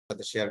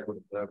সাথে শেয়ার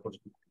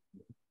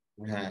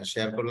হ্যাঁ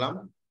শেয়ার করলাম।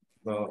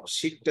 তো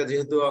শীটটা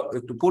যেহেতু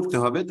একটু পড়তে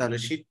হবে, তাহলে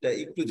শীটটা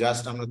একটু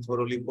জাস্ট আমরা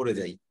থরলি পড়ে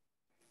যাই।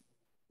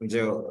 যে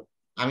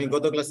আমি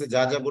গত ক্লাসে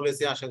যা যা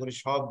বলেছি আশা করি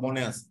সব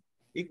মনে আছে।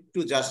 একটু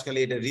জাস্ট খালি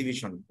এটা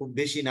রিভিশন, খুব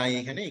বেশি নাই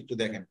এখানে, একটু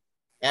দেখেন।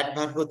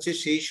 অ্যাডভার্ব হচ্ছে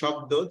সেই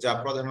শব্দ যা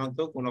প্রধানত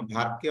কোনো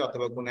ভার্বকে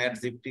অথবা কোনো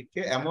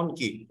অ্যাডজেক্টিভকে,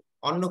 এমনকি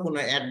অন্য কোনো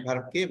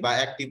অ্যাডভার্বকে বা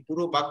একটি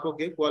পুরো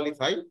বাক্যকে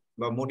কোয়ালিফাই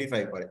বা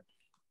মডিফাই করে।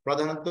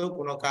 প্রধানত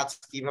কোনো কাজ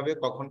কিভাবে,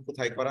 কখন,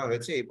 কোথায় করা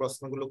হয়েছে, এই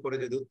প্রশ্নগুলো করে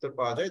যদি উত্তর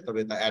পাওয়া যায়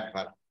তবে তা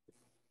অ্যাডভার্ব।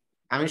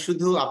 আমি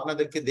শুধু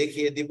আপনাদেরকে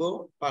দেখিয়ে দিব,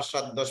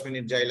 5-7-10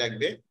 মিনিট যাই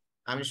লাগবে।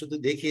 আমি শুধু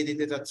দেখিয়ে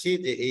দিতে চাচ্ছি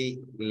যে এই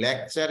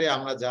লেকচারে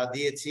আমরা যা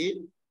দিয়েছি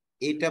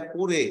এটা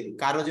পড়ে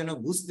কারো যেন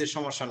বুঝতে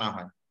সমস্যা না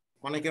হয়।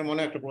 অনেকের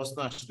মনে একটা প্রশ্ন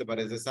আসতে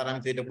পারে যে স্যার আমি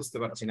তো এটা বুঝতে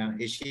পারছি না,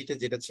 এই শীটে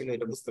যেটা ছিল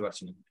এটা বুঝতে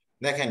পারছি না।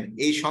 দেখেন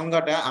এই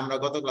সংজ্ঞাটা আমরা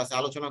গত ক্লাসে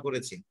আলোচনা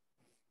করেছি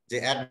যে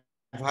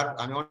অ্যাডভার্ব,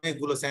 আমি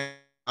অনেকগুলো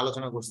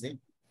আলোচনা করছি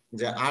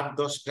যে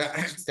 8-10টা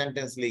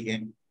সেন্টেন্স লিখে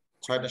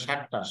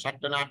 6টা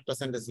 7টা না 8টা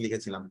সেন্টেন্স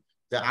লিখেছিলাম,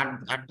 যে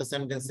 8টা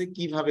সেন্টেন্সে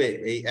কিভাবে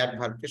এই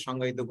অ্যাডভার্বকে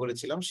সংজ্ঞায়িত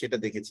করেছিলাম সেটা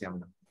দেখেছি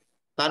আমরা।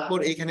 তারপর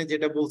এখানে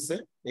যেটা বলছে,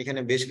 এখানে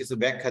বেশ কিছু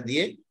ব্যাখ্যা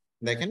দিয়ে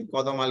দেখেন,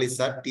 কদম আলী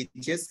স্যার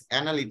টিচেস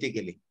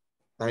অ্যানালিটিক্যালি।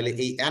 তাহলে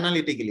এই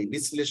অ্যানালিটিক্যালি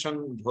বিশ্লেষণ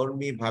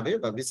ধর্মী ভাবে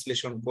বা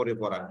বিশ্লেষণ করে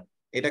পড়ানো,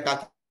 এটা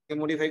কাকে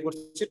মডিফাই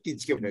করছে?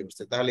 টিচকে মডিফাই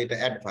করছে। তাহলে এটা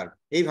অ্যাডভার্ব।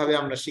 এইভাবে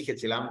আমরা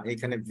শিখেছিলাম।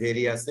 এখানে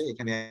ভেরি আছে,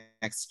 এখানে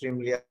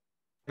এক্সট্রিমলি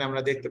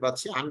আমরা দেখতে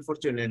পাচ্ছি।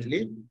 আনফরচুনেটলি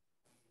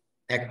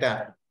একটা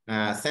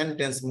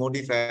সেন্টেন্স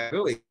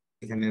মডিফায়ারও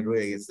এখানে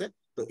রয়ে গেছে,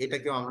 তো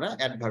এটাকেও আমরা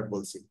অ্যাডভার্ব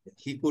বলছি।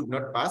 He could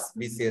not pass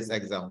BCS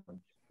exam.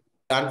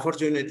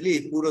 Unfortunately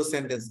এই পুরো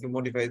সেন্টেন্সকে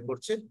মডিফাই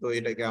করছে, তো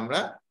এটাকে আমরা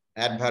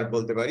অ্যাডভার্ব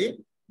বলতে পারি।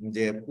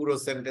 যে পুরো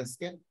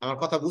সেন্টেন্সকে, আমার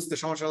কথা বুঝতে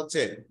সমস্যা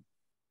হচ্ছে?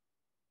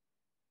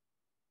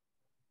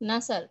 না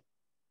স্যার।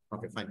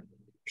 ওকে ফাইন,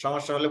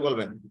 সমস্যা হলে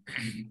বলবেন।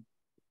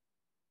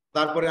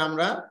 তারপরে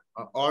আমরা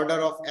অর্ডার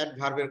অফ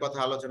অ্যাডভার্বের কথা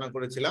আলোচনা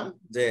করেছিলাম,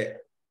 যে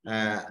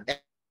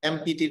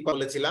এমপিটি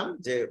বলেছিলাম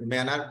যে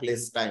ম্যানার,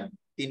 প্লেস, টাইম,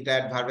 3টা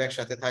অ্যাডভার্ব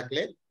একসাথে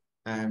থাকলে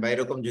বা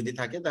এরকম যদি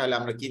থাকে তাহলে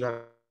আমরা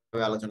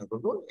কিভাবে আলোচনা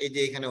করব। এই যে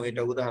এখানে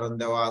এটা উদাহরণ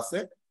দেওয়া আছে,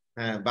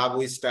 বাবু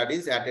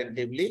studies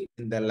attentively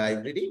in the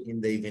library in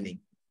the evening.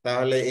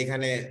 তাহলে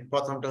এখানে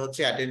প্রথমটা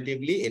হচ্ছে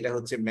অ্যাটেন্টিভলি, এটা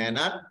হচ্ছে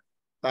ম্যানার।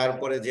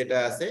 তারপরে যেটা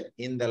আছে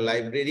ইন দ্য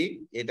লাইব্রেরি,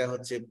 এটা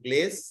হচ্ছে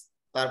প্লেস।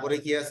 তারপরে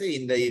কি আছে?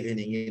 ইন দ্য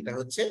ইভিনিং, এটা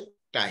হচ্ছে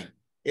টাইম।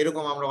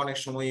 এরকম আমরা অনেক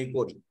সময়ই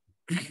করি।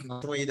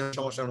 সময় এই ধরনের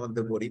সমস্যার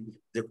মধ্যে পড়ি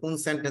যে কোন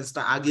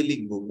সেন্টেন্সটা আগে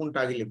লিখবো, কোনটা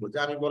আগে লিখবো। যে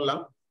আমি বললাম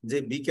যে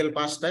বিকেল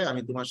 5টায়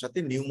আমি তোমার সাথে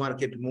নিউ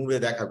মার্কেট মোড়ে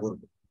দেখা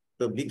করব,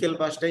 তো বিকেল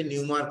 5টায়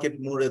নিউ মার্কেট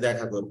মোড়ে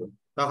দেখা করব।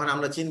 তখন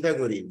আমরা চিন্তা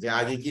করি যে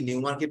আগে কি নিউ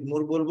মার্কেট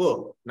মোড় বলবো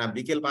না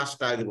বিকেল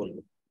 5টা আগে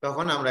বলবো।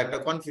 তখন আমরা একটা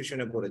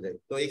কনফিউশনে পড়ে যাই।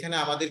 তো এখানে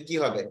আমাদের কি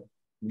হবে?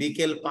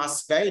 বিকেল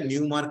 5টায়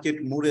নিউ মার্কেট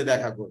মোড়ে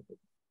দেখা করবো,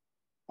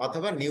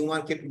 অথবা নিউ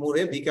মার্কেট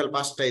মোড়ে বিকেল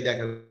 5টায়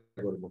দেখা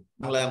করবো।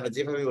 বাংলায় আমরা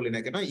যেভাবে বলি না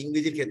কেন,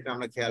 ইংরেজির ক্ষেত্রে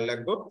আমরা খেয়াল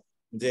রাখবো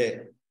যে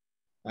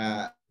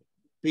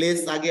প্লেস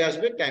আগে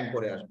আসবে, টাইম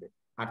পরে আসবে,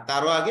 আর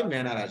তারও আগে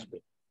ম্যানার আসবে।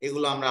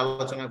 এগুলো আমরা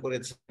আলোচনা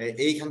করেছি।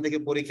 এইখান থেকে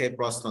পরীক্ষায়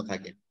প্রশ্ন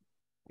থাকে,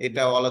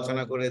 এটাও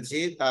আলোচনা করেছি।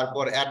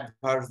 তারপর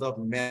অ্যাডভার্বস অফ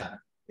ম্যানার,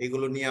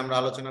 এগুলো নিয়ে আমরা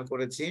আলোচনা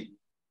করেছি।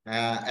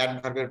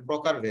 অ্যাডভার্বের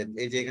প্রকারভেদ,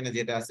 এই যে এখানে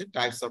যেটা আছে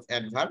টাইপস অফ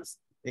অ্যাডভার্বস,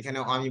 এখানে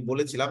আমি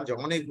বলেছিলাম যে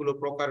অনেকগুলো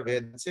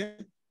প্রকারভেদ আছে,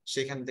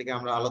 সেখান থেকে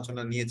আমরা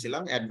আলোচনা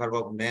নিয়েছিলাম। অ্যাডভার্ব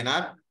অফ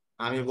ম্যানার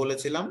আমি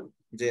বলেছিলাম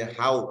যে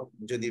হাউ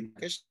যদি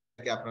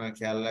আপনারা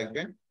খেয়াল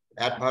রাখবেন।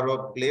 অ্যাডভার্ব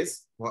অফ প্লেস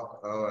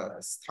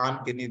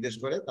স্থানকে নির্দেশ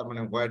করে, তার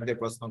মানে হোয়ার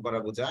দিয়ে প্রশ্ন করা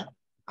বোঝায়।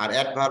 আর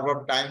অ্যাডভার্ব অফ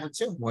টাইম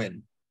হচ্ছে হোয়েন।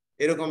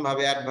 এরকম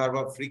ভাবে adverb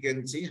of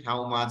frequency how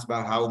much বা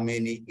হাউ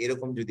মেনি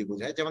এরকম যদি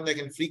বোঝায়। যেমন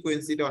দেখেন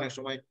ফ্রিকোয়েন্সিটা অনেক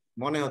সময়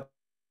মনে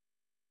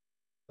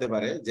হতে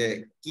পারে যে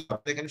কি,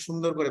 এখানে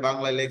সুন্দর করে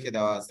বাংলায় লিখে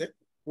দেওয়া আছে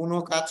কোন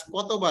কাজ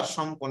কতবার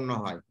সম্পন্ন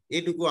হয়,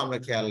 এটুকু আমরা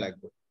খেয়াল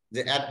রাখবো।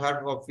 যে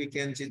অ্যাডভার্ব অফ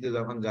ফ্রিকোয়েন্সিতে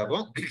যখন যাব,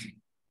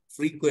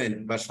 ফ্রিকোয়েন্ট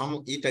বা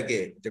এটাকে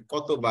যে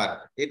কতবার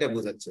এটা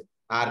বোঝাচ্ছে।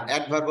 আর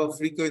অ্যাডভার্ব অফ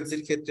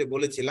ফ্রিকোয়েন্সির ক্ষেত্রে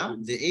বলেছিলাম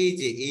যে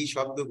এই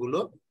শব্দগুলো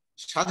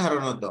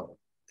সাধারণত,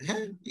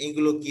 হ্যাঁ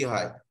এইগুলো কি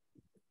হয়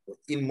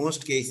ইন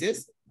মোস্ট কেসেস।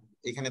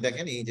 এখানে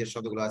দেখেন এই যে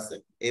শব্দগুলো আছে,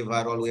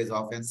 এভার, অলওয়েজ,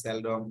 অফেন,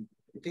 সেলডম,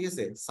 ঠিক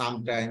আছে,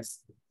 সামটাইমস,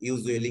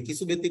 ইউজুয়ালি,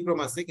 কিছু ব্যতিক্রম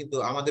আছে, কিন্তু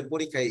আমাদের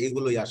পরীক্ষায়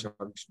এগুলোই আসে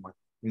অনেক সময়।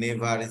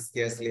 নেভার,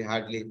 স্কেয়ারসলি,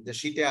 হার্ডলি, যে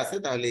শীটে আছে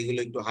তাহলে এগুলো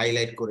একটু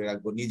হাইলাইট করে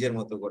রাখবো নিজের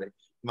মতো করে,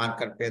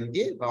 মার্কার পেন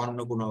দিয়ে বা অন্য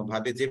কোনো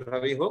ভাবে,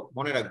 যেভাবেই হোক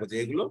মনে রাখবো যে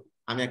এগুলো।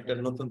 আমি একটা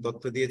নতুন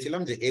তথ্য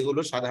দিয়েছিলাম যে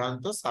এগুলো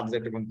সাধারণত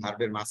সাবজেক্ট এবং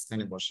ভার্বের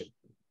মাঝখানে বসে।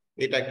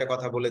 এটা একটা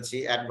কথা বলেছি।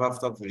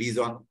 অ্যাডভার্বস অফ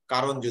রিজন,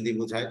 কারণ যদি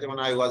বোঝায়, যেমন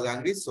I was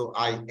hungry so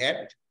I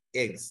ate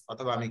eggs,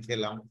 অথবা আমি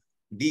খেলাম।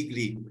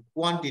 ডিগ্রি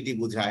কোয়ান্টিটি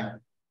বোঝায়,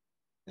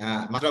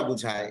 মাত্রা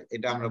বোঝায়,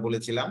 এটা আমরা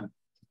বলেছিলাম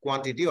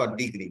কোয়ান্টিটি অর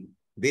ডিগ্রি।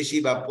 বেশি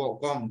বা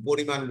কম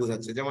পরিমাণ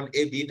বোঝাচ্ছে, যেমন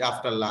এ bit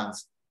after lunch,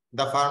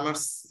 the farmer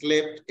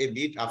slept a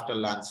bit after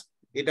lunch,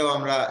 এটাও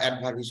আমরা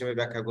অ্যাডভার্ব হিসেবে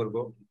ব্যাখ্যা করব।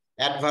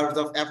 অ্যাডভার্বস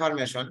অফ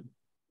অ্যাফার্মেশন,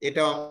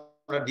 এটাও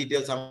আমরা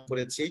ডিটেলস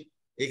করেছি।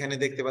 এখানে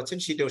দেখতে পাচ্ছেন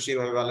সেটাও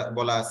সেভাবে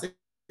বলা আছে,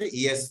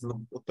 ইয়েস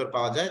উত্তর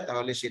পাওয়া যায়,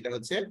 তাহলে সেটা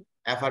হচ্ছে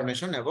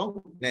অ্যাফার্মেশন এবং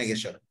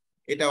নেগেশন।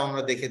 এটাও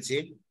আমরা দেখেছি।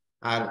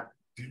 আর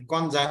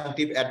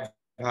কনজাংটিভ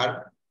অ্যাডভার্ব,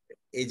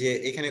 এই যে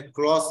এখানে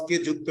ক্লজ কে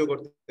যুক্ত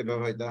করতে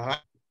ব্যবহৃত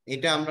হয়,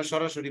 এটা আমরা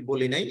সরাসরি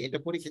বলি নাই, এটা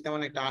পরীক্ষাতে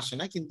তেমন একটা আসে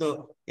না, কিন্তু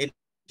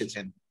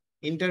এসেছেন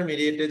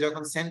ইন্টারমিডিয়েটে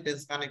যখন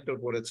সেন্টেন্স কানেক্টর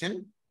করেছেন,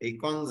 এই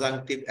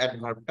কনজাংটিভ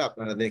অ্যাডভার্বটা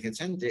আপনারা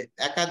দেখেছেন যে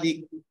একাধিক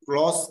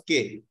ক্লজ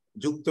কে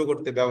যুক্ত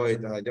করতে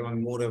ব্যবহৃত হয়, যেমন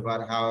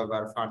মোরএভার,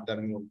 হাউএভার,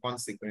 ফার্দারমোর,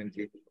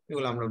 কনসিকুয়েন্টলি,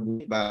 এগুলো আমরা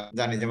বা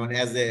জানি। যেমন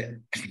অ্যাজ এ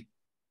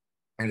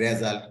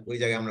রেজাল্ট, ওই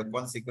জায়গায় আমরা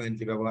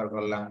কনসিকুয়েন্টলি ব্যবহার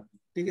করলাম,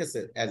 ঠিক আছে,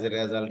 অ্যাজ এ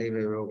রেজাল্ট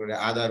এইভাবে ব্যবহার করে,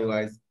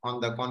 আদারওয়াইজ, অন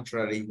দা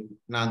কন্ট্রারি,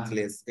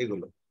 নানথলেস,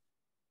 এগুলো।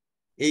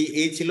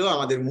 এই ছিল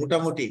আমাদের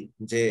মোটামুটি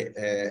যে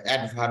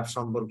অ্যাডভার্ব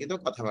সম্পর্কিত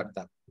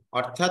কথাবার্তা।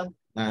 অর্থাৎ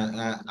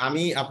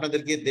আমি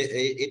আপনাদেরকে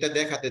এটা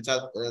দেখাতে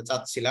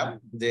চাচ্ছিলাম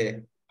যে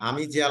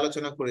আমি যে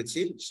আলোচনা করেছি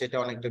সেটা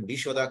অনেকটা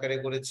বিশদ আকারে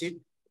করেছি।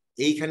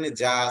 এইখানে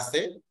যা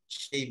আছে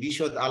সেই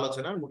বিশদ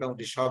আলোচনার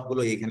মোটামুটি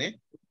সবগুলো এখানে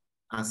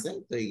আছে,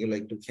 তো এইগুলো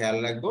একটু খেয়াল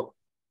রাখবো।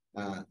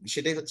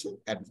 সেটাই হচ্ছে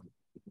অ্যাডভার্ব।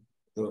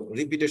 তো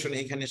রিপিটেশন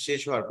এখানে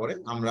শেষ হওয়ার পরে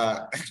আমরা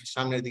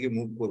সামনের দিকে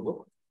মুভ করব।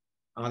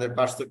 আমাদের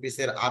পার্শ্ব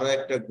পিসের আরো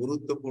একটা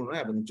গুরুত্বপূর্ণ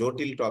এবং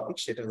জটিল টপিক,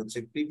 সেটা হচ্ছে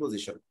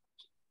প্রিপোজিশন।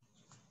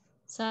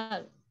 স্যার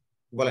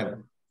বলেন।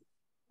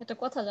 একটা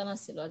কথা জানার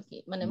ছিল আর কি,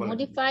 মানে বলেন।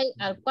 মডিফাই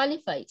আর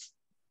কোয়ালিফাই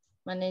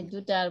মানে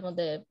দুটার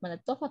মধ্যে মানে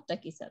তফাৎটা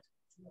কি স্যার?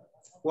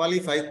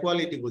 কোয়ালিফাই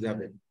কোয়ালিটি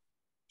বোঝাবে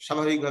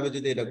স্বাভাবিকভাবে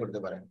যদি এটা করতে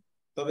পারেন,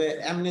 তবে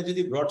এমনি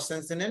যদি ব্রড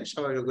সেন্সে নেন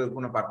স্বাভাবিকভাবে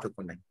কোনো পার্থক্য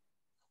নেই,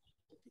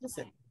 ঠিক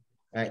আছে।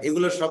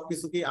 এগুলো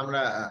সবকিছুকে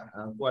আমরা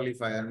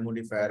কোয়ালিফায়ার,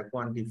 মডিফায়ার,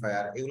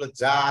 কোয়ান্টিফায়ার, এগুলো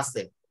যা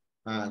আছে,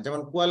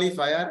 যেমন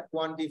কোয়ালিফায়ার,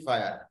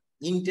 কোয়ান্টিফায়ার,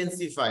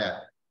 ইন্টেন্সিফায়ার,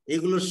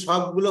 এগুলো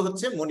সবগুলো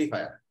হচ্ছে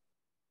মডিফায়ার।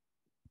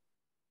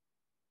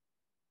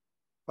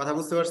 কথা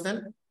বুঝতে পারছেন?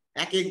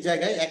 এক এক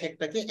জায়গায় এক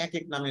একটাকে এক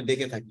এক নামে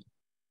ডেকে থাকি।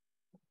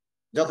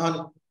 যখন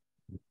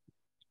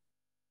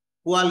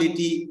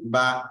কোয়ালিটি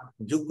বা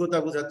যোগ্যতা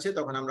বোঝাচ্ছে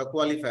তখন আমরা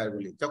কোয়ালিফায়ার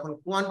বলি, যখন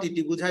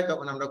কোয়ান্টিটি বোঝায়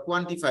তখন আমরা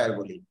কোয়ান্টিফায়ার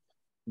বলি,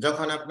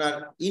 যখন আপনার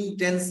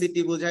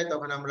ইন্টেন্সিটি বোঝায়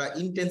তখন আমরা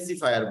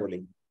ইন্টেন্সিফায়ার বলি,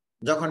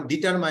 যখন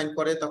ডিটারমাইন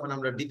করে তখন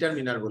আমরা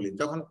ডিটারমিনার বলি,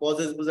 যখন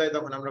পজেস বোঝায়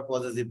তখন আমরা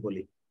পজেসিভ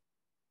বলি।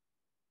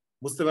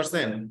 বুঝতে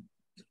পারছেন?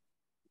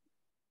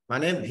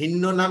 মানে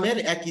ভিন্ন নামের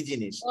একই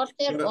জিনিস।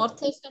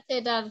 অর্থের সাথে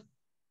এটার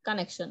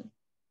কানেকশন।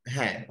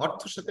 হ্যাঁ,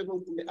 অর্থের সাথে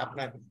বলতে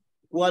আপনার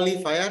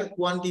কোয়ালিফায়ার,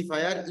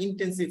 কোয়ান্টিফায়ার,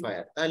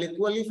 ইন্টেন্সিফায়ার। তাহলে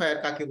কোয়ালিফায়ার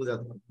কাকে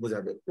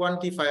বোঝাবে?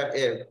 কোয়ান্টিফায়ার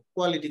এর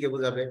কোয়ালিটিকে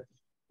বোঝাবে।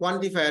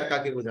 কোয়ান্টিফায়ার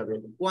কাকে বোঝাবে?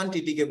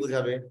 কোয়ান্টিটিকে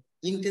বোঝাবে।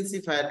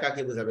 ইন্টেন্সিফায়ার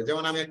কাকে বোঝাবে?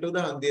 যেমন আমি একটা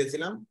উদাহরণ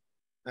দিয়েছিলাম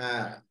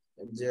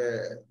যে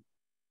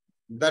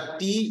the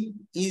T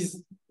is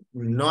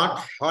not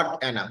hot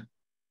enough,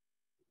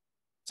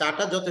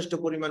 চাটা যথেষ্ট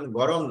পরিমাণ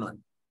গরম নয়।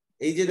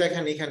 এই যে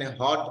দেখেন এখানে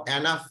হট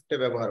এনাফটা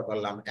ব্যবহার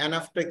করলাম,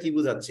 এনাফটা কি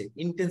বোঝাচ্ছে?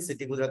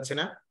 ইন্টেন্সিটি বোঝাচ্ছে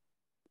না,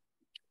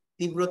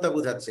 তীব্রতা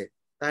বোঝাচ্ছে।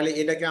 তাহলে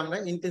এটাকে আমরা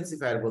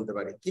ইন্টেন্সিফায়ার বলতে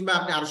পারি। কিংবা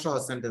আপনি আরো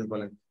সহজ সেন্টেন্স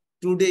বলেন,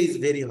 টুডে ইজ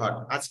ভেরি হট,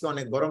 আজকে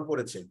অনেক গরম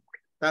পড়েছে।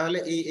 তাহলে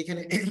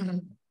এখানে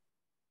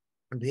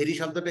ভেরি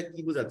শব্দটা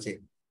কি বোঝাচ্ছে?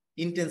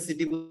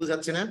 ইন্টেন্সিটি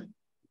বোঝাচ্ছে না?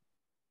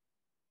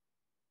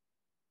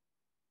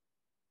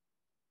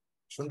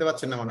 শুনতে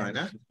পাচ্ছেন না মনে হয়,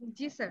 না?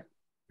 জি স্যার,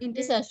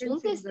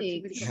 শুনতেছি।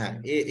 হ্যাঁ,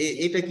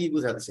 এটা কি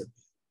বোঝাচ্ছে?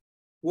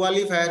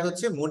 কোয়ালিফায়ার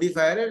হচ্ছে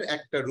মডিফায়ারের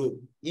একটা রূপ।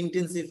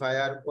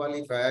 ইন্টেন্সিফায়ার,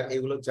 কোয়ালিফায়ার,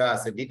 এগুলো যা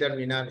আছে,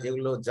 ডিটারমিনার,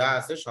 এগুলো যা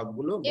আছে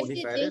সবগুলো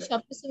মডিফায়ারের,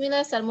 সবকিছু মিলে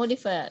স্যার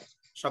মডিফায়ার।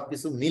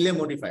 সবকিছু মিলে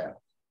মডিফায়ার।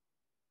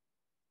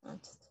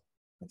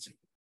 আচ্ছা,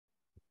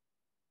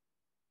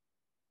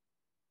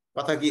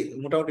 কথা কি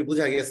মোটামুটি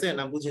বুঝা গেছে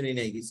না বুঝেনি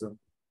নাই কিছু?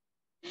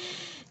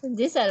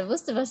 জি স্যার,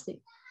 বুঝতে পারছি।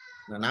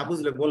 না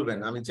বুঝলে বলবেন,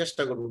 আমি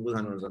চেষ্টা করবো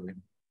বোঝানোর জন্য।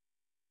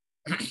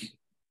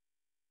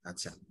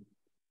 আচ্ছা,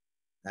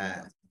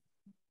 হ্যাঁ,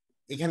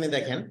 এখানে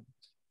দেখেন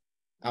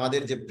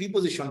আমাদের যে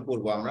প্রিপোজিশন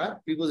পড়বো আমরা,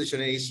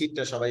 প্রিপোজিশনের এই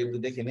শীটটা সবাই একটু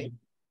দেখে নেই,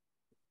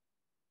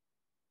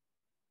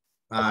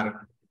 আর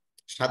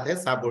সাথে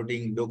সাপোর্টিং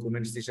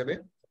ডকুমেন্টস হিসেবে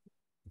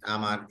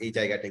আমার এই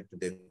জায়গাটা একটু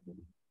দেখুন,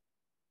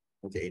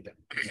 যে এটা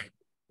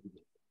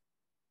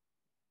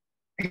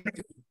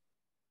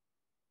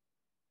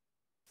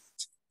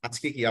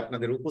আজকে কি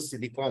আপনাদের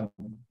উপস্থিতি কম?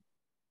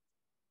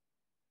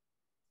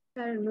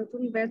 স্যার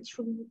নতুন ব্যাচ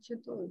শুরু হচ্ছে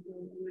তো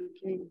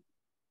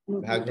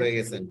ভাগ হয়ে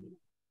গেছেন?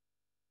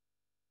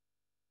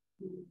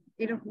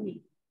 এরকমই।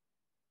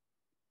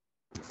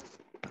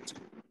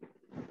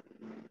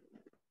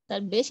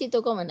 তার বেশি তো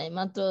কমে নাই,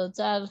 মাত্র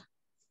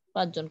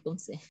 4-5 জন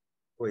কমছে।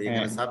 ওই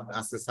এখানে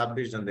আজকে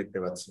 26 জন দেখতে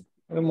পাচ্ছি।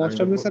 মোস্ট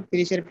অফ দ্য সব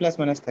 30 এর প্লাস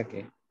মাইনাস থাকে।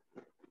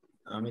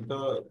 আমি তো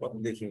কত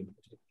দেখি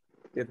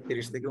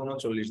 33 থেকে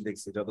 39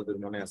 দেখছি যতদূর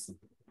মনে আছে।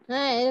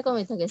 হ্যাঁ,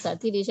 এরকমই থাকে স্যার,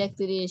 30,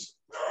 31,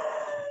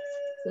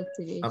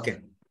 36। ওকে,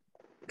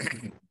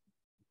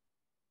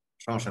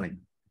 সমস্যা নেই,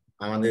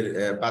 আমাদের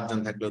 5 জন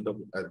থাকলেও তো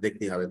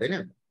দেখতেই হবে, তাই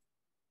না?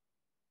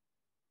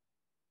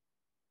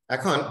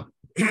 এখন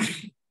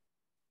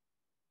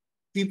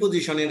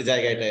প্রিপোজিশনের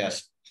জায়গাটায়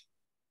আসে।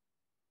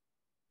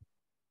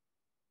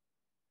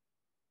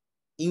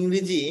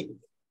 ইংরেজি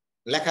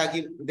লেখা কি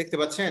দেখতে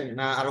পাচ্ছেন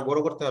না আরো বড়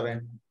করতে হবে?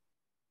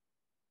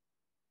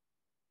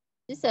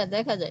 জি স্যার,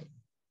 দেখা যায়।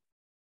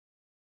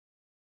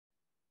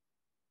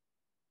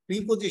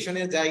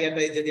 প্রিপজিশনের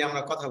জায়গাটায় যদি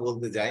আমরা কথা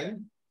বলতে যাই,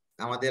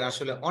 আমাদের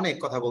আসলে অনেক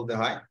কথা বলতে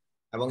হয়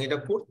এবং এটা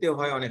পড়তেও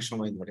হয় অনেক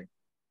সময় ধরে।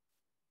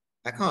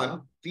 এখন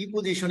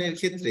প্রিপজিশনের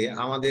ক্ষেত্রে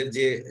আমাদের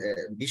যে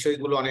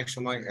বিষয়গুলো অনেক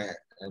সময়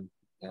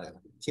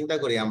চিন্তা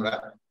করি আমরা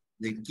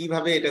যে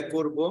কিভাবে এটা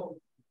করব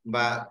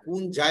বা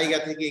কোন জায়গা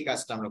থেকে এই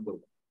কাজটা আমরা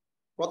করব।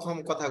 প্রথম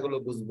কথাগুলো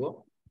বুঝবো,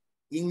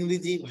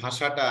 ইংরেজি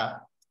ভাষাটা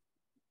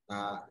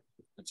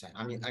আচ্ছা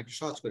আমি একটু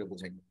সহজ করে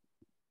বুঝাই।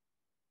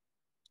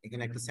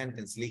 এখানে একটা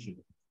সেন্টেন্স লিখি,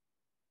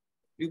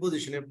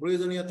 প্রিপজিশনের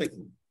প্রয়োজনীয়তা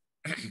কি।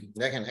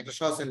 দেখেন একটা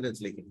সহজ সেন্টেন্স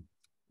লিখি,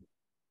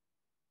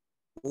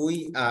 উই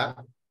আর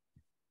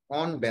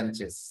অন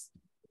বেঞ্চেস।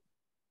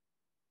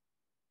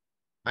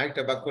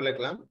 আরেকটা বাক্য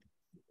লিখলাম,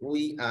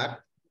 উই আর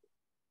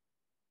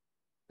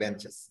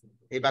বেঞ্চেস।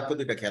 এই বাক্য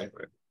দুইটা খেয়াল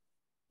করেন।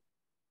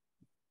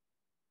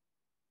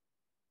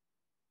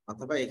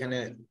 অথবা এখানে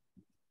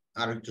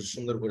আর একটু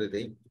সুন্দর করে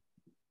দেই,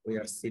 we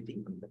are sitting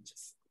on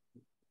benches.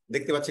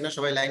 দেখতে পাচ্ছি না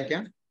সবাই লাইনটা?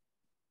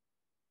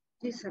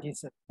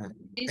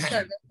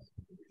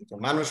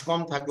 মানুষ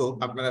কম থাকুক,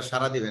 আপনারা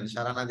সাড়া দিবেন,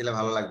 সাড়া না দিলে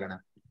ভালো লাগবে না,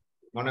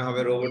 মনে হবে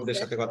রোবটদের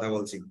সাথে কথা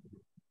বলছি।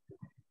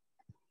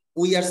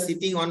 We are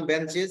sitting on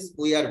benches,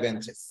 we are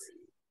benches,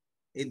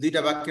 এই দুইটা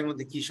বাক্যের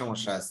মধ্যে কি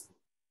সমস্যা আছে?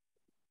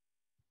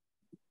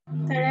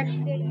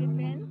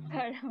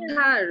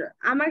 আর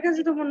আমার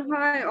কাছে তো মনে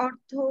হয়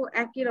অর্থ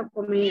একই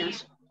রকমই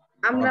আসে,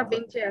 আমরা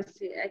বেঞ্চে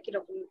আছি একই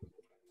রকম,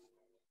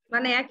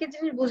 মানে একই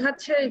জিনিস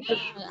বোঝাচ্ছে।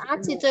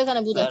 আছি তো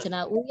এখানে বোঝাচ্ছে না,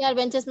 উই আর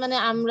বেঞ্চেস মানে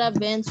আমরা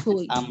বেঞ্চ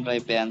হই,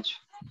 আমরাই বেঞ্চ,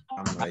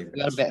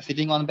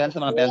 সিটিং অন বেঞ্চ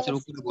মানে বেঞ্চের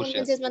উপরে বসে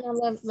আছি, মানে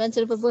আমরা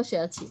বেঞ্চের উপর বসে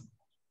আছি।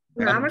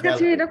 না, আমার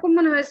কাছে এরকম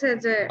মনে হয়েছে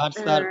যে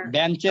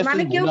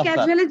মানে কেউ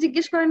ক্যাজুয়ালি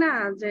জিজ্ঞেস করে না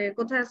যে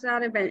কোথায় আছে,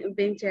 আরে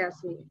বেঞ্চে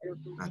আছি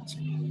এরকম। আচ্ছা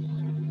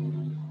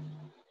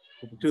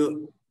একটু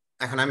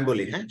এখন আমি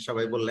বলি, হ্যাঁ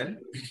সবাই বললেন।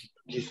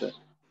 জি স্যার।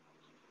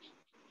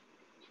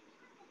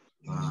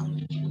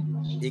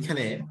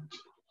 এখানে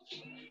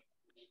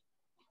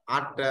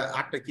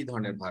আটটা কি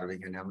ধরনের ভার্ব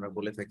এখানে আমরা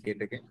বলে থাকি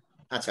এটাকে?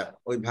 আচ্ছা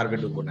ওই ভার্বে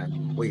ঢুকবো না,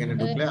 ওইখানে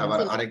ঢুকলে আবার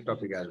আরেক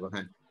টপিকে আসবো।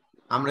 হ্যাঁ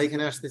আমরা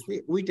এখানে আসতেছি,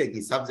 উইটা কি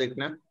সাবজেক্ট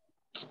না,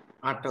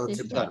 আটটা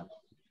হচ্ছে ভার্ব।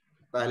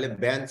 তাহলে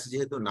বেঞ্চ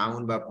যেহেতু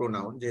নাউন বা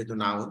প্রোনাউন, যেহেতু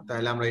নাউন,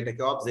 তাহলে আমরা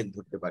এটাকে অবজেক্ট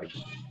ধরতে পারি।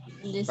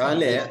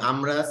 তাহলে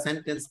আমরা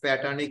সেন্টেন্স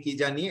প্যাটার্নে কি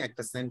জানি,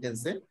 একটা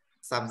সেন্টেন্সে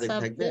সাবজেক্ট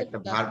থাকবে, একটা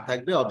ভার্ব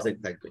থাকবে, অবজেক্ট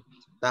থাকবে,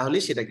 তাহলে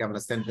সেটাকে আমরা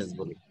সেন্টেন্স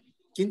বলি।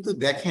 কিন্তু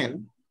দেখেন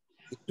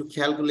একটু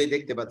খেয়াল করলেই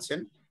দেখতে পাচ্ছেন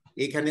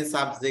এখানে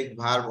সাবজেক্ট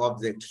ভার্ব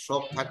অবজেক্ট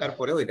সব থাকার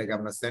পরেও এটাকে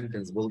আমরা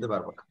সেন্টেন্স বলতে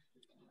পারবো না।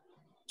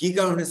 কি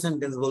কারণে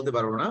সেন্টেন্স বলতে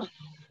পারবো না?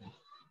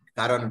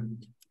 কারণ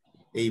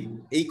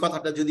এই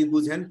কথাটা যদি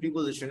বুঝেন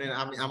প্রিপজিশনের,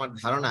 আমার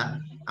ধারণা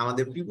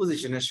আমাদের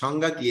প্রিপজিশনের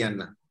সংজ্ঞা ক্লিয়ার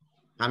না।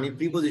 আমি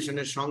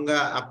প্রিপজিশনের সংজ্ঞা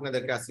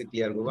আপনাদের কাছে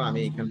ক্লিয়ার করবো। আমি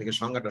এখান থেকে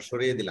সংজ্ঞাটা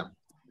সরিয়ে দিলাম,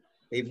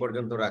 এই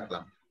পর্যন্ত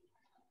রাখলাম।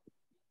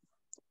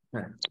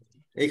 হ্যাঁ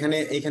এখানে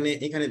এখানে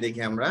এখানে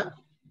দেখি আমরা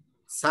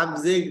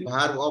সাবজেক্ট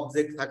ভার্ব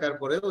অবজেক্ট থাকার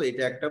পরেও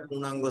এটা একটা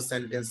পূর্ণাঙ্গ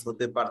সেন্টেন্স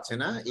হতে পারছে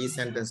না। এই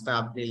সেন্টেন্সটা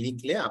আপনি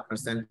লিখলে আপনার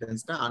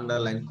সেন্টেন্সটা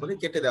আন্ডারলাইন করে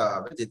কেটে দেওয়া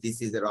হবে যে this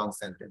is a wrong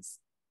sentence,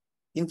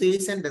 কিন্তু এই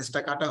সেন্টেন্সটা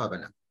কাটা হবে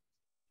না।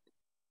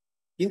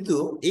 কিন্তু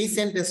এই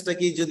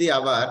সেন্টেন্সটাকে যদি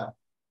আবার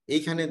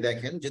এইখানে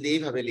দেখেন, যদি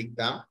এইভাবে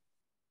লিখতাম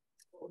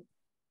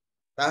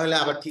তাহলে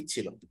আবার ঠিক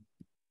ছিল।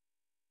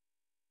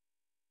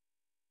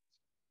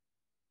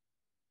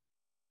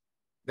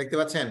 দেখতে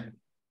পাচ্ছেন?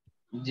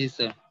 জি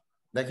স্যার।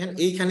 দেখেন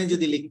এইখানে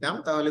যদি লিখতাম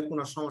তাহলে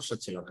কোনো সমস্যা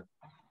ছিল না।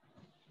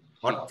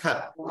 অর্থাৎ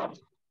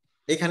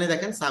এখানে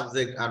দেখেন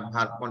সাবজেক্ট আর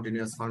ভার্ব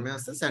কন্টিনিউয়াস ফর্মে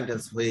আছে,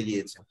 সেন্টেন্স হয়ে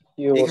গিয়েছে,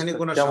 এখানে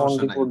কোনো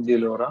সমস্যা নাই।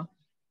 দিল ওরা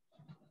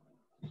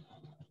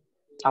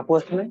আপু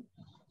আসলে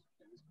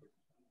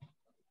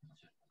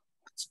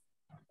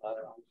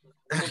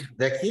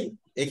দেখি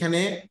এখানে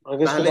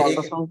তাহলে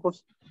আল্ট্রাসাউন্ড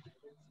করছে,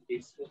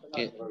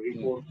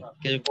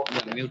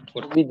 মিউট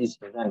করে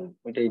দিছে জানি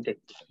এটাই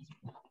দেখতে।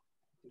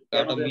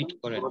 কাটা মিট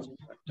করে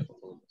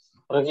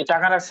ওরা কি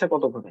টাকা রাখছে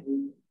কত করে?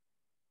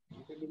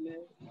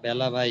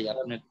 বেলা ভাই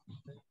আপনার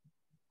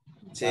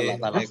যে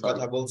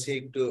কথা বলছি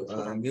একটু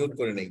মিউট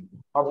করে নেই।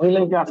 সব মিলে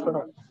কি 800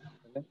 টাকা?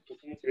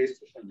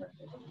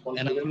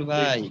 এনাফুল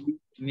ভাই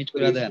মিট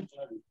করে দেন।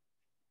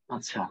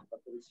 আচ্ছা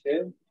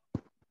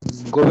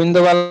গোবিন্দ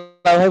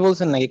বাল্লা ভাই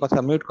বলছেন নাকি? কথা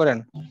মিউট করেন।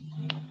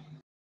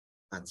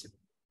 আচ্ছা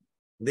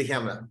দেখি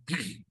আমরা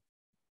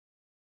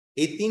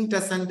এই তিনটা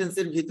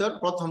সেন্টেন্সের ভিতর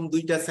প্রথম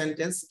দুইটা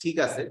সেন্টেন্স ঠিক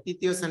আছে,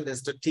 তৃতীয়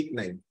সেন্টেন্সটা ঠিক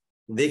নাই।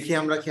 দেখি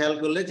আমরা খেয়াল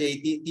করলে যে এই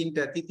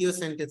তৃতীয়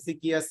সেন্টেন্সে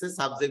কি আছে,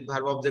 সাবজেক্ট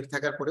ভার্ব অবজেক্ট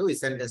থাকার পরে ওই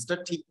সেন্টেন্সটা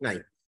ঠিক নাই,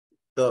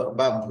 তো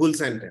বা ভুল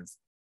সেন্টেন্স।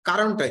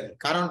 কারণটা কি?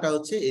 কারণটা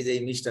হচ্ছে এই যে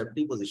মিস্টার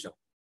প্রিপজিশন।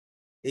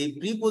 এই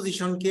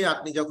প্রিপজিশনকে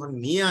আপনি যখন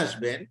নিয়ে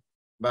আসবেন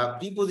বা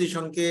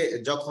প্রিপজিশনকে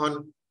যখন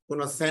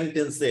কোনো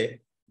সেন্টেন্সে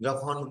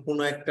যখন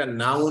কোনো একটা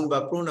নাউন বা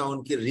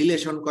প্রোনাউনকে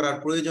রিলেশন করার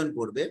প্রয়োজন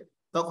পড়বে,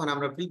 তখন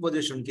আমরা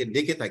প্রিপজিশনকে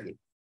ডেকে থাকি।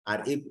 আর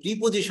এই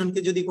প্রিপজিশনকে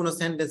যদি কোনো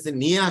সেন্টেন্সে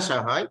নিয়ে আসা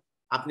হয়,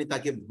 আপনি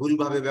তাকে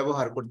ভুলভাবে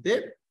ব্যবহার করতে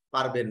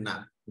পারবেন না।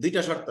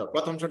 দুইটা শর্ত,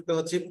 প্রথম শর্ত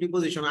হচ্ছে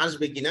প্রিপজিশন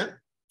আসবে কিনা,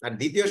 আর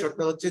দ্বিতীয় শর্ত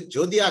হচ্ছে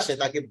যদি আসে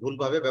তাকে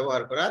ভুলভাবে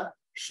ব্যবহার করার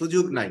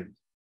সুযোগ নাই।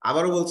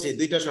 আবারও বলছি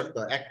দুইটা শর্ত,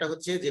 একটা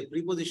হচ্ছে যে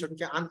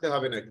প্রিপজিশনকে আনতে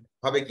হবে না,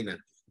 হবে কিনা।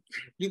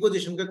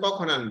 প্রিপজিশনকে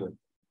কখন আনবো?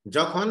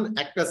 যখন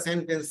একটা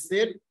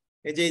সেন্টেন্সের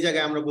এই যে এই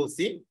জায়গায় আমরা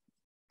বলছি,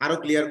 আরো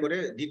ক্লিয়ার করে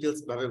ডিটেলস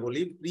ভাবে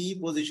বলি,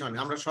 প্রিপজিশন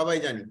আমরা সবাই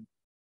জানি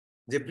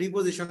যে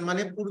প্রিপজিশন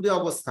মানে পূর্বে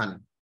অবস্থান,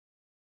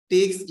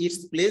 টেক্স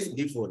ইটস প্লেস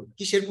বিফোর।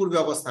 কিসের পূর্বে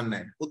অবস্থান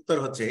নেয়? উত্তর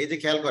হচ্ছে এই যে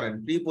খেয়াল করেন,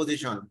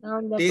 preposition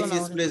text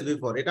it's place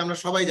before, এটা আমরা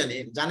সবাই জানি,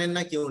 জানেন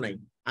না কেউ নাই,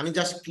 আমি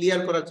জাস্ট ক্লিয়ার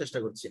করার চেষ্টা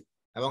করছি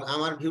এবং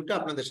আমার ভিউটা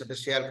আপনাদের সাথে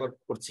শেয়ার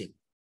করছি।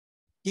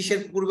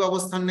 কিসের পূর্বে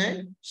অবস্থান নেয়?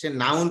 সে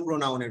নাউন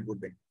প্রোনাউনের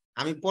পূর্বে।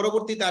 আমি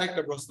পরবর্তীতে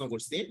আরেকটা প্রশ্ন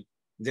করছি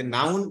যে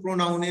নাউন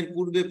প্রোনাউনের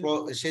পূর্বে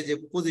সে যে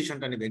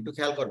পজিশনটা নেবে, একটু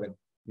খেয়াল করবেন,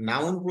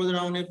 নাউন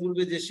প্রোনাউনের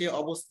পূর্বে যে সে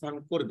অবস্থান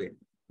করবে,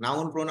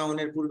 নাউন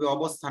প্রোনাউনের পূর্বে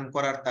অবস্থান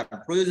করার তার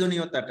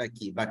প্রয়োজনীয়তাটা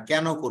কি বা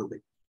কেন করবে।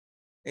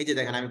 এই যে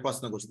দেখেন আমি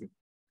প্রশ্ন করছি,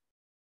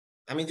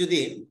 আমি যদি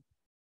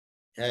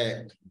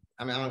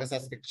আমার কাছে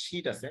আজকে একটা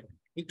শীট আছে,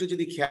 একটু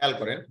যদি খেয়াল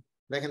করেন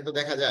দেখেন তো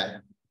দেখা যায়।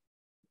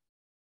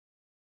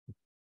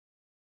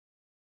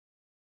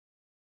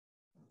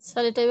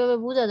 স্যার এটা এইভাবে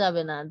বোঝা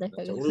যাবে না, দেখা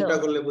গেছে উল্টা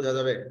করলে বোঝা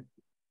যাবে।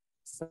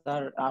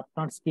 স্যার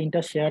আপনার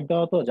স্ক্রিনটা শেয়ার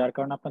দেওয়া তো, যার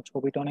কারণে আপনার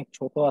ছবিটা অনেক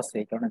ছোট আছে,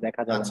 এই কারণে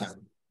দেখা যাবে না।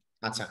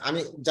 আচ্ছা আমি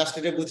জাস্ট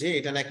এটা বুঝি,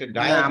 এটা না একটা না,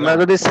 ডায়াগ্রাম। আমরা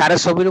যদি স্যারের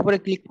ছবির উপরে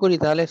ক্লিক করি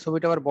তাহলে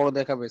ছবিটা আবার বড়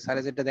দেখাবে,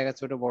 স্যারে যেটা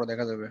দেখাচ্ছে ওটা বড়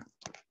দেখা যাবে।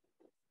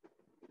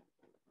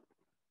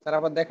 স্যার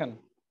আবার দেখেন,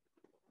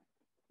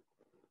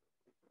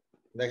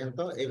 দেখেন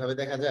তো এইভাবে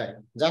দেখা যায়,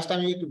 জাস্ট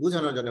আমি একটু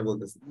বোঝানোর জন্য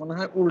বলতেছি। মনে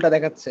হয় উল্টা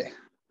দেখাচ্ছে।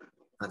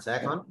 আচ্ছা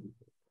এখন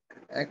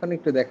এখন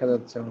একটু দেখা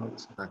যাচ্ছে মনে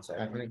হচ্ছে। আচ্ছা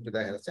এখন একটু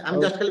দেখা যাচ্ছে, আমি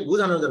জাস্ট খালি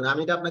বোঝানোর জন্য,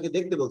 আমি এটা আপনাকে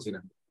দেখতে বলছি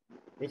না।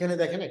 এখানে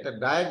দেখেন একটা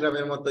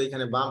ডায়াগ্রামের মতো,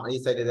 এখানে বাম এই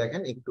সাইডে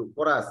দেখেন একটু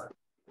পড়া আছে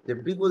যে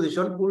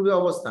প্রিপজিশন পূর্বে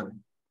অবস্থান।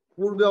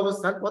 পূর্বে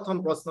অবস্থান প্রথম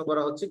প্রশ্ন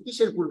করা হচ্ছে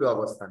কিসের পূর্বে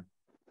অবস্থান,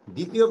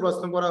 দ্বিতীয়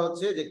প্রশ্ন করা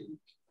হচ্ছে যে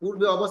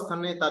পূর্বে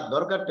অবস্থানে তার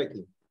দরকারটা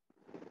কি,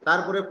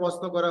 তারপরে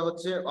প্রশ্ন করা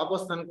হচ্ছে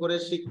অবস্থান করে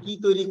সে কি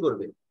তৈরি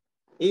করবে।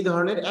 এই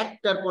ধরনের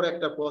একটার পর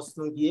একটা প্রশ্ন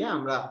গিয়ে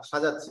আমরা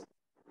সাজাচ্ছি,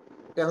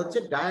 এটা হচ্ছে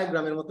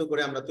ডায়াগ্রামের মতো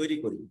করে আমরা তৈরি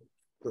করি।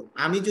 তো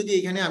আমি যদি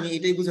এখানে আমি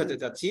এটাই বুঝাতে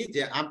চাচ্ছি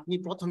যে আপনি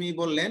প্রথমেই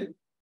বললেন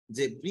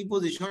যে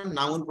প্রিপজিশন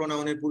নাউন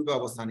প্রোনাউনের পূর্বে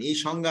অবস্থান, এই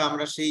সংজ্ঞা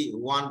আমরা সেই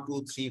 1 2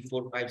 3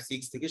 4 5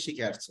 6 থেকে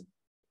শিখে আসছি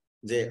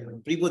যে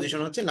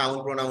প্রিপজিশন হচ্ছে নাউন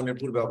প্রোনাউনের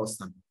পূর্বে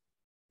অবস্থান।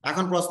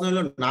 এখন প্রশ্ন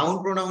হলো নাউন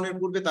প্রোনাউনের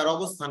পূর্বে তার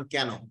অবস্থান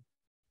কেন?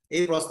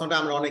 এই প্রশ্নটা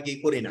আমরা অনেকেই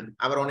করি না,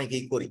 আবার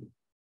অনেকেই করি।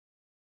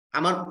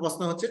 আমার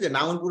প্রশ্ন হচ্ছে যে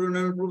নাউন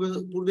প্রোনাউনের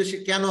পূর্বে সে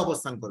কেন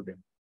অবস্থান করবে?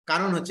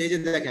 কারণ হচ্ছে এই যে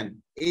দেখেন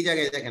এই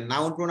জায়গায় দেখেন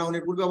নাউন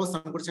প্রোনাউনের পূর্বে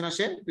অবস্থান করছে না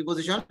সে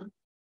প্রিপজিশন।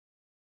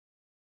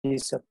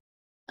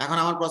 এখন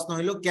আমার প্রশ্ন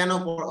হলো কেন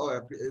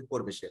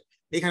করবে সে?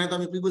 এখানে তো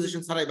আমি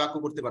প্রিপজিশন ছাড়াই বাক্য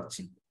করতে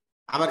পারছি,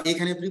 আবার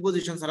এখানে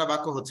প্রিপজিশন ছাড়া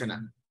বাক্য হচ্ছে না,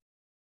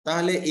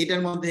 তাহলে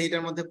এটার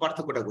মধ্যে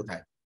পার্থক্যটা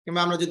কোথায়?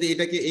 কিংবা আমরা যদি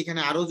এটাকে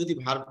এখানে আরো যদি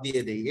ভার্ব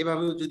দিয়ে দেই,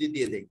 এভাবেও যদি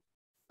দিয়ে দেই,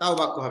 তাও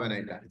বাক্য হবে না,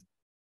 এটা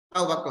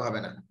তাও বাক্য হবে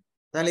না।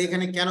 তাহলে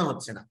এখানে কেন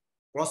হচ্ছে না?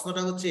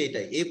 প্রশ্নটা হচ্ছে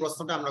এটাই, এই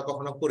প্রশ্নটা আমরা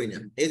কখনো করি না,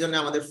 এই জন্য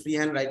আমাদের ফ্রি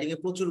হ্যান্ড রাইটিং এ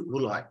প্রচুর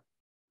ভুল হয়,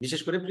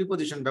 বিশেষ করে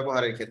প্রিপজিশন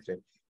ব্যবহারের ক্ষেত্রে।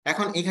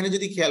 এখন এখানে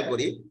যদি খেয়াল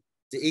করি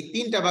যে এই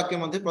তিনটা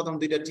বাক্যের মধ্যে প্রথম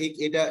দুইটা ঠিক,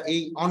 এটা এই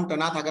অনটা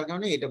না থাকার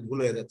কারণে এটা ভুল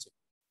হয়ে যাচ্ছে।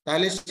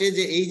 তাহলে সে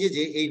যে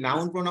এই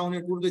নাউন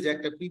প্রোনাউনের পূর্বে যে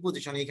একটা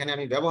প্রিপজিশন এখানে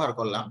আমি ব্যবহার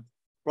করলাম,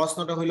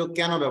 প্রশ্নটা হইলো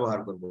কেন ব্যবহার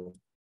করব?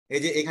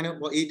 এই যে এখানে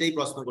এইটাই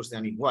প্রশ্ন করছি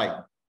আমি, হোয়াই,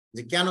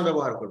 যে কেন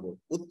ব্যবহার করব।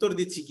 উত্তর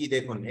দিচ্ছি কি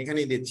দেখুন,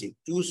 এখানেই দিচ্ছি,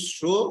 to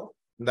show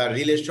the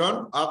relation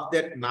of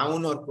that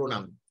noun or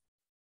pronoun।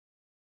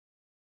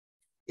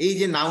 এই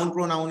যে নাউন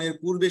প্রোনাউনের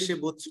পূর্বে সে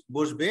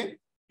বসবে,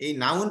 এই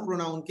নাউন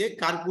প্রোনাউনকে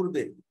কার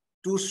পূর্বে?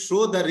 To show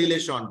the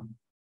relation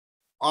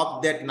of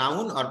that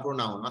noun or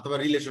pronoun, অথবা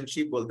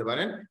রিলেশনশিপ বলতে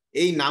পারেন।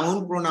 এই নাউন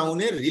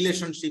প্রোনাউনের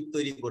রিলেশনশিপ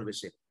তৈরি করবে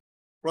সে।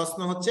 প্রশ্ন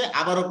হচ্ছে,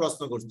 আবারও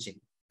প্রশ্ন করছি,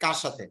 কার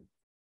সাথে?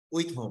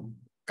 উইথ হোম,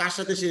 কার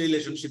সাথে সে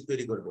রিলেশনশিপ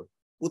তৈরি করবে?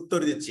 উত্তর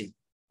দিচ্ছি,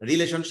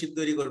 রিলেশনশিপ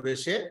তৈরি করবে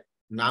সে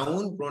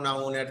নাউন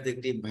প্রোনাউন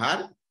অ্যাডজেক্টিভ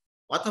ভার্ব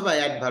অথবা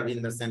অ্যাডভার্ব ইন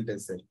দ্য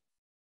সেন্টেন্সের।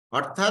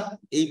 অর্থাৎ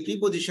এই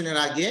প্রিপজিশনের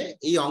আগে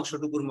এই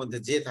অংশটুকুর মধ্যে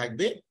যে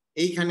থাকবে,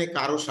 এইখানে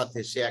কারো সাথে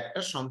সে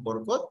একটা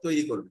সম্পর্ক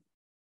তৈরি করবে।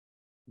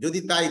 যদি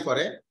তাই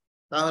করে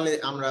তাহলে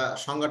আমরা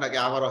সংজ্ঞাটাকে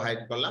আবারও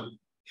হাইড করলাম,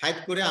 হাইড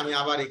করে আমি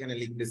আবার এখানে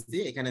লিখতেছি।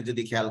 এখানে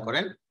যদি খেয়াল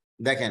করেন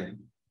দেখেন,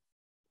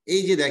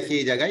 এই যে দেখি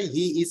এই জায়গায়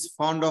he is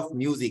fond of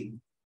music,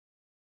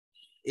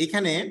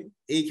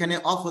 এইখানে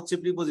অফ হচ্ছে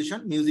প্রিপজিশন,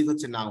 মিউজিক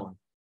হচ্ছে নাউন।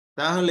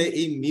 তাহলে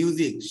এই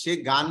মিউজিক, সে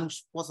গান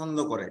পছন্দ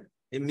করে,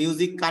 এই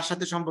মিউজিক কার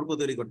সাথে সম্পর্ক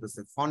তৈরি করতেছে?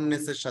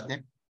 ফন্ডনেস এর সাথে।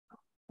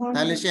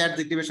 তাহলে সে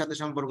অ্যাডজেক্টিভের সাথে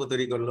সম্পর্ক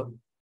তৈরি করলো।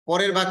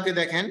 পরের বাক্যে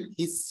দেখেন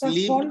হি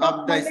স্লিপড অফ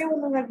দ্য,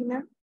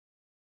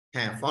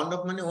 হ্যাঁ ফন্ড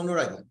অফ মানে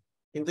অনুরাগী,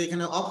 কিন্তু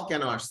এখানে অফ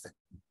কেন আসছে?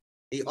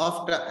 এই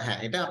অফটা, হ্যাঁ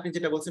এটা আপনি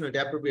যেটা বলছেন ওইটা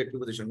অ্যাপ্রোপ্রিয়েট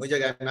প্রিপজিশন, ওই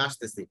জায়গায় আমি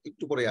আসতেছি,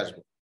 একটু পরে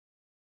আসবো।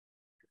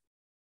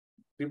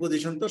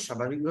 প্রিপজিশন তো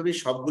স্বাভাবিকভাবেই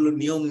সবগুলো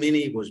নিয়ম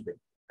মেনেই বসবে,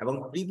 এবং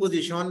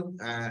প্রিপজিশন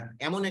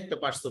এমন একটা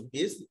পার্টস অফ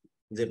স্পিচ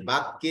যে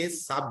বাক্যে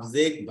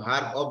সাবজেক্ট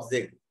ভার্ব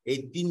অবজেক্ট এই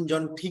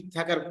তিনজন ঠিক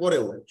থাকার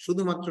পরেও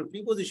শুধুমাত্র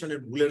প্রিপজিশনের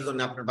ভুলের জন্য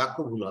আপনার বাক্য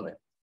ভুল হবে।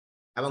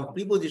 এবং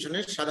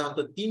প্রিপজিশনের সাধারণত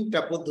তিনটা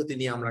পদ্ধতি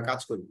নিয়ে আমরা কাজ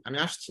করি, আমি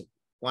আসছি,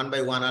 ওয়ান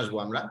বাই ওয়ান আসবো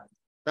আমরা।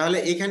 তাহলে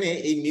এখানে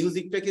এই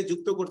মিউজিকটাকে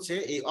যুক্ত করছে,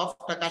 এই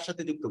অফটা কার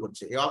সাথে যুক্ত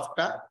করছে? এই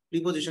অফটা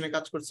প্রিপজিশনে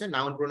কাজ করছে,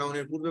 নাউন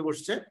প্রোনাউনের পূর্বে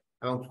বসছে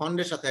এবং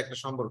ফন্ডের সাথে একটা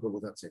সম্পর্ক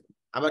বোঝাচ্ছে।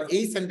 আবার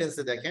এই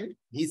সেন্টেন্সে দেখেন,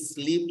 he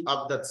slept of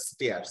the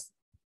stairs.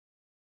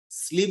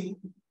 Slip,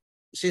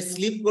 say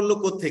slip করলো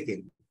কোত্থেকে?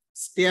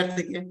 স্টেয়ার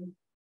থেকে।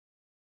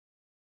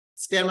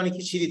 স্টেয়ার মানে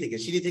কি? সিঁড়ি থেকে।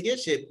 সিঁড়ি থেকে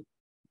সে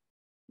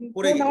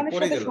পড়ে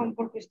গেল।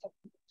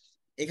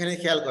 এখানে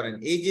খেয়াল করেন,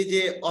 এই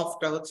যে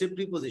অফটা হচ্ছে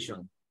প্রিপজিশন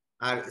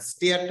আর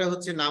স্টেয়ারটা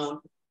হচ্ছে নাউন।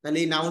 তাহলে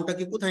এই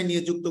নাউনটাকে কোথায়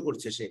নিয়ে যুক্ত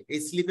করছে সে? এই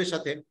স্লিপের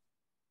সাথে।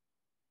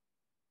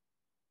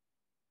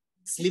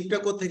 স্লিপটা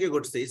কোত্থেকে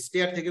ঘটছে?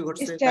 স্টেয়ার থেকে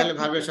ঘটছে, তাহলে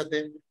ভার্বের সাথে।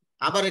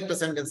 আবার একটা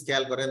সেন্টেন্স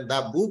খেয়াল করেন, দা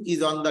book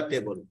is on the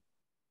table.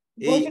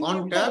 এই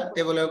অনটা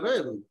টেবলের উপরে,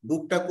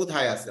 বুকটা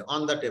কোথায় আছে?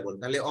 On the table.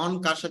 তাহলে অন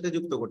কার সাথে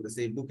যুক্ত করতেছে?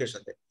 এই বুকের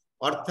সাথে।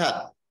 অর্থাৎ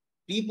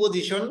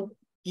প্রিপজিশন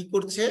কি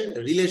করছে?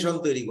 রিলেশন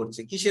তৈরি করছে।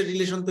 কিসের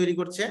রিলেশন তৈরি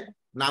করছে?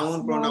 নাউন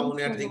প্রোনাউন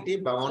অ্যাডজেক্টিভ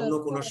বা অন্য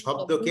কোনো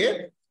শব্দকে,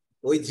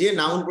 ওই যে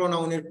নাউন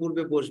প্রোনাউনের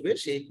পূর্বে বসবে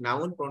সেই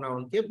নাউন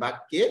প্রোনাউনকে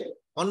বাক্যে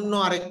অন্য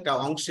আরেকটা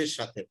অংশের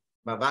সাথে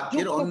বা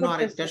বাক্যের অন্য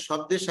আরেকটা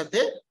শব্দের সাথে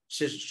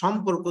সে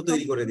সম্পর্ক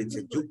তৈরি করে দিচ্ছে।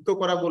 যুক্ত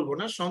করা বলবো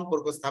না,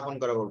 সম্পর্ক স্থাপন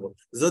করা বলবো,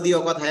 যদিও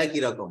কথা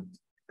একই রকম।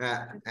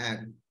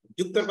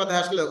 যুক্তর কথা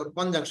আসলে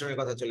কনজাংশনের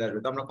কথা চলে আসবে,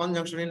 তো আমরা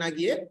কনজাংশনে না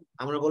গিয়ে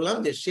আমরা বললাম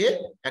যে সে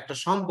একটা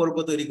সম্পর্ক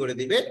তৈরি করে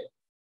দিবে।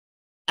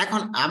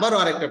 এখন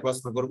আবারও আরেকটা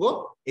প্রশ্ন করব,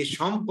 এই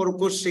সম্পর্ক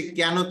সে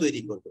কেন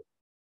তৈরি করবে?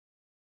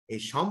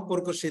 এই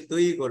সম্পর্ক সে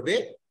তৈরি করবে,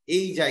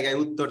 এই জায়গায়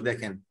উত্তর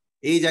দেখেন,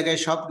 এই জায়গায়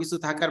সবকিছু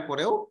থাকার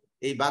পরেও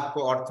এই বাক্য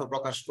অর্থ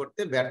প্রকাশ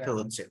করতে ব্যর্থ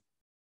হচ্ছে।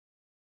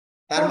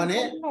 তার মানে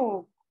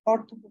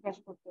অর্থ প্রকাশ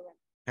করতে পারে,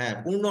 হ্যাঁ,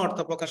 পূর্ণ অর্থ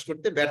প্রকাশ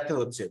করতে ব্যর্থ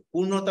হচ্ছে,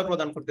 পূর্ণতা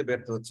প্রদান করতে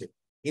ব্যর্থ হচ্ছে।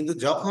 কিন্তু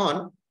যখন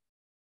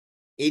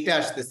এইটা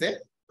আসতেছে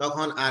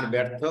তখন আর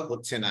ব্যর্থ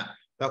হচ্ছে না,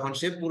 তখন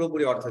সে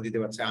পুরোপুরি অর্থ দিতে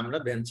পারছে। আমরা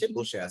বেঞ্চে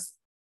বসে আছি।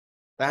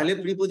 তাহলে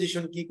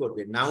প্রিপজিশন কি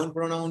করবে? নাউন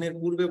প্রোনাউনের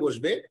পূর্বে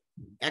বসবে।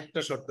 একটা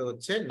শর্ত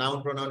হচ্ছে নাউন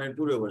প্রোনাউনের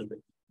পূর্বে বসবে।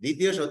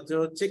 দ্বিতীয় শর্ত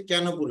হচ্ছে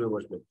কেন পূর্বে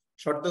বসবে?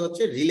 শর্ত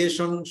হচ্ছে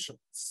রিলেশন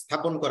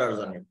স্থাপন করার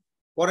জন্য।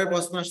 পরের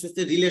প্রশ্ন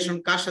আসছে রিলেশন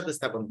কার সাথে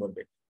স্থাপন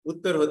করবে?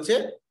 উত্তর হচ্ছে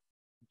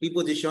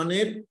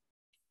প্রিপজিশনের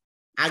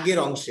আগের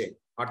অংশে,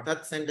 অর্থাৎ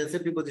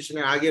সেন্টেন্সের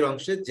প্রিপজিশনের আগের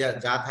অংশে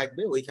যা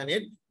থাকবে ওইখানে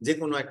যে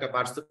কোনো একটা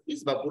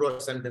পার্টিসিপল বা পুরো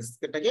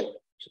সেন্টেন্সটাকে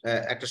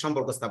একটা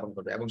সম্পর্ক স্থাপন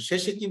করবে। এবং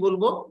শেষে কি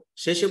বলবো?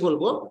 শেষে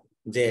বলবো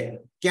যে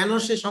কেন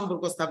সে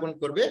সম্পর্ক স্থাপন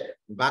করবে?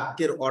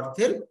 বাক্যের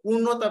অর্থের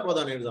পূর্ণতা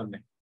প্রদানের জন্য।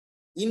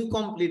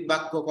 ইনকমপ্লিট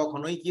বাক্য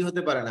কখনোই কি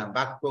হতে পারে না?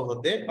 বাক্য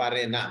হতে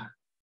পারে না।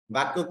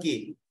 বাক্য কি?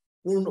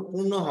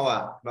 পূর্ণ হওয়া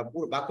বা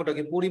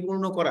বাক্যটাকে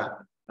পরিপূর্ণ করা,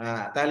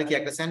 তাহলে কি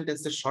একটা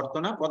সেন্টেন্সের শর্ত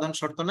না? প্রধান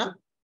শর্ত না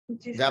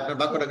যে আপনার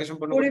বাক্যটাকে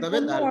সম্পন্ন করতে হবে?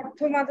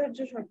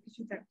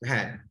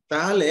 হ্যাঁ,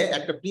 তাহলে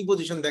একটা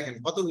প্রিপজিশন দেখেন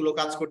কতগুলো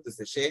কাজ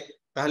করতেছে সে।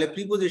 তাহলে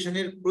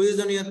প্রিপজিশনের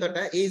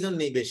প্রয়োজনীয়তাটা এই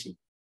জন্যই বেশি।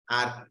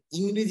 আর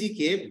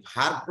ইংরেজিকে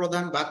ভার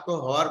প্রধান বাক্য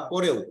হওয়ার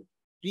পরেও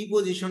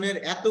প্রিপজিশনের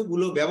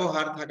এতগুলো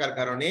ব্যবহার থাকার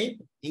কারণে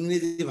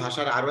ইংরেজি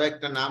ভাষার আরো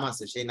একটা নাম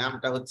আছে, সেই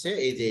নামটা হচ্ছে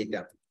এই যে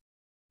এইটা।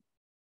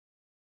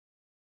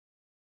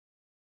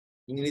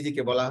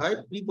 ইংরেজিকে বলা হয়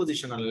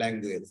প্রিপজিশনাল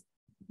ল্যাঙ্গুয়েজ।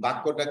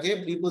 বাক্যটাকে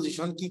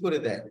প্রিপজিশন কি করে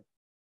দেয়?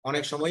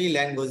 অনেক সময়ই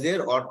ল্যাঙ্গুয়েজের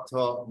অর্থ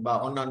বা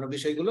অন্যান্য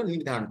বিষয়গুলো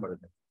নির্ধারণ করে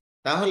দেয়।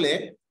 তাহলে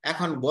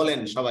এখন বলেন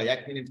সবাই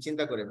 1 মিনিট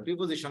চিন্তা করে,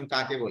 প্রিপজিশন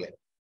কাকে বলে?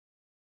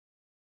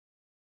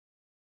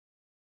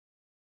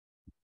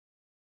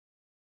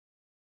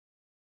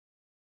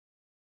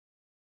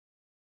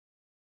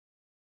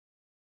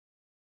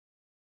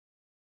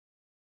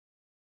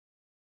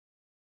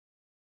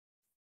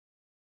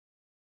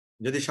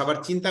 যদি সবার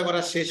চিন্তা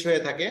করা শেষ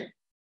হয়ে থাকে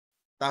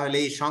তাহলে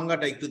এই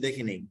সংজ্ঞাটা একটু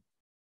দেখে নেই।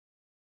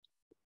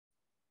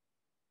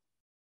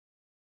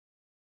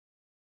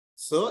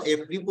 So a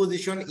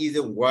preposition is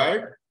a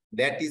word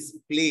that is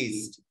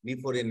placed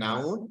before a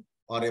noun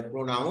or a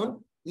pronoun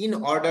in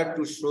order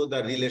to show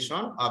the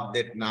relation of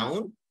that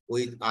noun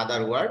with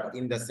other word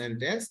in the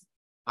sentence.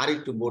 আর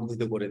একটু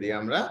বর্ধিত করে দিই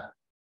আমরা,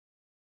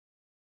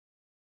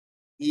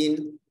 in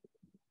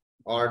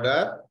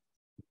order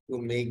to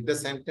make the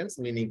sentence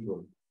meaningful.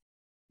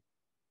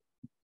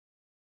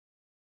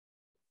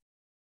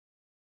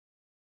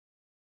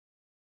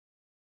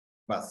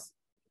 বাস,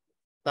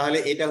 তাহলে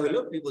এটা হলো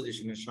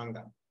প্রিপজিশনের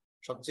সংজ্ঞা।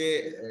 সবচেয়ে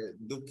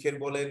দুঃখের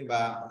বলেন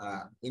বা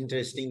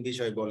ইন্টারেস্টিং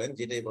বিষয় বলেন,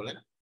 যেটাই বলেন,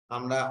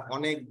 আমরা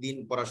অনেক দিন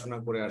পড়াশোনা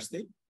করে আসছি,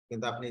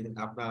 কিন্তু আপনি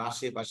আপনার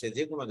আশেপাশে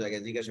যে কোনো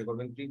জায়গায় জিজ্ঞাসা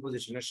করবেন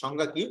প্রিপজিশনের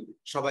সংজ্ঞা কি,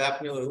 সবাই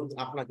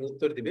আপনাকে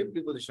উত্তর দিবে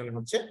প্রিপজিশন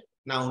হচ্ছে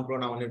নাউন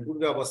প্রোনাউনের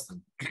পূর্বে অবস্থান।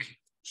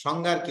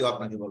 সংজ্ঞার কেউ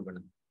আপনাকে বলবে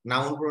না।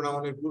 নাউন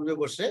প্রোনাউনের পূর্বে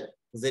বসে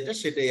যেটা,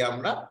 সেটাই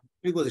আমরা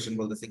প্রিপজিশন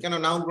বলতেছি। কেন?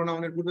 নাউন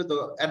প্রোনাউনের পূর্বে তো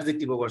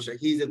অ্যাডজেক্টিভও বসে,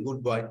 he is a good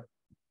boy,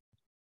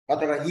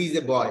 অথবা হি ইজ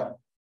এ বয়,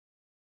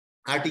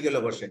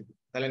 আর্টিকেলও বসে।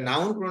 তাহলে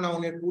নাউন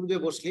প্রোনাউনের পূর্বে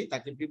বসলেই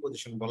তাকে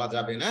প্রিপজিশন বলা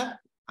যাবে না।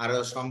 আরো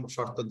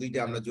শর্ত দুইটা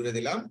আমরা জুড়ে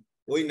দিলাম।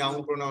 ওই নাউন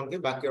প্রোনাউনকে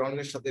বাক্যের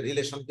অন্যের সাথে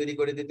রিলেশন তৈরি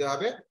করে দিতে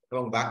হবে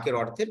এবং বাক্যের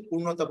অর্থের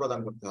পূর্ণতা প্রদান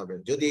করতে হবে।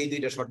 যদি এই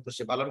দুইটা শর্ত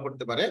সে পালন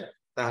করতে পারে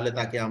তাহলে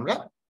তাকে আমরা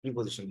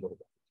প্রিপজিশন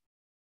বলবো।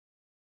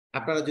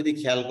 আপনারা যদি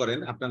খেয়াল করেন,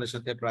 আপনাদের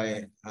সাথে প্রায়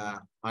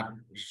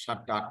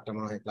 7টা 8টা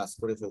মনে হয় ক্লাস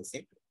করে ফেলছি।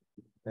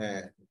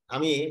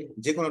 আমি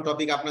যে কোনো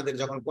টপিক আপনাদের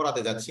যখন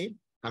পড়াতে যাচ্ছি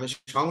আমি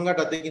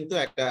সংজ্ঞাটাতে কিন্তু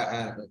একটা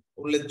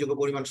উল্লেখযোগ্য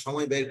পরিমাণ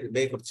সময়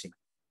ব্যয় করছি।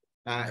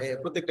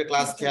 প্রত্যেকটা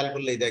ক্লাস খেয়াল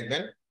করলেই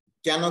দেখবেন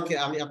কেন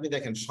আপনি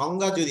দেখেন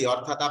সংজ্ঞা যদি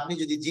অর্থাৎ আপনি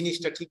যদি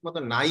জিনিসটা ঠিক মতো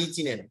নাই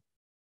চিনেন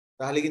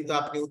তাহলে কিন্তু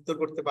আপনি উত্তর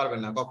করতে পারবেন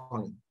না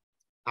কখনো।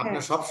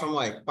 আপনার সব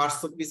সময় পার্টস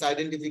অফ স্পিচ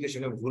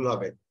আইডেন্টিফিকেশনে ভুল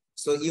হবে।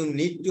 So you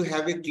need to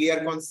have a clear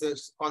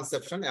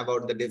conception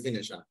about the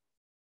definition,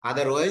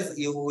 otherwise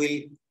you will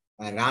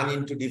run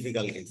into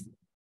difficulties.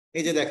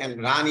 এই যে দেখেন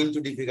রান ইনটু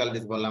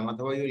ডিফিকাল্টিজ বললাম,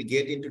 অথবা you will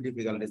get into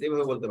difficulties,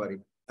 এইভাবে বলতে পারি।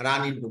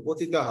 রান ইনটু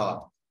পতিত হওয়া,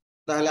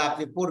 তাহলে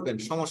আপনি পড়বেন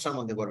সমস্যার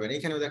মধ্যে পড়বেন।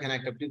 এখানেও দেখেন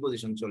একটা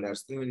প্রিপোজিশন চলে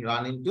আসছে, you will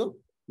run into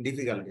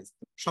difficulties,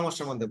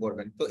 সমস্যার মধ্যে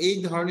পড়বেন। তো এই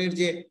ধরনের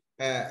যে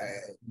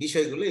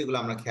বিষয়গুলো এগুলো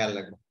আমরা খেয়াল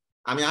রাখবো।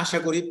 আমি আশা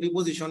করি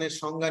প্রিপোজিশনের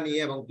সংজ্ঞা নিয়ে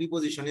এবং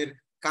প্রিপোজিশনের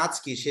কাজ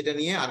কি সেটা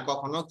নিয়ে আর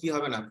কখনো কি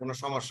হবে না, কোনো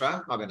সমস্যা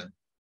হবে না।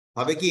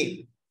 হবে কি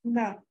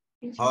না,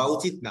 হওয়া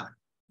উচিত না?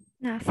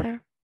 না স্যার।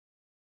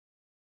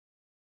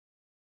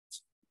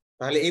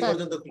 তাহলে এই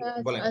পর্যন্ত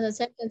বলেন। আচ্ছা,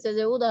 সেন্টেন্সে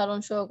যে উদাহরণ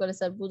সহকারে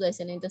স্যার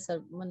বুঝাইছেন এটা স্যার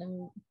মানে আমি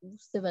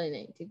বুঝতে পারি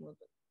নাই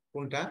ঠিকমতো।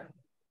 কোনটা?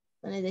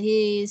 মানে হি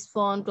ইজ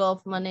ফন্ড অফ,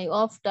 মানে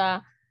অফটা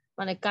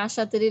মানে কার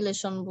সাথে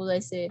রিলেশন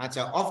বুঝাইছে।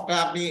 আচ্ছা, অফটা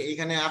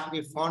আপনি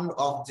ফন্ড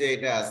অফ যে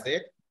এটা আছে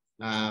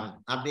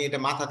আপনি এটা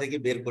মাথা থেকে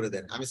বের করে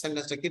দেন। আমি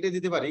সেন্টেন্সটা কেটে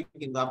দিতে পারি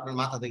কিন্তু আপনার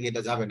মাথা থেকে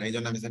এটা যাবে না, এই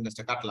জন্য আমি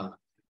সেন্টেন্সটা কাটলাম না।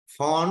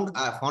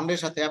 ফন্ডের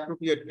সাথে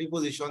অ্যাপ্রোপ্রিয়েট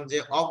প্রিপোজিশন যে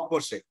অফ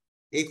বসে,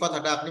 এই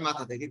কথাটা আপনি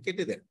মাথা থেকে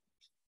কেটে দেন।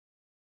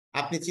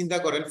 আপনি চিন্তা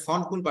করেন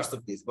ফন্ড কোন পার্টস অফ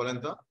স্পিচ বলেন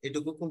তো,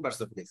 এটুকু কোন পার্টস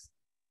অফ স্পিচ?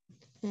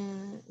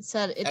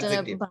 স্যার এটা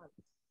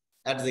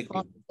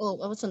অ্যাডজেক্টিভ। ও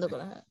পছন্দ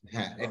করা,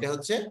 হ্যাঁ এটা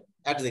হচ্ছে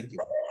অ্যাডজেক্টিভ।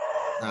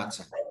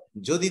 আচ্ছা,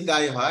 যদি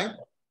তাই হয়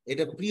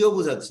এটা প্রিয়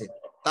বোঝাচ্ছে।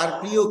 তার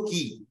প্রিয়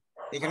কি?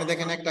 এখানে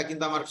দেখেন একটা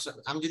কিন্তু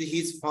আমি যদি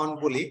হিজ ফন্ড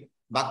বলি,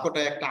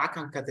 বাক্যটা একটা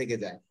আকাঙ্ক্ষা থেকে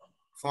যায়।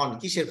 ফন্ড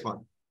কিসের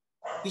ফন্ড,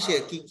 কিসে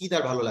কি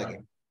তার ভালো লাগে,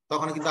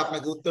 তখন কিন্তু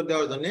আপনাকে উত্তর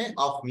দেওয়ার জন্য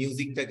অফ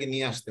মিউজিকটাকে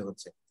নিয়ে আসতে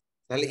হচ্ছে।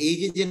 তাহলে এই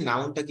যে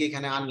নাউনটাকে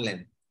এখানে আনলেন,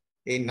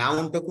 এই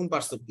নাউনটা কোন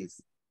পার্টস অফ স্পিচ?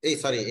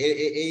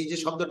 এই যে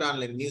শব্দটা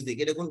আনলেন মিউজিক,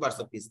 এটা কোন পার্টস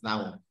অফ স্পিচ?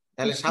 নাউন।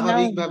 তাহলে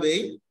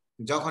স্বাভাবিকভাবেই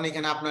যখন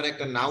এখানে আপনার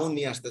একটা নাউন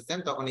নিয়ে আসতেছেন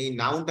তখন এই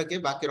নাউনটাকে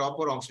বাক্যের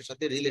অপর অংশের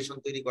সাথে রিলেশন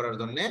তৈরি করার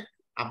জন্য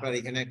আপনার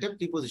এখানে একটা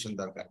প্রিপোজিশন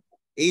দরকার।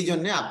 এই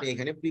জন্য আপনি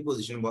এখানে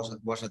প্রিপোজিশন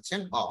বসাচ্ছেন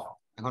অফ।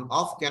 এখন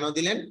অফ কেন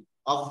দিলেন?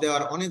 অফ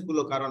দেওয়ার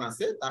অনেকগুলো কারণ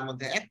আছে, তার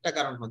মধ্যে একটা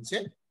কারণ হচ্ছে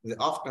যে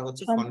অফটা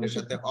হচ্ছে ফন্ডের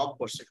সাথে অফ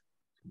বসে।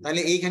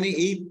 তাহলে এইখানে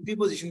এই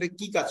প্রিপোজিশনটা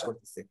কি কাজ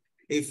করতেছে?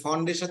 এই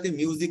ফন্ডের সাথে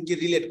মিউজিককে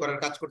রিলেট করার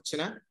কাজ করছে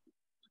না?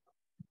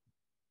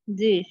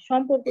 জি,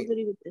 সম্পর্ক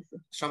তৈরি করতেছে।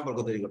 সম্পর্ক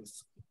তৈরি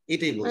করতেছে,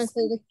 এটাই বলছি।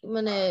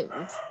 মানে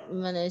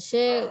মানে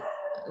সে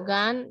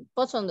গান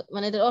পছন্দ,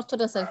 মানে এর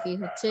অর্থটা স্যার কি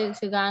হচ্ছে?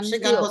 সে গান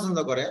পছন্দ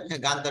করে,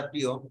 হ্যাঁ গান তার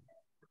প্রিয়,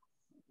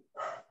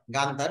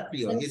 গান তার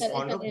প্রিয়। His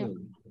fond of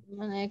music.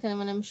 মানে এখানে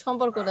মানে আমি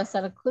সম্পর্কটা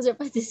স্যার খুঁজে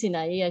পাইতেছি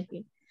না, এই আর কি।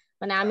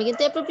 মানে আমি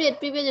কিন্তু অ্যাপ্রোপ্রিয়েট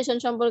প্রিপোজিশন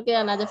সম্পর্কে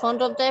আনা, যে font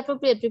of the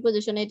appropriate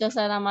preposition, এটা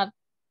স্যার আমার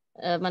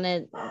মানে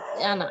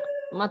আনা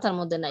মাথার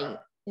মধ্যে নাই,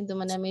 কিন্তু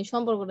মানে আমি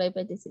সম্পর্কটাই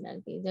পাইতেছি না আর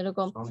কি।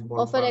 যেরকম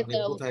অফার একটা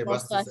অর্থ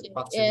আসে।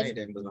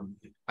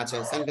 আচ্ছা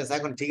সেন্টেন্স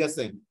এখন ঠিক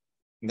আছে।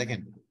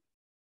 দেখেন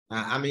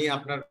আমি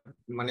আপনার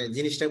মানে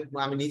জিনিসটা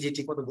আমি নিজে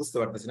ঠিক মতো বুঝতে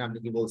পারতেছি না আপনি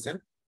কি বলছেন,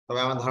 তবে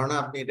আমার ধারণা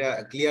আপনি এটা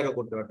ক্লিয়ারও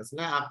করতে পারতেছেন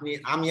না।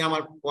 আমি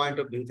আমার পয়েন্ট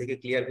অফ ভিউ থেকে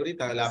ক্লিয়ার করি,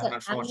 তাহলে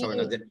আপনার সমস্যা হবে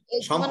না। যে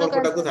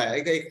সম্পর্কটা কোথায়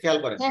এটা খেয়াল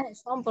করেন। হ্যাঁ,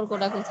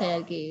 সম্পর্কটা কোথায়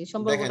আর কি।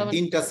 দেখেন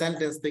তিনটা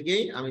সেন্টেন্স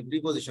থেকেই আমি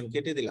প্রিপোজিশন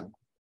কেটে দিলাম।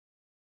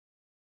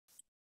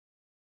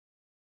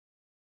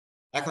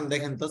 এখন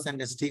দেখেন তো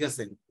সেন্টেন্স ঠিক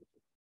আছে?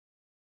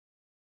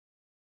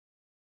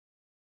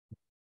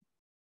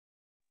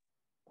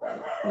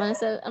 মানে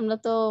স্যার আমরা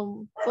তো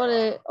পরে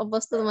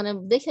অভ্যস্ত, মানে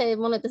দেখে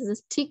মনে হচ্ছে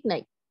ঠিক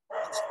নাই।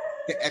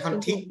 এখন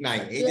ঠিক নাই,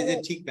 এই যে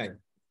ঠিক নাই।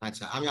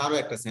 আচ্ছা আমি আরো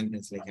একটা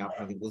সেন্টেন্স লিখি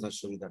আপনাকে বোঝার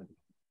সুবিধা।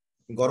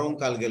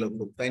 গরমকাল গেল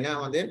খুব, তাই না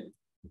আমাদের?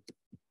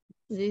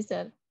 জি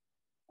স্যার,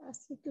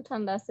 আজকে একটু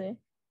ঠান্ডা আছে।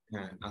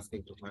 হ্যাঁ আজকে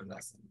একটু ঠান্ডা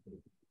আছে।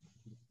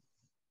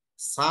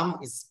 সাম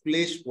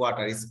স্প্লেশ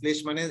ওয়াটার, স্প্লেশ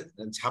মানে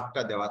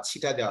ঝাপটা দেওয়া,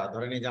 ছিটা দেওয়া।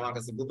 ধরেন এই যে আমার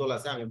কাছে বোতল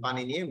আছে, আমি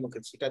পানি নিয়ে মুখে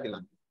ছিটা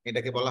দিলাম,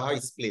 এটাকে বলা হয়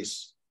স্প্লেশ।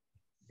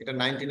 এটা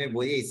 19 এর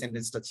বইয়ে এই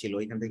সেন্টেন্সটা ছিল,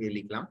 এখান থেকে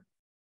লিখলাম।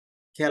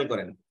 খেয়াল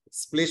করেন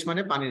স্প্লেশ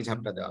মানে পানির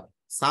ঝাপটা দেওয়া।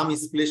 সাম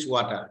স্প্লেশ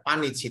ওয়াটার,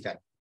 পানি ছিটায়।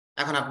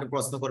 এখন আপনি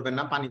প্রশ্ন করবেন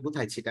না পানি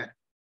কোথায় ছিটায়?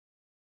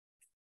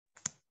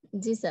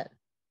 জি স্যার।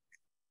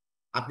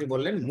 আপনি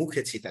বললেন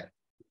মুখে ছিটায়।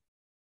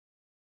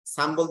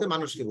 সাম বলতে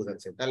মানুষকে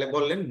বোঝাচ্ছে, তাহলে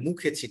বললেন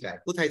মুখে ছিটায়।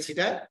 কোথায়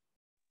ছিটায়?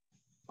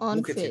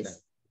 মুখে ছিটায়।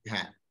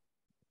 হ্যাঁ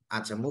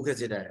আচ্ছা মুখে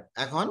ছিটায়।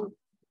 এখন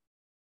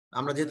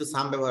আমরা যেহেতু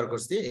সাম ব্যবহার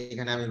করছি,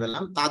 এখানে আমি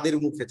বললাম তাদের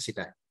মুখে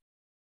ছিটায়।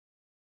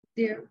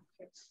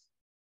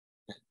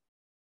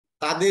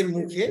 তাদের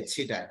মুখে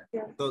ছিটায়।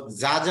 তো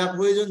যা যা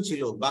প্রয়োজন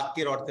ছিল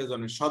বাক্যের অর্থের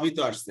জন্য সবই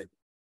তো আসছে।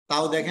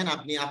 তাও দেখেন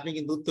আপনি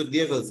কিন্তু উত্তর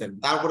দিয়ে ফেলছেন,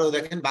 তারপরেও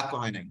দেখেন বাক্য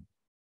হয় নাই।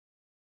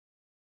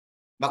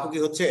 বাক্য কি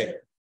হচ্ছে?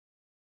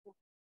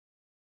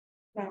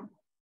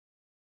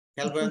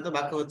 খেয়াল করেন তো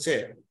বাক্য হচ্ছে?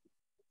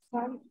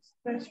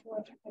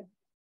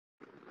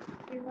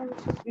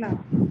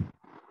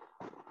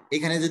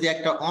 এখানে যদি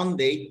একটা অন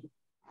দেই,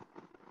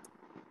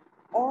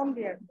 অন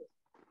দেয়ার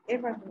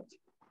এবার হচ্ছে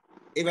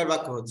এবার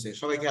বাক্য হচ্ছে,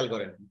 সবাই খেয়াল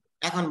করেন,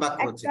 এখন বাক্য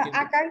হচ্ছে একটা কিন্তু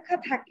আকাঙ্ক্ষা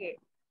থাকে,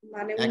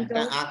 মানে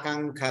একটা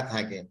আকাঙ্ক্ষা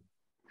থাকে।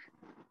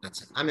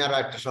 আচ্ছা, আমি আরো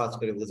একটা সহজ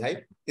করে বুঝাই,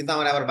 কিন্তু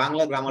আমার আবার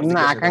বাংলা গ্রামার না,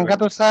 জিজ্ঞাসা আকাঙ্ক্ষা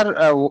করবেন তো স্যার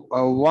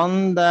ওয়ান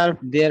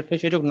দেয়ার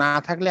ফেস এটুক না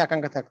থাকলে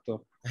আকাঙ্ক্ষা থাকতো।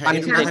 হ্যাঁ, পানি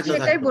এটুকু হ্যাঁ, না আমি থাকলেও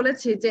সেটাই থাকতো।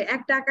 বলেছি যে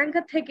একটা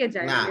আকাঙ্ক্ষা থেকে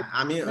যায়, না, মানে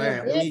আমি মানে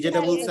উনি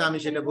যেটা যে বলছে থাকে আমি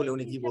সেটা বলে,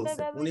 উনি কি বলছে,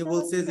 উনি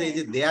বলছে যে এই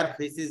যে দেয়ার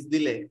ফেসেস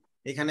দিলে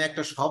এখানে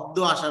একটা শব্দ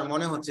আসার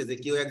মনে হচ্ছে যে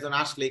কেউ একজন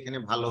আসলে এখানে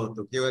ভালো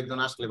হতো, কেউ একজন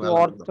আসলে ভালো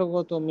হতো।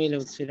 অর্থগত মিল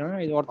হচ্ছিল না,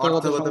 এই অর্থগত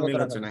অর্থগত সঙ্গত মিল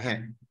রাখা হচ্ছে না। যায়। হ্যাঁ,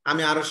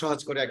 আমি আরো সহজ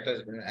করে একটা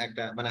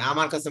একটা মানে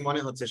আমার কাছে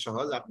মনে হচ্ছে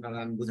সহজ, আপনারা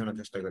আমি বোঝানোর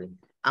চেষ্টা করি।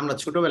 আমরা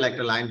ছোটবেলায়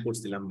একটা লাইন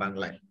পড়ছিলাম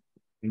বাংলায়,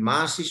 মা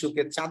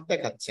শিশুকে চাঁদ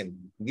দেখাচ্ছেন,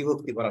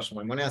 বিভক্তি করার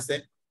সময় মনে আছে?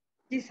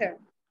 জি স্যার।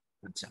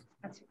 আচ্ছা,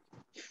 আচ্ছা,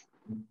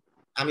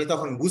 আমি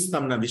তখন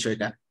বুঝতাম না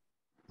বিষয়টা,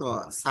 তো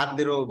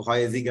স্যারদেরও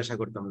ভয়ে জিজ্ঞাসা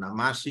করতাম না,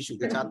 মা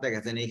শিশুকে চাঁদ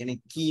দেখাচ্ছেন এখানে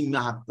কি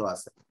মাহাত্ম্য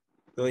আছে।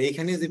 তো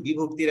এখানে যে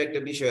বিভক্তির একটা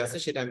বিষয় আছে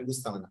সেটা আমি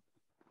বুঝতাম না।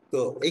 তো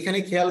এখানে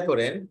খেয়াল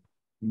করেন,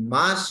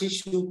 মা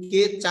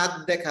শিশুকে চাঁদ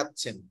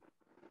দেখাচ্ছেন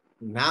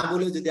না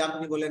বলে যদি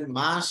আপনি বলেন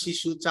মা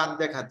শিশু চাঁদ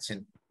দেখাচ্ছেন,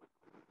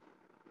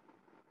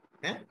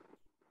 হ্যাঁ,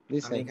 জি আমি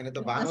স্যার। এখানে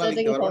তো বাংলা আচ্ছা,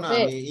 লিখতে কি পারবো না,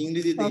 হবে? আমি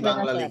ইংরেজিতেই হবে না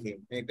বাংলা স্যার। লিখি,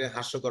 একটা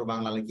হাস্যকর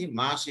বাংলা লিখি,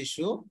 মা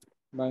শিশু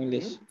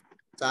বাংলিশ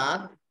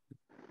চাঁদ,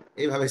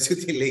 এইভাবে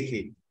যদি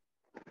লিখি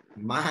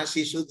মা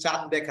শিশু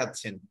চাঁদ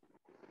দেখাচ্ছেন,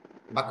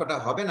 বাক্যটা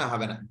হবে না?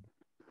 হবে না?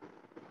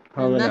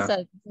 হবে না না।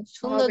 স্যার, হবে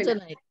সৌন্দর্য না,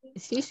 নাই,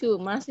 শিশু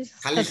মা শিশু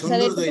খালি স্যার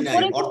এটা তো সৌন্দর্যই নাই,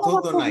 পরিপূর্ণ অর্থও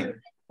তো অর্থ, নাই।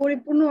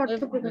 পরিপূর্ণ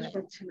অর্থ প্রকাশ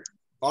পাচ্ছে না।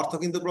 অর্থ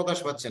কিন্তু প্রকাশ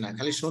পাচ্ছে না,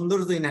 খালি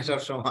সৌন্দর্যই না সব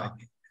সময়,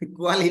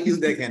 কোয়ালিটিও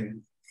দেখেন।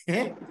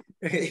 হ্যাঁ,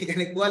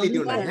 এখানে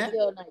কোয়ালিটিও নাই। হ্যাঁ,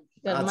 কোয়ালিটিও নাই,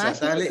 কারণ মা আচ্ছা,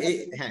 শিশু তাহলে এই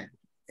হ্যাঁ,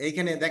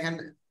 এইখানে দেখেন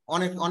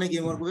অনেক অনেকে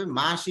মনে করবে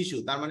মা শিশু,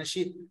 তার মানে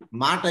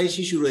মাটাই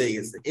শিশু রয়ে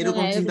গেছে,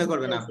 এরকম হ্যাঁ, চিন্তা এরকম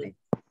করবেন হয়েছে। আপনি,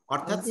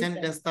 অর্থাৎ জি স্যার।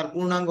 সেন্টেন্স তার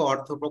পূর্ণাঙ্গ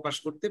অর্থ প্রকাশ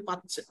করতে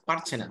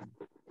পারছে না।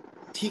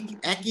 ঠিক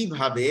একই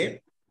ভাবে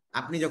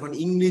আপনি যখন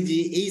ইংরেজি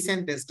এই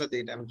সেন্টেন্সটাতে,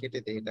 এটা আমি কেটে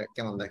দিই, এটা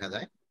কেমন দেখা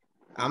যায়,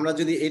 আমরা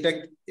যদি এটা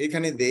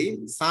এখানে দেই,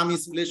 সাম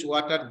স্প্লেশ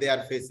ওয়াটার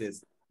দেয়ার ফেসেস,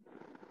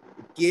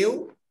 কেউ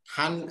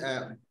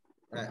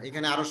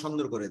এখানে আরো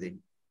সুন্দর করে দেই,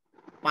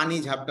 পানি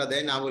ঝাপটা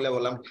দেয়, না বলে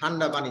বললাম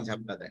ঠান্ডা পানি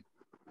ঝাপটা দেয়।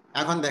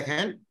 এখন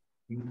দেখেন,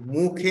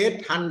 মুখে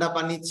ঠান্ডা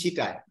পানি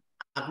ছিটায়,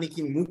 আপনি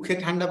কি মুখে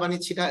ঠান্ডা পানি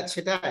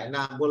ছিটায়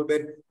না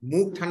বলবেন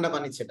মুখ ঠান্ডা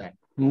পানি ছিটায়?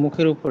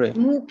 মুখের উপরে।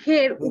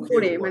 মুখের মুখের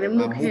উপরে, উপরে মানে বা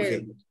মুখের,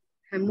 মুখে,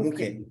 হ্যাঁ মুখে,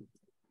 মুখে।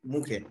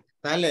 মুখে।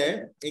 তাহলে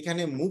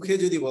এখানে মুখে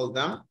যদি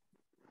বলতাম,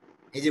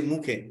 এই যে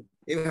মুখে,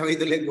 এভাবেই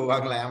তো লিখবো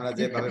বাংলায় আমরা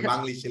যেভাবে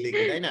বাংলিশে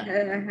লিখি, তাই না?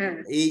 হ্যাঁ হ্যাঁ,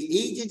 এই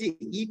এই যে যে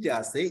ইটা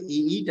আছে,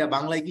 এই ইটা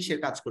বাংলায় কিসের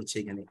কাজ করছে?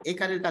 এখানে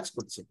একারের কাজ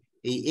করছে।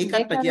 এই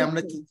একারটা কি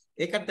আমরা কি,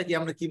 একারটা কি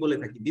আমরা কি বলে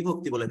থাকি?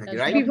 বিভক্তি বলে থাকি,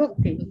 রাইট?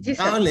 বিভক্তি। জি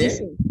স্যার। তাহলে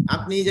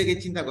আপনি এই জায়গায়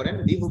চিন্তা করেন,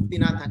 বিভক্তি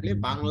না থাকলে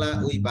বাংলা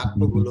ওই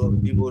বাক্যগুলো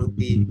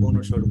বিভক্তি,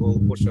 অনুসর্গ,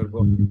 উপসর্গ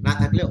না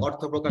থাকলে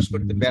অর্থ প্রকাশ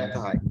করতে ব্যর্থ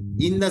হয়।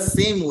 ইন দা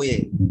সেম ওয়ে,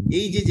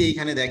 এই যে যে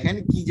এখানে দেখেন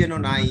কি যেন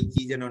নাই,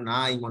 কি যেন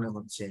নাই মনে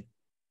হচ্ছে,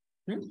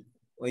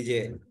 ওই যে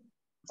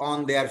অন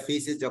দেয়ার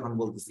ফেসেস যখন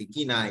বলতেছি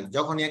কি নাই,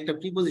 যখনই একটা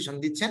প্রিপোজিশন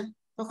দিচ্ছেন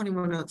তখনই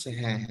মনে হচ্ছে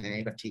হ্যাঁ হ্যাঁ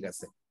এটা ঠিক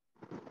আছে।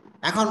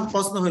 এখন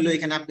প্রশ্ন হলো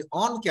এখানে আপনি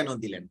অন কেন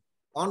দিলেন?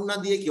 অন না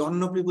দিয়ে কি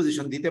অন্য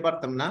প্রিপোজিশন দিতে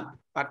পারতাম না?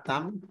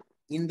 পারতাম।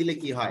 ইন দিলে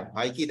কি হয়,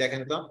 হয় কি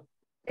দেখেন তো?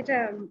 এটা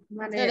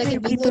মানে এটা কি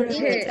ভিতরে,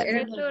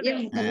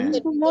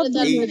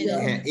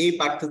 হ্যাঁ, এই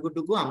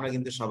পার্থক্যটুকু আমরা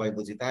কিন্তু সবাই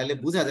বুঝি। তাহলে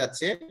বোঝা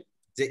যাচ্ছে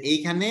যে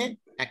এইখানে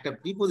একটা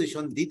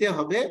প্রিপোজিশন দিতে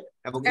হবে,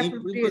 এবং এই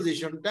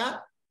প্রিপোজিশনটা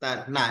তার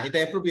না, এটা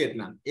অ্যাপ্রোপ্রিয়েট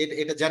না,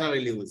 এটা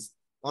জেনারেল ইউজ,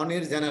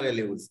 অনের জেনারেল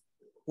ইউজ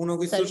কোনো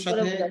কিছুর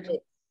সাথে।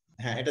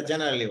 হ্যাঁ, এটা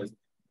জেনারেল ইউজ।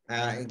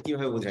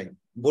 কিভাবে বোঝাই,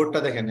 বোর্ডটা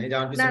দেখেন, এই যে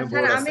আমার না পিছনে স্যার,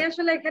 বোর্ড আমি আছে।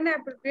 আসলে এখানে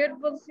অ্যাপ্রোপ্রিয়েট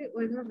বলছি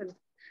ওইভাবে না,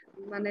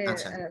 মানে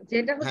আচ্ছা,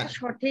 যেটা হচ্ছে হ্যাঁ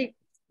সঠিক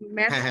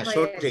ম্যাচ হ্যাঁ হ্যাঁ, হয়।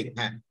 সঠিক,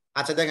 হ্যাঁ।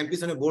 আচ্ছা দেখেন,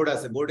 পিছনে বোর্ড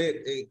আছে, বোর্ডে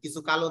কিছু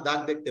কালো দাগ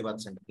দেখতে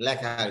পাচ্ছেন,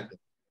 লেখা আর কি,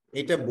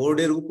 এটা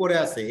বোর্ডের উপরে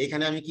আছে।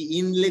 এখানে আমি কি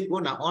ইন লিখবো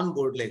না অন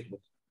বোর্ড লিখবো?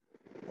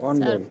 On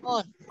board.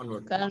 On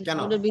board. কারণ কেন?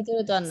 বোর্ডের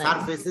ভিতরে তো আর নাই।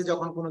 সারফেসে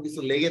যখন কোনো কিছু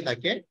লেগে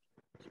থাকে,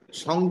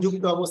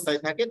 সংযুক্ত অবস্থায়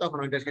থাকে, তখন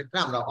ওইটার ক্ষেত্রে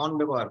আমরা অন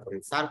ব্যবহার করি।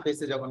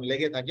 সারফেসে যখন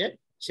লেগে থাকে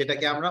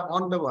সেটাকে আমরা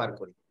অন ব্যবহার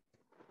করি।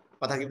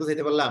 কথা কি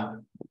বুঝাইতে পারলাম?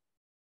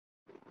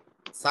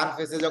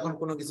 সারফেসে যখন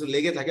কোনো কিছু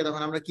লেগে থাকে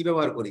তখন আমরা কি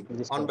ব্যবহার করি?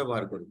 অন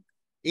ব্যবহার করি।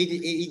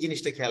 এই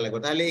জিনিসটা খেয়াল রাখবো।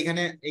 তাহলে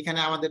এখানে এখানে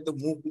আমাদের তো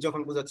মুখ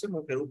যখন বোঝাচ্ছে,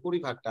 মুখের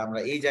উপরিভাগটা আমরা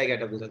এই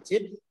জায়গাটা বোঝাচ্ছি,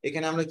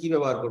 এখানে আমরা কি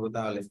ব্যবহার করব?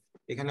 তাহলে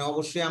এখানে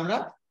অবশ্যই আমরা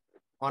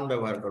অন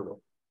ব্যবহার করব।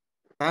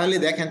 তাহলে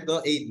দেখেন তো,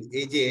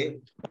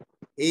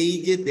 এই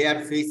যে দেয়ার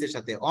ফেসের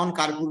সাথে অন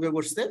কার পূর্বে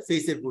বসছে?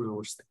 ফেসের পূর্বে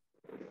বসছে।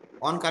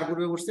 অন কার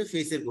পূর্বে বসছে?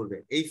 ফেসের পূর্বে।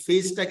 এই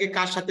ফেসটাকে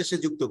কার সাথে সে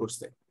যুক্ত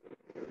করছে?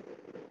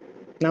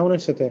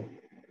 নাউনের সাথে,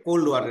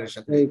 কোল্ড ওয়াটারের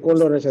সাথে। এই কোল্ড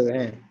ওয়াটারের সাথে,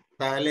 হ্যাঁ।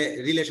 তাহলে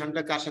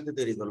রিলেশনটা কার সাথে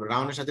তৈরি করলো?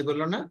 রাউনের সাথে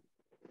করলো না?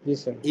 জি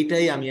স্যার।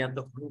 এটাই আমি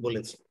এতক্ষণ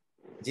বলেছি।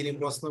 যিনি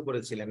প্রশ্ন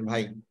করেছিলেন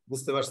ভাই,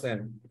 বুঝতে পারছেন?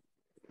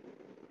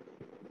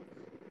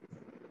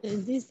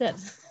 জি স্যার।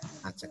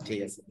 আচ্ছা, ঠিক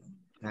আছে,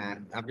 হ্যাঁ,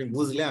 আপনি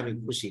বুঝলে আমি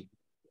খুশি।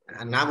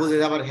 না বুঝে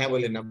আবার হ্যাঁ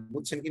বলেন না,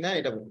 বুঝছেন কিনা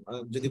এটা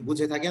যদি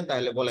বুঝে থাকেন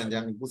তাহলে বলেন যে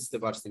আমি বুঝতে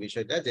পারছি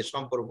বিষয়টা, যে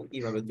সম্পর্ক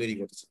কিভাবে তৈরি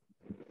করছে।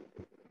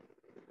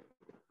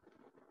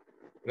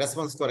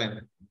 রেসপন্স করেন।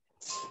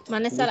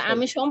 মানে স্যার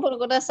আমি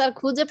সম্পর্কটা স্যার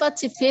খুঁজে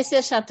পাচ্ছি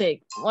ফেসের সাথে,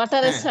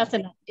 ওয়াটারের হ্যাঁ। সাথে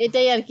না,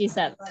 এটাই আর কি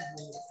স্যার।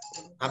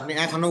 আপনি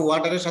এখনো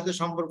ওয়াটারের সাথে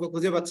সম্পর্ক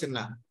খুঁজে পাচ্ছেন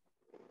না?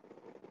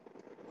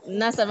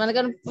 না স্যার, মানে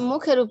কারণ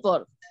মুখের উপর,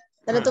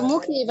 তাহলে তো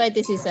মুখেই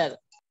পাইতেছি স্যার।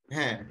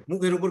 হ্যাঁ,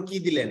 মুখের উপর কি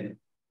দিলেন?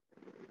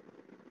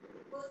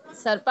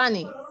 স্যার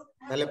পানি।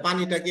 তাহলে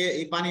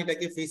এই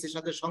পানিটাকে ফেসের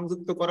সাথে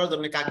সংযুক্ত করার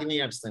জন্য কাকে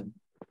নিয়ে আসছেন?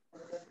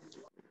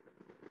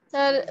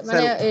 স্যার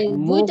মানে এই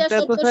দুইটা মুখটা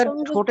তো শব্দ স্যার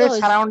সংযুক্ত ঠোঁটের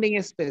হয়েছে। সারাউন্ডিং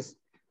স্পেস,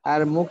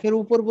 আর মুখের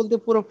উপর বলতে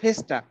পুরো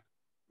ফেসটা।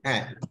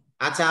 হ্যাঁ,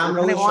 আচ্ছা আমরা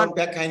ওই সব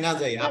ব্যাখ্যায় না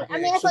যাই, আপনি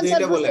আমি এখন শুধু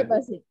স্যার এটা বুঝতে বলেন।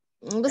 পারছি,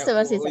 বুঝতে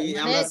পারছি ওই স্যার।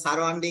 মানে আমরা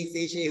সারাউন্ডিংস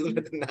এই সেই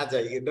এগুলোতে না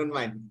যাই, ডোন্ট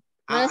মাইন্ড।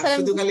 মানে স্যার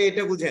শুধু খালি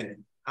এটা বুঝেন,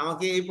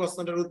 আমাকে এই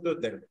প্রশ্নটার উত্তর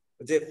দেন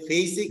যে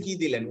ফেসে কি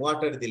দিলেন?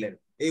 ওয়াটার দিলেন।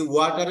 এই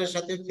ওয়াটারের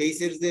সাথে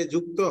ফেসের যে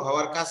যুক্ত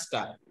হওয়ার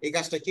কাজটা, এই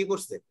কাজটা কি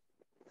করছে?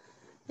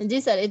 জি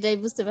স্যার, এটাই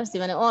বুঝতে পারছি,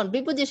 মানে অন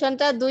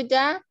প্রিপজিশনটা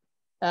দুইটা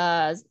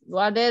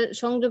ওয়ার্ডের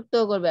সংযুক্ত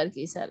করবে আর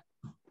কি স্যার।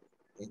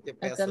 এতে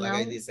প্যাচ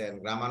লাগাই দিয়েছেন,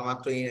 গ্রামার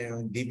মাত্র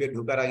ডিপে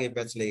ঢোকার আগে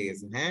প্যাচ লেগে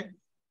গেছে। হ্যাঁ,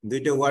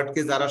 দুইটা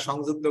ওয়ার্ডকে যারা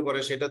সংযুক্ত করে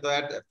সেটা তো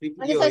মানে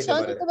প্রিপিও স্যার হইতে পারে।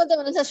 সংযুক্ত বলতে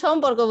মানে স্যার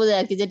সম্পর্ক বোঝায়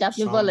আর কি, যেটা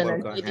আপনি বলেন আর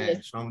সম্পর্ক, কি, হ্যাঁ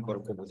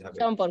সম্পর্ক বোঝাবে।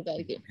 সম্পর্ক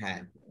আর কি।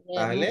 হ্যাঁ,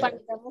 তাহলে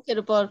পানিটা মুখের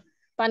উপর,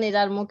 পানির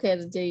আর মুখের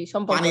যে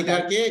সম্পর্কটা,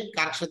 পানিটাকে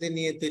কার সাথে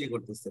নিয়ে তৈরি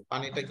করতেছে?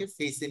 পানিটাকে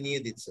ফেসে নিয়ে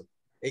দিচ্ছে।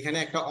 এখানে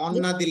একটা অন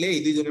না দিলে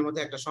এই দুইজনের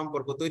মধ্যে একটা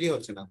সম্পর্ক তৈরি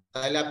হচ্ছে না।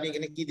 তাহলে আপনি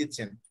এখানে কি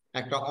দিচ্ছেন?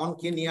 একটা অন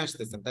কে নিয়ে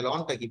আসতেছেন। তাহলে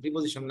অনটা কি?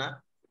 প্রিপজিশন না?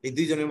 এই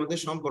দুইজনের মধ্যে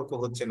সম্পর্ক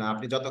হচ্ছে না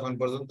আপনি যতক্ষণ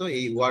পর্যন্ত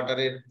এই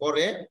ওয়াটারের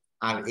পরে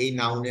আর এই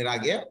নাউনের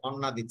আগে অন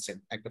না দিচ্ছেন,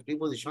 একটা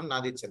প্রিপজিশন না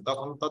দিচ্ছেন,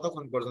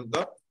 ততক্ষণ পর্যন্ত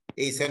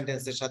এই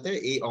সেন্টেন্সের সাথে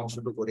এই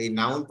অংশটুকুর, এই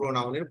নাউন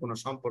প্রোনাউনের কোনো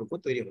সম্পর্ক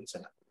তৈরি হচ্ছে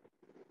না।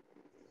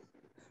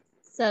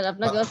 স্যার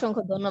আপনাকে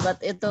অসংখ্য ধন্যবাদ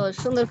এত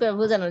সুন্দর করে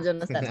বোঝানোর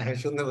জন্য স্যার।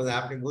 সুন্দর বোঝা,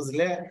 আপনি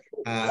বুঝলে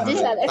জি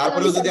স্যার,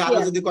 তারপরেও যদি আরো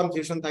যদি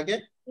কনফিউশন থাকে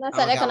না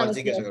স্যার আমাকে এখন আবার আমি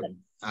জিজ্ঞাসা করবেন।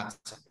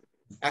 আচ্ছা,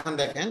 এখন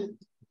দেখেন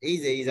এই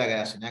যে এই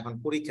জায়গায় আসেন, এখন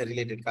পরীক্ষা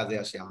রিলেটেড কাজে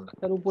আসি আমরা।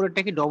 তার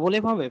উপরেরটা কি ডবল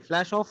এফ হবে?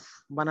 ফ্ল্যাশ অফ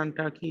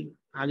বানানটা কি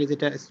আগে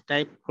যেটা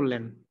টাইপ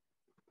করলেন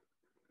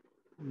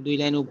দুই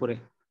লাইন উপরে?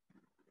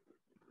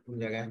 কোন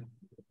জায়গায়?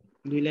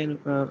 দুই লাইন,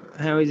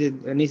 হ্যাঁ ওই যে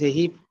নিচে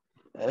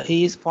হি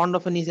ইজ ফন্ড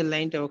অফ, নিচের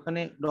লাইনটা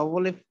ওখানে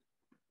ডবল এফ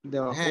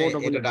দেওয়া। হ্যাঁ, ও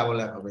ডবল এটা এফ ডাবল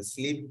অফ হবে।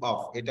 স্লিপ অফ,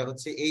 এটা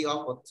হচ্ছে এই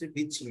অফ হচ্ছে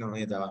বিচ্ছিন্ন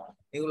হয়ে যাওয়া।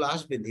 এগুলো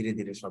আসবে ধীরে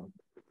ধীরে সব,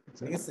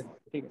 ঠিক আছে?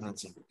 ঠিক আছে।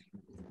 আচ্ছা,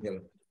 গেল।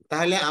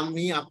 তাহলে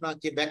আমি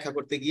আপনাকে ব্যাখ্যা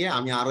করতে গিয়ে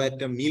আমি আরো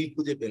একটা মিল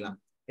খুঁজে পেলাম।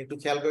 একটু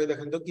খেয়াল করে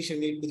দেখেন তো কিসের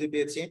মিল খুঁজে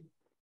পেয়েছি?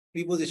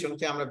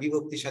 প্রিপজিশনকে আমরা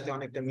বিভক্তির সাথে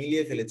অনেকটা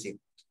মিলিয়ে ফেলেছি,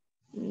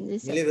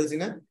 মিলিয়ে ফেলছি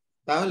না?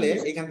 তাহলে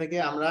এখান থেকে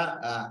আমরা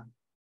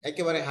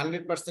একেবারে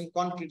 100%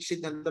 কনক্রিট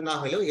সিদ্ধান্ত না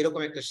হলেও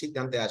এরকম একটা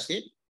সিদ্ধান্তে আসি,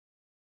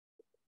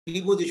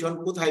 প্রিপজিশন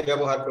কোথায়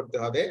ব্যবহার করতে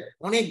হবে।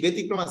 অনেক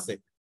ব্যতিক্রম আছে,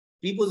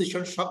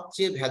 প্রিপজিশন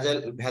সবচেয়ে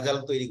ভেজাল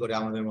তৈরি করে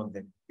আমাদের মধ্যে।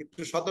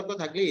 একটু সতর্ক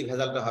থাকলে এই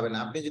ভেজালটা হবে না।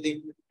 আপনি যদি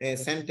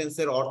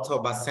সেন্টেন্সের অর্থ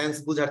বা সেন্স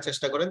বোঝার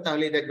চেষ্টা করেন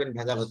তাহলেই দেখবেন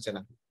ভেজাল হচ্ছে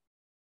না।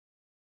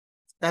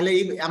 তাহলে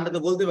এই আমরা তো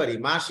বলতে পারি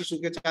মা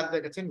শিশুকে চাঁদ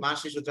দেখাচ্ছেন, মা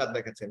শিশু চাঁদ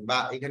দেখাচ্ছেন, বা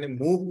এখানে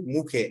মুখ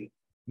মুখে,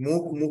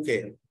 মুখ মুখে,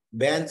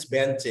 বেঞ্চ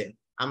বেঞ্চে,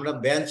 আমরা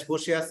বেঞ্চ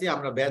বসে আছি,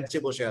 আমরা বেঞ্চে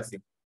বসে আছি,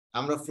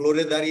 আমরা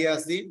ফ্লোরে দাঁড়িয়ে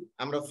আছি,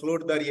 আমরা ফ্লোর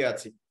দাঁড়িয়ে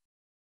আছি।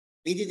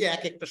 এই যে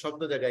এক একটা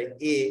শব্দ জায়গায়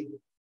এ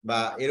বা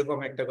এরকম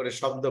একটা করে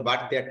শব্দ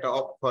বাড়তে একটা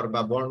অক্ষর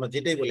বা বর্ণ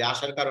যেটাই বলি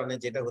আসার কারণে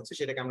যেটা হচ্ছে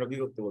সেটাকে আমরা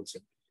বিভক্তি বলছি।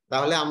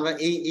 তাহলে আমরা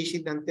এই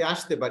সিদ্ধান্তে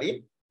আসতে পারি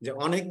যে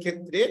অনেক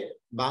ক্ষেত্রে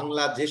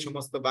বাংলা যে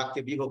সমস্ত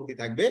বাক্যে বিভক্তি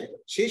থাকবে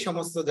সেই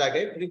সমস্ত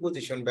জায়গায়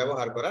প্রিপজিশন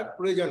ব্যবহার করার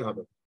প্রয়োজন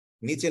হবে।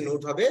 নিচে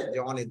নোট হবে যে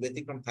অনেক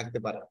ব্যতিক্রম থাকতে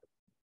পারে,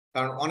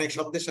 কারণ অনেক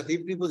শব্দের সাথেই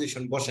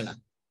প্রিপজিশন বসে না,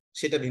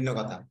 সেটা ভিন্ন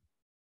কথা।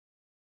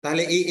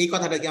 তাহলে এই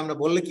কথাটা কি আমরা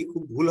বললে কি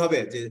খুব ভুল হবে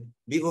যে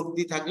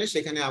বিভক্তি থাকলে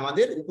সেখানে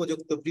আমাদের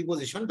উপযুক্ত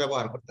প্রিপজিশন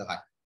ব্যবহার করতে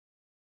হয়?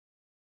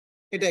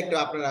 এটা একটু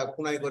আপনারা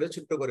কোনায় করে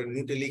ছোট্ট করে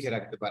নোটে লিখে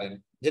রাখতে পারেন,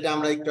 যেটা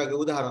আমরা একটু আগে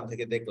উদাহরণ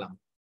থেকে দেখলাম।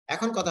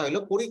 এখন কথা হলো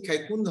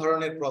পরীক্ষায় কোন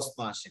ধরনের প্রশ্ন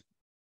আসে।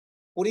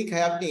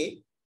 পরীক্ষায় আপনি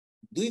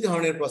দুই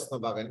ধরনের প্রশ্ন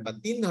পাবেন বা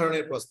তিন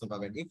ধরনের প্রশ্ন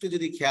পাবেন। একটু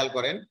যদি খেয়াল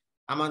করেন,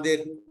 আমাদের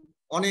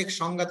অনেক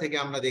সংজ্ঞা থেকে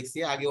আমরা দেখছি,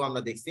 আগেও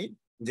আমরা দেখছি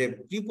যে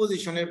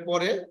প্রিপজিশনের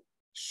পরে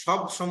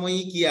সব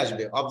সময়ই কি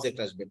আসবে? অবজেক্ট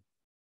আসবে।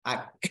 আর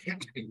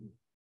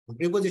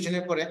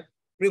প্রিপজিশনের পরে,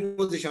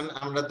 প্রিপজিশন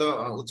আমরা তো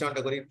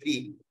উচ্চারণটা করি প্রি,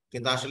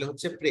 কিন্তু আসলে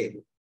হচ্ছে প্রে।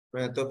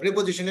 তো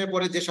প্রিপজিশনের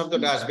পরে যে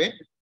শব্দটা আসবে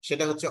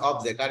সেটা হচ্ছে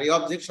অবজেক্ট, আর এই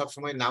অবজেক্ট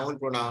সবসময় নাউন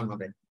প্রোনাউন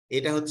হবে।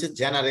 এটা হচ্ছে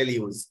জেনারেল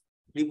ইউজ।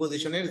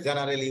 প্রিপজিশনের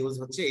জেনারেল ইউজ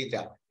হচ্ছে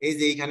এইটা, এই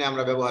যে এইখানে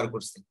আমরা ব্যবহার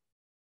করছি,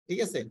 ঠিক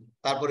আছে?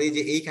 তারপর এই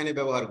যে এইখানে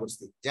ব্যবহার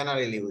করছি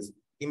জেনারেল ইউজ,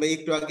 কিংবা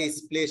একটু আগে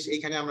স্প্লেশ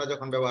এইখানে আমরা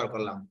যখন ব্যবহার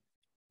করলাম,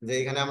 যে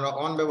এখানে আমরা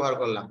অন ব্যবহার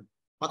করলাম,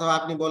 অথবা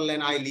আপনি বললেন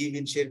আই লিভ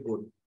ইন শেরপুর,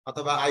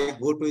 অথবা আই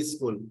গো টু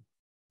স্কুল,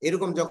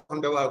 এরকম যখন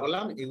ব্যবহার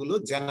করলাম এগুলো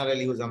জেনারেল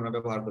ইউজ আমরা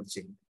ব্যবহার করছি।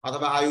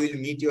 অথবা I will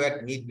meet you at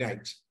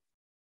midnight,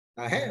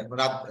 হ্যাঁ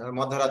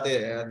মধ্যরাতে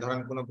ধরেন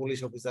কোনো পুলিশ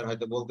অফিসার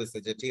হয়তো বলতেছে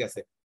যে ঠিক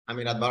আছে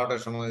আমি রাত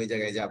 12টার সময় ওই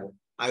জায়গায় যাব,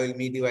 I will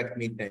meet you at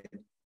midnight.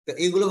 তো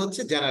এইগুলো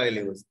হচ্ছে জেনারেল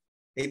ইউজ।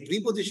 এই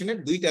প্রিপজিশনের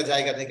দুইটা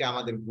জায়গা থেকে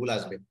আমাদের ভুল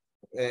আসবে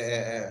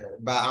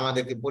বা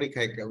আমাদেরকে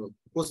পরীক্ষায়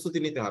প্রস্তুতি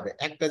নিতে হবে।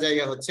 একটা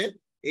জায়গা হচ্ছে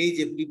এই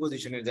যে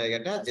প্রিপজিশনের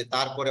জায়গাটা, যে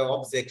তারপরে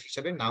অবজেক্ট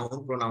হিসেবে নাউন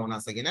প্রোনাউন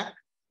আছে কিনা,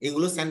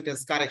 এগুলো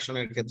সেন্টেন্স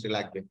কারেকশনের ক্ষেত্রে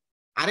লাগবে।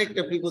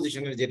 আরেকটা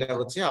প্রিপজিশনের যেটা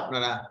হচ্ছে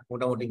আপনারা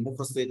মোটামুটি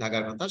মুখস্থই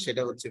থাকার কথা,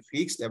 সেটা হচ্ছে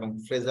ফিক্সড এবং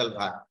ফ্রেজাল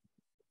ভার্ব।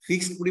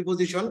 ফিক্সড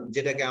প্রিপজিশন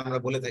যেটাকে আমরা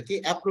বলে থাকি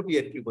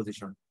অ্যাপ্রোপ্রিয়েট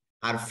প্রিপজিশন,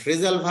 আর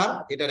ফ্রেজাল ভার্ব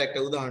এটার একটা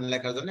উদাহরণ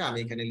লেখার জন্য আমি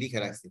এখানে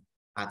লিখে রাখছি।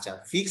 আচ্ছা,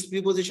 ফিক্সড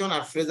প্রিপজিশন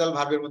আর ফ্রেজাল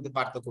ভার্বের মধ্যে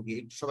পার্থক্য কি,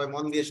 সবাই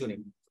মন দিয়ে শুনি।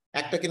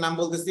 একটাকে নাম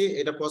বলতেছি,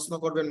 এটা প্রশ্ন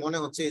করবেন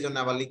মনে হচ্ছে, এই জন্য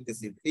আবার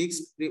লিখতেছি।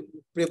 ফিক্সড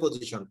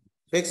প্রিপজিশন,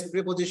 ফিক্সড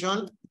প্রিপজিশন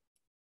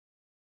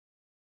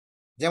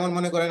যেমন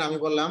মনে করেন আমি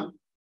বললাম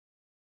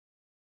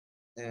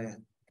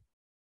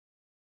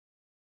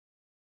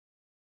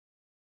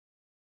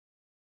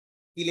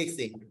কি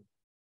লিখছি,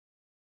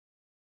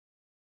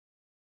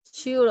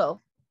 শিওর অফ,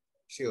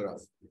 শিওর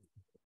অফ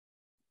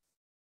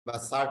বা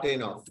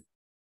সার্টেন অফ।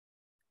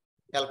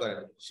 খেয়াল করেন,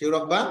 শিওর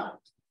অফ বা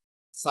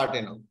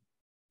সার্টেন অফ,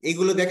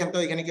 এইগুলো দেখেন তো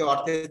এখানে কি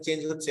অর্থে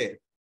চেঞ্জ হচ্ছে?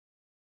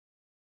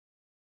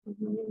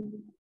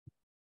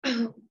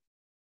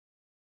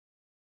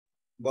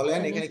 বলেন,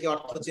 এখানে কি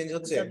অর্থ চেঞ্জ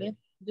হচ্ছে?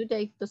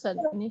 দুটাই তো স্যার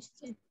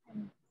নিশ্চয়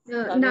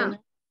না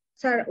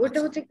স্যার, ওটা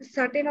হচ্ছে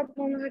সার্টেন অফ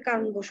মনে হয়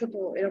কারণ বশত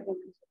এরকম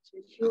হচ্ছে,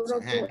 শিওর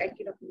অফ তো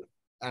একই রকম।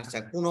 আচ্ছা,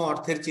 কোনো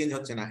অর্থের চেঞ্জ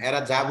হচ্ছে না, এরা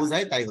যা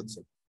বুঝায় তাই হচ্ছে।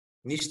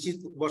 নিশ্চিত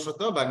বশত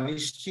বা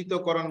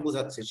নিশ্চিতকরণ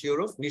বোঝাচ্ছে, শিওর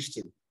অফ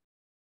নিশ্চিত।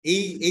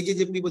 এই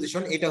যে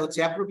প্রিপজিশন, এটা হচ্ছে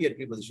অ্যাপ্রোপ্রিয়েট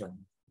প্রিপজিশন।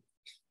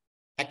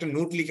 একটা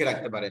নোট লিখে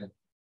রাখতে পারেন,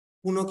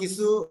 কোনো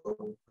কিছু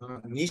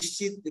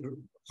নিশ্চিত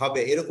হবে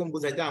এরকম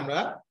বুঝাইতে আমরা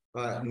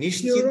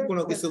নিশ্চিত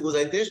কোনো কিছু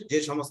বুঝাইতে যে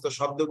সমস্ত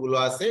শব্দগুলো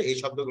আছে, এই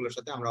শব্দগুলোর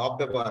সাথে আমরা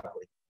অব্যবহার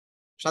করি।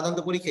 সাধারণত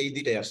পরীক্ষা এই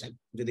দুইটাই আসে,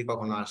 যদি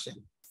কখনো আসে।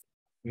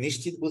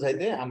 নিশ্চিত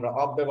বুঝাইতে আমরা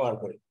অব্যবহার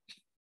করি।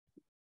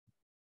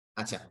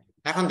 আচ্ছা,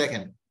 এখন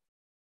দেখেন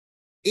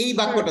এই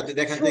বাক্যটাতে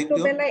দেখেন তো একটু,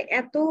 ছোটবেলায়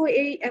এত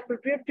এই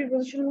অ্যাপ্রোপ্রিয়েট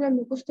প্রিপজিশনগুলো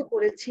মুখস্থ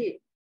করেছি।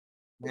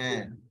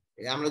 হ্যাঁ,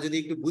 আমরা যদি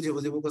একটু বুঝে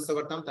বুঝে মুখস্থ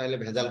করতাম তাহলে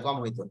ভেজাল কম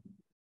হইতো।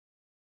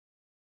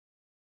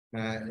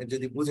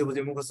 যদি বুঝে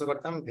বুঝে মুখস্থ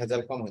করতাম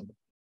ভেজাল কম হইতো।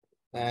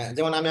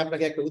 যেমন আমি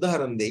আপনাকে একটা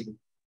উদাহরণ দেই,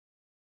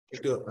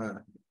 একটু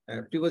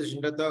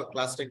প্রিপজিশনটা তো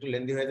ক্লাসটা একটু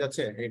লেন্দি হয়ে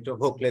যাচ্ছে, একটু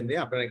হোক লেন্দি,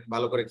 আপনারা একটু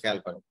ভালো করে খেয়াল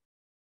করেন।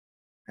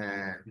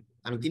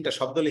 আমি 3টা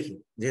শব্দ লিখি,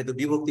 যেহেতু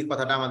বিভক্তির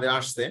কথাটা আমাদের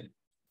আসছে,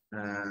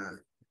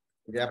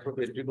 যে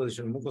অ্যাপ্রোপ্রিয়েট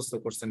প্রিপজিশন মুখস্থ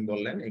করছেন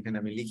বললেন, এখানে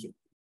আমি লিখি।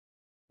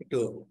 একটু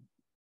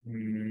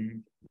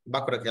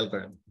বাক্যটা খেয়াল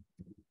করেন,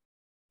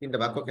 3টা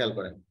বাক্য খেয়াল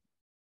করেন।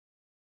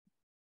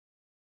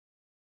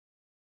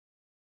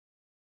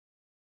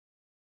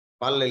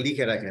 পারলে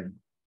লিখে রাখেন।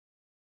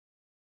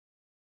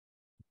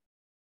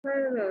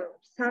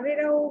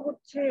 স্যারেরাও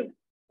হচ্ছে,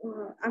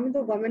 আমি তো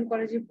গভর্নমেন্ট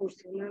কলেজে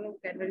পড়ছি, ওনারাও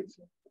ক্যাডারে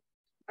ছিল।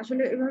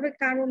 আসলে এভাবে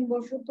কারণ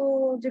বশত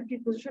যে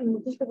প্রিপজিশন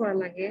মুখস্থ করা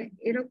লাগে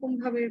এরকম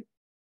ভাবে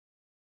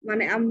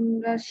মানে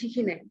আমরা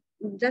শিখি নাই,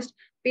 জাস্ট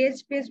পেজ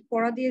পেজ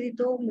পড়া দিয়ে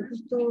দিত,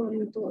 মুখস্থ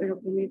নিত,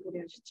 এরকমই করে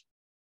আসছে।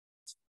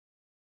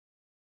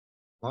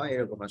 হয়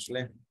এরকম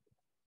আসলে,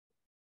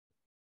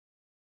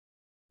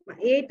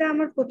 এইটা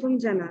আমার প্রথম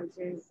জানা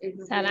যে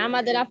স্যার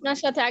আমাদের আপনার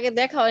সাথে আগে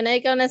দেখা হয় না,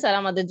 এই কারণে স্যার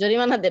আমাদের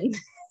জরিমানা দেন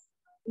না।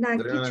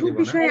 কিছু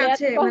বিষয়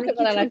আছে, মানে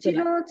কিছু ছিল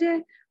যে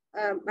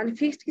মানে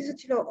ফিক্সড কিছু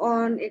ছিল,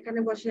 অন এখানে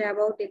বসে,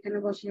 অ্যাবাউট এখানে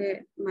বসে,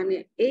 মানে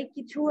এই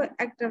কিছু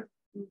একটা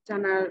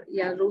জানার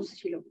রুলস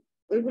ছিল,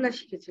 ওইগুলা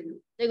শিখেছিলাম,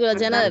 এগুলো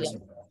জেনারেল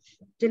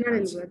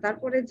গুলো।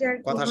 তারপরে যে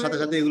কথার সাথে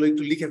সাথে এগুলো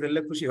একটু লিখে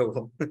ফেললে খুশি হব।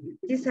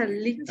 জি স্যার,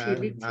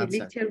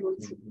 লিখছি আর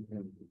বলছি।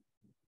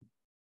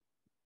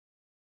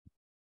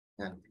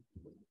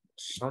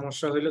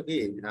 সমস্যা হইলো কি,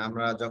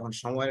 আমরা যখন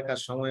সময়ের কাজ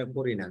সময়ে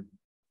করি না।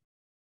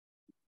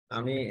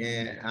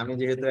 আমি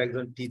যেহেতু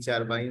একজন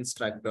টিচার বা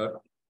ইনস্ট্রাক্টর,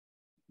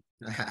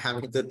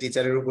 আমি তো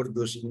টিচারের উপর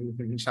দোষ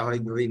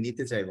স্বাভাবিকভাবেই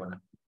নিতে চাইবো না।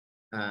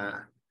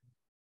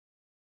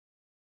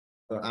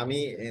 তো আমি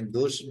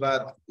দোষ বা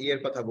ইয়ের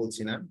কথা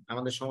বলছি না।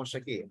 আমাদের সমস্যা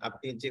কি,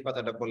 আপনি যে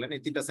কথাটা বললেন,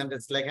 এই 3টা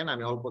সেন্টেন্স লেখেন,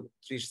 আমি অল্প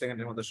 30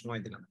 সেকেন্ডের মতো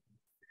সময় দিলাম।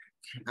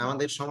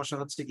 আমাদের সমস্যা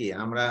হচ্ছে কি,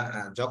 আমরা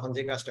যখন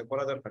যে কাজটা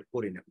করা দরকার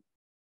করি না।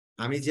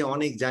 আমি যে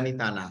অনেক জানি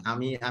তা না,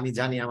 আমি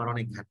জানি আমার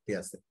অনেক ঘাটতি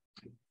আছে,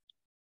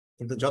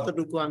 কিন্তু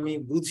যতটুকু আমি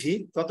বুঝি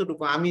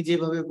ততটুকু আমি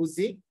যেভাবে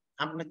বুঝি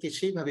আপনাকে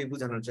সেইভাবে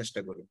বোঝানোর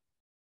চেষ্টা করি।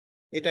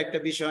 এটা একটা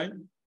বিষয়।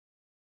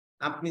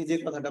 আপনি যে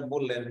কথাটা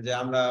বললেন যে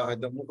আমরা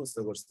হয়তো মুখস্থ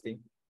করছি,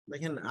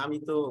 দেখেন আমি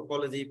তো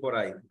কলেজেই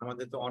পড়াই,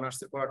 আমাদের তো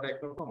অনার্সে পড়াটা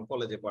একরকম,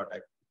 কলেজে পড়াটা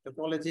একরকম। তো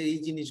কলেজে এই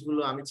জিনিসগুলো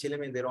আমি ছেলে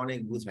মেয়েদের অনেক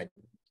বুঝাই।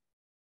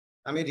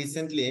 আমি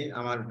রিসেন্টলি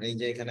আমার এই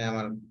যে এখানে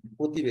আমার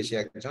প্রতিবেশী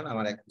একজন,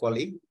 আমার এক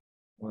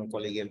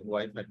কলিগের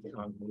ওয়াইফ আর কি,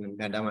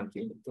 ম্যাডাম আর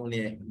কি, উনি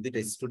 2টা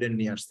স্টুডেন্ট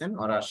নিয়ে আসছেন,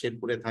 ওরা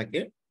শেরপুরে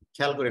থাকে।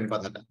 খেয়াল করেন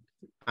কথাটা,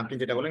 আপনি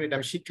যেটা বলেন এটা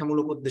আমি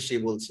শিক্ষামূলক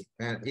উদ্দেশ্যেই বলছি।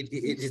 It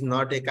is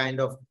not a kind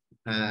of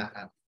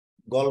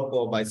গল্প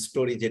বা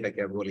স্টোরি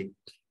যেটাকে বলি।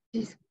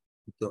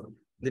 তো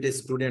 2টা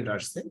স্টুডেন্ট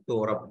আসছে, তো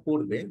ওরা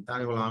পড়বে, তা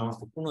আমি বললাম আমার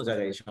তো কোনো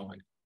জায়গায় সময়।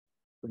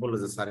 তো বললো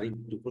যে স্যার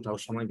একটু কোথাও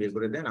সময় বের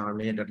করে দেন, আমার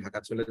মেয়েটা ঢাকা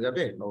চলে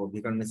যাবে, ও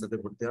ভিকারুননিসাতে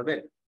ভর্তি হবে,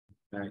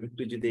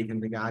 একটু যদি এখান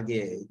থেকে আগে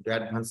একটু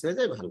অ্যাডভান্স হয়ে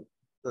যায় ভালো।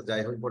 তো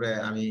যাই হোক, পরে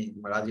আমি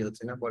রাজি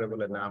হচ্ছি না, পরে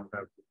বলে না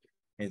আপনার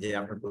এই যে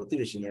আপনার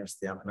প্রতিবেশী নিয়ে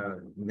আসছে আপনার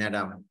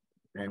ম্যাডাম,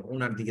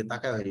 ওনার দিকে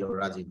তাকায় হইলো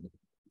রাজি।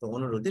 তো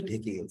অনুরোধে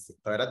ঢেকে গেছে।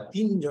 তো এরা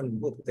 3 জন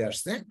পড়তে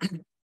আসছে,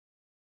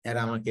 এরা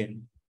আমাকে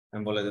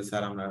বলে যে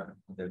স্যার আমরা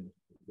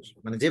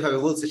মানে যেভাবে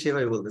বলছে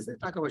সেভাবে বলতেছে,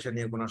 টাকা পয়সা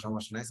নিয়ে কোনো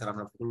সমস্যা নাই স্যার,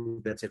 আমরা ফুল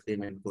ব্যাচের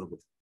পেমেন্ট করবো।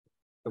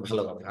 তো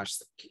ভালোভাবে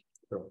আসছে।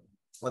 তো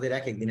ওদের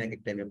এক এক দিন এক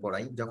এক টাইমে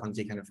পড়াই, যখন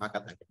যেখানে ফাঁকা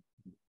থাকে।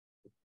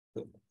 তো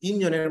 3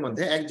 জনের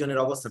মধ্যে একজনের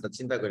অবস্থাটা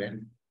চিন্তা করেন,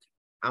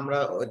 আমরা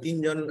 3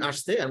 জন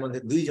আসছে, এর মধ্যে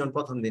 2 জন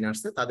প্রথম দিন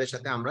আসছে, তাদের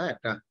সাথে আমরা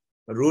একটা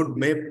রোড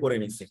ম্যাপ করে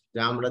নিছি যে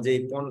আমরা যে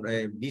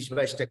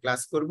 20-22টা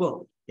ক্লাস করব,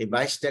 এই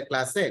 22টা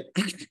ক্লাসে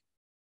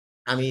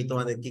আমি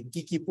তোমাদেরকে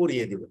কি কি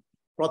পড়িয়ে দিব।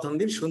 প্রথম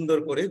দিন সুন্দর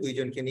করে 2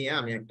 জনকে নিয়ে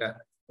আমি একটা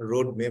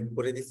রোড ম্যাপ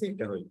করে দিছি,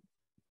 এটা হইল।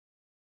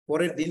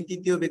 পরের দিন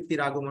তৃতীয়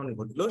ব্যক্তির আগমন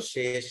ঘটলো,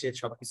 সে এসে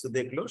সবকিছু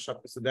দেখলো,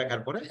 সবকিছু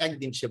দেখার পরে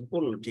একদিন সে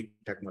পড়লো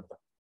ঠিকঠাক মতো।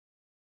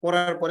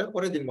 পড়ার পরে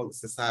পরের দিন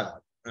বলছে স্যার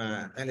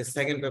তাহলে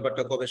সেকেন্ড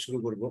পেপারটা কবে শুরু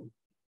করব?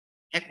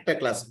 একটা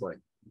ক্লাস পরে।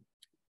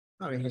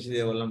 আমি হেসে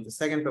দিয়ে বললাম তো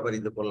সেকেন্ড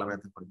পেপারই তো পড়লাম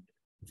এতক্ষণ,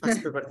 ফার্স্ট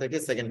পেপার থেকে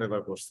সেকেন্ড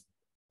পেপার পড়ছে।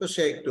 তো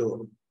সে একটু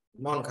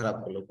মন খারাপ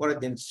করলো। পরের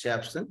দিন সে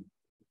আসছেন,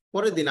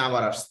 পরের দিন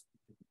আবার আসছে,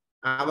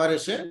 আবার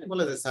এসে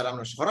বলে যে স্যার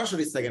আমরা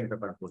সরাসরি সেকেন্ড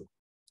পেপার পড়ি।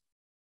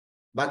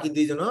 বাকি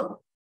 2 জনও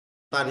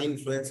তার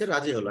ইনফ্লুয়েন্সে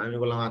রাজি হলো। আমি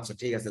বললাম আচ্ছা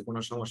ঠিক আছে, কোনো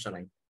সমস্যা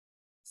নাই।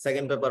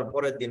 সেকেন্ড পেপার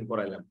পরের দিন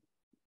পড়াইলাম।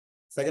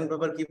 সেকেন্ড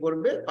পেপার কি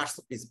পড়বে? পার্টস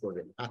পিস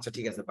পড়বে। আচ্ছা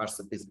ঠিক আছে, পার্টস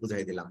পিস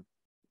বুঝাই দিলাম।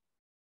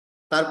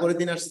 তারপরের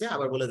দিন আসছে,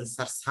 আবার বলে যে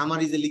স্যার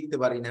সামারি যে লিখতে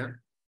পারি না,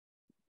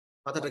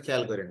 কথাটা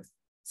খেয়াল করেন,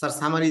 স্যার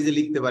সামারি যে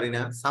লিখতে পারি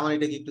না,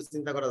 সামারিটা কি একটু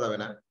চিন্তা করা যাবে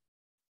না?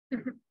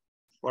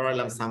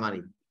 পড়াইলাম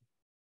সামারি,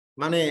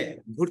 মানে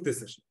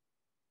ঘুরতেছে।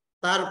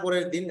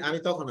 তারপরের দিন আমি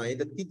তখন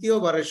এটা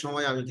তৃতীয়বারের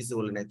সময় আমি কিছু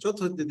বলি নাই,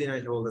 চতুর্থ দিন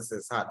এসে বলতেছে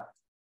স্যার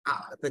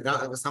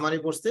সামারি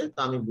পড়ছে, তো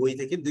আমি বই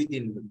থেকে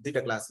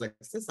 2-3টা ক্লাস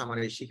লাগছে,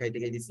 সামারি শিখাই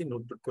টিখাই দিচ্ছি,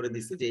 নোট টোট করে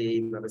দিচ্ছি যে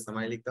এইভাবে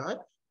সামারি লিখতে হয়,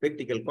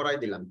 প্র্যাকটিক্যাল করাই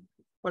দিলাম।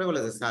 পরে বলে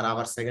যে স্যার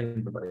আবার সেকেন্ড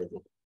পেপারে।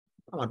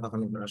 আমার তখন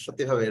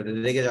সত্যি ভাবে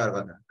রেগে যাওয়ার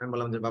কথা। আমি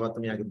বললাম যে বাবা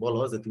তুমি আগে বলো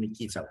যে তুমি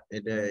কি চাও।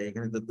 এটা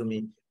এখানে তো তুমি,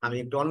 আমি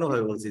একটু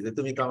অন্যভাবে বলছি যে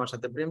তুমি তো আমার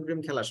সাথে প্রেম প্রেম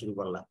খেলা শুরু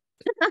করলা,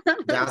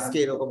 যে আজকে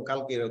এরকম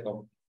কালকে এরকম।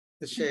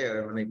 সে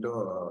মানে একটু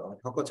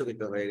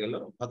হকচকিত হয়ে গেল,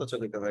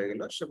 হতচকিত হয়ে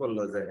গেল। সে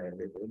বললো যে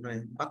মানে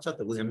বাচ্চা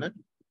তো বুঝেন না।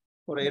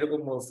 পরে এরকম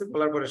বলছে,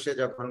 বলার পরে সে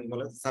যখন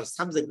বলে স্যার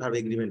সাবজেক্ট ভার্ব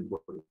এগ্রিমেন্ট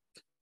করবো,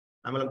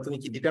 আমি বললাম তুমি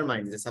কি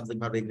ডিটারমাইন্ড যে সাবজেক্ট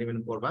ভার্ব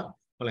এগ্রিমেন্ট করবা?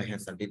 বলে হ্যাঁ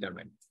স্যার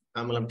ডিটারমাইন্ড।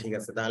 আমি বললাম ঠিক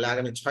আছে, তাহলে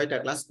আগামী 6টা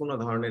ক্লাস কোনো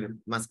ধরনের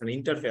মাঝখানে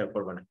ইন্টারফেয়ার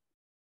করবে না।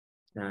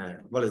 হ্যাঁ,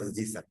 বলে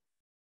জি স্যার।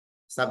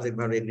 সাবজেক্ট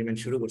ভার্ব এগ্রিমেন্ট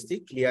শুরু করছি,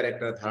 ক্লিয়ার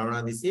একটা ধারণা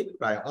দিছি,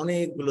 প্রায়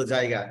অনেকগুলো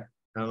জায়গা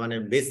মানে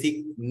বেসিক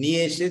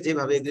নিয়ে এসে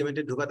যেভাবে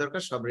এগ্রিমেন্টে ঢোকা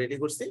দরকার সব রেডি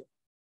করছি।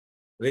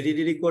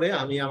 রেডি করে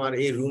আমি আমার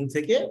এই রুম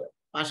থেকে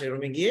পাশের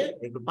রুমে গিয়ে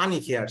একটু পানি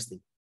খেয়ে আসছি।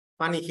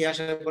 পানি খেয়ে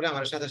আসার পরে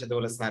আমার সাথে সাথে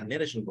বলে স্যার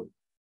ন্যারেশন করবে।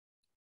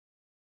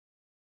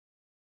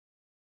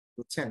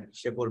 বুঝছেন,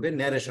 সে পড়বে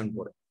ন্যারেশন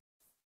পড়ে।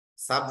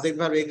 সাবজেক্ট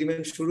ভার্ব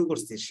এগ্রিমেন্ট শুরু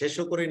করছি,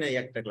 শেষও করি নাই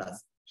একটা ক্লাস,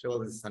 সে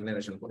বলছে স্যার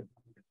ন্যারেশন পড়ে।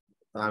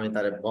 তো আমি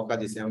তারে বকা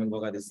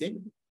দিছি,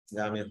 যে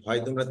আমি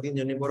হয় তোমরা 3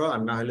 জনই পড়ো, আর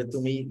না হলে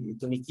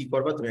তুমি কি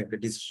করবা, তুমি একটা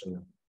ডিসিশন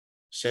নাও।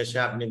 শেষে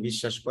আপনি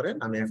বিশ্বাস করেন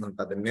আমি এখন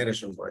তাদের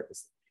ন্যারেশন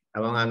পড়াইতেছি,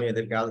 এবং আমি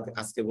এদেরকে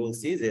আজকে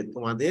বলছি যে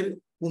তোমাদের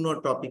কোনো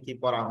টপিকই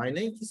পড়া হয়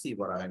নাই, কিছুই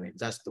পড়া হয় নাই,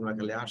 জাস্ট তোমরা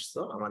খালি আসছো,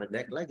 আমার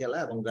দেখলা গেলা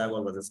এবং যা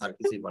বলবো যে স্যার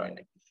কিছুই পড়ায়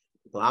নাই।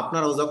 তো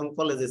আপনারাও যখন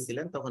কলেজে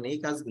ছিলেন তখন এই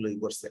কাজগুলোই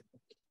করছেন,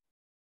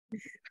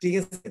 ঠিক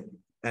আছে?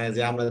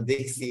 যে আমরা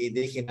দেখছি,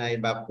 দেখি নাই,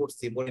 বা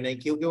পড়ছি পড়ি নাই,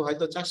 কেউ কেউ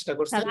হয়তো চেষ্টা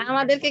করছে।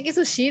 আমাদেরকে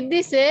কিছু শীট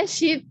দিছে,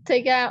 শীট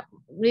থেকে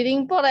রিডিং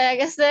পড়ায়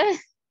গেছে।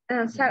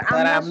 স্যার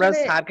স্যার আমরা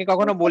স্যারকে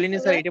কখনো বলিনি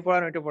স্যার এটা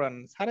পড়ান ওইটা পড়ান,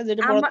 স্যার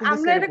যেটা পড়াতে দিছে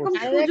আমরা এরকম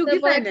সুযোগই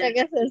পাই না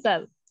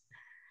স্যার।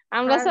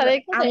 আমরা স্যার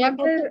এই কথা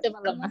আমাদের করতে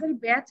পারলাম না। আমাদের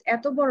ব্যাচ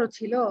এত বড়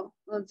ছিল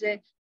যে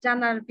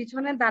জানার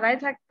পিছনে দাঁড়ায়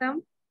থাকতাম,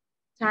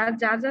 স্যার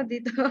যা যা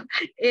দিত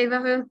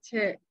এইভাবে হচ্ছে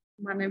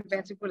মানে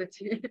ব্যাচে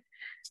পড়েছি।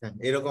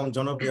 এরকম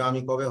জনপ্রিয়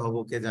আমি কবে হব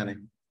কে জানে।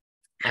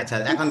 আচ্ছা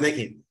এখন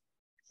দেখি,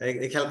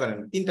 খেয়াল করেন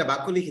 3টা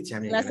বাক্য লিখেছি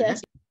আমি এখানে।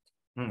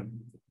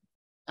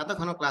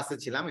 এতক্ষণ ক্লাসে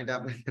ছিলাম, এটা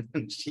আপনার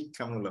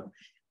শিক্ষামূলক।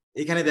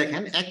 এখানে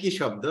দেখেন একই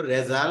শব্দ,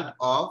 result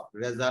of,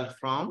 result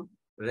from,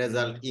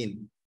 result in,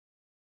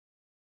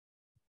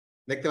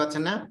 দেখতে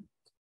পাচ্ছেন না?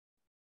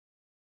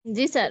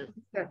 জি স্যার।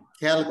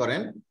 খেয়াল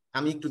করেন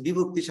আমি একটু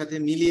বিভক্তির সাথে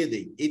মিলিয়ে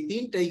দেই, এই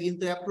 3টাই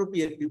কিন্তু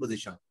অ্যাপ্রোপ্রিয়েট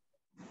প্রিপজিশন,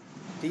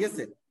 ঠিক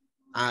আছে?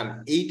 আর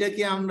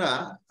এইটাকে আমরা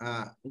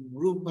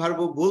গ্রুপ ভার্ব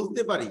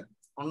বলতে পারি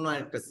অন্য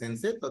একটা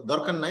সেন্সে, তো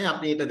দরকার নাই,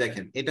 আপনি এটা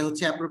দেখেন, এটা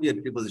হচ্ছে অ্যাপ্রোপ্রিয়েট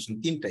প্রিপজিশন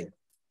 3টাই।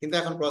 কিন্তু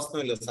এখন প্রশ্ন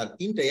হলো স্যার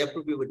 3টাই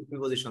অ্যাপ্রোপ্রিয়েট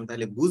প্রিপজিশন,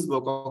 তাহলে বুঝবো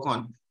কখন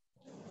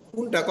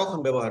কোনটা কখন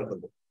ব্যবহার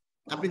করব?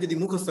 আপনি যদি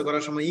মুখস্থ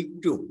করার সময়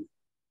একটু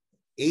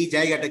এই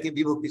জায়গাটাকে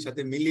বিভক্তির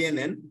সাথে মিলিয়ে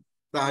নেন,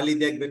 তাহলেই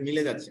দেখবেন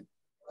মিলে যাচ্ছে।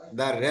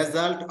 The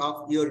result of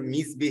your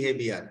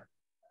misbehaviour,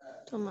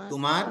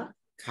 তোমার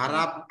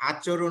খারাপ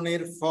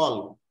আচরণের ফল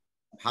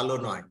ভালো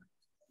নয়।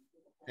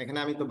 এখানে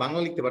আমি তো বাংলা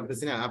লিখতে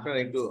পারতেছি না, আপনারা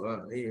একটু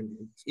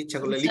ইচ্ছা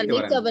করলে লিখতে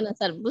পারেন। হবে না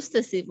স্যার,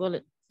 বুঝতেছি,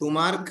 বলেন।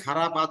 তোমার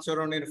খারাপ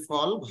আচরণের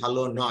ফল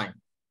ভালো নয়।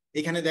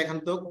 এখানে দেখেন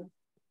তো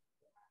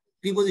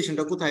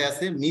প্রিপজিশনটা কোথায়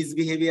আছে?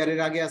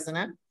 মিসবিহেভিয়ারের আগে আছে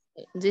না?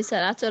 জি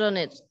স্যার,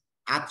 আচরণের।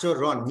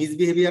 আচরণ,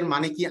 মিসবিহেভিয়ার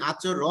মানে কি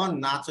আচরণ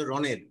না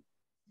আচরণের?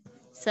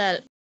 স্যার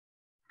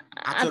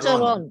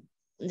আচরণ।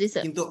 জি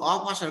স্যার। কিন্তু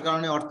অফ আসার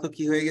কারণে অর্থ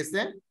কি হয়ে গেছে?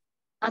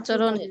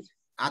 আচরণের।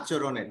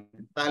 আচরণের।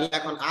 তাহলে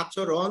এখন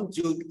আচরণ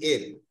যোগ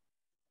এর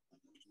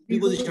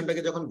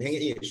প্রিপজিশনটাকে যখন ভেঙে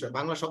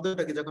বাংলা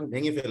শব্দটাকে যখন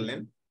ভেঙে ফেললেন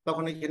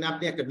তখন এখানে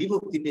আপনি একটা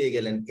বিভক্তি পেয়ে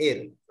গেলেন, এর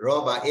র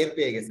বা এর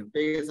পেয়ে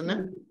গেছেন না?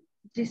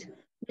 জি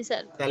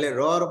স্যার। তাহলে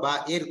র বা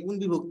এর কোন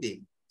বিভক্তি?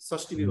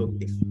 ষষ্ঠী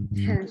বিভক্তি।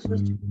 হ্যাঁ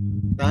ষষ্ঠী।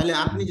 তাহলে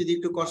আপনি যদি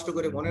একটু কষ্ট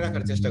করে মনে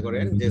রাখার চেষ্টা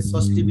করেন যে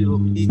ষষ্ঠী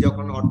বিভক্তি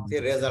যখন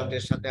অর্থের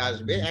রেজাল্টের সাথে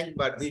আসবে,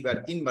 একবার দুইবার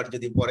তিনবার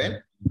যদি পড়েন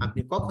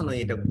আপনি কখনোই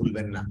এটা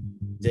ভুলবেন না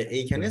যে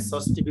এইখানে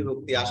ষষ্ঠী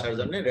বিভক্তি আসার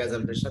জন্য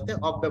রেজাল্টের সাথে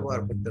অব্যবহার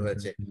করতে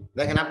হয়েছে।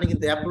 দেখেন আপনি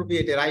কিন্তু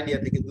অ্যাপ্রোপ্রিয়েটের আইডিয়া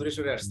থেকে দূরে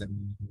সরে আসছেন।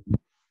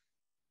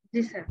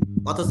 জি স্যার।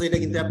 অথচ এটা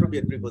কিন্তু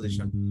অ্যাপ্রোপ্রিয়েট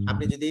প্রিপজিশন।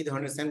 আপনি যদি এই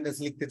ধরনের সেন্টেন্স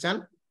লিখতে চান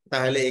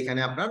তাহলে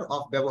এখানে আপনার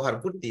অফ ব্যবহার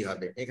করতেই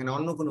হবে, এখানে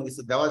অন্য কোনো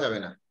কিছু দেওয়া যাবে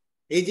না।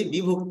 এই যে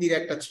বিভক্তির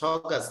একটা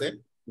ছক আছে,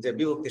 যে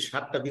বিভক্তির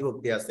 7টা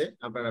বিভক্তি আছে,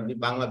 আপনারা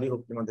বাংলা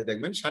বিভক্তির মধ্যে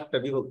দেখবেন 7টা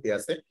বিভক্তি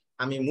আছে।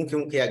 আমি মুখে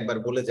মুখে একবার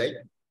বলে যাই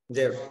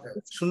যে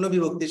শূন্য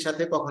বিভক্তির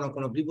সাথে কখনো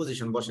কোনো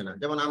প্রিপজিশন বসে না।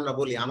 যেমন আমরা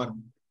বলি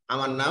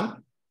আমার নাম,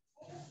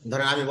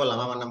 ধরেন আমি বললাম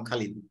আমার নাম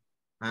খালিদ,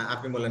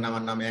 আপনি বললেন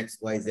আমার নাম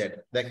XYZ।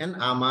 দেখেন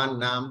আমার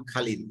নাম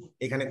খালিদ,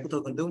 এখানে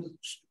কোথাও কিন্তু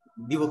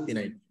বিভক্তি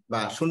নাই বা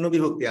শূন্য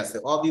বিভক্তি আছে,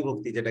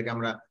 অবিভক্তি যেটাকে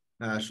আমরা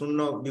শূন্য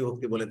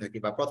বিভক্তি বলে থাকি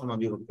বা প্রথমা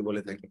বিভক্তি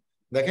বলে থাকি।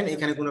 দেখেন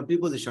এখানে কোনো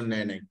প্রিপজিশন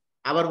নেয় নাই।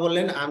 আবার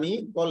বললেন আমি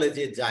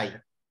কলেজে যাই,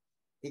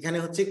 এখানে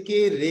হচ্ছে কে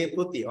রে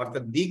প্রতি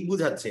অর্থাৎ দিক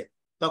বুঝাচ্ছে,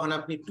 তখন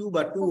আপনি টু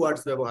বা টু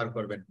ওয়ার্ডস ব্যবহার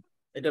করবেন।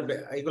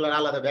 এগুলোর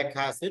আলাদা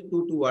ব্যাখ্যা আছে,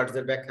 টু ওয়ার্ডস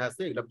এর ব্যাখ্যা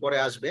আছে, এগুলো পরে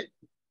আসবে।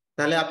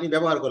 তাহলে আপনি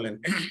ব্যবহার করলেন,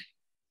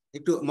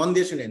 একটু মন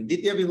দিয়ে শুনেন।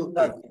 দ্বিতীয় বিভক্তি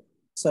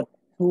স্যার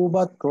টু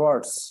বা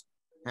টুয়ার্ডস।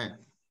 হ্যাঁ,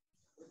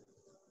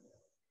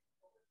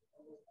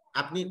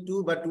 আপনি টু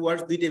বা টু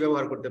ওয়ার্ডস দুইটাই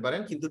ব্যবহার করতে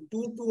পারেন, কিন্তু টু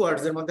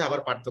ওয়ার্ডস এর মধ্যে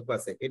আবার পার্থক্য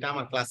আছে। এটা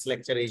আমার ক্লাস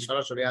লেকচারে এই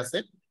সরাসরি আছে,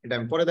 এটা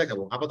আমি পরে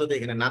দেখাবো, আপাতত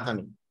এখানে না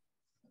থামি।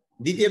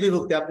 দ্বিতীয়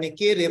বিভক্তি আপনি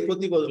কে রে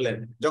প্রতি বললেন,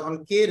 যখন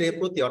কে রে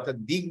প্রতি অর্থাৎ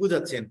দিক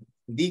বুঝাচ্ছেন,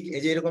 দিক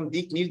এই যে এরকম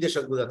দিক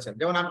নির্দেশক বুঝাচ্ছেন।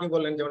 যেমন আপনি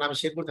বললেন, যেমন আমি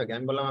শেরপুর থাকি,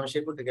 আমি বললাম আমি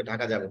শেরপুর থেকে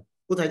ঢাকা যাব।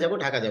 কোথায় যাব?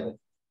 ঢাকা যাব।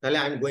 তাহলে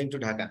আমি গোয়িং টু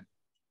ঢাকা,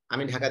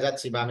 আমি ঢাকা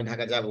যাচ্ছি বা আমি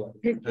ঢাকা যাব।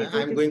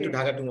 I am going to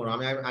Dhaka tomorrow,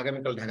 আমি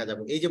আগামীকাল ঢাকা যাব।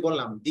 এই যে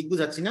বললাম দিক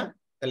বুঝাচ্ছি না,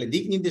 তাহলে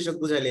দিক নির্দেশক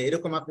বুঝাইলে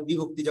এরকম আপনি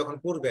বিভক্তি যখন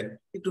পড়বেন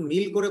একটু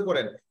মিল করে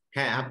পড়েন।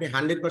 হ্যাঁ, আপনি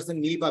 100%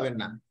 মিল পাবেন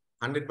না,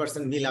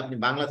 100% মিল আপনি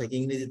বাংলা থেকে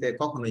ইংরেজিতে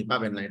কখনোই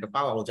পাবেন না, এটা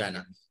পাওয়াও যায়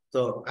না। তো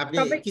আপনি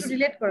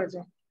রিলেট করা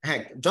যায়,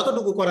 হ্যাঁ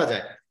যতটুকু করা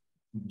যায়,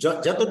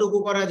 যতটুকু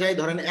করা যায়।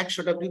 ধরেন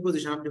 100টা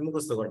প্রিপজিশন আপনি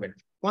মুখস্থ করবেন,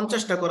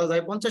 50টা করা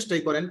যায়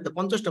 50টাই করেন, তো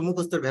 50টা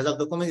মুখস্থের ভেজাল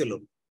তো কমে গেল।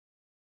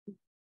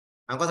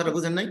 আমার কথাটা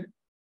বুঝেন নাই?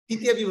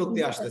 তৃতীয়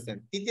বিভক্তি আসতেছেন,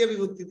 তৃতীয়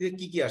বিভক্তিতে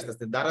কি কি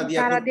আসতেছে? দ্বারা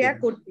দিয়া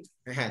কর্তৃক।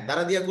 হ্যাঁ,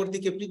 দ্বারা দিয়া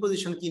কর্তৃকে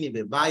প্রিপজিশন কি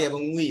নিবে? বাই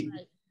এবং উইথ।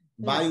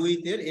 বাই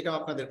উইথ এর, এটা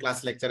আপনাদের ক্লাস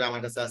লেকচারে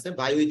আমার কাছে আছে।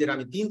 বাই উইথ এর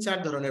আমি 3-4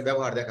 ধরনের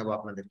ব্যবহার দেখাবো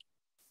আপনাদের।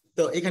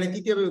 তো এখানে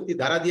তৃতীয় বিভক্তি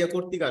দ্বারা দিয়া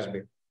কর্তৃক আসবে।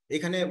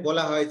 এখানে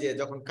বলা হয় যে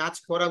যখন কাজ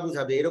করা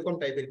বুঝাবে এরকম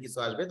টাইপের কিছু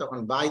আসবে, তখন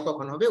বাই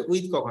কখন হবে,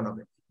 উইথ কখন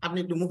হবে। আপনি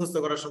একটু মুখস্থ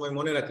করার সময়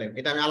মনে রাখলেন,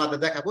 এটা আমি আলাদা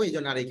দেখাবো, এই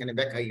জন্য আর এখানে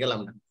ব্যাখ্যায় গেলাম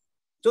না।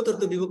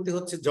 চতুর্থ বিভক্তি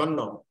হচ্ছে জন্য,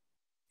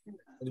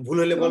 ভুল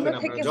হলে বলবেন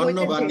আপনারা, জন্য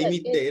বা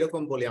নিমিত্তে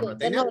এরকম বলি আমরা,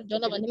 তাই না?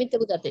 জন্য বা নিমিত্তে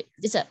বুঝাতে।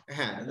 জি স্যার।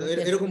 হ্যাঁ,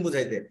 এরকম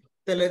বুঝাইতে।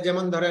 তাহলে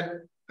যেমন ধরেন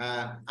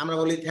আমরা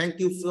বলি thank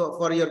you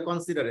for your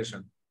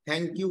consideration,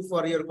 thank you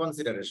for your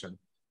consideration,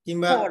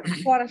 কিংবা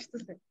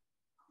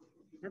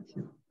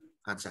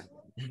আচ্ছা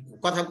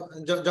কথা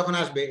যখন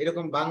আসবে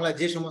এরকম বাংলা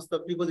যে সমস্ত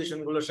প্রিপজিশন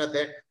গুলোর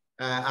সাথে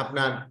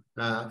আপনার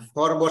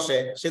ফর বসে,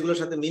 সেগুলোর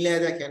সাথে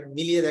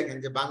মিলিয়ে দেখেন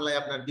যে বাংলায়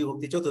আপনার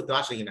বিভক্তি চতুর্থ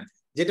আসে কিনা।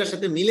 যেটার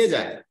সাথে মিলে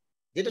যায়,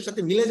 যেটার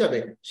সাথে মিলে যাবে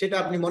সেটা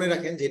আপনি মনে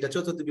রাখেন যে এটা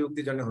চতুর্থ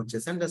বিভক্তির জন্য হচ্ছে।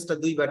 সেন্টেন্সটা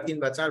 2বার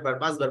 3বার 4বার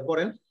 5বার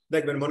পড়েন,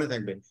 দেখবেন মনে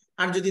থাকবে।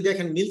 আর যদি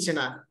দেখেন মিলছে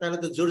না, তাহলে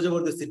তো জোর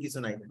জবরদস্তির কিছু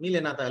নাই, মিলে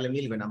না তাহলে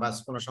মিলবে না, বাস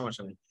কোনো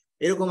সমস্যা নেই।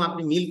 এরকম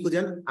আপনি মিল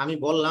খুঁজেন, আমি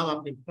বললাম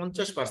আপনি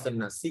 50%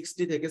 না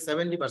 60 থেকে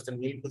 70%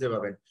 মিল খুঁজে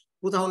পাবেন।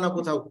 কোথাও না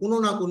কোথাও কোনো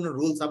না কোনো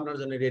রুলস আপনার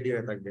জন্য রেডি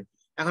হয়ে থাকবে।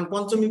 এখন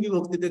পঞ্চমী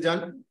বিভক্তিতে যান,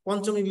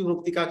 পঞ্চমী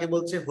বিভক্তি কাকে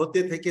বলছে? হতে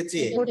থেকে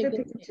চেয়ে।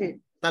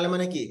 তাহলে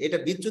মানে কি? এটা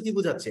বিচ্যুতি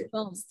বুঝাচ্ছে,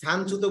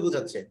 স্থানচ্যুত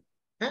বুঝাচ্ছে।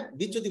 হ্যাঁ,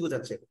 বিচ্যুতি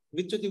বুঝাচ্ছে।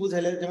 বিচ্যুতি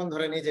বুঝাইলে যেমন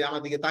ধরেন এই যে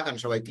আমার দিকে তাকান,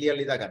 সবাই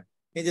ক্লিয়ারলি তাকান।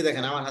 এই যে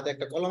দেখেন আমার হাতে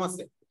একটা কলম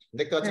আছে,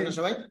 দেখতে পাচ্ছেন না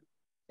সবাই?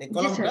 এই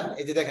কলমটা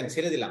এই যে দেখেন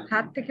ছেড়ে দিলাম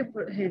হাত থেকে।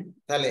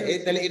 তাহলে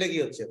এটা কি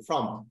হচ্ছে?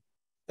 ফ্রম।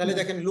 তাহলে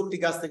দেখেন লোকটি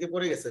গাছ থেকে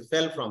পড়ে গেছে,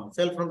 ফেল ফ্রম।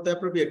 ফেল ফ্রম তো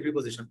অ্যাপ্রোপ্রিয়েট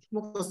প্রিপজিশন,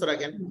 মুখস্থ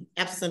রাখেন।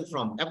 অ্যাবসেন্ট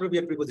ফ্রম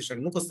অ্যাপ্রোপ্রিয়েট প্রিপজিশন,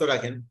 মুখস্থ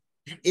রাখেন।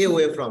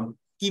 অ্যাওয়ে ফ্রম,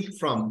 কিপ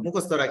ফ্রম,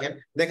 মুখস্থ রাখেন।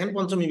 দেখেন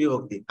পঞ্চমী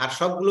বিভক্তি, আর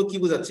সবগুলো কি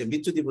বুঝাচ্ছে?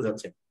 বিচ্যুতি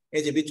বুঝাচ্ছে।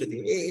 এই যে বিচ্যুতি,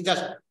 এই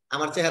জাস্ট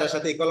আমার চেহারার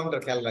সাথে এই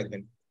কলমটার খেয়াল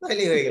রাখবেন,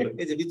 তাহলেই হয়ে গেল।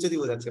 এই যে বিচ্যুতি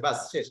বোঝাচ্ছে, বাস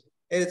শেষ,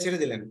 এই ছেড়ে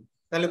দিলেন।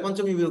 তাহলে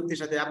পঞ্চমী বিভক্তির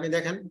সাথে আপনি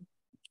দেখেন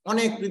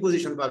অনেক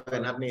প্রিপজিশন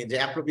পাবেন আপনি, যে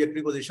অ্যাপ্রোপ্রিয়েট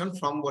প্রিপজিশন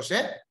ফ্রম বসে,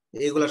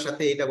 এগুলোর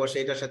সাথে এটা বসে,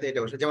 এটার সাথে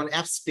এটা বসে। যেমন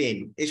অ্যাবস্টেইন,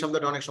 এই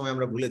শব্দটা অনেক সময়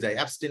আমরা ভুলে যাই।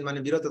 অ্যাবস্টেইন মানে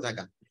বিরত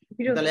থাকা।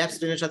 তাহলে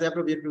অ্যাবস্টেইনের সাথে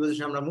অ্যাপ্রোপ্রিয়েট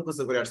প্রিপজিশন আমরা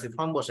মুখস্থ করে আসছি,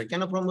 ফ্রম বসে।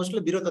 কেন ফ্রম বসলে?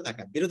 বিরত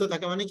থাকা। বিরত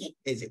থাকা মানে কি?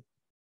 এই যে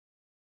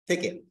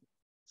থেকে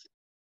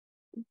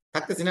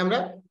থাকতেছি না আমরা,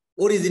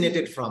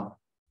 অরিজিনেটেড ফ্রম।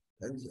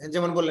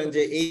 যেমন বললেন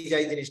যে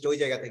এই জিনিসটা ওই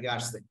জায়গা থেকে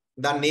আসছে।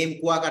 দা name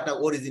Kuakata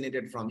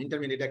originated from,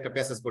 intermediate একটা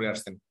প্যাসেজ পড়ে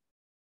আসছেন।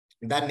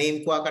 The name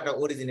Kuakata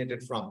originated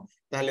from,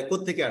 তাহলে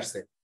কোত্থেকে আসছে?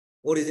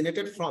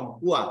 অরিজিনেটেড ফ্রম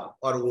কুয়া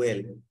অর ওয়েল,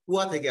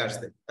 কুয়া থেকে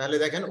আসছে। তাহলে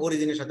দেখেন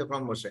অরিজিনের সাথে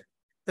ফ্রম বসে।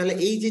 তাহলে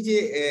এই যে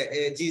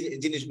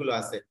জিনিসগুলো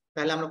আছে,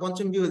 তাহলে আমরা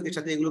পঞ্চম বিভক্তির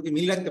সাথে এগুলোকে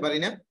মিল রাখতে পারি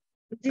না?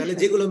 তাহলে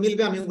যেগুলো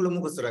মিলবে আমি ওগুলো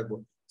মুখস্থ রাখবো।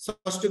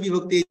 ষষ্ঠ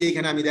বিভক্তি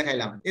এখানে আমি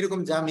দেখাইলাম, এরকম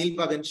যা মিল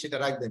পাবেন সেটা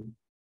রাখবেন।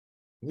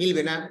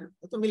 মিলবে না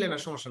তো মিলে না,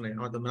 সমস্যা নেই,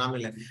 আমার তো না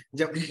মিলে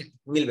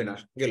মিলবে না,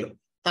 গেল।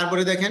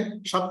 তারপরে দেখেন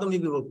সপ্তমী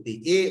বিভক্তি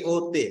এ ও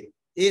তে।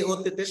 এ ও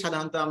তে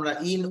সাধারণত আমরা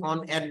ইন অন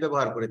অ্যাট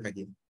ব্যবহার করে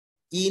থাকি।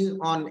 ইন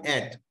অন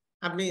অ্যাট,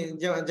 আপনি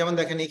যেমন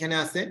দেখেন এখানে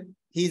আছে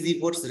his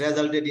efforts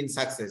resulted in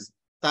success,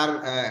 তার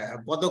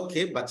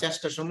পদক্ষেপ বা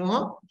চেষ্টা সমূহ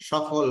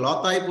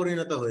সফলতায়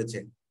পরিণত হয়েছে।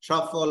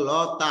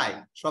 সফলতায়,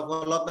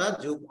 সফলতা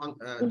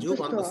যোগ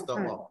অন্তস্থ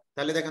অ।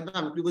 তাহলে দেখেন তো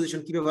আমি প্রিপোজিশন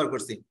কি ব্যবহার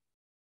করছি?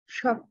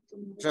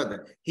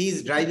 He is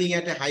driving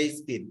at A high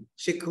speed,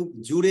 সে খুব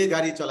জোরে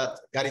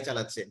গাড়ি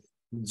চালাচ্ছে।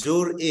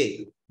 জোর এ,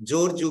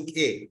 জোর যুগ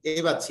এ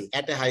বাচ্ছি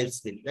এট এ হাই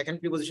স্পিড। দেখেন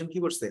প্রিপোজিশন কি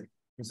করছে?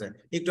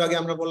 একটু আগে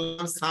আমরা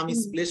বললাম সাম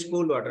ইজ প্লেসড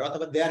কোল্ড ওয়াটার,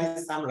 অথবা there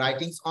is some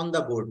writings on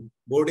the board,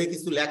 বোর্ডে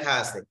কিছু লেখা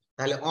আছে,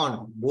 তাহলে অন,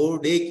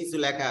 বোর্ডে কিছু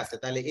লেখা আছে,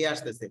 তাহলে এ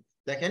আসতেছে।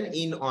 দেখেন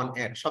ইন অন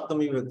অ্যাট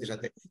সপ্তমী বিভক্তির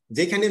সাথে।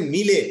 যেখানে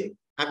মিলে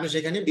আপনি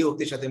সেখানে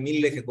বিভক্তির সাথে মিল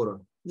রেখে করুন,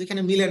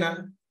 যেখানে মিলে না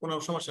কোনো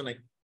সমস্যা নাই।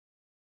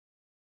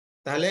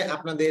 তাহলে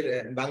আপনাদের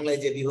বাংলায়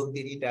যে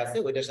বিভক্তির ইটা আছে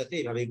ওইটার সাথে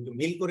এইভাবে একটু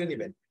মিল করে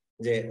নেবেন,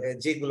 যে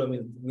যেগুলো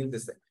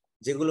মিলতেছে,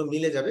 যেগুলো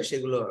মিলে যাবে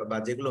সেগুলো, বা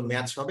যেগুলো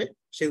ম্যাচ হবে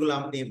সেগুলো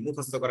আপনি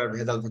মুখস্থ করার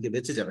ভেজাল থেকে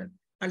বেঁচে যাবেন।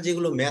 আর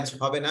যেগুলো ম্যাচ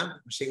হবে না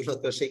সেগুলো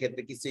তো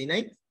সেক্ষেত্রে কিছুই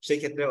নাই। সেই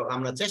ক্ষেত্রে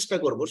আমরা চেষ্টা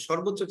করব,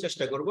 সর্বোচ্চ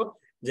চেষ্টা করব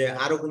যে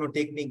আরো কোনো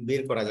টেকনিক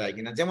বের করা যায়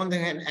কিনা। যেমন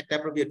দেখেন একটা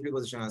অ্যাপ্রোপ্রিয়েট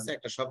প্রিপোজিশন আছে,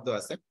 একটা শব্দ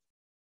আছে,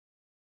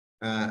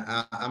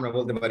 আমরা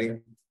বলতে পারি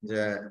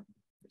যে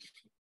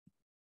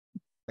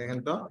দেখেন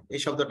তো এই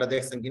শব্দটা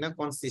দেখছেন কিনা,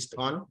 কনসিস্ট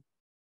অন।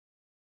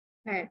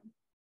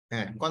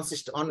 হ্যাঁ,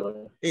 কনসিস্ট অন,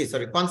 এই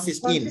সরি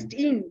কনসিস্ট ইন।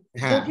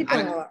 হ্যাঁ,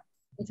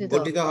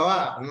 গঠিত হওয়া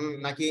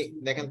নাকি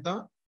দেখেন তো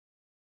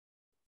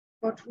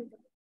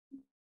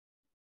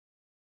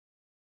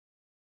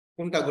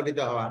কোনটা গঠিত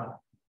হওয়া?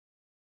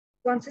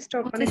 কনসিস্ট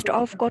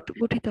অফ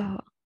গঠিত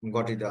হওয়া।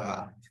 গঠিত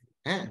হওয়া,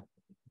 হ্যাঁ,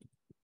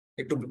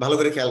 একটু ভালো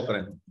করে খেয়াল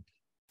করেন।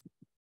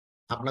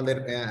 আপনাদের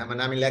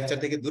মানে আমি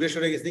লেকচার থেকে দূরে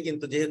সরে গেছি,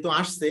 কিন্তু যেহেতু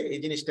আসছে এই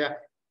জিনিসটা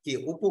কি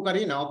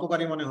উপকারী না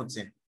অপকারী মনে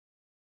হচ্ছে?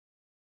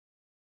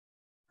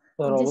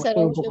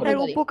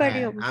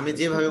 আমি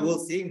যেভাবে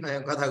বলছি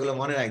কথাগুলো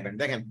মনে রাখবেন।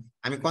 দেখেন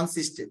আমি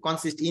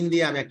কনসিস্ট ইন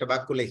দিয়ে আমি একটা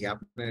বাক্য লিখি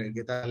আপনার,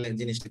 তাহলে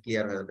জিনিসটা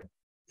ক্লিয়ার হয়ে যাবে।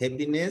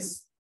 হ্যাপিনেস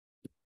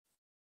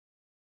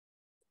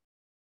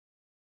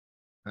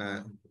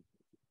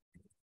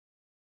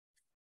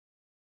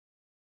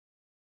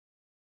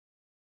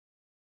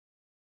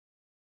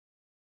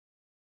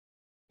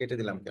কেটে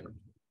দিলাম কেন?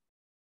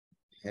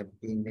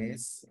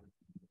 Happiness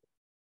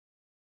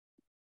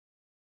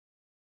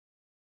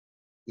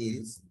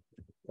is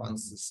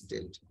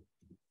consistent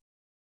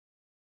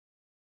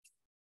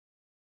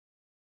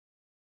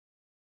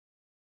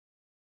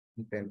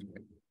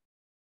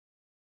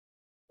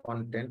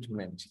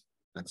contentment।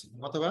 আচ্ছা,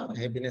 অথবা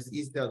হ্যাপিনেস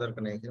ইজ দেওয়া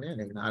দরকার নেই, এখানে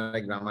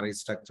আরেক গ্রামার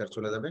স্ট্রাকচার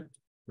চলে যাবে,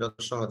 যত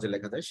সহজে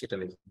লেখা যায় সেটা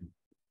লিখুন।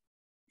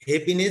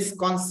 হ্যাপিনেস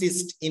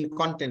কনসিস্ট ইন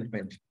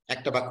কন্টেন্টমেন্ট,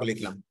 একটা বাক্য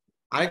লিখলাম।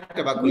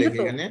 আরেকটা বাক্য লিখি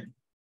এখানে,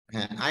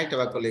 হ্যাঁ আরেকটা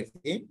বাক্য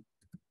লিখি,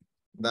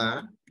 দা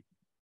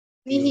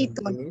নিহিত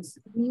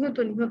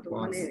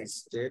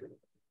consisted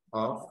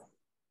of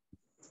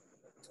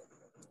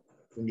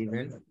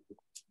 11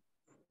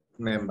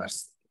 members।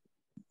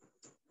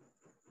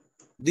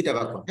 দুইটা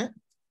বাক্য, হ্যাঁ।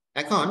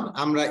 এখন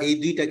আমরা এই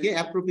দুইটাকে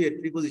অ্যাপ্রোপ্রিয়েট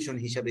প্রিপোজিশন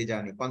হিসেবে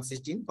জানি,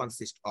 কনসিস্ট ইন,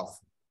 কনসিস্ট অফ।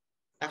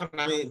 এখন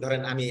আমি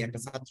ধরেন আমি একটা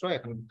ছাত্র,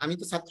 এখন আমি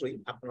তো ছাত্রই,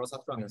 আপনারাও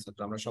ছাত্র, আমিও ছাত্র,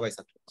 আমরা সবাই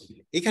ছাত্র।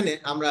 এখানে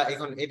আমরা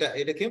এখন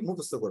এটাকে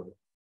মুখস্থ করব।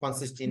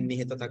 কনসিস্ট ইন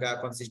নিহিত থাকা,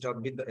 কনসিস্ট অফ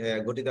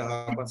গঠিত হওয়া,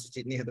 কনসিস্ট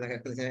ইন নিহিত থাকা,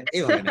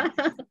 এইভাবে না।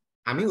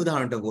 আমি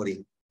উদাহরণটা বলি,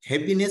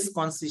 হ্যাপিনেস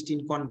কনসিস্ট ইন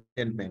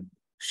কন্টেন্টমেন্ট,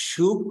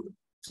 সুখ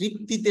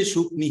তৃপ্তিতে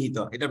সুখ নিহিত।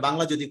 এটা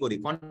বাংলা যদি করি,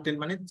 কন্টেন্ট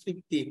মানে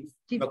তৃপ্তি,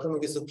 বা কোনো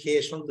কিছু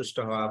খেয়ে সন্তুষ্ট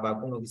হওয়া বা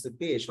কোনো কিছু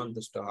পেয়ে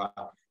সন্তুষ্ট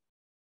হওয়া।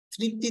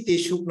 তৃপ্তিতে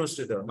সুখ নষ্ট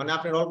মানে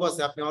আপনার অল্প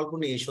আছে, আপনি অল্প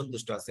নিয়ে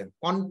সন্তুষ্ট আছেন,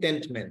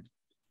 কন্টেন্টমেন্ট।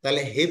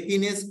 তাহলে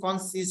হ্যাপিনেস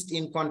কনসিস্ট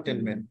ইন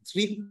কন্টেন্টমেন্ট,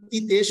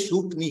 তৃপ্তিতে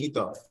সুখ নিহিত।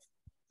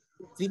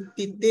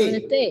 তৃপ্তিতে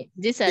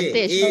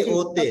এ ও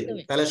তে,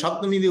 তাহলে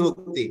সপ্তমী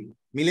বিভক্তি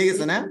মিলে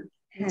গেছে না?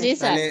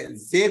 তাহলে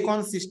যে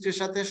কনসিস্টের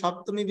সাথে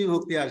সপ্তমী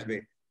বিভক্তি আসবে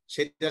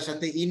সেটার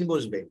সাথে ইন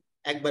বসবে।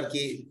 একবার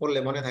কি পড়লে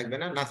মনে থাকবে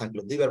না? না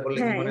থাকলো দুইবার পড়লে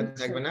কি মনে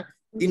থাকবে না?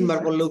 তিনবার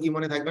পড়লেও কি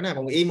মনে থাকবে না?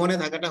 এবং এই মনে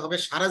থাকাটা হবে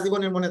সারা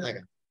জীবনের মনে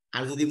থাকা।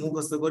 আর যদি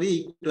মুখস্থ করি,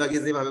 একটু আগে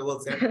যেভাবে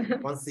বলছেন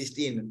কনসিস্ট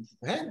ইন,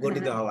 হ্যাঁ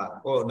গঠিত হওয়া,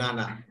 ও না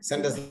না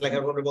সেন্টেন্স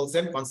লেখার পরে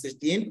বলছেন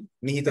কনসিস্ট ইন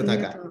নিহিত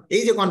থাকা।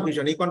 এই যে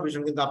কনফিউশন, এই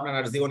কনফিউশন কিন্তু আপনার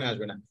আর জীবনে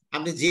আসবে না।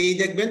 আপনি যেই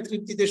দেখবেন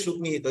তৃপ্তিতে সুখ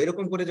নিহিত,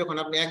 এরকম করে যখন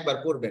আপনি একবার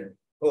পড়বেন,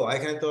 ও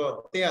এখানে তো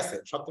তে আছে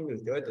সপ্তমী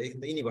বিভক্তি, হয়তো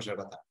এখানে ইনি বসার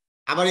কথা।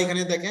 আবার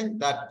এখানে দেখেন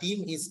the team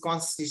is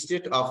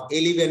কনসিস্টেড of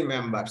 11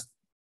 members,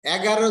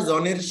 11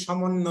 জনের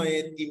সমন্বয়ে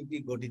টিমটি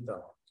গঠিত।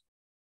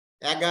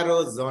 11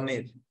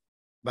 জনের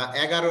বা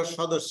 11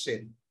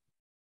 সদস্যের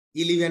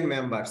 11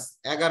 মেম্বার্স,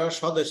 11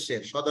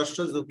 সদস্যের, সদস্য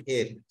যোগ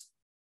এর,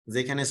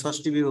 যেখানে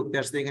ষষ্ঠী বিভক্তি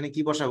আসছে এখানে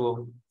কি বসাবো?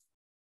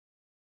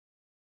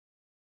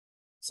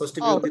 ষষ্ঠী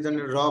বিভক্তির জন্য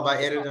র বা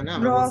এর জন্য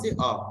আমরা বলছি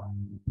অফ,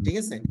 ঠিক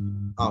আছে?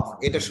 অফ,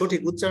 এটা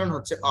সঠিক উচ্চারণ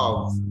হচ্ছে অফ।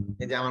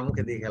 এই যে আমার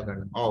মুখে দিয়ে খেয়াল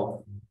করেন, অফ।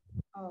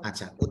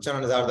 আচ্ছা,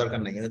 উচ্চারণে যাওয়ার দরকার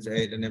নাই,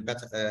 এটা নিয়ে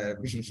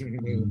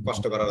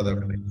কষ্ট করার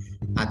দরকার নেই।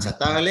 আচ্ছা,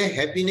 তাহলে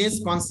হ্যাপিনেস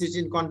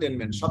কনস্টিটিউট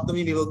কন্টেনমেন্ট,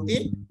 সপ্তমী বিভক্তি,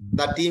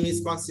 the team is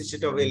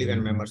constitute of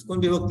 11 members, কোন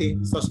বিভক্তি?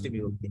 ষষ্ঠী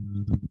বিভক্তি।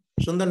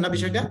 সুন্দর না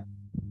বিষয়টা?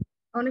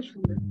 অনেক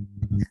সুন্দর।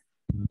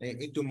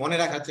 একটু মনে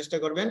রাখার চেষ্টা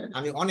করবেন,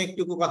 আমি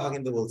অনেকটুকু কথা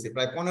কিন্তু বলছি,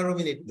 প্রায় 15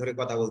 মিনিট ধরে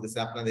কথা বলতেছি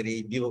আপনাদের এই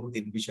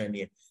বিভক্তির বিষয়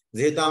নিয়ে।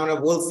 যেহেতু আমরা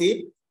বলছি,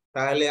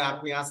 তাহলে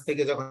আপনি আজ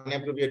থেকে যখন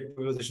অ্যাপ্রোপ্রিয়েট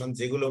প্রিপোজিশন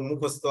যেগুলো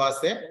মুখস্থ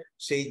আছে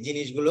সেই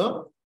জিনিসগুলো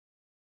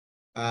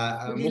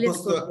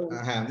মুখস্থ,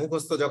 হ্যাঁ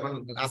মুখস্থ যখন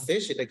আছে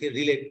সেটাকে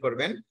রিলেট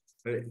করবেন।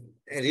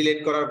 রিলেট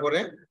করার পরে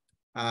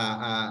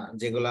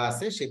যেগুলো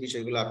আছে সেই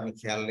বিষয়গুলো আপনি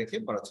খেয়াল রেখে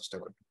পড়ার চেষ্টা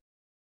করবেন।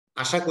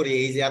 আশা করি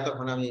এই যে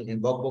এতক্ষণ আমি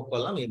বক বক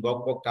করলাম, এই বক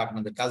বকটা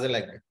আপনাদের কাজে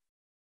লাগবে।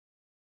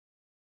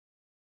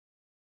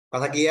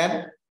 কথা ক্লিয়ার?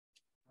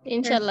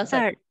 ইনশাআল্লাহ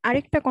স্যার।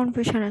 আরেকটা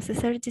কনফিউশন আছে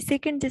স্যার, যে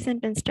সেকেন্ড যে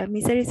সেন্টেন্সটা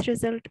মিসারিজ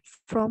রেজাল্ট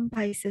ফ্রম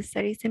ভাইসেস,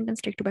 স্যার এই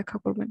সেন্টেন্সটা একটু ব্যাখ্যা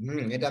করবেন।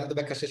 এটা আমি তো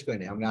ব্যাখ্যা শেষ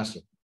করিনি, আমরা আসি।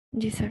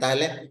 জি স্যার।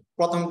 তাহলে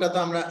প্রথমটা তো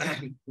আমরা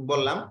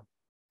বললাম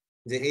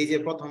যে এই যে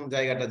প্রথম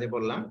জায়গাটা যে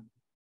বললাম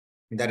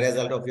the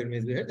result of your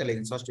misbehaviour, তাহলে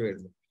ষষ্ঠ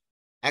হয়েছে।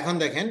 এখন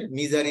দেখেন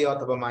মিজারি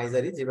অথবা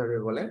মাইজারি যেভাবে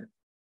বলেন,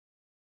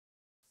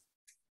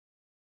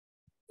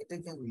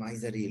 এটাকে আমি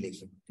মাইজারি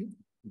লিখি,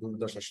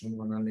 দুর্দশা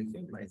সম্ভাবনা লিখে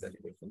মাইজারি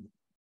লিখি।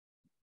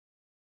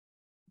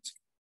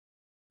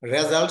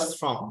 Results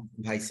from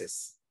versus,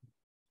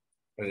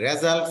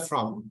 result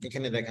from,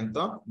 এখানে দেখেন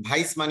তো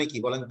ভাইস মানে কি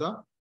বলেন তো?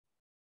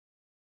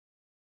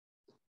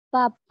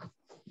 পাপ।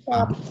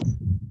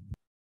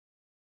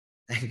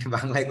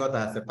 বাংলায় কথা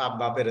আছে, পাপ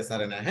বাপের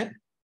সারে না। হ্যাঁ,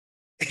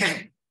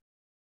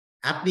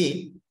 আপনি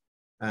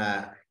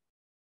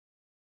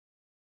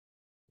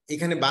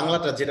এখানে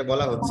বাংলাটা যেটা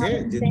বলা হচ্ছে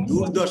যে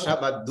দুর্দশা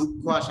বা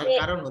দুঃখ আসার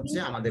কারণ হচ্ছে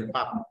আমাদের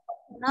পাপ।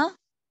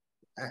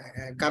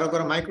 কারো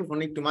কারো মাইক্রোফোন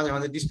একটু মাঝে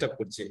মাঝে ডিস্টার্ব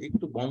করছে,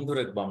 একটু বন্ধ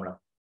রাখবো আমরা।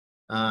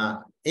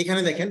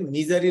 এখানে দেখেন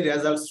মিজারি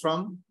রেজাল্টস ফ্রম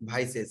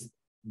ভাইসেস,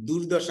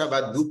 দুর্দশা বা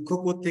দুঃখ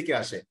থেকে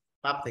আসে?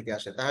 পাপ থেকে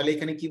আসে। তাহলে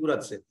এখানে কি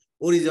বুঝাচ্ছে?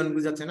 অরিজিন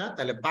বুঝাচ্ছে না,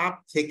 তাহলে পাপ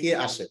থেকে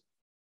আসে।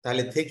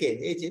 তাহলে থেকে,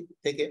 এই যে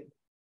থেকে,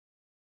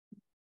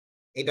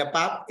 এটা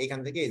পাপ, এখান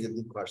থেকে এই যে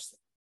দুঃখ আসছে।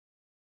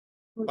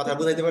 কথা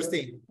বুঝাইতে পারছি?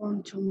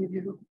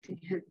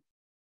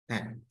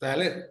 হ্যাঁ,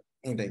 তাহলে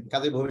এটাই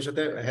কাজে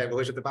ভবিষ্যতে, হ্যাঁ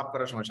ভবিষ্যতে পাপ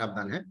করার সময়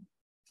সাবধান, হ্যাঁ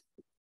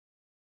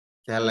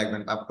খেয়াল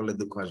রাখবেন, পাপ করলে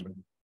দুঃখ আসবে।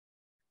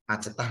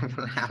 আচ্ছা,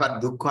 তারপরে আবার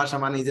দুঃখ আসা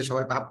মানে যে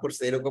সবাই পাপ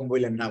করছে এরকম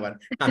বললেন না, আবার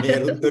আমি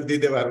এর উত্তর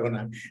দিতে পারবো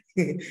না।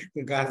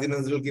 কাজী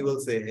নজরুল কি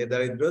বলছে? হে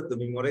দারিদ্র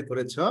তুমি মরে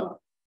করেছ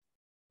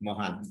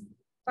মহান।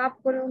 পাপ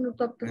করে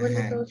অনুতপ্ত হলে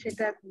তো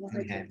সেটা।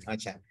 হ্যাঁ,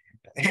 আচ্ছা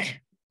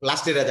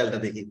লাস্টের রেজাল্টটা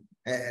দেখি।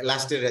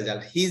 লাস্টের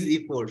রেজাল্ট, হিজ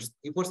ইফোর্টস,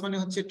 ইফোর্টস মানে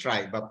হচ্ছে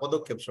ট্রাই বা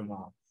পদক্ষেপ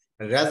সমূহ,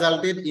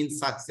 resulted in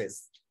success,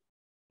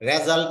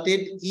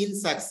 resulted in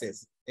success,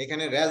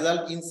 এখানে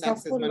রেজাল্ট ইন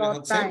সাকসেস মানে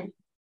হচ্ছে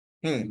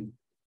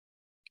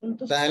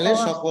তাহলে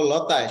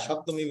সফলতায়,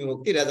 সপ্তমী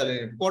বিভক্তি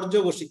রেজাল্টের,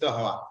 পর্যবসিত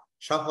হওয়া,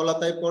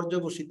 সফলতায়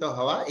পর্যবসিত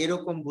হওয়া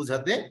এরকম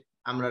বুঝাতে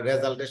আমরা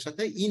রেজাল্টের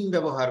সাথে ইন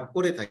ব্যবহার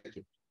করে থাকি।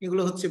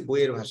 এগুলো হচ্ছে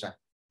বইয়ের ভাষা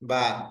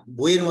বা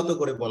বইয়ের মতো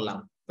করে বললাম।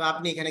 তো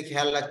আপনি এখানে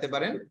খেয়াল রাখতে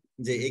পারেন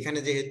যে এখানে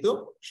যেহেতু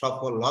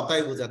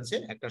সফলতায় বোঝাচ্ছে,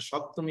 একটা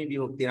সপ্তমী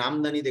বিভক্তির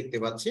আমদানি দেখতে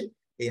পাচ্ছি,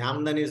 এই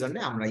আমদানির জন্য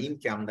আমরা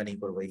ইনকে আমদানি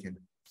করবো। এখানে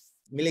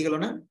মিলে গেল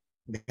না?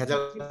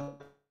 ভেজাল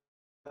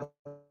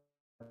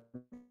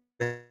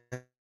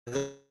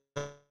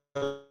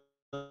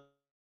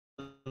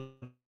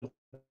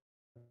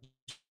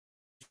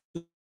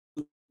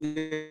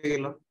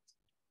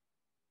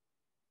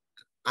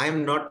I am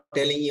not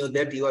telling you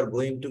that you are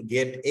going to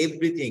get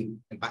everything.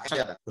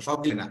 সব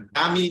দিলে না,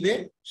 যা মিলবে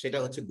সেটা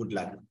হচ্ছে গুড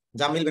লাক,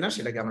 যা মিলবে না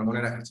সেটাকে আমরা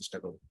মনে রাখার চেষ্টা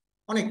করবো।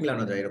 অনেক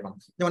মিলানো যায় এরকম,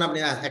 যেমন আপনি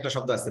একটা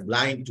শব্দ আছে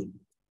ব্লাইন্ড টু,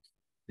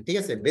 ঠিক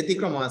আছে,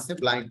 ব্যতিক্রম আছে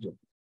ব্লাইন্ড টু,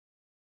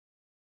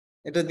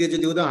 এটা দিয়ে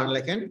যদি উদাহরণ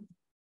লেখেন,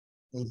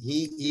 হি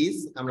ইজ,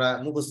 আমরা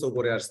মুখস্থ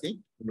করে আসছি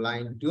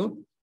blind to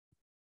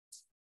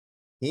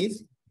his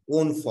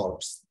own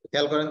faults,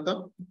 খেয়াল করেন তো,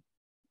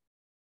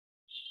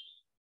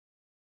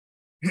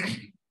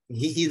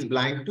 he is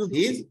blind to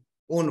his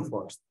own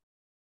faults।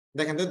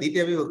 দেখেন তো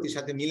দ্বিতীয় বিভক্তির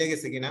সাথে মিলে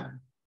গেছে কিনা?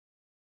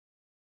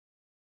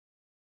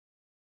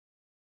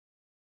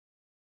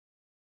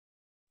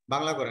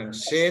 বাংলা করেন,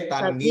 সে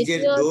তার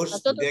নিজের দোষ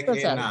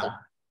দেখে না,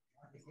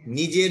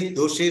 নিজের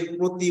দোষের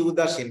প্রতি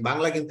উদাসীন।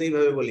 বাংলা কিন্তু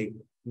এইভাবে বলি,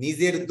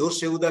 নিজের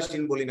দোষে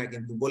উদাসীন বলি না,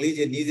 কিন্তু বলি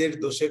যে নিজের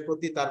দোষের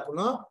প্রতি তার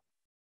কোনো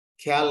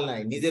খেয়াল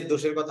নাই, নিজের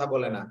দোষের কথা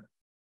বলে না।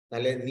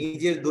 তাহলে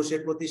নিজের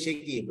দোষের প্রতি সে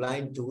কি?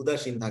 ব্লাইন্ড টু,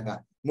 উদাসীন থাকা।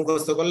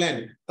 মুখস্থ করলেন,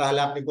 তাহলে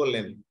আপনি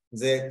বললেন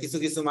যে কিছু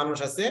কিছু মানুষ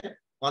আছে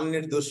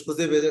অন্যের দোষ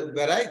খুঁজে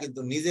বেড়ায়, কিন্তু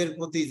নিজের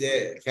প্রতি যে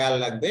খেয়াল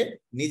রাখবে,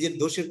 নিজের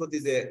দোষের প্রতি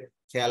যে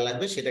খেয়াল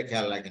রাখবে সেটা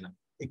খেয়াল রাখে না।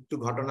 একটু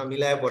ঘটনা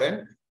মিলায় পড়েন,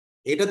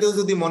 এটাতেও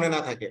যদি মনে না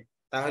থাকে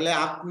তাহলে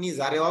আপনি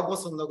যারে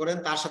অপছন্দ করেন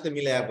তার সাথে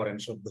মিলাইয়া পড়েন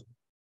শব্দ,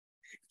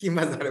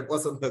 কিংবা যারা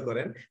পছন্দ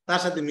করেন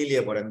তার সাথে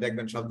মিলিয়ে পড়েন,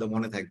 দেখবেন শব্দ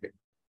মনে থাকবে।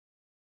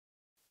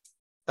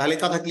 তাহলে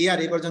কথা ক্লিয়ার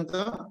এই পর্যন্ত?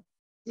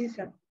 জি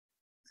স্যার।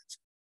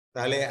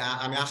 তাহলে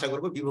আমি আশা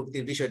করব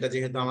বিভক্তির বিষয়টা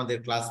যেহেতু আমাদের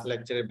ক্লাস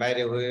লেকচারের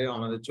বাইরে হয়ে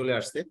আমাদের চলে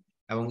আসছে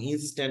এবং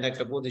ইনস্ট্যান্ট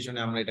একটা পজিশনে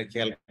আমরা এটা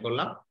খেয়াল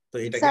করলাম, তো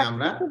এটাকে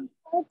আমরা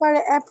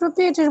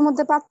অ্যাপ্রোপ্রিয়েট এর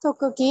মধ্যে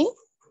পার্থক্য কি?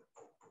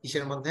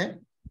 কিসের মধ্যে?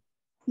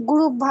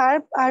 গ্রুপ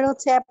ভার্ব আর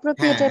হচ্ছে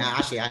অ্যাপ্রোপ্রিয়েট। হ্যাঁ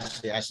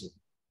আসি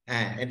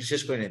হ্যাঁ একটু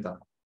শেষ করে নিতাম।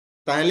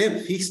 তাহলে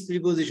ফিক্সড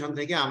প্রিপোজিশন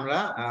থেকে আমরা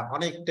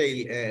অনেকটাই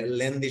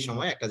লেন্দি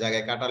সময় একটা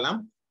জায়গায় কাটালাম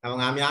এবং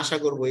আমি আশা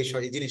করবো এই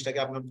জিনিসটাকে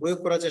আপনার প্রয়োগ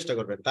করার চেষ্টা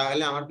করবেন,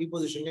 তাহলে আমার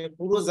প্রিপোজিশনে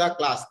পুরো যা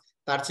ক্লাস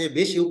তার চেয়ে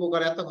বেশি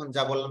উপকার এতক্ষণ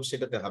যা বললাম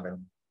সেটাতে হবে না।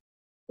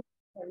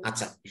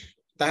 আচ্ছা,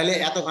 তাহলে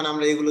এতক্ষণ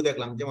আমরা এগুলো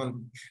দেখলাম, যেমন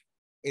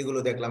এগুলো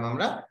দেখলাম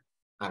আমরা।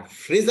 আর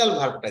ফ্রেজাল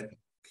ভার্বটা কি,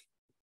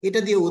 এটা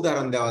দিয়ে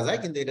উদাহরণ দেওয়া যায়,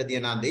 কিন্তু এটা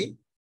দিয়ে না দেই,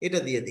 এটা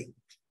দিয়ে দিই।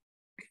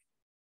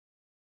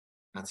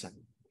 আচ্ছা,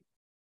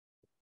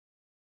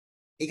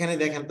 এখানে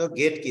দেখেন তো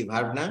গেট কি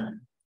ভার্ব না,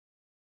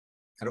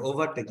 আর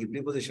ওভারটা কি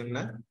প্রিপোজিশন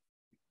না।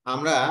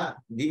 আমরা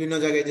বিভিন্ন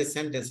জায়গায় যে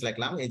সেন্টেন্স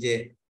লিখলাম, এই যে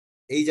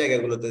এই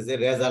জায়গাগুলোতে যে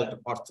রেজাল্ট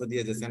অর্থ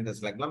দিয়ে যে সেন্টেন্স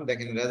লিখলাম,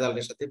 দেখেন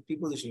রেজাল্টের সাথে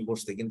প্রিপোজিশন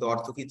বসছে, কিন্তু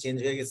অর্থ কি চেঞ্জ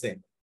হয়ে গেছে?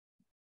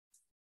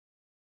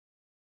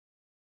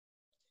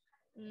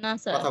 না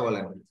স্যার। কথা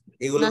বলেন।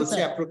 এগুলো হচ্ছে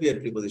অ্যাপ্রোপ্রিয়েট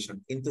প্রিপোজিশন,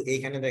 কিন্তু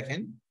এইখানে দেখেন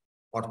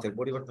অর্থের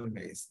পরিবর্তন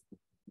হয়ে গেছে।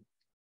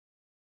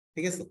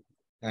 ঠিক আছে,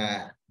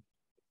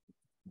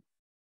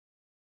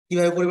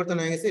 কিভাবে পরিবর্তন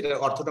হয়ে গেছে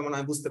এটার অর্থটা মনে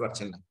হয় বুঝতে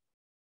পারছেন না,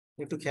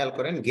 একটু খেয়াল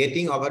করেন।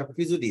 গেটিং ওভার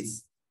প্রিজুডিস,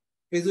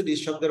 প্রিজুডিস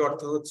শব্দের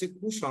অর্থ হচ্ছে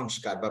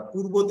কুসংস্কার বা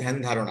পূর্ব ধ্যান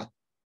ধারণা।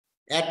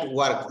 At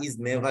work is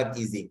never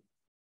easy,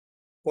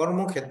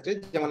 কর্মক্ষেত্রে,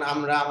 যেমন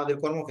আমরা আমাদের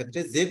কর্মক্ষেত্রে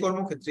যে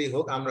কর্মক্ষেত্রেই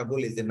হোক আমরা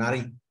বলি যে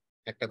নারী,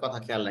 একটা কথা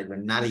খেয়াল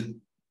রাখবেন,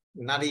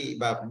 নারী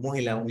বা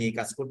মহিলা উনি এই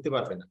কাজ করতে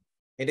পারবে না।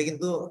 এটা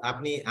কিন্তু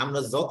আমরা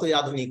যতই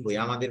আধুনিক হই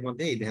আমাদের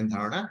মধ্যে এই ধ্যান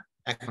ধারণা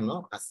এখনো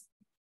আছে।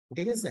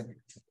 ঠিক আছে,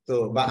 তো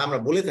বা আমরা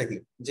বলে থাকি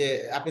যে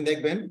আপনি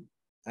দেখবেন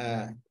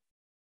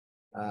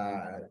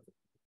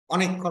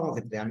অনেক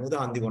কর্মক্ষেত্রে, আমি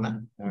উদাহরণ দিব না,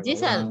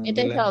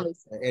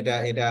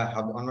 এটা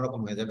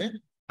অন্যরকম হয়ে যাবে।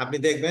 আপনি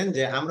দেখবেন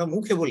যে আমরা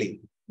মুখে বলি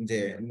যে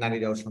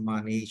নারীরাও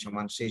সমান, এই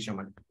সমান, সেই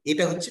সমান।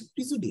 এটা হচ্ছে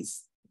প্রিজুডিস,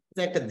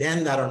 এটা একটা ধ্যান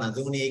ধারণা যে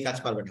উনি এই কাজ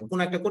পারবেন না।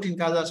 কোনো একটা কঠিন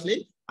কাজ আসলে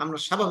আমরা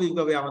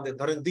স্বাভাবিকভাবে, আমাদের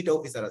ধরেন দুইটা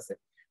অফিসার আছে,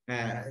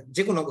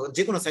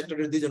 যে কোনো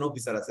সেক্টরের দুইজন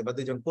অফিসার আছে বা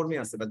দুইজন কর্মী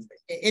আছে বা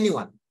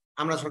এনিওয়ান,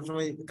 আমরা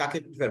সবসময় কাকে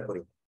প্রিফার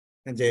করি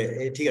যে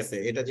ঠিক আছে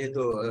এটা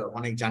যেহেতু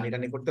অনেক জানি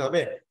টানি করতে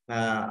হবে,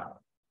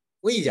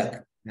 ওই যাক,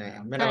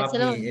 ম্যাডাম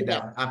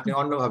আপনি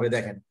অন্যভাবে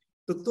দেখেন।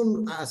 তো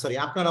সরি,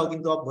 আপনারাও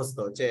কিন্তু অভ্যস্ত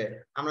যে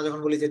আমরা যখন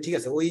বলি যে ঠিক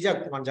আছে ওই যাক,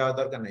 তোমার যাওয়ার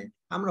দরকার নেই,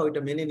 আমরা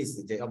ওইটা মেনে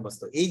নিচ্ছি যে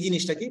অভ্যস্ত। এই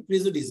জিনিসটাকে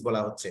প্রিজুডিস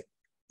বলা হচ্ছে,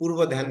 পূর্ব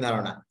ধ্যান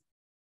ধারণা।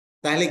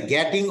 তাহলে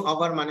গেটিং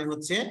ওভার মানে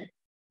হচ্ছে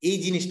এই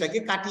জিনিসটাকে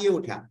কাটিয়ে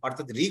ওঠা,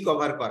 অর্থাৎ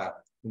রিকভার করা।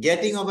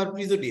 গেটিং ওভার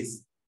প্রিজুডিস,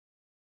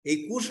 এই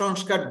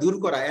কুসংস্কার দূর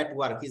করা। At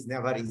work is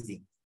never easy,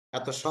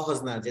 এত সহজ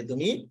না যে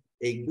তুমি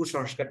এই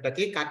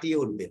কুসংস্কারটাকে কাটিয়ে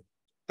উঠবে।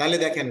 তাহলে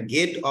দেখেন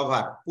গেট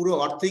ওভার পুরো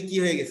অর্থই কি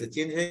হয়ে গেছে,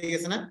 চেঞ্জ হয়ে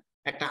গেছে না,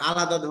 একটা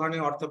আলাদা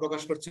ধরনের অর্থ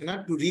প্রকাশ করছে না।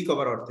 টু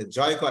রিকভার অর্থে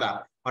জয় করা,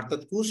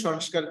 অর্থাৎ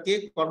কুসংস্কারকে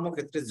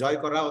কর্মক্ষেত্রে জয়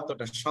করা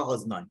অতটা সহজ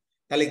নয়।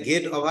 তাহলে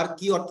গেট ওভার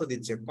কি অর্থ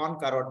দিচ্ছে,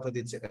 কনকার অর্থ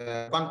দিচ্ছে,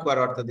 কনকোয়ার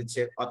অর্থ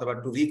দিচ্ছে, অথবা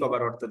টু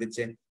রিকভার অর্থ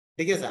দিচ্ছে।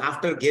 ঠিক আছে,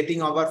 after getting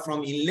over from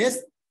illness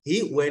he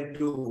went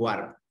to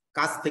work,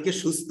 কাজ থেকে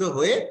সুস্থ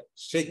হয়ে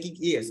সে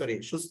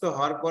সুস্থ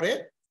হওয়ার পরে,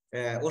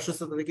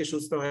 অসুস্থতা থেকে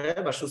সুস্থ হয়ে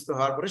বা সুস্থ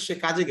হওয়ার পরে সে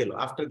কাজে গেল,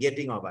 আফটার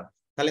গেটিং ওভার।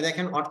 তাহলে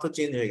দেখেন অর্থ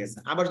চেঞ্জ হয়ে গেছে।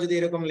 আবার যদি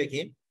এরকম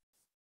লিখি,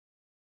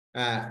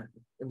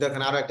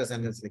 দেখেন আরো একটা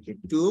সেন্টেন্স লিখি,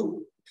 to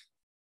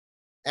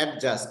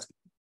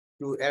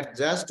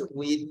adjust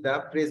with the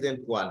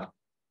present world.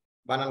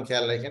 বানান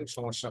খেয়াল রাখেন,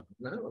 সমস্যা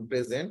না।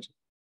 Present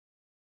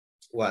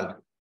world,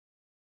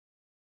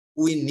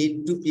 we need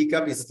to pick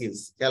up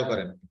skills, খেয়াল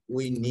করেন,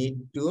 we need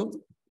to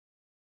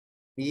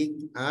pick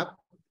up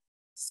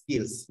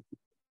skills.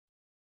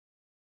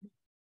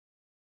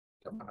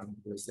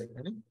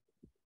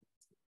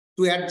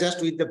 To adjust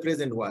with the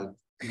present world,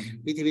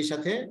 পৃথিবীর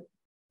সাথে,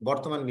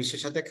 বর্তমান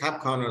বিশ্বের সাথে খাপ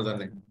খাওয়ানোর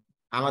জন্য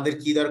আমাদের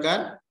কি দরকার,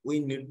 we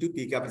need to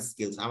pick up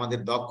skills, আমাদের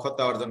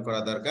দক্ষতা অর্জন করা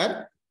দরকার,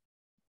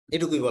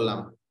 এটুকুই বললাম।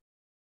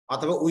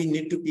 অথবা we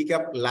need to pick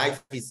up life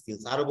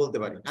skills, আরো বলতে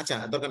পারি, আচ্ছা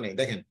দরকার নেই।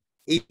 দেখেন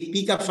এই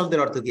পিক আপ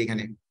শব্দের অর্থ কি,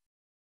 এখানে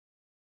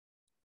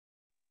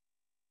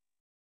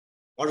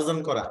অর্জন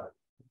করা।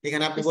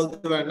 এখানে আপনি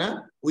বলতে পারেন না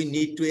we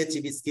need to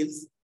achieve skills.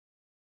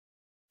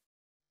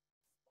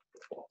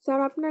 Sir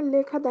আপনার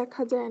লেখা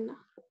দেখা যায় না।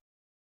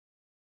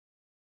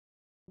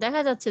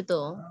 দেখা যাচ্ছে তো,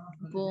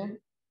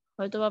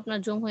 হয়তো আপনার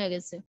জুম হয়ে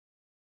গেছে।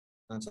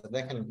 আচ্ছা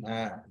দেখেন,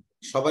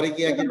 সবারই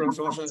কি একই রকম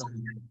সমস্যা?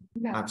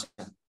 আচ্ছা,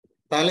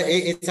 তাহলে এই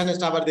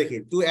সেন্টেন্সটা আবার দেখি,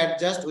 to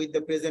adjust with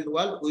the present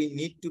world we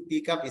need to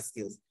pick up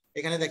skills.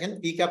 এখানে দেখেন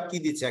পিক আপ কি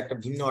দিচ্ছে, একটা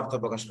ভিন্ন অর্থ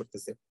প্রকাশ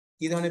করতেছে।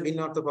 কি ধরনের ভিন্ন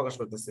অর্থ প্রকাশ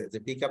করতেছে, যে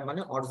পিক আপ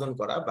মানে অর্জন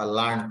করা বা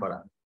লার্ন করা।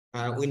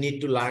 We need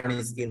to learn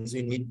skills,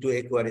 we need to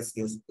acquire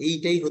skills,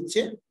 এইটাই হচ্ছে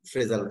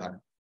ফ্রেজাল ভার্ব।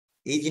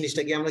 এই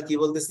জিনিসটাকে আমরা কি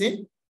বলতেছি,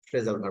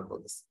 ফ্রেজাল ভার্ব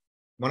বলতেছি,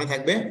 মনে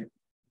থাকবে।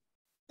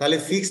 তাহলে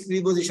ফিক্সড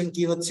প্রিপোজিশন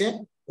কি হচ্ছে,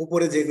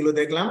 উপরে যেগুলো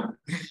দেখলাম,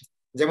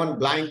 যেমন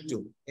ব্লাইন্ড টু,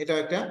 এটা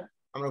একটা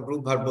আমরা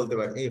গ্রুপ ভার্ব বলতে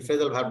পারি, এই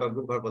ফ্রেজাল ভার্ব বা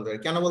গ্রুপ ভার্ব বলতে পারি।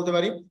 কেন বলতে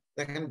পারি?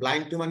 দেখেন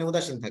ব্লাইন্ড টু মানে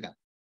উদাসীন থাকা,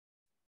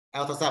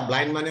 অথচ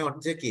ব্লাইন্ড মানে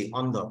হচ্ছে কি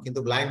অন্ধ, কিন্তু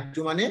ব্লাইন্ড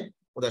টু মানে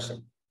উদাসীন,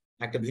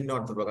 একটা ভিন্ন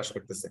অর্থ প্রকাশ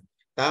করতেছে।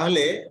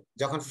 তাহলে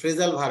যখন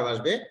ফ্রেজাল ভার্ব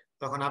আসবে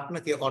তখন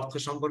আপনাকে অর্থ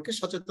সম্পর্কে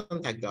সচেতন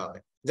থাকতে হবে।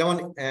 যেমন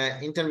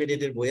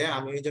ইন্টারমিডিয়েটের বইয়ে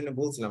আমি ওই জন্য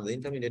বলছিলাম যে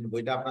ইন্টারমিডিয়েট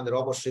বইটা আপনাদের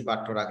অবশ্যই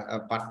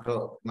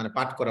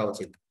পাঠ করা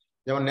উচিত।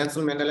 যেমন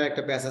নেলসন ম্যান্ডেলার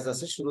একটা প্যাসেজ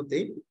আছে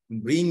শুরুতেই,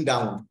 ব্রিং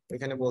ডাউন,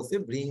 এখানে বলছে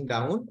ব্রিং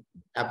ডাউন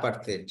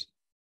অ্যাপার্থেড,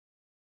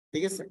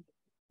 ঠিক আছে,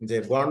 যে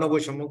বর্ণ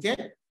বৈষম্যকে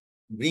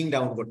ব্রিং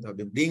ডাউন করতে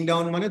হবে। ব্রিং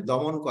ডাউন মানে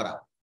দমন করা,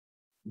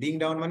 ব্রিং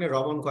ডাউন মানে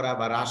রমণ করা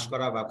বা হ্রাস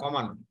করা বা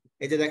কমানো।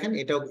 এই যে দেখেন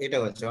এটা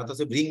হচ্ছে, অথচ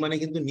ব্রিং মানে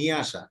কিন্তু নিয়ে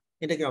আসা,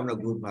 এটাকে আমরা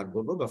গ্রুপ ভার্ব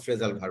বলবো বা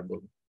ফ্রেজাল ভার্ব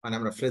বলবো, মানে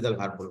আমরা ফ্রেজাল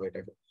ভার্ব বলবো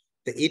এটাকে।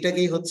 তো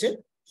এটাকেই হচ্ছে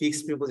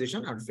ফিক্সড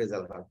প্রিপোজিশন আর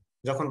ফ্রেজাল ভার্ব।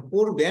 যখন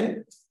পড়বেন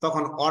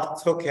তখন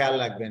অর্থ খেয়াল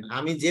রাখবেন,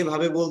 আমি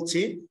যেভাবে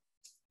বলছি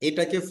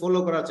এটাকে ফলো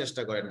করার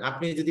চেষ্টা করেন।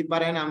 আপনি যদি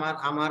পারেন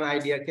আমার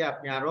আইডিয়াকে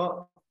আপনি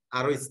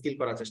আরো স্কিল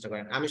করার চেষ্টা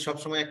করেন। আমি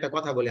সবসময় একটা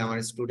কথা বলি আমার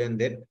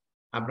স্টুডেন্টদের,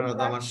 আপনারা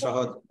তো আমার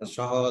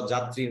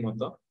সহযাত্রীর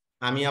মতো,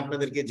 আমি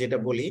আপনাদেরকে যেটা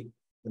বলি,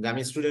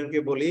 আমি স্টুডেন্টকে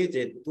বলি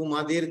যে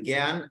তোমাদের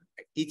জ্ঞান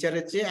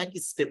টিচারের চেয়ে এক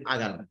স্টেপ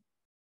আগানো।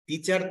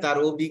 টিচার তার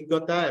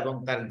অভিজ্ঞতা এবং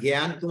তার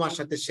জ্ঞান তোমার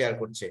সাথে শেয়ার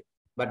করছে,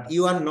 but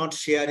you are not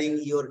sharing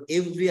your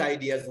every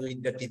idea with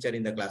the teacher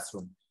in the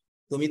classroom.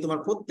 তুমি তোমার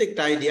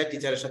প্রত্যেকটা আইডিয়া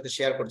টিচারের সাথে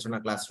শেয়ার করছো না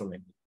ক্লাসরুমে।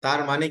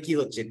 তার মানে কি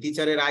হচ্ছে,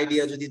 টিচারের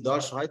আইডিয়া যদি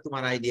 10 হয়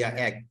তোমার আইডিয়া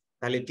 1,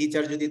 তাহলে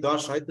টিচার যদি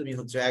 10 হয় তুমি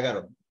হচ্ছে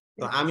 11।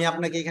 তো আমি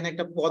আপনাকে এখানে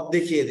একটা পথ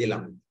দেখিয়ে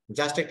দিলাম,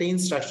 জাস্ট একটা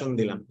ইনস্ট্রাকশন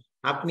দিলাম।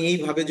 আপনি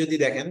এইভাবে যদি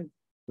দেখেন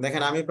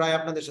আমি প্রায়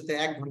আপনাদের সাথে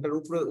 1 ঘন্টার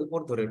উপর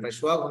ধরে প্রায়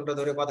 1.5 ঘন্টা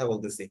ধরে কথা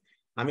বলতেছি।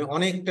 আমি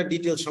অনেকটা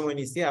ডিটেল সময়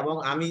নিচ্ছি, এবং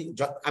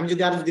আমি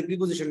যদি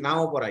প্রিপোজিশন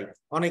নাও পড়াই,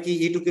 অনেকেই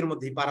এইটুকের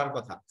মধ্যেই পারার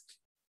কথা,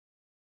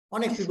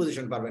 অনেক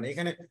প্রিপোজিশন পারবেন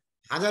এখানে।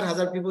 হাজার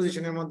হাজার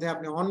প্রিপোজিশনের মধ্যে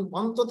আপনি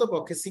অন্তত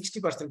পক্ষে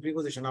 60%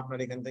 প্রিপোজিশন আপনার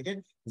এখান থেকে,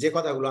 যে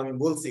কথাগুলো আমি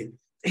বলছি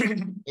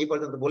এই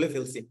পর্যন্ত বলে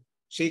ফেলছি,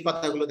 সেই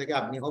কথাগুলো থেকে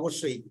আপনি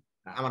অবশ্যই,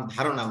 আমার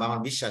ধারণা বা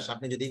আমার বিশ্বাস,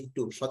 আপনি যদি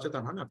একটু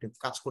সচেতন হন আপনি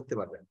কাজ করতে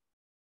পারবেন।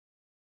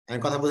 আমি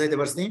কথা বুঝাইতে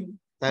পারছি?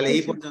 তাহলে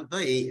এই পর্যন্ত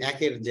এই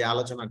একের যে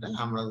আলোচনাটা,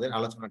 আমাদের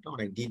আলোচনাটা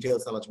অনেক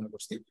ডিটেলস আলোচনা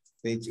করছি,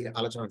 এই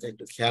আলোচনাটা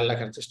একটু খেয়াল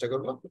রাখার চেষ্টা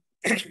করব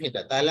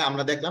এটা। তাহলে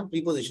আমরা দেখলাম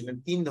প্রিপোজিশনের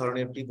 3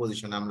 ধরনের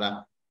প্রিপোজিশন আমরা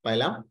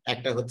পাইলাম।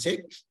 একটা হচ্ছে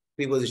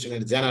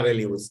প্রিপোজিশনের জেনারেল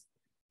ইউজ,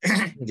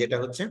 যেটা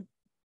হচ্ছে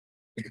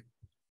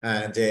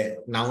যে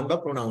নাউন বা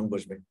প্রোনাউন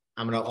বসবে,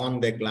 আমরা অন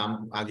দেখলাম,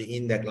 আগে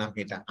ইন দেখলাম,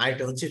 এটা। আর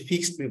এটা হচ্ছে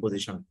ফিক্সড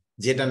প্রিপোজিশন,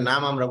 যেটার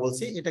নাম আমরা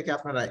বলছি, এটাকে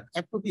আপনারা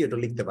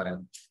অ্যাপ্রোপ্রিয়েটও লিখতে পারেন।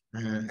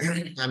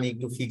 আমি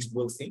একটু ফিক্সড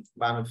বলছি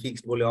বা আমি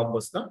ফিক্সড বলে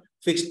অভ্যস্ত।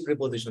 ফিক্সড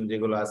প্রিপোজিশন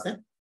যেগুলো আছে,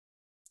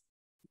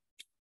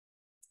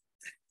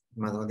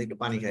 মাঝে মাঝে একটু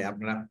পানি খাই,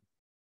 আপনারা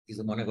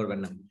কিছু মনে করবেন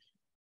না।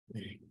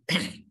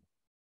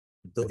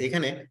 তো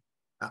এখানে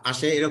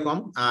আসে এরকম।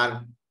 আর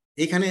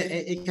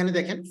এখানে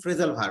দেখেন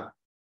ফ্রেজাল ভার্ব।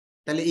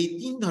 তাহলে এই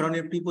 3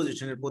 ধরনের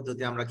প্রিপোজিশনের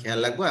পদ্ধতি আমরা খেয়াল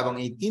রাখবো, এবং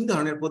এই 3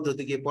 ধরনের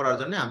পদ্ধতিকে পড়ার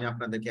জন্য আমি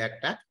আপনাদেরকে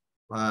একটা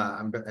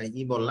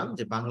বললাম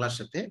যে বাংলার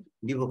সাথে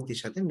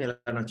বিভক্তির সাথে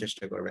মেলানোর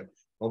চেষ্টা করবেন।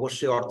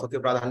 অবশ্যই অর্থকে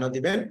প্রাধান্য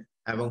দিবেন,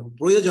 এবং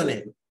প্রয়োজনে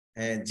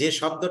যে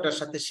শব্দটার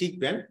সাথে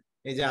শিখবেন,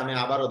 এই যে আমি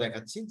আবারও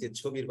দেখাচ্ছি যে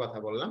ছবির কথা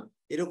বললাম,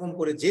 এরকম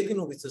করে যে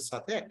কোনো কিছুর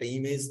সাথে একটা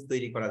ইমেজ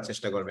তৈরি করার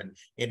চেষ্টা করবেন।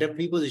 এটা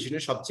প্রিপোজিশনে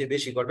সবচেয়ে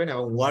বেশি করবেন,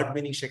 এবং ওয়ার্ড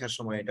মিনিং শেখার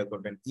সময় এটা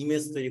করবেন।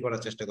 ইমেজ তৈরি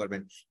করার চেষ্টা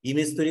করবেন।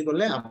 ইমেজ তৈরি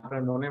করলে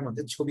আপনার মনের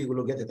মধ্যে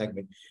ছবিগুলো গেঁথে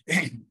থাকবে।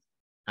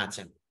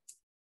 আচ্ছা,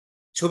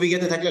 ছবি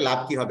গেঁথে থাকলে লাভ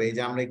কি হবে? এই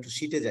যে আমরা একটু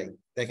শীটে যাই,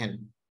 দেখেন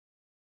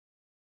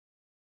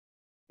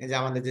এই যে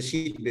আমাদের যে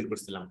শীট বের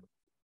করছিলাম,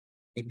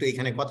 একটু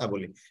এখানে কথা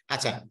বলি।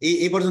 আচ্ছা,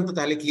 এই পর্যন্ত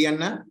তাহলে ক্লিয়ার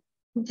না?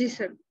 জি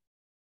স্যার।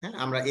 হ্যাঁ,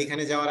 আমরা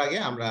এখানে যাওয়ার আগে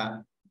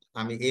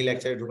আমি এই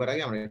লেকচারে ঢোকার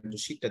আগে আমরা একটু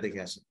শীটটা দেখে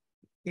আসি।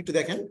 একটু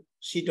দেখেন,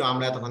 শীটও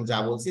আমরা তখন যা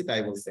বলছি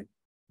তাই বলছে।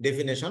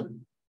 ডেফিনেশন,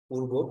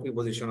 পূর্ব,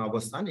 প্রিপোজিশন,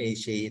 অবস্থান, এই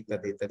সেই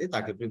ইত্যাদি ইত্যাদি,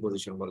 তাকে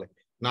প্রিপোজিশন বলে।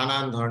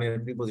 নানান ধরনের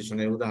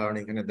প্রিপোজিশনের উদাহরণ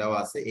এখানে দেওয়া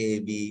আছে, A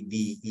B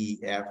D E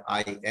F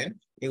I N,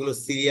 এগুলো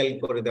সিরিয়াল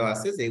করে দেওয়া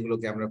আছে,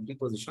 যেগুলোকে আমরা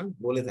প্রিপোজিশন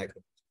বলে থাকি।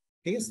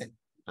 ঠিক আছে?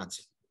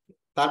 আচ্ছা,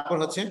 তারপর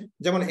হচ্ছে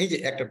যেমন এই যে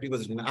একটা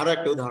প্রিপোজিশন, আরো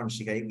একটা উদাহরণ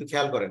শিখাই, একটু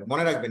খেয়াল করেন,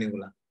 মনে রাখবেন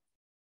এগুলা।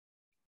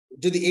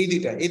 যদি এই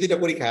দুইটা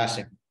পরীক্ষায়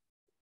আসে,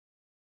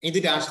 এই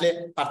দুইটা আসলে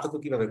পার্থক্য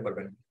কিভাবে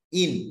করবেন?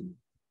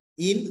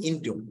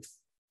 ইনটু,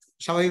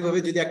 স্বাভাবিকভাবে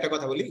যদি একটা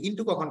কথা বলি,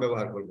 ইনটু কখন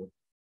ব্যবহার করব?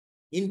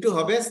 ইনটু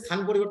হবে স্থান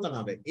পরিবর্তন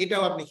হবে,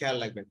 এটাও আপনি খেয়াল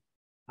রাখবেন।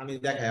 আমি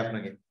দেখাই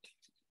আপনাকে,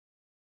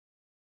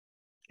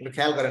 একটু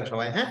খেয়াল করেন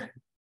সবাই। হ্যাঁ,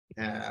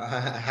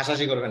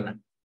 হাসাহাসি করবেন না।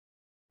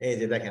 এই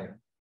যে দেখেন,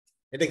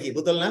 এটা কি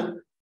বোতল না?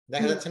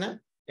 দেখা যাচ্ছে না?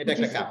 এটা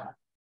একটা কাপ।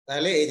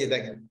 তাহলে এই যে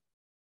দেখেন,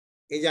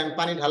 এই যে আমি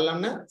পানি ঢাললাম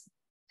না,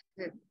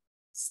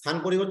 স্থান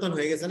পরিবর্তন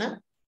হয়ে গেছে না?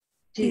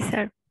 জি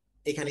স্যার।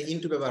 এখানে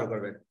ইনটু ব্যবহার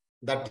করবেন।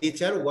 The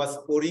teacher was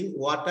pouring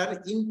water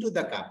into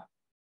the cup.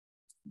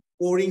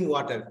 Pouring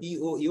water,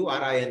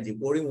 P-O-U-R-I-N-G,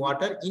 pouring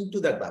water into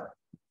the cup.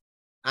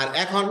 আর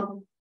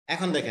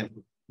এখন দেখেন,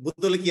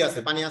 বোতলে কি আছে?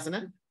 পানি আছে না?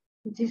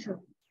 জি sir.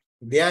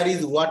 There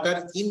is water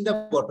in the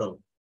bottle.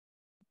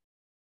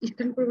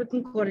 স্থান পরিবর্তন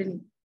করেনি।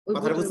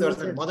 কথাটা বুঝতে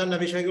পারছেন? মজার না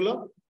বিষয়গুলো?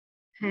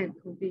 হ্যাঁ,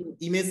 খুবই।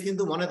 ইমেজ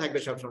কিন্তু মনে থাকবে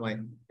সবসময়।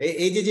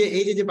 এই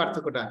যে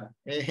পার্থক্যটা,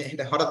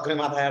 এটা হঠাৎ করে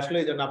মাথায় আসলো,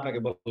 এই জন্য আপনাকে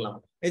বললাম।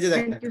 এই যে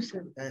দেখেন,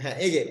 হ্যাঁ,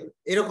 এই যে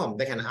এরকম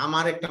দেখেন,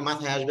 আমার একটা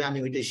মাথায় আসবে, আমি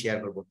ওইটাই শেয়ার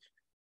করবো।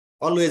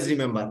 Always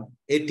remember,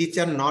 a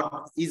teacher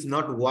is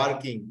not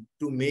working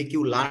to make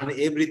you learn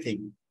everything.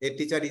 A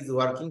teacher is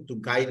working to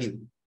guide you.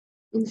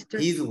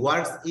 His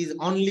work is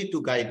only to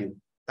guide you.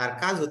 তার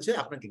কাজ হচ্ছে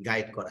আপনাকে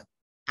গাইড করা।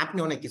 আপনি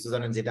অনেক কিছু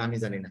জানেন যেটা আমি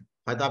জানি না,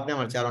 হয়তো আপনি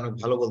আমার চেয়ে অনেক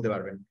ভালো বলতে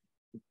পারবেন।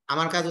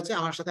 আমার কাজ হচ্ছে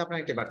আমার সাথে আপনার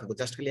একটা পার্থক্য,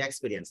 জাস্ট খালি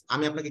এক্সপিরিয়েন্স।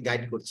 আমি আপনাকে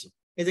গাইড করছি।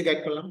 এই যে গাইড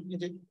করলাম, এই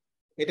যে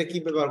এটা কি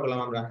ব্যবহার করলাম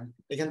আমরা,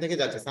 এখান থেকে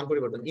যাচ্ছে স্থান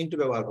পরিবর্তন, ইনটু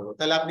ব্যবহার করবো।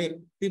 তাহলে আপনি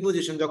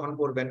প্রিপোজিশন যখন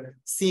পড়বেন,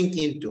 সিঙ্ক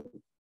ইনটু।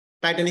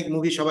 টাইটানিক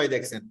মুভি সবাই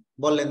দেখছেন,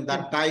 বললেন the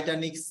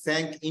Titanic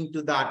sank into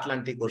the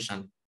Atlantic ocean.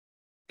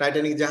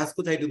 Titanic জাহাজ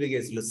কোথায় ডুবে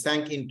গিয়েছিল?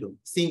 Sank into,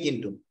 sync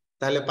into.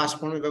 তাহলে পাস্ট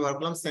ফর্মে ব্যবহার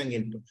করলাম স্যাঙ্ক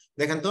ইনটু।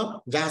 দেখেন তো,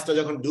 জাহাজটা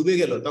যখন ডুবে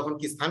গেল তখন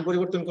কি স্থান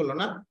পরিবর্তন করলো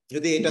না?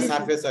 যদি এটা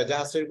সারফেস হয়,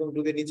 জাহাজটা এরকম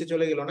ডুবে নিচে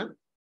চলে গেল না?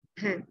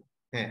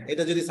 হ্যাঁ,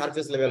 এটা যদি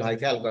সারফেস লেভেল হয়,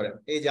 খেয়াল করেন,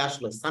 এই যে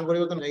আসলো, স্থান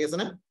পরিবর্তন হয়ে গেছে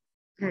না?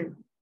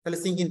 তাহলে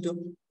সিঙ্ক ইনটু।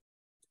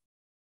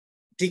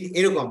 ঠিক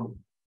এরকম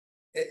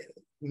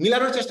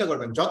মিলানোর চেষ্টা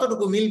করবেন,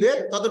 যতটুকু মিলবে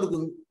ততটুকু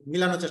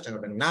মিলানোর চেষ্টা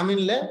করবেন, না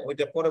মিললে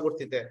ওইটা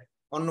পরবর্তীতে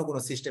অন্য কোনো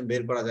সিস্টেম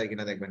বের করা যায়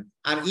কিনা দেখবেন।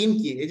 আর ইন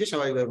কি, এই যে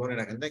স্বাভাবিকভাবে মনে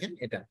রাখেন, দেখেন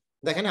এটা,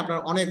 দেখেন আপনার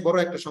অনেক বড়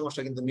একটা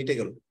সমস্যা কিন্তু মিটে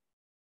গেল।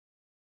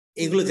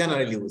 এগুলো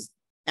জেনারেলি ইউজ।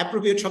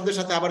 অ্যাপ্রোপ্রিয়েট শব্দের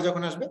সাথে আবার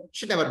যখন আসবে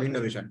সেটা আবার ভিন্ন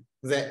বিষয়,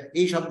 যে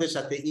এই শব্দের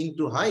সাথে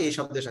ইনটু হয়, এই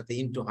শব্দের সাথে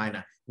ইনটু হয়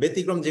না।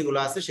 ব্যতিক্রম যেগুলো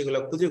আছে সেগুলো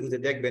খুঁজে খুঁজে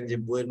দেখবেন যে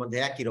বইয়ের মধ্যে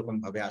একই রকম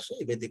ভাবে আসে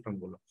এই ব্যতিক্রম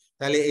গুলো।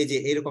 তাহলে এই যে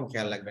এরকম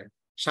খেয়াল রাখবেন,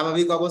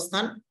 স্বাভাবিক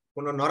অবস্থান,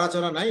 কোনো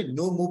নড়াচড়া নাই,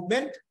 no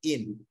movement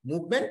in,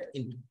 movement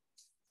into.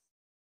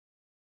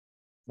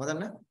 মজার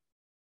না?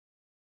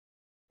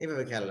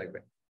 এইভাবে খেয়াল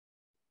রাখবেন।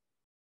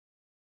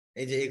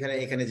 এই যে এখানে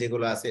এখানে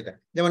যেগুলো আছে, এটা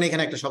যেমন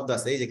এখানে একটা শব্দ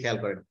আছে, এই যে খেয়াল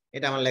করেন,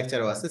 এটা আমার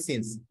লেকচারও আছে,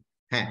 সিন্স।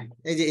 হ্যাঁ,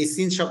 এই যে এই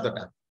সিন্স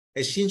শব্দটা,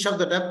 এই সিন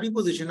শব্দটা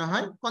প্রিপোজিশনে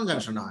হয়,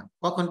 কনজাংশনে হয়।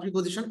 কখন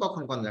প্রিপোজিশন,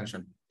 কখন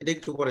কনজাংশন, এটা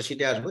একটু পরে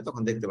শিটে আসবে,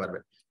 তখন দেখতে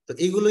পারবেন। তো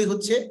এইগুলোই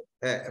হচ্ছে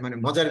মানে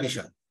মজার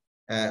বিষয়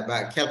বা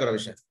খেয়াল করার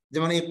বিষয়।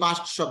 যেমন এই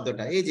পাস্ট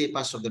শব্দটা, এই যে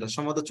পাস্ট শব্দটা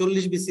সম্ভবত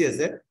 40 BCS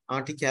এ,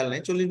 আমার ঠিক খেয়াল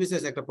নেই, 40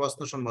 BCS একটা প্রশ্ন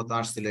সম্ভবত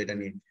আসছিল এটা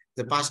নিয়ে,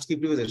 যে পাস্ট কি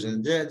প্রিপোজিশন।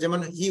 যেমন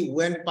he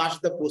went past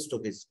the post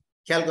office,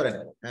 খেয়াল করেন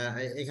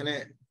এখানে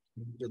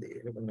যদি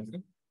এরকম নাকি,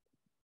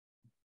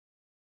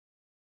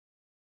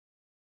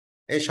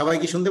 এই সবাই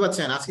কি শুনতে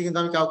পাচ্ছেন? আজকে কিন্তু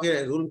আমি কাউকে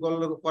রুল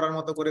করার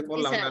মতো করে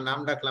করলাম না, নাম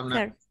ডাকলাম না।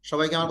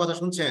 সবাই কি আমার কথা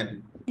শুনছেন?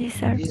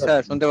 জি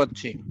স্যার, শুনতে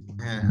পাচ্ছি।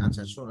 হ্যাঁ,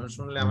 আচ্ছা,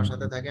 শুনলে আমার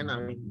সাথে থাকেন,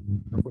 আমি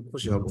খুব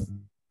খুশি হব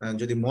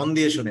যদি মন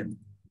দিয়ে শুনেন।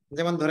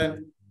 যেমন ধরেন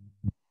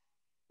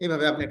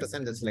এইভাবে আপনি একটা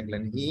সেন্টেন্স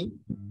লিখলেন, he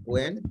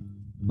went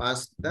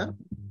past the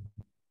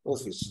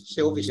office, সে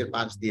অফিসের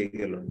পাশ দিয়ে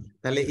গেল।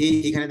 তাহলে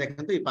এখানে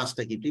দেখেন তো এই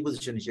পাশটা কি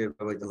প্রিপোজিশন হিসেবে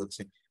ব্যবহৃত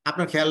হচ্ছে।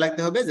 আপনার খেয়াল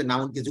রাখতে হবে যে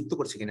নাউনকে যুক্ত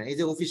করছে কিনা। এই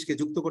যে অফিসকে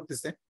যুক্ত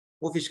করতেছে,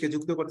 অফিসকে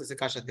যুক্ত করতেছে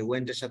কার সাথে?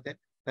 ওয়েন্টের সাথে।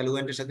 তাহলে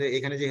ওয়েন্টের সাথে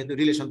এখানে যেহেতু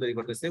রিলেশন তৈরি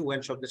করতেছে,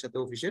 ওয়েন্ট শব্দের সাথে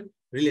অফিসের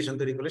রিলেশন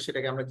তৈরি করলে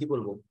সেটাকে আমরা কি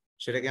বলবো?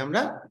 সেটাকে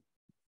আমরা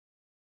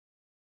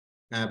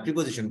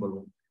প্রিপোজিশন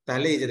বলবো।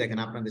 তাহলে এই যে দেখেন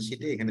আপনাদের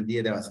শীটে এখানে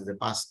দিয়ে দেওয়া আছে যে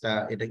পাঁচটা,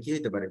 এটা কি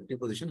হতে পারে?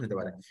 প্রিপোজিশন হতে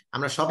পারে।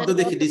 আমরা শব্দ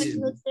দেখি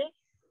ডিসিশন,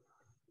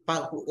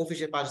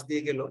 অফিসের পাশ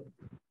দিয়ে গেল,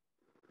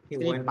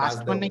 পাস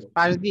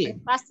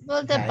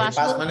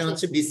মানে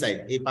হচ্ছে বি সাইড,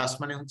 এই পাস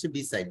মানে হচ্ছে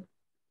বি সাইড,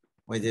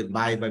 ওই যে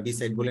বাই বা বি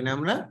সাইড বলি না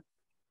আমরা।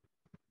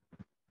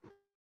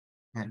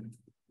 হ্যাঁ,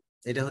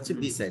 এটা হচ্ছে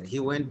B side, he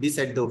went B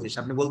side the office.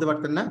 আপনি বলতে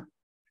পারতেন না?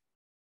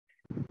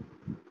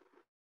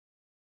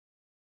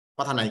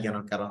 কথা নাই কেন?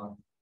 কারণ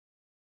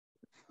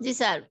জি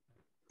স্যার।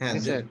 হ্যাঁ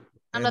স্যার,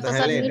 আমরা তো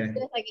স্যার মিউট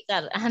করে থাকি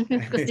স্যার,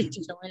 আনমিউট করতে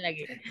একটু সময়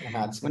লাগে।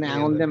 মানে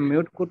আঙুল দিয়ে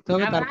মিউট করতে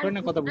হবে, তারপরে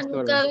না কথা বুঝতে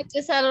পারবেন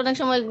স্যার। অনেক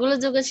সময়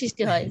গোলযোগের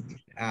সৃষ্টি হয়।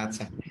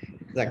 আচ্ছা,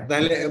 যাক,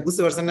 তাহলে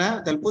বুঝতে পারছেন না?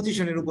 তাহলে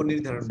পজিশনের উপর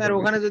নির্ধারণ স্যার,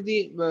 ওখানে যদি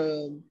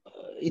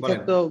ই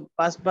থাকতো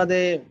পাস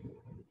বাদে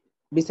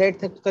বিসাইড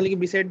থাকতো, তাহলে কি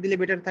বিসাইড দিলে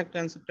বেটার থাকতো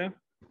অ্যানসারটা?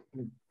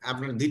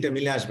 আপনার দুইটা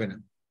মিলে আসবে না,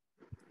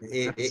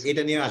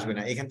 এটা নিয়ে আসবে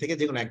না, এখান থেকে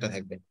যে কোনো একটা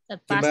থাকবে।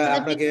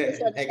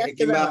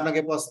 কিংবা আপনাকে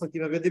প্রশ্ন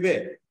কিভাবে দিবে,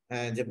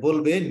 যে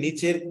বলবে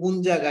নিচের কোন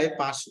জায়গায়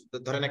পাশ,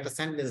 ধরেন একটা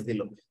সেন্টেন্স দিল,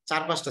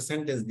 4-5টা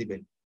সেন্টেন্স দিবে,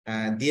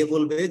 দিয়ে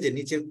বলবে যে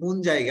নিচের কোন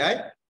জায়গায়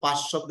পাশ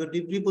শব্দটি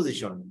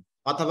প্রিপোজিশন,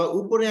 অথবা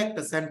উপরে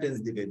একটা সেন্টেন্স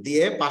দিবে,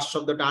 দিয়ে পাশ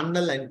শব্দটা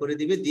আন্ডারলাইন করে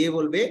দিবে, দিয়ে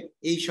বলবে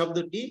এই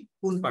শব্দটি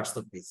কোন পার্টস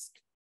অফ স্পিচ।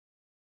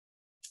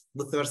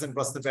 বুঝতে পারছেন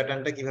প্রশ্ন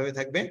প্যাটার্নটা কিভাবে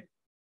থাকবে?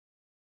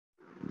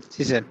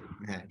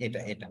 হ্যাঁ,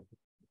 এটা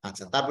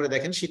আচ্ছা। তারপরে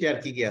দেখেন শীটে আর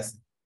কি কি আছে।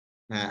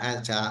 হ্যাঁ,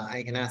 আচ্ছা,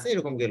 এখানে আছে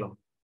এরকম গেল।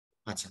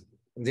 আচ্ছা,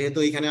 যেহেতু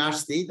এখানে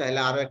আসছি তাহলে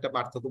আরো একটা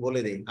পার্থক্য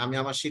বলে দেই। আমি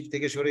আমার শীট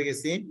থেকে সরে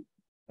গেছি,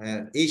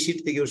 এই শীট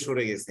থেকেও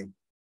সরে গেছি,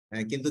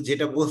 কিন্তু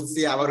যেটা বলছি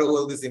আবারও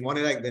বলতেছি,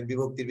 মনে রাখবেন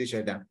বিভক্তির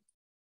বিষয়টা।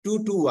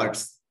 টু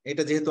ওয়ার্ডস,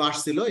 এটা যেহেতু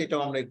আসছিল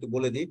এটাও আমরা একটু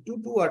বলে দিই। টু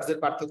ওয়ার্ডস এর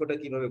পার্থক্যটা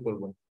কিভাবে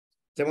করব।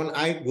 যেমন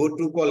আই গো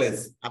টু কলেজ,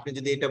 আপনি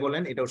যদি এটা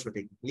বলেন এটাও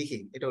সঠিক, লিখি,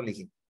 এটাও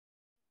লিখি।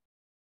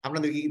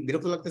 আপনাদের কি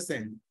বিরক্ত লাগতেছে?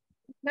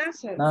 না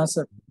স্যার, না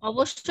স্যার,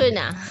 অবশ্যই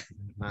না।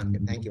 ওকে,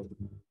 thank you.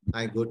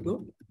 I go to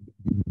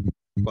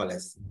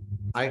college,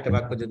 আরেকটা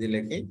বাক্য যদি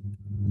লিখি,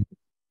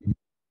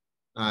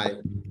 I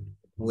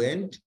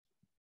went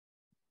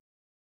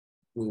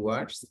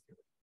towards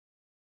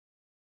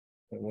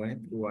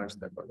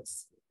the college,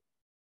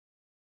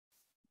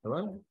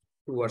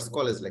 towards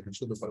college লেখেন,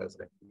 শুধু কলেজ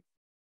লেখেন।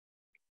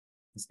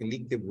 আজকে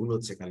লিখতে ভুল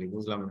হচ্ছে খালি,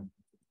 বুঝলাম না,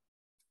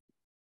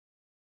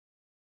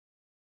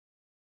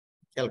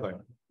 খেয়াল করেন।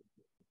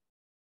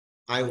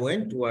 I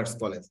went towards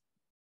college,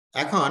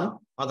 এখন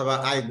অথবা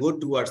I go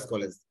towards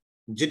college,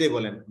 যেটাই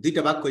বলেন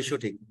দুইটা বাক্যই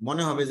সঠিক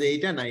মনে হবে যে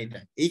এইটা না এটা,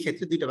 এই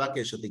ক্ষেত্রে দুইটা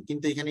বাক্যই সঠিক,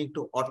 কিন্তু এখানে একটু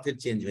অর্থের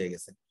চেঞ্জ হয়ে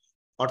গেছে।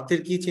 অর্থের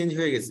কি চেঞ্জ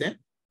হয়ে গেছে?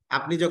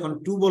 আপনি যখন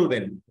টু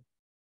বলবেন,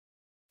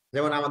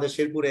 যেমন আমাদের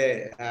শেরপুরে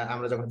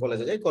আমরা যখন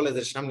কলেজে যাই,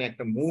 কলেজের সামনে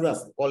একটা মোড়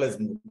আছে, কলেজ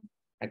মোড়,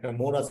 একটা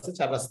মোড় আছে,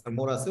 4 রাস্তার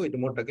মোড় আছে, ওইটা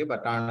মোড়টাকে বা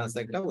টার্ন আছে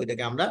একটা,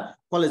 ওইটাকে আমরা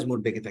কলেজ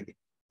মোড় দেখে থাকি।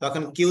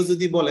 তখন কেউ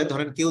যদি বলে,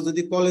 ধরেন কেউ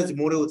যদি কলেজ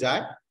মোড়েও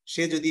যায়,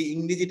 সে যদি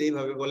ইংরেজিতে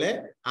এইভাবে বলে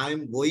I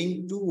am going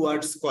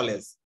towards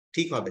college,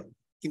 ঠিক হবে।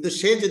 কিন্তু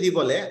সে যদি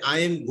বলে I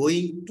am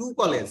going to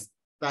college,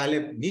 তাহলে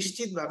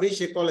নিশ্চিতভাবেই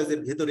সে কলেজের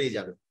ভেতরেই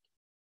যাবে।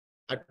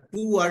 আর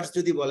টুওয়ার্ডস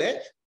যদি বলে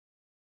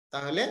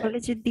তাহলে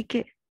কলেজের দিকে,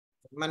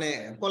 মানে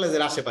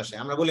কলেজের আশেপাশে।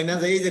 আমরা বলি না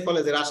যে এই যে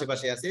কলেজের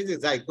আশেপাশে আছে, এই যে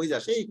যাই, কই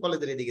যাস, এই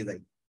কলেজের এদিকে যাই।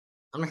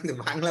 আমরা কিন্তু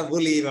বাংলা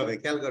বলি এইভাবে,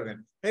 খেয়াল করবেন,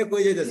 এই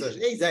কই যাইতেছস,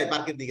 এই যাই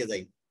পার্কের দিকে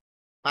যাই,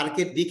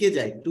 পার্কের দিকে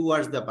যাই,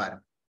 টুওয়ার্ডস দ্য পার্ক,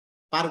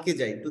 পার্কে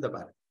যাই, টু দ্য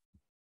পার্ক।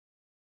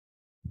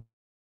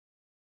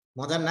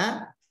 মজার না?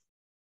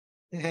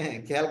 হ্যাঁ,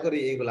 খেয়াল করি,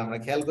 এইগুলো আমরা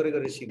খেয়াল করে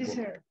করে শিখবো।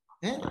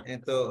 হ্যাঁ,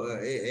 তো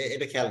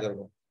এটা খেয়াল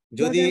করবো।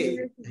 যদি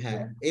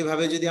হ্যাঁ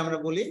এইভাবে যদি আমরা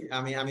বলি,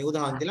 আমি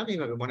উদাহরণ দিলাম,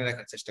 এইভাবে মনে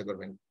রাখার চেষ্টা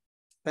করবেন।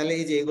 তাহলে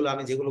এই যে এগুলো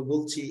আমি যেগুলো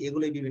বলছি,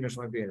 এগুলোই বিভিন্ন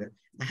সময় পেয়ে যায়।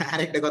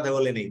 আরেকটা কথা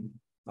বলে নেই,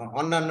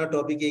 অন্যান্য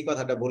টপিকে এই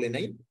কথাটা বলে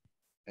নাই,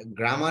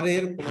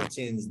 গ্রামারের কোনো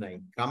চেঞ্জ নাই,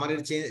 গ্রামারের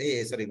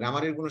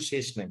গ্রামারের কোনো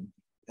শেষ নাই,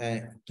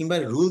 কিংবা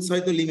রুলস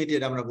হয়তো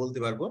লিমিটেড আমরা বলতে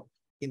পারবো,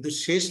 কিন্তু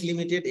শেষ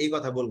লিমিটেড এই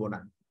কথা বলবো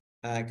না।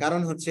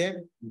 কারণ হচ্ছে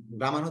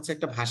গ্রামার হচ্ছে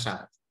একটা ভাষা,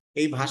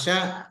 এই ভাষা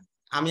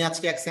আমি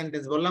আজকে এক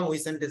সেন্টেন্স বললাম, ওই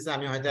সেন্টেন্সে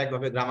আমি হয়তো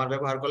একভাবে গ্রামার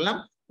ব্যবহার করলাম,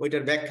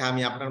 ওইটার ব্যাখ্যা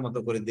আমি আপনার মতো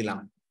করে দিলাম,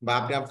 বা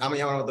আমি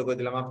আমার মতো করে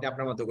দিলাম, আপনি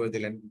আপনার মতো করে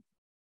দিলেন।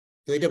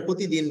 তো এটা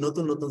প্রতিদিন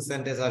নতুন নতুন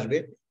সেন্টেন্স আসবে,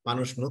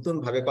 মানুষ নতুন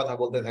ভাবে কথা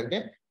বলতে থাকবে,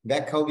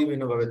 ব্যাখ্যাও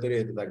বিভিন্ন ভাবে তৈরি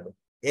হতে থাকবে।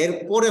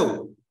 এরপরেও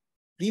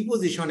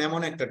প্রিপোজিশন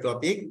এমন একটা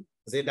টপিক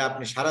যেটা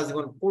আপনি সারা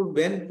জীবন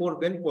পড়বেন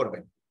পড়বেন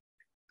পড়বেন।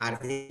 আর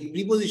এই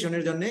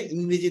প্রিপোজিশনের জন্য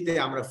ইংরেজিতে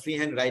আমরা ফ্রি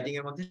হ্যান্ড রাইটিং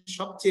এর মধ্যে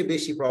সবচেয়ে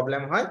বেশি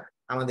প্রবলেম হয়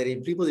আমাদের এই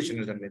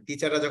প্রিপোজিশনের জন্য।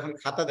 টিচাররা যখন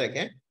খাতা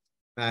দেখে,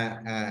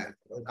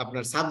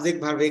 আপনার সাবজেক্ট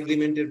ভার্ব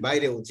এগ্রিমেন্টের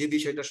বাইরেও যে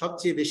বিষয়টা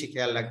সবচেয়ে বেশি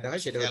খেয়াল রাখতে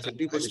হয় সেটা হচ্ছে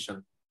প্রিপোজিশন।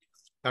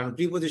 কারণ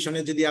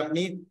প্রিপোজিশনে যদি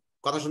আপনি,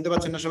 কথা শুনতে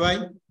পাচ্ছেন না সবাই?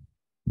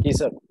 জি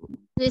স্যার।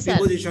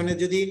 প্রিপোজিশনে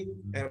যদি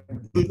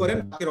ভুল করেন,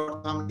 বাক্যের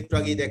অর্থ আমরা একটু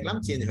আগেই দেখলাম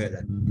চেঞ্জ হয়ে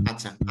যায়।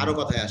 আচ্ছা, আরো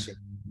কথায় আসে,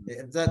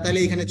 তাহলে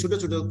এখানে ছোট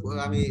ছোট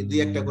আমি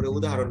 2-1টা করে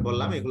উদাহরণ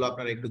বললাম, এগুলো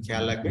আপনারা একটু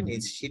খেয়াল রাখবেন, এই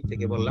শীট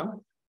থেকে বললাম।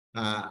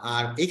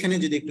 আর এখানে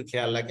যদি একটু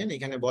খেয়াল রাখেন,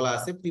 এখানে বলা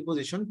আছে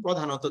প্রিপোজিশন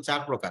প্রধানত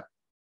 4 প্রকার।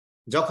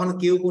 যখন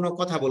কেউ কোনো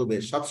কথা বলবে,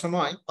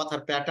 সবসময়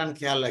কথার প্যাটার্ন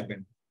খেয়াল রাখবেন,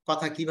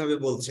 কথা কিভাবে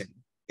বলছেন।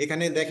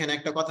 এখানে দেখেন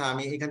একটা কথা,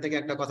 আমি এখান থেকে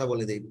একটা কথা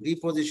বলে দিই,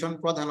 প্রিপোজিশন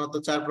প্রধানত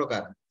 4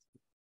 প্রকার।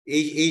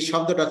 এই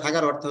শব্দটা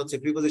থাকার অর্থ হচ্ছে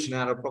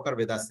প্রিপোজিশনের আরো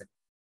প্রকারভেদ আছে।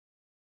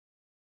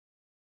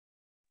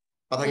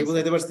 কথা কি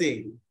বুঝাইতে পারছি?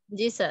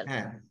 জি স্যার।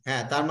 হ্যাঁ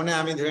হ্যাঁ, তার মানে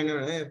আমি ধরে নেব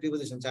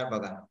প্রিপোজিশন 4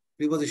 প্রকার।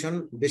 প্রিপোজিশন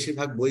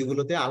বেশিরভাগ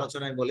বইগুলোতে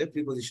আলোচনায় বলে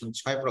প্রিপোজিশন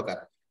 6 প্রকার।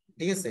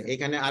 ঠিক আছে,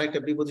 এখানে আরেকটা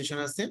প্রিপোজিশন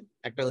আছে,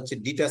 একটা হচ্ছে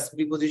ডিটাচ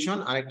প্রিপোজিশন,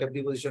 আরেকটা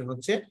প্রিপোজিশন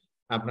হচ্ছে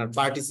আপনার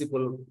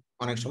পার্টিসিপল,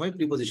 অনেক সময়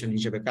প্রিপোজিশন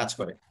হিসেবে কাজ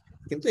করে।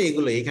 কিন্তু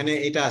এগুলো এখানে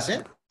এটা আছে,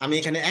 আমি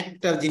এখানে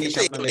একটা জিনিস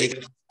আপনাদের,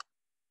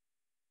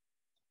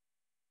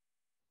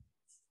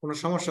 কোনো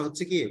সমস্যা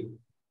হচ্ছে কি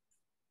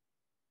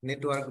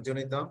নেটওয়ার্ক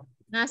জনিত?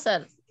 না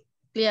স্যার,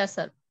 ক্লিয়ার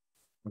স্যার।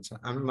 আচ্ছা,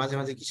 আমি মাঝে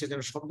মাঝে কিসের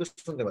যেন শব্দ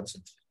শুনতে পাচ্ছি,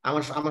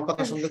 আমার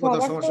কথা শুনতে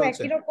কোথাও সমস্যা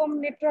হচ্ছে? একই রকম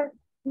নেটওয়ার্ক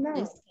না,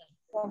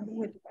 প্রবলেম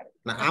হতে পারে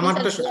না,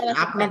 আমারটা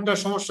আপনারটা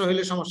সমস্যা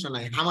হইলে সমস্যা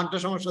নাই, আমারটা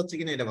সমস্যা হচ্ছে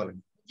কিনা এটা বলেন।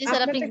 জি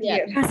স্যার, আপনি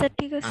ক্লিয়ার। হ্যাঁ স্যার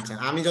ঠিক আছে। আচ্ছা,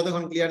 আমি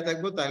যতক্ষণ ক্লিয়ার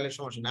থাকবো তাহলে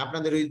সমস্যা নেই,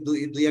 আপনাদের ওই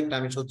 2-1টা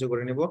আমি সহ্য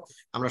করে নিব,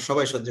 আমরা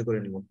সবাই সহ্য করে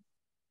নিব।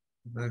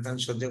 কারণ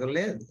সহ্য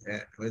করলে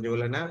ওই যে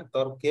বলে না,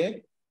 তর্কে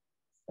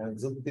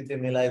যুক্তিতে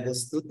মেলায়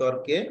বস্তু,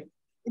 তর্কে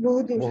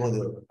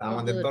বহুদূর।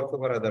 আমাদের তর্ক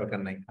করার দরকার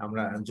নাই,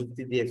 আমরা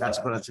যুক্তি দিয়ে কাজ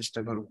করার চেষ্টা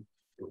করব।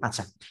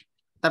 আচ্ছা,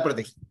 তারপরে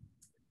দেখি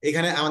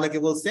এখানে আমাদেরকে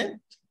বলছে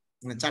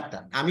 4টা।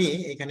 আমি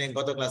এখানে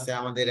গত ক্লাসে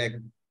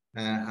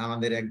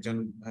আমাদের একজন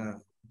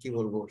কি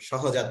বলবো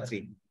সহযাত্রী,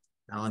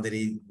 আমাদের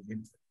এই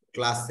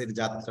ক্লাসের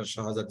যাত্রার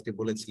সহযাত্রী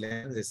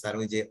বলেছিলেন যে স্যার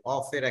ওই যে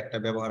অফ এর একটা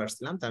ব্যবহার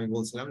আসছিলাম, তো আমি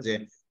বলছিলাম যে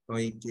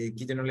ওই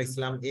কি যেন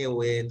লিখছিলাম, এ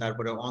ওয়ে,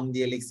 তারপরে অন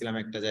দিয়ে লিখছিলাম,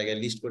 একটা জায়গায়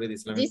লিস্ট করে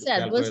দিয়েছিলাম। জি স্যার,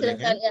 বলছিলেন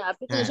স্যার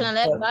প্রিপোজিশনাল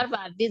ভার্ব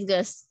আর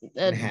ডিসগাস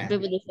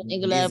প্রিপোজিশন,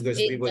 এগুলা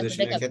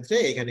প্রিপোজিশনের ক্ষেত্রে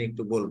এখানে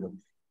একটু বলবো।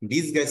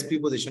 ডিসগাস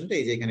প্রিপোজিশনটা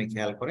এই যে এখানে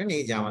খেয়াল করেন,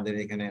 এই যে আমাদের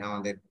এখানে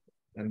আমাদের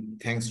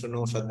থ্যাঙ্কস টু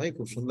নৌশাদ ভাই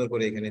খুব সুন্দর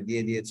করে এখানে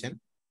দিয়ে দিয়েছেন,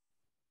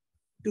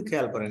 একটু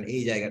খেয়াল করেন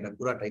এই জায়গাটা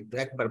পুরাটা, একটু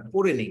একবার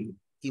পড়ে নিই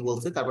কি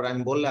বলছে, তারপর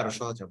আমি বললে আরো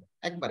সহজ হবে।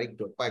 একবার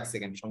একটু কয়েক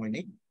সেকেন্ড সময়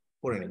নেই,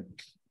 পড়ে নিই।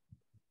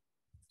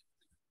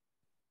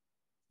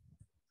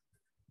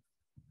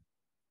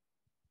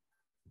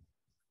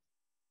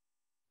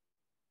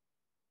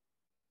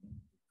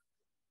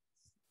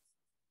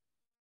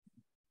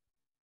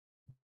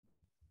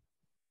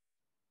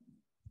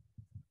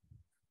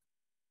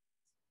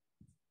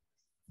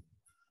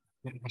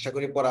 আশা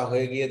করি পড়া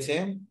হয়ে গিয়েছে,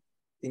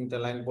 3টা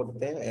লাইন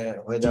পড়তে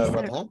হয়ে জি যাওয়ার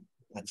স্যার। কথা।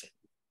 আচ্ছা,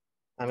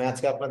 আমি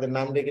আজকে আপনাদের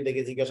নাম ডেকে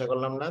ডেকে জিজ্ঞাসা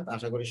করলাম না,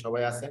 আশা করি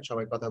সবাই আছেন,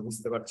 সবাই কথা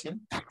বুঝতে পারছেন।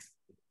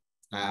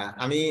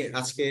 আমি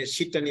আজকে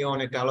শীটটা নিয়ে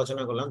অনেকটা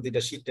আলোচনা করলাম,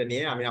 2টা শীটটা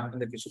নিয়ে আমি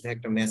আপনাদেরকে শুধু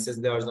একটা মেসেজ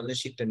দেওয়ার জন্য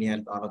শীটটা নিয়ে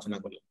আলোচনা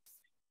করলাম।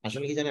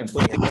 আসলে কি জানেন,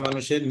 প্রত্যেকটা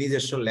মানুষের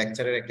নিজস্ব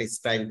লেকচারের একটা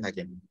স্টাইল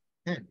থাকে।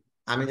 হ্যাঁ,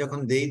 আমি যখন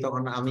দেই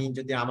তখন আমি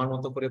যদি আমার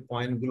মতো করে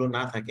পয়েন্ট গুলো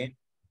না থাকে,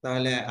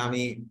 তাহলে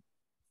আমি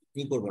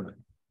কি করব না,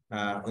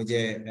 ওই যে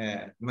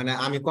মানে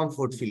আমি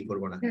কমফোর্ট ফিল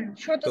করব না। তো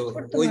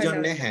স্বতঃস্ফূর্ত ওই হয় না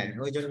জন্য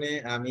ওটা। ওই জন্য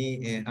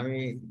আমি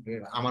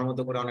আমার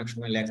মতো করে অনেক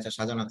সময় লেকচার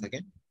সাজানো থাকে।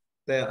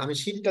 তো আমি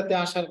শীটটাতে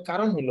আসার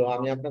কারণ হলো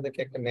আমি আপনাদেরকে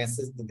একটা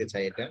মেসেজ দিতে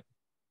চাই, এটা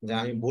যে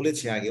আমি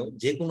বলেছি আগেও,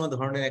 যে কোনো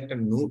ধরনের একটা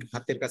নোট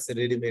হাতের কাছে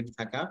রেডিমেড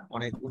থাকা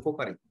অনেক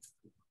উপকারী।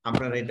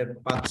 আপনারা এটা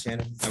পাচ্ছেন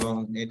এবং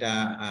এটা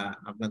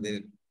আপনাদের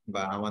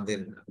বা আমাদের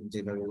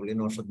যেভাবে বলি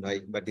নওশাদ ভাই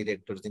বা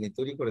ডিরেক্টর যিনি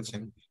তৈরি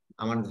করেছেন,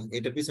 আমার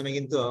এটার পিছনে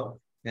কিন্তু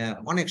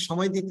অনেক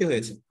সময় দিতে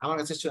হয়েছে আমার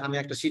কাছে। আমি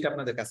একটা শীট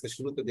আপনাদের কাছে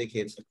শুরুতে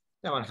দেখিয়েছি,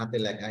 আমার হাতে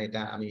লেখা,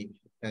 এটা আমি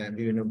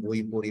বিভিন্ন বই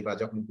পড়ি বা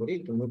যখন পড়ি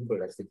একটু নোট করে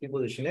রাখছি।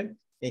 প্রিপোজিশনের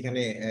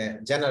এখানে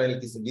জেনারেল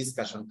কিছু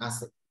ডিসকাশন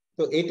আছে।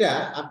 তো এটা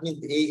আপনি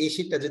এই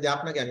শীটটা যদি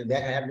আপনাকে আমি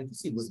দেখাই, আপনি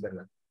কিছুই বুঝবেন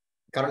না,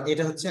 কারণ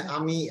এটা হচ্ছে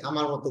আমি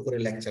আমার মতো করে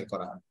লেকচার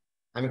করা।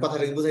 আমি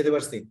কথাটা বুঝাইতে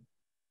পারছি?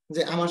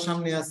 যে আমার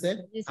সামনে আছে,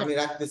 আমি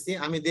রাখতেছি,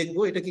 আমি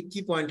দেখবো এটাকে কি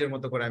পয়েন্টের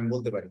মতো করে আমি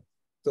বলতে পারি।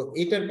 তো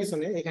এটার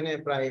পিছনে এখানে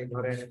প্রায়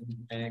ধরেন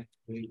 1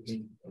 2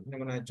 3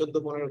 মনে হয়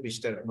 14-15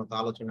 পৃষ্ঠার মতো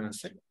আলোচনা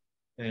আছে।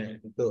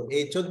 তো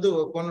এই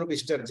 14-15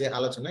 পৃষ্ঠার যে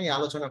আলোচনা, এই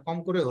আলোচনা কম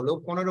করে হলেও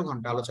 15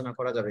 ঘন্টা আলোচনা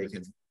করা যাবে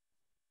এখানে,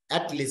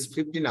 অ্যাটলিস্ট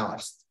 15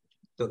 আওয়ার্স।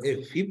 তো এই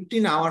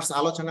 15 আওয়ার্স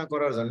আলোচনা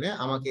করার জন্য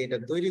আমাকে এটা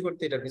তৈরি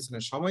করতে, এটার পিছনে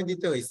সময়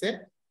দিতে হয়েছে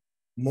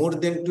মোর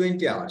দেন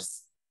 20 আওয়ার্স।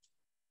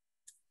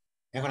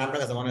 এখন আপনার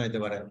কাছে মনে হতে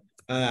পারে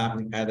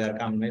আপনি খাওয়া দাওয়ার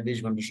কাম নাই, 20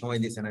 ঘন্টা সময়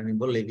দিচ্ছেন, আমি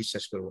বললেই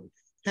বিশ্বাস করবো।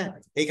 হ্যাঁ,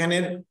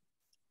 এখানের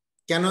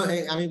কেন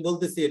আমি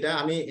বলতেছি এটা,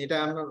 আমি এটা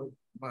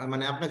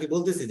মানে আপনাকে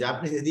বলতেছি যে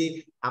আপনি যদি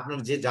আপনার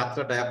যে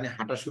যাত্রাটা আপনি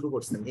হাঁটা শুরু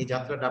করছেন, এই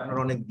যাত্রাটা আপনার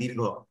অনেক দীর্ঘ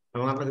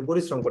এবং আপনাকে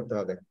পরিশ্রম করতে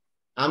হবে।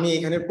 আমি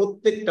এখানে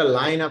প্রত্যেকটা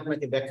লাইন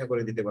আপনাকে ব্যাখ্যা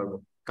করে দিতে পারবো,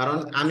 কারণ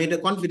আমি এটা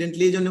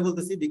কনফিডেন্টলি এই জন্য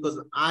বলতেছি, because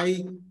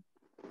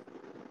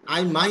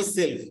I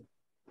myself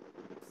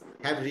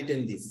have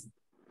written this.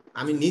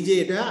 আমি নিজে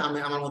এটা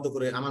আমার মতো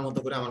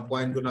করে আমার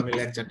পয়েন্ট গুলো আমি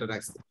লেকচারটা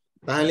রাখছি।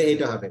 তাহলে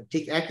এটা হবে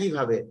ঠিক একই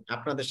ভাবে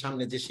আপনাদের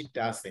সামনে যে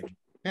শীটটা আছে,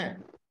 হ্যাঁ,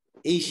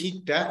 এই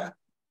শীটটা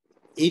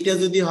এইটা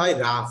যদি হয়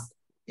রাফ,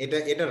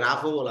 এটা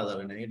রাফও বলা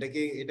যাবে না,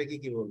 এটাকে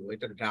কি বলবো,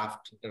 এটা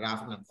ড্রাফট, এটা রাফ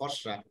না,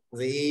 খসড়া,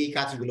 যে এই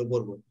কাজগুলো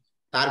করবো,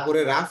 তারপরে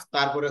রাফ,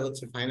 তারপরে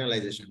হচ্ছে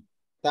ফাইনালাইজেশন।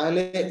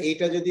 তাহলে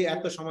এইটা যদি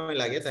এত সময়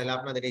লাগে, তাহলে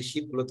আপনাদের এই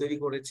শীট গুলো তৈরি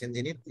করেছেন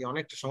যিনি,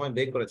 অনেকটা সময়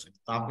বের করেছেন।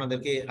 তো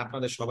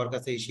আপনাদের সবার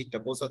কাছে এই শীটটা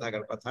পৌঁছে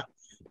থাকার কথা।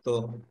 তো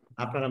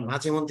আপনারা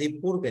মাঝে মধ্যেই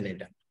পড়বেন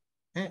এটা।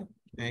 হ্যাঁ,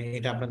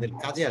 এটা আপনাদের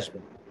কাজে আসবে।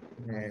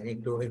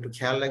 একটু একটু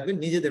খেয়াল রাখবেন,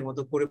 নিজেদের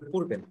মতো করে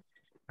পড়বেন।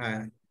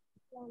 হ্যাঁ,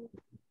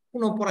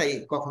 কোনো পড়াই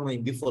কখনোই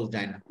বিফল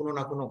যায় না, কোনো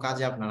না কোনো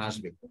কাজে আপনার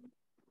আসবে।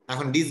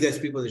 এখন ডিসগাইজ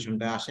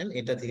প্রিপোজিশনটা আসেন,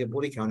 এটা থেকে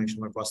পরীক্ষা অনেক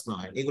সময় প্রশ্ন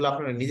হয়, এগুলো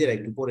আপনারা নিজেরা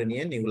একটু পড়ে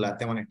নিয়েন, এগুলা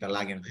তেমন একটা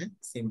লাগে না।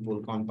 সিম্পল,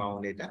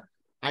 কম্পাউন্ড, এটা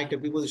আরেকটা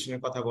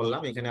প্রিপোজিশনের কথা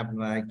বললাম, এখানে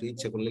আপনারা একটু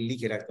ইচ্ছে করলে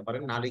লিখে রাখতে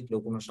পারেন, না লিখলেও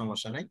কোনো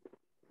সমস্যা নাই।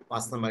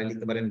 5 নম্বরে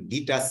লিখতে পারেন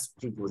detach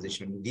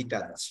preposition,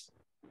 detach,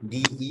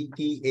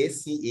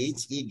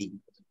 DETACHED,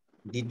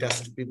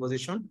 detached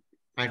preposition.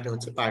 আরেকটা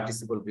হচ্ছে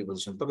পার্টিসিপল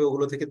প্রিপোজিশন, তবে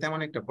ওগুলো থেকে তেমন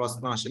একটা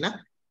প্রশ্ন আসে না।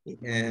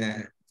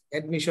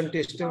 অ্যাডমিশন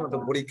টেস্টের মতো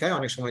পরীক্ষায়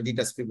অনেক সময়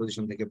ডিটাচ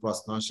প্রিপোজিশন থেকে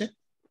প্রশ্ন আসে।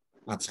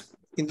 আচ্ছা,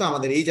 কিন্তু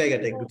আমাদের এই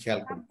জায়গাটা একটু খেয়াল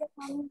করি,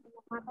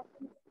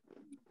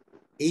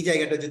 এই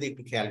জায়গাটা যদি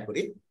একটু খেয়াল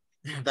করি,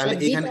 তাহলে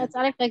এখানে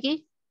আরেকটা কি,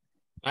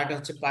 আরেকটা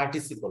হচ্ছে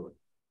পার্টিসিপল।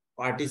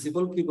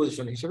 পার্টিসিপল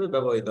প্রিপোজিশন হিসেবে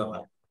ব্যবহৃত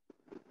হয়,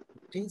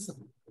 ঠিক আছে?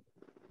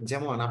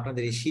 যেমন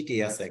আপনাদের এই শীটে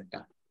আছে একটা,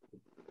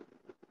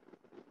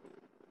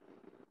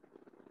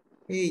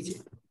 এই যে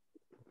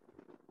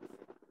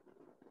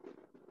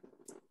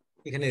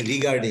এখানে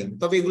রিগার্ডিং,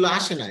 তবে এগুলো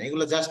আসে না,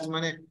 এগুলো জাস্ট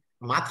মানে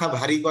মাথা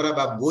ভারী করা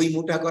বা বই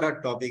মোটা করার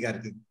টপিক আর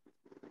কি।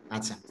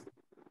 আচ্ছা,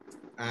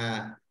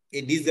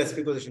 এই ডিসগাস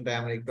প্রিপোজিশনটা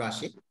আমরা একটু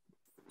আসি।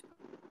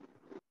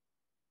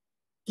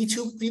 কিছু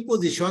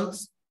প্রিপোজিশন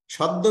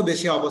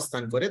ছদ্মবেশে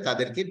অবস্থান করে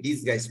তাদেরকে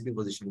ডিসগাইজ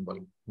প্রিপোজিশন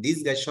বলে।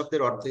 ডিসগাইজ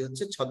শব্দের অর্থই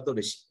হচ্ছে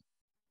ছদ্মবেশী।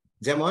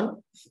 যেমন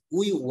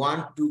উই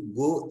ওয়ান্ট টু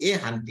গো এ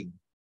হান্টিং,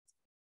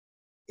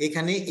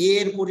 এখানে এ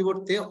এর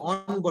পরিবর্তে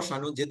অন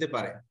বসানো যেতে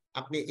পারে,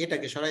 আপনি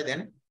এটাকে সরাই দেন,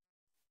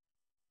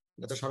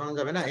 এটা সরানো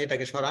যাবে না,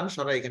 এটাকে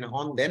সরাই এখানে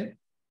অন দেন,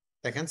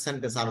 দেখেন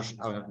সেন্টেন্স আরো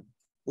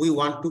we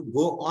want to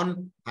go on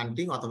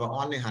হান্টিং অথবা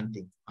অন এ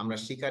হান্টিং, আমরা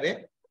শিকারে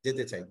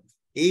যেতে চাই।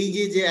 এই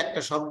যে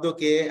একটা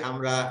শব্দকে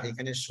আমরা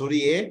এখানে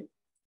সরিয়ে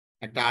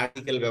একটা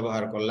আর্টিকেল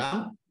ব্যবহার করলাম,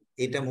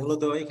 এটা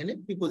মূলত এখানে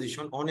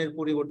প্রিপোজিশন অন এর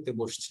পরিবর্তে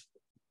বসছে,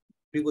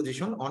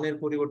 প্রিপোজিশন অন এর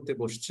পরিবর্তে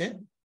বসছে,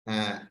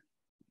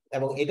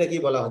 এবং এটা কি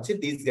বলা হচ্ছে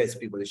ডিসগাইজ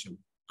প্রিপোজিশন।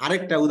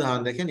 আরেকটা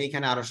উদাহরণ দেখেন,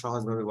 এখানে আরো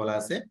সহজভাবে বলা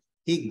আছে,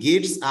 he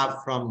gets up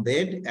from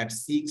bed at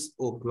 6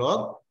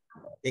 o'clock,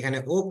 এখানে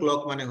ও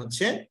ক্লক মানে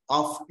হচ্ছে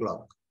অফ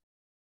ক্লক।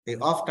 এই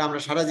অফটা আমরা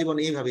সারা জীবন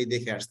এইভাবেই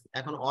দেখে আসছি,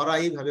 এখন ওরা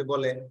এইভাবে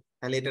বলে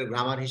তাহলে এটার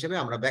গ্রামার হিসেবে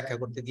আমরা ব্যাখ্যা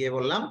করতে গিয়ে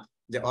বললাম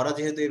যে ওরা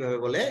যেহেতু এইভাবে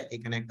বলে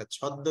এখানে একটা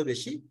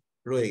ছদ্মবেশী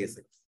রয়ে গেছে।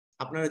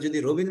 আপনারা যদি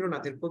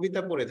রবীন্দ্রনাথের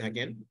কবিতা পড়ে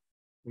থাকেন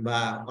বা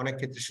অনেক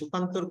ক্ষেত্রে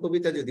সুকান্তর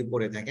কবিতা যদি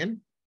পড়ে থাকেন,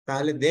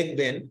 তাহলে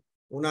দেখবেন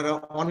ওনারা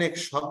অনেক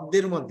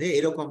শব্দের মধ্যে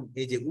এরকম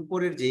এই যে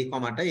উপরের যে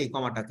কমাটা, এই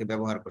কমাটাকে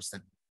ব্যবহার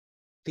করছেন।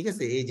 ঠিক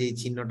আছে, এই যে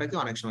চিহ্নটাকে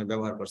অনেক সময়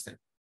ব্যবহার করছেন।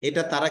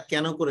 এটা তারা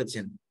কেন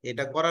করেছেন?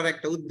 এটা করার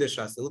একটা উদ্দেশ্য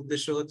আছে।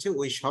 উদ্দেশ্য হচ্ছে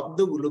ওই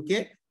শব্দগুলোকে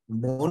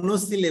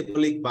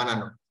মনোসিলেবলিক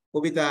বানানো।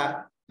 কবিতা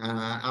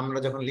আমরা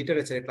যখন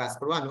লিটারেচারে ক্লাস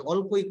করবো, আমি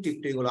অল্প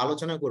একটু এগুলো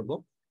আলোচনা করবো,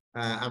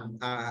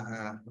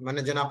 মানে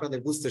যেন আপনাদের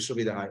বুঝতে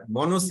সুবিধা হয়।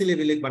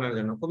 মনোসিলেবলিক বানানোর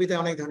জন্য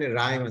কবিতায় অনেক ধরনের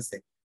রাইম আছে।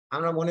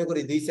 আমরা মনে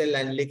করি 2-4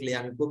 লাইন লিখলে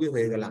আমি কবি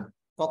হয়ে গেলাম,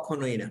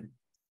 কখনোই না।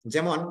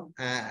 যেমন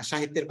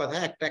সাহিত্যের কথা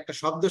একটা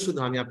শব্দ শুধু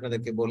আমি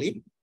আপনাদেরকে বলি,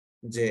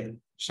 যে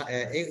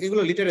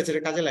এগুলো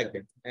লিটারেচারে কাজে লাগবে,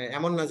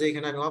 এমন না যে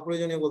এখানে আমি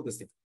অপ্রয়োজনীয়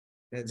বলতেছি।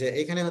 যে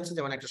এখানে হচ্ছে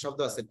যেমন একটা শব্দ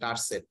আছে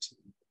টার্সেট,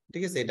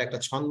 ঠিক আছে, এটা একটা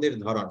ছন্দের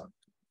ধরন।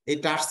 এই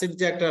টার্সেট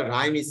যে একটা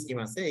রাইম স্কিম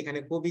আছে, এখানে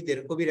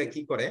কবিরা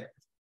কি করে,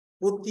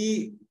 প্রতি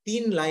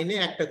 3 লাইনে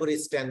একটা করে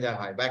স্ট্যাঞ্জা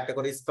হয় বা একটা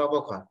করে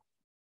স্তবক হয়।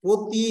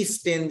 প্রতি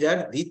স্ট্যাঞ্জার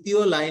দ্বিতীয়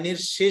লাইনের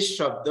শেষ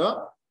শব্দ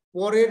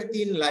পরের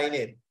 3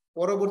 লাইনের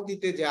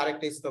পরবর্তীতে যে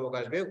আরেকটা স্তবক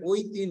আসবে, ওই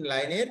 3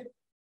 লাইনের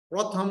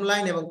প্রথম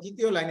লাইন এবং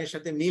তৃতীয় লাইনের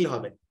সাথে মিল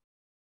হবে।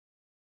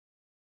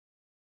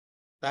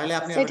 তাহলে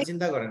আপনি আবার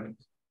চিন্তা করেন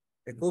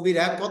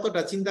কবিরা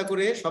কতটা চিন্তা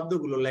করে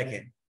শব্দগুলো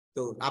লেখেন।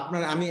 তো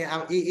আপনার আমি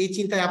এই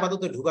চিন্তায়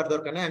আপাতত ঢোকার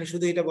দরকার নেই। আমি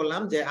শুধু এটা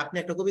বললাম যে আপনি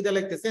একটা কবিতা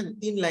লিখতেছেন,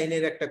 3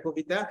 লাইনের একটা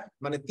কবিতা,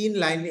 মানে 3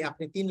 লাইনে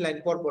আপনি 3 লাইন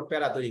পর পর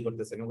প্যারা তৈরি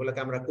করতেছেন। ওগুলোকে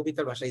আমরা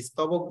কবিতার ভাষায়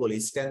স্তবক বলি,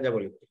 স্ট্যাঞ্জা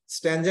বলি।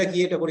 স্ট্যাঞ্জা কি,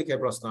 এটা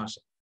পরীক্ষায় প্রশ্ন আসে।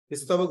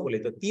 স্তবক বলি।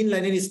 তো 3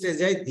 লাইনের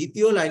স্ট্যাঞ্জায়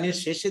দ্বিতীয় লাইনের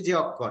শেষে যে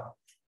অক্ষর,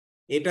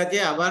 এটাকে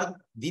আবার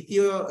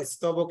দ্বিতীয়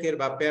স্তবকের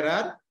বা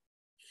প্যারার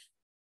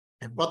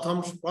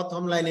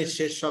প্রথম লাইনের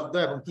শেষ শব্দ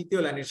এবং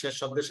তৃতীয় লাইনের শেষ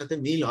শব্দের সাথে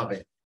মিল হবে।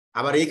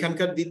 আবার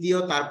এইখানকার দ্বিতীয়,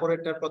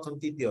 তারপরেরটার প্রথম,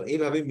 তৃতীয়,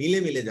 এইভাবে মিলে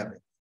মিলে যাবে।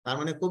 তার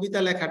মানে কবিতা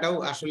লেখাটাও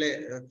আসলে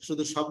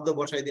শুধু শব্দ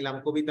বসাই দিলাম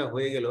কবিতা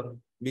হয়ে গেল,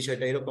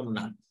 বিষয়টা এরকম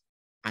না।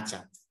 আচ্ছা,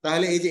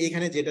 তাহলে এই যে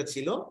এখানে যেটা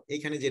ছিল,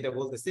 এখানে যেটা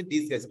বলতেছে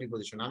ডিসগাইজ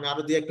প্রিপজিশন, আমি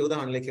আরো দুই একটা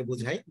উদাহরণ লিখে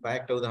বুঝাই, বা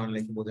একটা উদাহরণ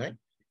লিখে বুঝাই।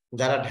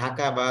 যারা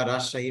ঢাকা বা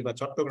রাজশাহী বা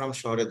চট্টগ্রাম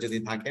শহরে যদি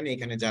থাকেন,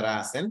 এখানে যারা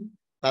আছেন,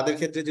 তাদের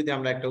ক্ষেত্রে যদি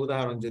আমরা একটা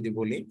উদাহরণ যদি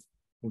বলি,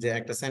 যে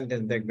একটা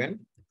সেন্টেন্স দেখবেন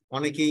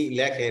অনেকেই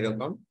লেখে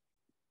এরকম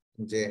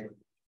যে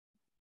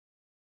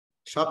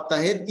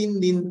সপ্তাহে 3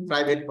 দিন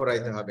প্রাইভেট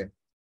পড়াইতে হবে।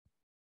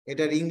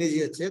 এটার ইংরেজি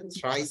হচ্ছে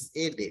thrice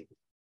a day,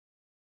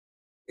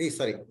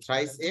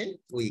 thrice A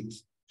week.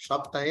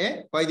 সপ্তাহে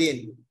কয় দিন?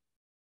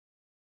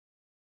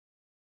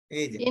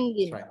 এই যে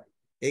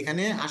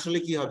এখানে আসলে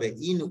কি হবে,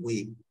 ইন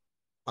উইক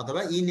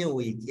অথবা ইন এ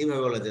উইক,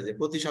 এইভাবে বলা যায় যে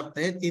প্রতি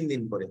সপ্তাহে 3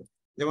 দিন করে।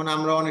 যেমন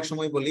আমরা অনেক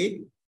সময় বলি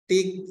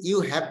you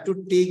have to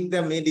take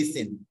the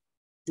medicine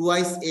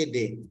twice a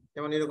day,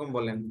 যেমন এরকম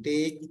বলেন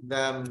take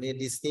the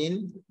medicine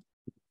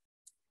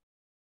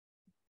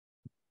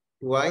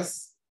twice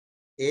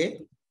a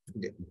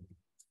day.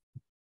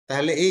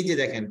 তাহলে এই যে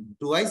দেখেন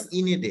টুয়াইস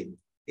ইন এ ডে,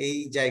 এই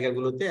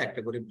জায়গাগুলোতে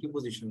একটা করে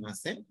প্রিপজিশন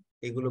আছে,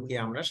 এগুলোকে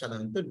আমরা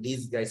সাধারণত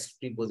ডিসগাইজ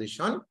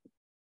প্রিপজিশন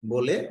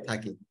বলে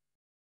থাকি।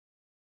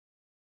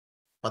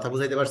 কথা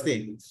বুঝাইতে পারছি?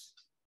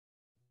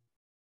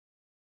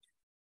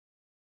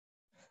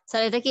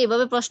 স্যার এটা কি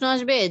এভাবে প্রশ্ন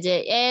আসবে যে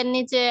এর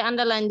নিচে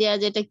আন্ডারলাইন দেয়া,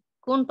 যে এটা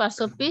কোন পার্টস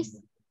অফ স্পিচ?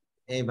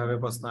 এইভাবে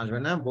প্রশ্ন আসবে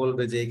না,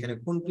 বলবে যে এখানে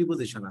কোন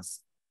প্রিপজিশন আছে,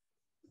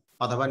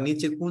 অথবা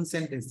নিচের কোন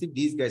সেন্টেন্সটি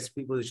ডিসগাইজ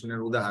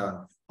প্রিপজিশনের উদাহরণ,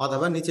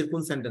 অথবা নিচের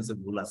কোন সেন্টেন্সে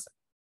ভুল আছে।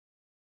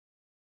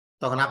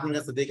 তখন আপনার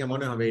কাছে দেখে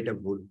মনে হবে এটা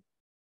ভুল,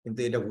 কিন্তু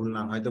এটা ভুল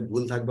না, হয়তো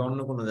ভুল থাকবে অন্য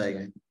কোনো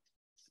জায়গায়।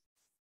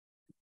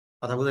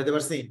 কথা বুঝাইতে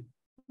পারছি?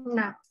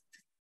 না।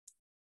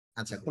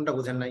 আচ্ছা, কোনটা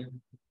বুঝেন নাই?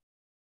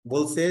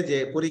 বলছে যে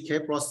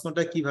পরীক্ষায়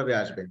প্রশ্নটা কিভাবে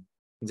আসবে,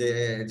 যে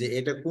যে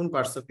এটা কোন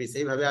পার্টস অফ স্পিচ,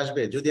 এইভাবে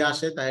আসবে। যদি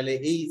আসে তাহলে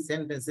এই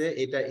সেন্টেন্সে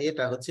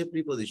এটা হচ্ছে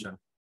প্রিপজিশন,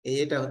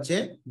 এটা হচ্ছে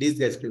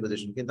ডিসগাইজ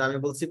প্রিপজিশন। কিন্তু আমি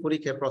বলছি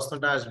পরীক্ষায়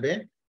প্রশ্নটা আসবে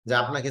যে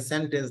আপনাকে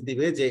সেন্টেন্স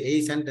দিবে, যে এই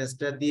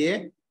সেন্টেন্সটা দিয়ে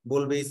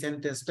বলবে এই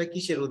সেন্টেন্সটা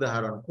কিসের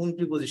উদাহরণ, কোন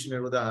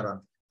প্রিপজিশনের উদাহরণ।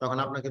 তখন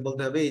আপনাকে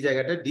বলতে হবে এই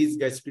জায়গাটা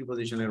ডিসগাইজ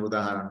প্রিপজিশনের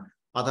উদাহরণ।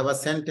 অথবা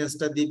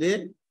সেন্টেন্সটা দিবে,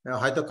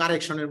 হয়তো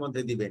কারেকশনের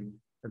মধ্যে দিবে।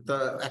 তো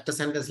একটা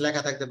সেন্টেন্স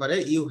লেখা থাকতে পারে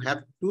you have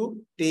to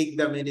take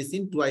the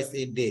medicine twice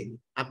a day.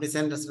 আপনি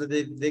সেন্টেন্সটা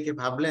দেখে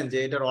ভাবলেন যে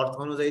এটার অর্থ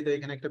অনুযায়ী তো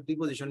এখানে একটা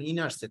প্রিপজিশন ইন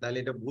আসছে, তাহলে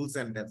এটা ভুল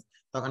সেন্টেন্স।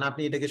 তখন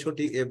আপনি এটাকে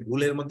সঠিক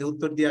ভুলের মধ্যে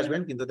উত্তর দিয়ে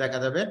আসবেন, কিন্তু দেখা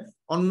যাবে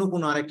অন্য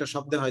কোনো আরেকটা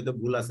শব্দে হয়তো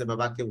ভুল আছে বা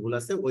বাক্যে ভুল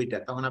আছে ওইটা,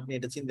 তখন আপনি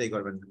এটা চিন্তাই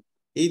করবেন না।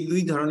 এই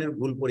দুই ধরনের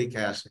ভুল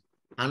পরীক্ষায় আসে।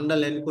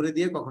 আন্ডারলাইন করে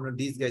দিয়ে কখনো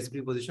ডিসগাইজ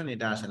প্রিপজিশন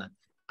এটা আসে না।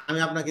 আমি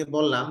আপনাকে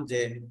বললাম যে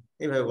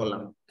এইভাবে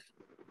বললাম,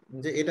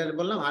 যে এটা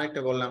বললাম,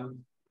 আরেকটা বললাম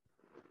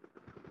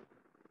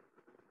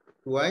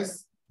টুয়াইস,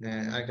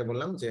 আরেকটা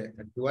বললাম যে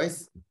টুয়াইস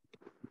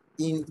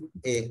ইন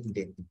এ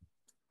ডে।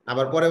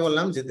 আবার পরে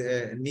বললাম যে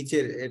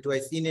নিচের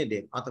টুয়াইস ইন এ ডে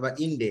অথবা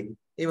ইন ডে,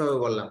 এইভাবে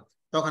বললাম।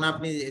 তখন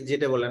আপনি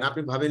যেটা বললেন,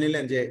 আপনি ভাবে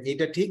নিলেন যে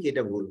এটা ঠিক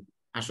এটা ভুল,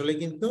 আসলে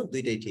কিন্তু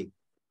দুইটাই ঠিক।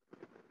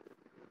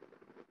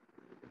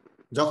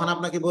 যখন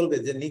আপনাকে বলবে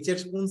যে নিচের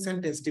কোন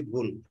সেন্টেন্সটি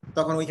ভুল,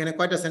 তখন ওইখানে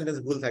কয়টা সেন্টেন্স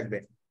ভুল থাকবে?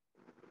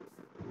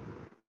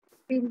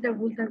 তিনটা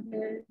ভুল থাকবে।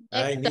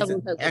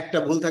 একটা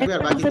ভুল থাকবে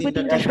আর বাকি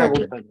তিনটা ঠিক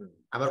থাকবে।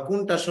 আবার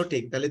কোনটা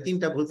সঠিক, তাহলে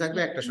তিনটা ভুল থাকবে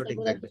একটা সঠিক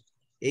থাকবে।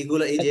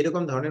 এইগুলো এই যে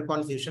এরকম ধরনের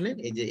কনফিউশনে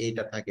এই যে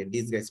এইটা থাকে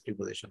ডিসগাইজ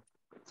প্রিপোজিশন।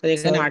 স্যার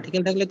এখানে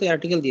আর্টিকেল থাকলে তো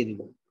আর্টিকেল দিয়ে দিব।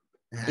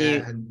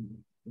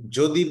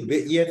 যদি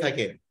ইয়ে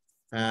থাকে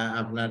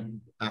আপনার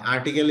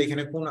আর্টিকেল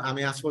এখানে কোন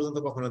আমি আজ পর্যন্ত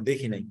কখনো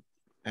দেখি নাই,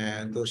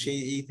 তো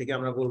সেই থেকে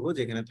আমরা বলবো যে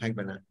এখানে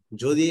থাকবে না।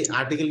 যদি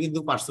আর্টিকেল কিন্তু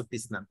পার্টস অফ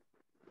স্পিচ না,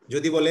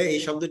 যদি বলে এই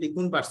শব্দটি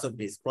কোন পার্টস অফ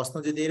স্পিচ, প্রশ্ন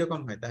যদি এরকম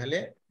হয় তাহলে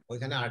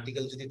ওইখানে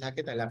আর্টিকেল যদি থাকে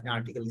তাহলে আপনি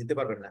আর্টিকেল দিতে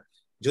পারবেন না।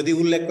 যদি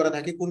উল্লেখ করা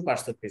থাকে কোন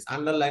পার্টস অফ স্পিচ,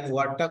 আন্ডারলাইন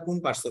ওয়ার্ডটা কোন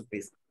পার্টস অফ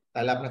স্পিচ,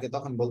 তাহলে আপনাকে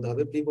তখন বলতে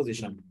হবে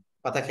প্রিপোজিশন।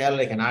 কথা খেয়াল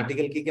রাখেন,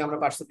 আর্টিকেল কি আমরা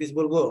পার্টস অফ স্পিচ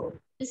বলবো?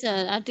 স্যার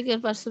আর্টিকেল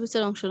পার্টস অফ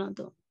স্পিচের অংশ না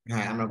তো।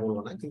 হ্যাঁ আমরা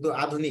বলবো না, কিন্তু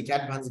আধুনিক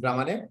অ্যাডভান্স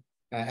গ্রামারে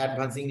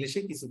অ্যাডভান্স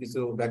ইংলিশে কিছু কিছু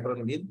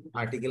ব্যাকরণবিদ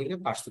আর্টিকেলকে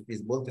পার্টস অফ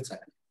স্পিচ বলতে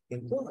চায়,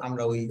 কিন্তু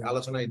আমরা ওই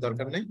আলোচনার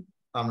দরকার নেই।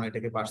 আমরা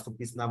এটাকে পার্টস অফ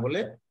স্পিচ না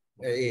বলে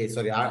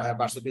সরি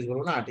পার্টস অফ স্পিচ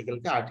বলবো না,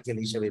 আর্টিকেলকে আর্টিকেল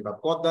হিসেবে বা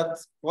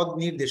পদ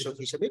নির্দেশক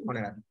হিসেবে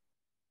মনে রাখবেন।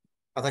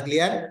 কথা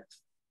ক্লিয়ার?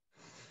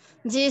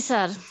 জি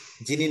স্যার।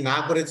 যিনি না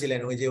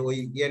করেছিলেন ওই যে ওই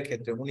ইয়ার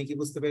ক্ষেত্রে উনি কি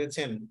বুঝতে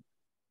পেরেছেন?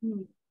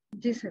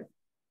 জি sir.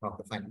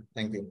 Okay fine,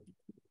 thank you.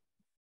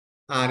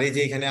 আর এই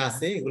যে এখানে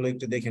আছে এগুলো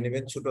একটু দেখে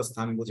নেবেন, ছোট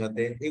স্থান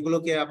বোঝাতে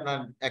এগুলোকে আপনার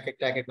এক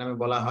একটা এক এক নামে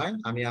বলা হয়।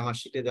 আমি আমার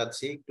শিটে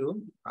যাচ্ছি, একটু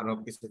আরো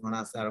কিছুক্ষণ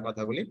আছে আরো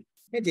কথা বলি।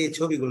 এই যে এই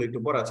ছবিগুলো একটু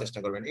পড়ার চেষ্টা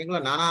করবেন, এগুলো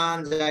নানান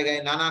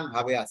জায়গায় নানান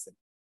ভাবে আছে,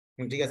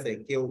 ঠিক আছে?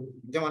 কেউ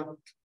যেমন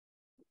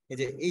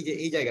এই যে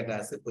এই জায়গাটা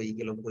আছে, কই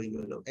গেল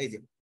এই যে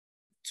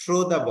থ্রো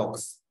দা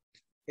বক্স,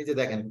 এই যে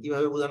দেখেন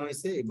কিভাবে বোঝানো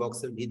হয়েছে, এই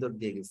বক্সের ভিতর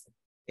দিয়ে গেছে।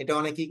 এটা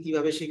অনেকে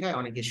কিভাবে শেখায়,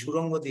 অনেকে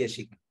সুড়ঙ্গ দিয়ে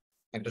শেখায়,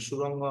 একটা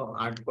সুড়ঙ্গ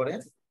আর্ট করে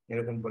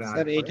এরকম করে আর্ট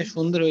করে। এটা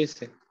সুন্দর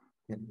হয়েছে।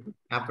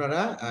 আপনারা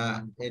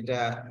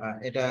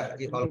এটা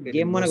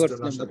গেম মনে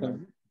করছিলাম প্রথমে।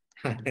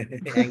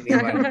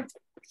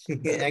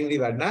 অ্যাংরি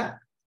বার্ড না?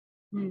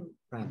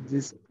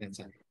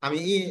 আচ্ছা,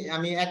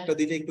 আমি একটা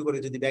দুইটা একটু করে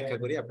যদি ব্যাখ্যা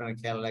করি আপনারা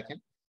খেয়াল রাখেন।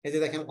 এই যে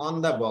দেখেন অন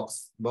দা বক্স,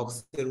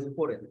 বক্সের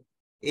উপরে,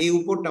 এই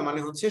উপরটা মানে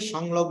হচ্ছে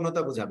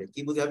সংলগ্নতা বোঝাবে।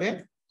 কি বোঝাবে?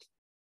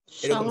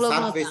 এরকম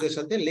সারফেসের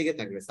সাথে লেগে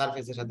থাকবে,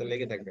 সারফেসের সাথে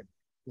লেগে থাকবে।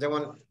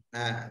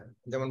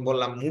 যেমন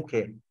বললাম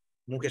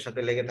মুখের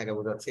সাথে লেগে থাকা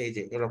বোঝাচ্ছে, এই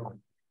যে এরকম,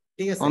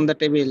 ঠিক আছে? On the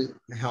table.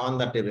 হ্যাঁ অন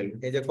দা টেবিল।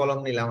 এই যে কলম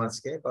নিলাম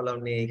আজকে, কলম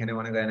নিয়ে এখানে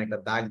মনে করেন একটা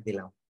দাগ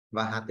দিলাম,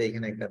 বা হাতে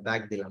এখানে একটা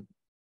দাগ দিলাম,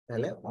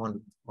 তাহলে অন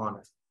অন।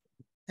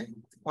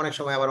 অনেক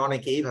সময় আবার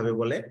অনেকে এইভাবে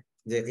বলে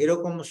যে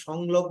এরকম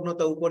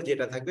সংলগ্নতা উপর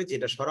যেটা থাকবে,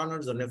 যেটা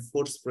সরানোর জন্য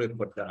ফোর্স প্রয়োগ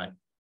করতে হয়।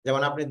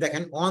 যেমন আপনি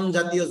দেখেন অন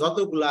জাতীয়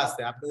যতগুলো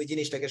আছে, আপনি ওই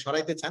জিনিসটাকে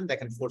সরাইতে চান,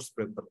 দেখেন ফোর্স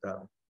প্রয়োগ করতে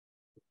হবে।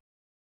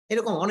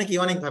 এরকম অনেকেই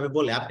অনেক ভাবে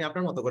বলে, আপনি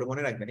আপনার মতো করে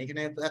মনে রাখবেন।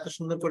 এখানে এত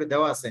সুন্দর করে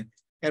দেওয়া আছে,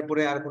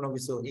 এরপরে আর কোনো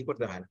কিছু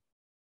করতে হয় না,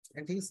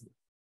 ঠিক আছে?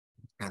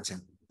 আচ্ছা,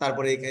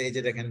 তারপরে এই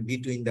যে দেখেন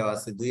বিটুইন দেওয়া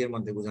আছে দুইয়ের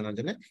মধ্যে বোঝানোর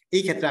জন্য।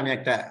 এই ক্ষেত্রে আমি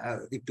একটা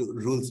একটু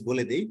রুলস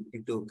বলে দিই,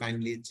 একটু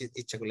কাইন্ডলি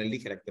ইচ্ছা করলে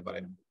লিখে রাখতে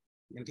পারেন,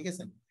 ঠিক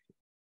আছে?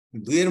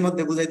 দুইয়ের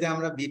মধ্যে বুঝাইতে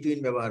আমরা বিটুইন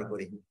ব্যবহার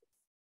করি,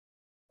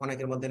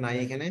 অনেকের মধ্যে নাই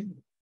এখানে।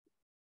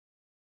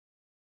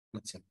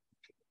 আচ্ছা,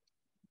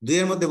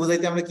 দুইয়ের মধ্যে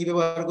বুঝাইতে আমরা কি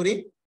ব্যবহার করি?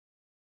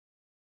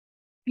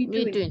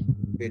 বিটুইন।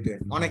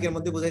 অনেকের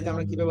মধ্যে বুঝাইতে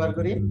আমরা কি ব্যবহার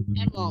করি?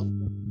 অ্যামং।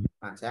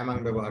 আচ্ছা, অ্যামং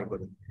ব্যবহার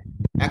করি।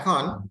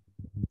 এখন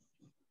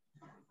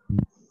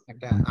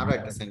আরো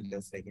একটা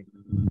সেন্টেন্স লিখি,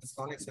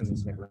 অনেক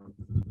সেন্টেন্স লিখলাম।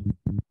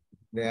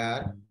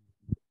 There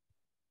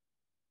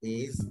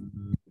is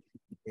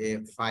a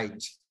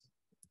fight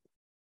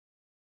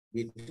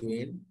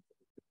between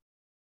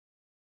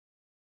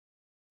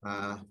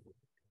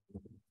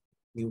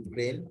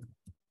Ukraine,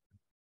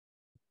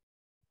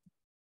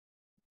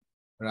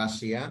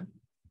 Russia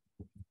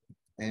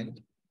and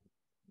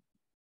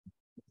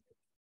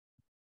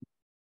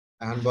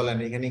এখন বলেন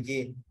এখানে কি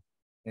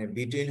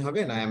বিটুইন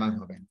হবে না অ্যামং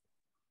হবে?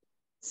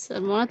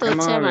 স্যার মনে তো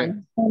হচ্ছে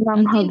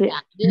অ্যামং হবে।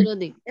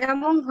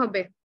 অ্যামং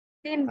হবে।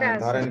 তিনটা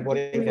আছে। ধরেন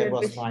পরীক্ষায়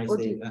প্রশ্ন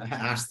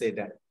আসছে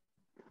এটা,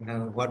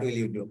 what will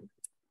you do?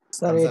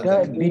 Sir এটা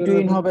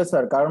বিটুইন হবে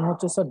স্যার, কারণ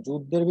হচ্ছে স্যার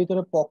যুদ্ধের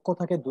ভিতরে পক্ষ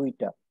থাকে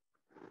দুইটা।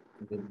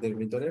 যুদ্ধের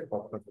ভিতরে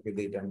পক্ষ থাকে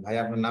দুইটা। ভাই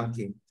আপনার নাম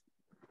কি?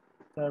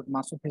 Sir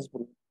Masud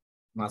Hezbollah.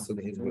 Masud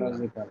Hezbollah.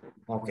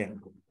 ওকে,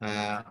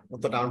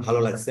 উত্তরটা আমার ভালো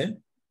লাগছে,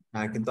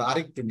 কিন্তু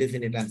আরেকটু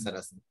ডেফিনিট অ্যান্সার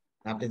আছে।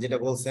 আপনি যেটা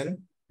বলছেন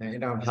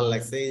এটা আমার ভালো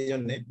লাগছে এই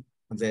জন্য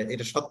যে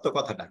এটা সত্য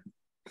কথাটা।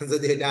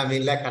 যদি এটা আমি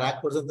লেখার আগ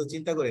পর্যন্ত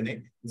চিন্তা করি নাই,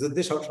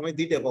 যুদ্ধে সবসময়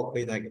দুইটা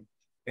পক্ষই থাকে,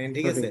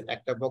 ঠিক আছে?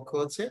 একটা পক্ষ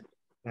হচ্ছে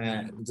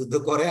যুদ্ধ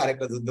করে,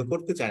 আরেকটা যুদ্ধ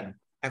করতে চায় না।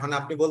 এখন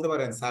আপনি বলতে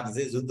পারেন স্যার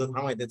যে যুদ্ধ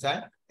থামাইতে চায়,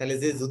 তাহলে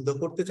যে যুদ্ধ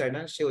করতে চায়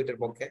না সে ওইটার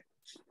পক্ষে,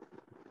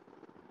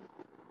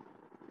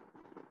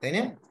 তাই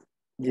না?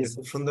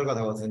 খুব সুন্দর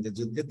কথা বলছেন যে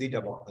যুদ্ধে দুইটা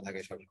পক্ষ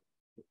থাকে সব,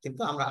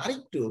 কিন্তু আমরা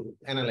আরেকটু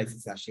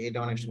অ্যানালাইসিস আসি, এটা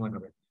অনেক সময়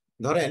হবে।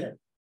 ধরেন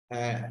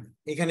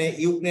এখানে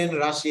ইউক্রেন,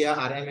 রাশিয়া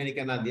আর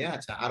আমেরিকা না দিয়ে,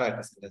 আচ্ছা আরো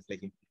একটা সেন্টেন্স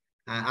লিখি।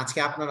 আজকে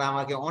আপনারা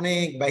আমাকে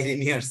অনেক বাইরে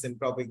নিয়ে আসছেন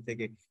টপিক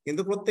থেকে,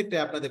 কিন্তু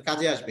প্রত্যেকটাই আপনাদের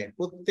কাজে আসবে,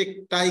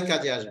 প্রত্যেকটাই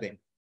কাজে আসবে।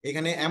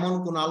 এখানে এমন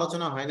কোন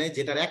আলোচনা হয় নাই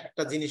যেটার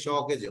একটা জিনিস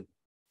অকেজ।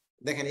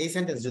 দেখেন এই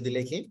সেন্টেন্স যদি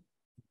লিখি,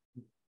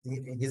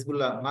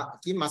 হিজবুল্লাহ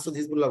কি মাসুদ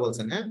হিজবুল্লাহ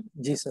বলছেন? হ্যাঁ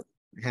জি স্যার।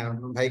 হ্যাঁ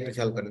ভাই একটু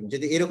খেয়াল করেন,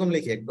 যদি এরকম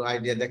লিখে একটু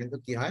আইডিয়া দেখেন তো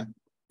কি হয়।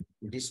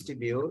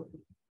 ডিস্ট্রিবিউট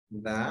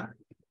দা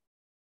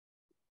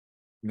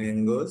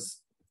ম্যাঙ্গোস,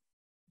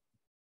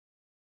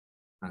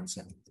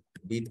 আচ্ছা,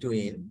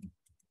 বিটুইন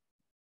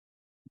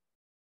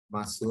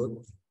মাসুদ,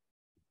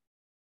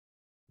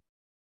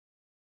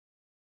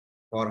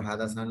 ফরহাদ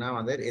আছে না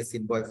আমাদের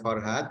এসিড বয়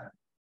ফরহাদ,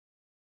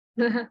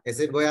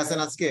 এসিড বয় আছেন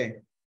আজকে?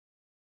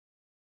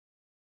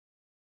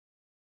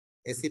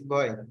 এসিড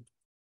বয়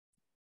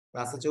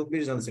ক্লাসে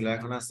 24 জন ছিল,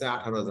 এখন আছে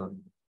 18 জন।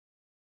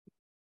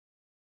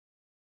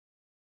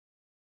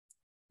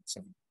 আচ্ছা,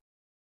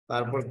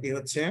 তারপর কি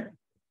হচ্ছে,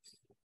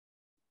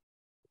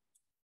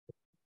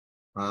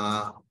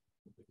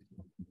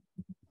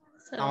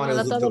 আমার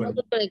ওরা তো যুক্ত আবার করেন।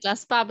 নতুন করে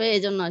ক্লাস পাবে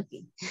এই জন্য আর কি।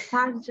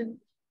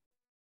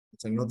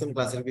 আচ্ছা, নতুন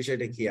ক্লাসের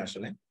বিষয়টা কি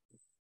আসলে?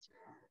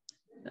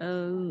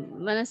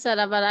 মানে স্যার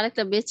আবার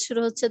আরেকটা ব্যাচ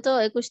শুরু হচ্ছে তো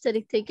 21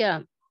 তারিখ থেকে।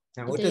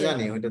 হ্যাঁ ওইটা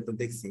জানি, ওইটা তো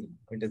দেখছি,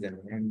 ওইটা জানি,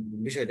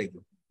 বিষয়টা কি?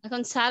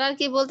 এখন স্যার আর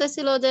কি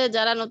বলতেছিল যে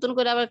যারা নতুন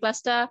করে আবার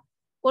ক্লাসটা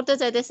করতে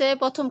চাইতেছে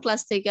প্রথম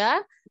ক্লাস থেকে,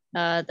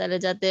 তাহলে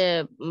যাতে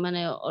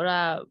মানে ওরা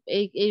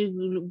এই এই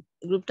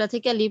গ্রুপটা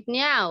থেকে লিভ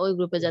নিয়ে ওই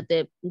গ্রুপে যাতে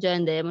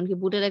জয়েন দেয়, এমনকি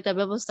বুটের একটা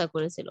ব্যবস্থা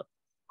করেছিল।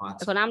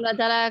 আচ্ছা এখন আমরা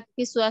যারা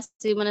কিছু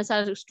আসছি মানে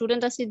স্যার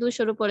স্টুডেন্ট আছি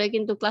 200-র উপরে,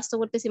 কিন্তু ক্লাস তো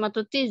করতেছি মাত্র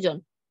 30 জন।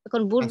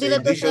 এখন বুট আচ্ছা, দিলে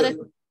এই তো 200 স্যার,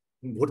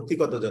 ভর্তি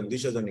কতজন?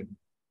 200 জনই?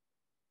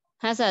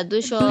 হ্যাঁ স্যার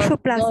 200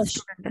 প্লাস 210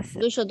 স্টুডেন্ট আছে।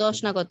 210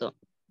 না কত,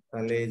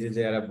 তাহলে এই যে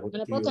যারা মানে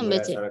ভর্তি প্রথম হয়ে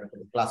ব্যাচে।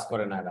 ক্লাস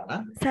করে না এরা, না?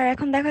 স্যার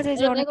এখন দেখা যায়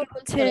যে ওরা অনেকে রেকর্ড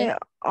হচ্ছে করে।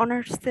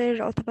 অনার্স এর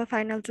অথবা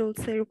ফাইনাল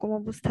চলছে এরকম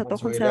অবস্থা, আচ্ছা,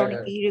 তখন স্যার এরা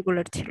অনেকেই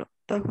রেগুলার ছিল,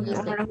 তখন হ্যাঁ,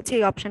 ওনারা হচ্ছে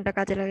এই অপশনটা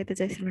কাজে লাগাতে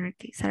চাইছিলেন আর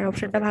কি। স্যার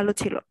অপশনটা ভালো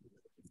ছিল।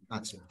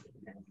 আচ্ছা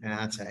হ্যাঁ,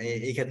 আচ্ছা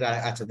এই ক্ষেত্রে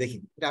আচ্ছা দেখি,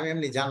 এটা আমি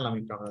এমনি জানলাম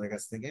একটু আপনাদের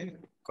কাছ থেকে,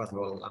 কথা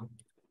বললাম।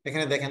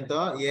 এখানে দেখেন তো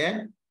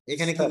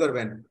এখানে কি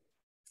করবেন?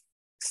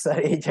 স্যার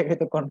এই জায়গায়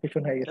তো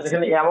কনফিউশন হয়ে গেছে।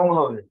 এখানে এমন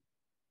হবে,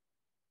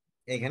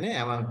 এখানে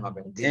অ্যামাউন্ট হবে,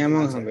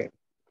 এমন আচ্ছা, হবে।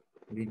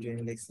 বিটুইন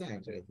লিখছে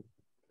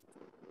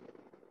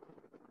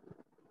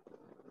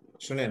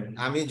শুনেন,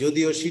 আমি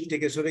যদিও শীট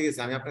থেকে সরে গেছি,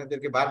 আমি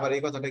আপনাদেরকে বারবার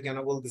এই কথাটা কেন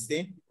বলতেছি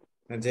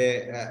যে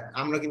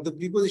আমরা কিন্তু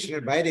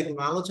প্রিপোজিশনের বাইরে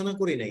কোনো আলোচনা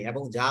করি নাই,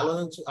 এবং যা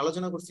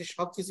আলোচনা করছি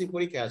সবকিছুই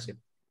পরীক্ষা আসে।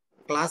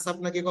 ক্লাস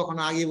আপনাকে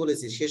কখনো আগে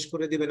বলেছি শেষ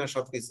করে দিবে না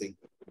সবকিছুই।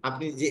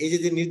 আপনি যে এই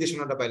যে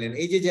নির্দেশনাটা পাইলেন,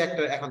 এই যে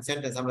একটা এখন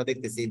সেন্টেন্স আমরা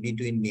দেখতেছি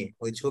বিটুইন নিয়ে,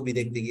 ওই ছবি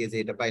দেখতে গিয়ে যে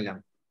এটা পাইলাম,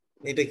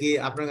 এটা কি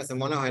আপনার কাছে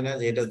মনে হয় না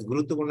যে এটা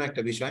গুরুত্বপূর্ণ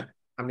একটা বিষয়?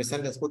 আপনি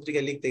সেন্টেন্স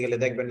পত্রিকায় লিখতে গেলে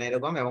দেখবেন না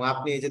এরকম, এবং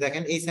আপনি এই যে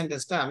দেখেন এই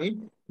সেন্টেন্সটা আমি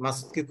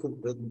মাসুদকে খুব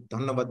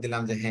ধন্যবাদ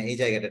দিলাম যে হ্যাঁ এই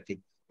জায়গাটা ঠিক,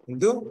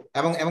 কিন্তু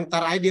এবং এবং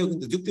তার আইডিয়াও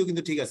কিন্তু যুক্তিও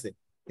কিন্তু ঠিক আছে,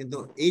 কিন্তু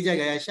এই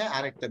জায়গায় এসে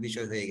আরেকটা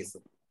বিষয় হয়ে গেছে,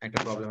 একটা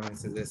প্রবলেম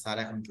হয়েছে যে স্যার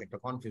এখন একটা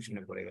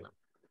কনফিউশনে পড়ে গেলাম।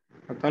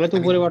 তাহলে তো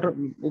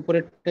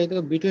উপরেরটাই তো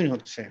বিটুইন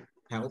হচ্ছে।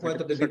 হ্যাঁ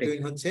উপরেরটা তো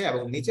বিটুইন হচ্ছে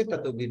এবং নিচেরটা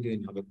তো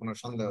বিটুইন হবে, কোনো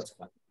সন্দেহ আছে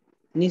না?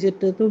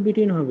 নিচেরটা তো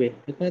বিটুইন হবে,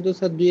 এখানে তো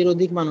স্যার 2 এর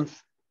অধিক মানুষ।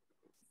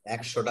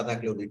 100টা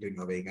থাকলেও বিটুইন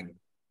হবে এখানে,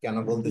 কেন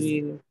বলতেছি?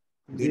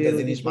 2 দুইটা এর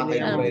জিনিস অধিক হলে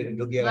মাথায় এমন।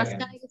 ঢুকিয়ে রাখেন।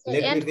 মাঝখানে কিছু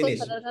লেট মি এন্ড ফিনিশ,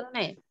 করার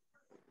কারণে।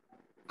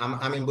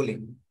 আমি বলি,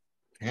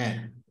 হ্যাঁ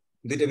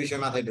দুইটা বিষয়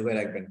মাথায় ঢুকে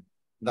রাখবেন।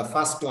 দ্য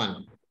ফার্স্ট ওয়ান,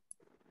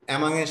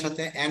 অ্যামাং এর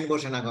সাথে এন্ড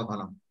বসে না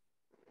কখনো,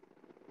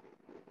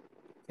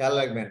 খেয়াল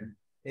রাখবেন।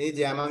 এই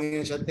যে অ্যামাং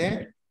এর সাথে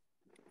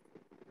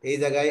এই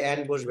জায়গায়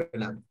এন্ড বসবে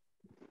না,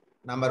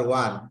 নাম্বার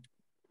ওয়ান।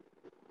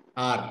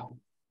 আর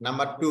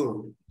নাম্বার টু,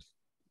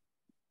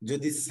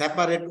 যদি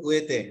সেপারেট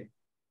ওয়েতে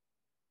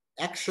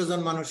 100 জন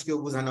মানুষকেও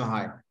বোঝানো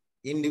হয়,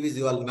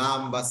 ইন্ডিভিজুয়াল নাম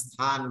বা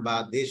স্থান বা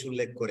দেশ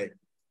উল্লেখ করে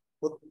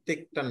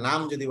প্রত্যেকটা নাম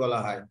যদি বলা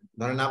হয়,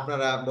 ধরেন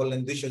আপনারা বললেন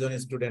 200 জন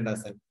স্টুডেন্ট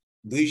আছেন,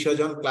 200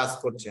 জন ক্লাস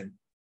করছেন,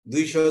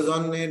 200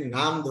 জনের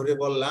নাম ধরে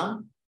বললাম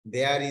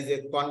there is a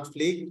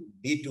conflict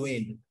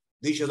between,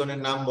 200 জনের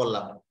নাম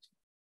বললাম,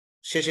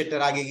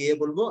 শেষেরটার আগে গিয়ে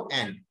বলবো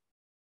এন্ড,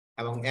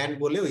 এবং এন্ড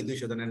বলে ওই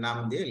 200 জনের নাম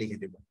দিয়ে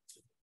লিখে দেব।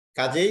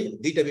 কাজেই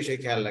দুইটা বিষয়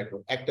খেয়াল রাখবো।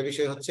 একটা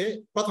বিষয় হচ্ছে,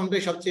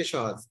 প্রথমটাই সবচেয়ে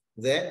সহজ,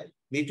 যে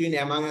বিটুইন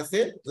অ্যামাং আছে,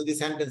 যদি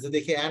সেন্টেন্সে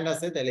দেখি এন্ড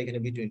আছে তাহলে এখানে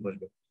বিটুইন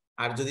বসবে,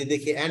 আর যদি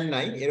দেখি এন্ড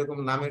নাই, এরকম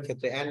নামের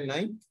ক্ষেত্রে এন্ড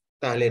নাই,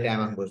 তাহলে এটা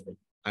অ্যামাং বসবে।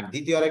 আর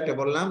দ্বিতীয় আরেকটা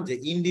বললাম যে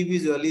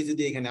ইন্ডিভিজুয়ালি,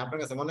 যদি এখানে আপনার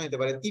কাছে মনে হতে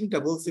পারে 3টা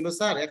বলছিল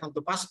স্যার, এখন তো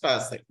 5টা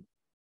আছে,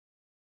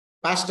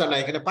 5টা না,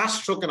 এখানে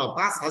 500 কেন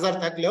 5000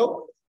 থাকলেও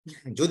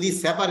যদি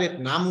সেপারেট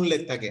নাম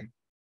উল্লেখ থাকে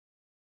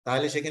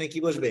তাহলে সেখানে কি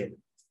বসবে?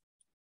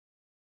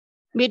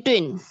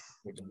 বিটুইন।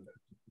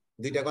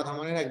 দুইটা কথা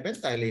মনে রাখবেন,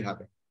 তাহলেই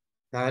হবে।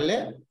 তাহলে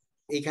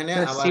এখানে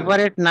আবার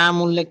সেপারেট নাম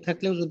উল্লেখ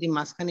থাকলেও যদি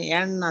মাঝখানে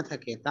এন্ড না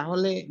থাকে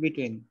তাহলে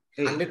বিটুইন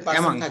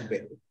 100% থাকবে।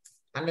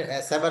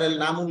 সেপারেট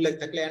নাম উল্লেখ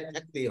থাকলে এন্ড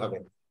থাকতেই হবে,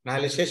 না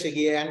হলে শেষে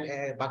গিয়ে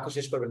বাক্য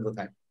শেষ করবেন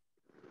কোথায়?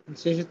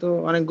 শেষে তো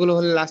অনেকগুলো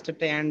হলে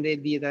লাস্টেরটা এন্ড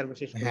দিয়ে তারপর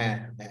শেষ করবেন।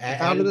 হ্যাঁ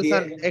তাহলে তো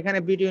স্যার এখানে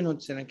বিটুইন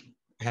হচ্ছে নাকি?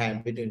 হ্যাঁ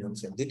বিটুইন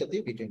হচ্ছে,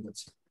 দুইটাতেই বিটুইন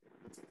হচ্ছে।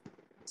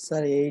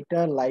 স্যার এইটা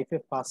লাইফে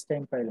ফার্স্ট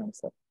টাইম পাইলাম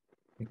স্যার।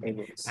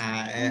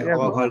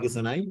 অবাক হওয়ার কিছু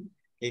নাই,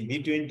 এই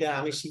বিটুইনটা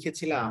আমি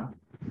শিখেছিলাম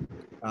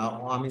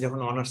আমি যখন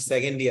অনার্স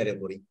সেকেন্ড ইয়ারে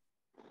পড়ি।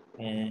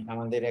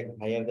 আমাদের এক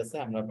ভাইয়ার কাছে,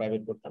 আমরা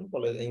প্রাইভেট পড়তাম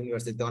কলেজ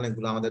ইউনিভার্সিটিতে,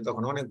 অনেকগুলো আমাদের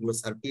তখন অনেকগুলো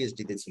স্যার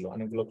পিএইচডি তে ছিল,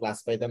 অনেকগুলো ক্লাস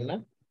পাইতাম না,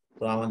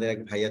 তো আমাদের এক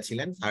ভাইয়া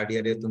ছিলেন থার্ড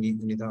ইয়ারে,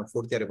 উনি তখন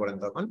ফোর্থ ইয়ারে পড়েন,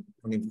 তখন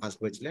উনি ফার্স্ট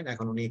হয়েছিলেন।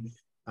 এখন উনি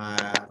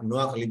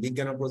নোয়াখালী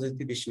বিজ্ঞান ও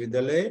প্রযুক্তি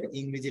বিশ্ববিদ্যালয়ের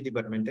ইংরেজি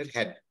ডিপার্টমেন্টের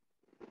হেড,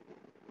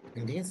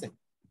 ঠিক আছে।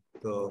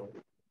 তো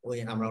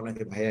আমরা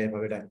ওনাকে ভাইয়া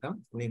এভাবে ডাকতাম,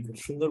 উনি খুব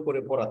সুন্দর করে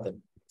পড়াতেন।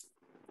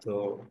 তো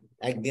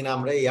একদিন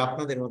আমরা এই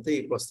আপনাদের মতো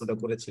এই প্রশ্নটা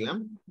করেছিলাম,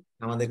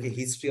 আমাদেরকে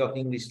হিস্ট্রি অফ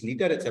ইংলিশ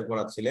লিটারেচার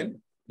পড়াচ্ছিলেন,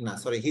 না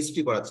সরি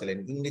হিস্ট্রি পড়াচ্ছিলেন,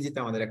 ইংরেজিতে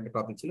আমাদের একটা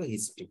টপিক ছিল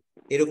হিস্ট্রি।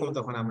 এরকম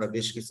তখন আমরা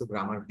বেশ কিছু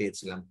গ্রামার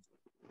পেয়েছিলাম।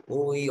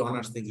 ওই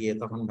অনার্সে গিয়ে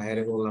তখন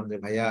ভাইয়ারে বললাম যে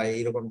ভাইয়া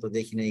এইরকম তো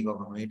দেখি নাই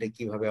কখনো, এটা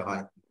কিভাবে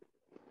হয়।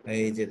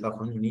 এই যে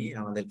তখন উনি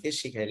আমাদেরকে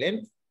শিখাইলেন,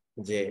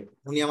 যে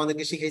উনি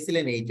আমাদেরকে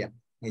শিখাইছিলেন এইটা,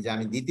 এই যে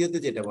আমি দ্বিতীয়তে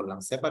যেটা বললাম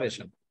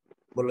সেপারেশন,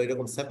 বললো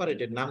এরকম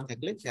সেপারেটেড নাম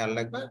থাকলে খেয়াল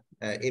রাখবা,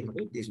 এইভাবে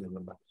ডিসিশন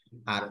করবা।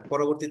 আর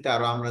পরবর্তীতে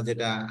আরো আমরা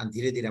যেটা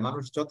ধীরে ধীরে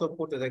মানুষ যত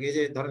পড়তে থাকে,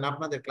 যে ধরেন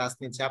আপনাদের ক্লাস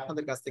নিচ্ছে,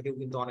 আপনাদের কাছ থেকেও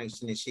কিন্তু অনেক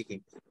জিনিস শিখি।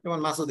 যেমন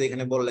মাসুদ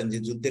এখানে বললেন যে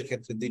যুদ্ধের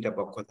ক্ষেত্রে দুইটা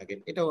পক্ষ থাকে,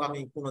 এটাও আমি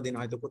কোনোদিন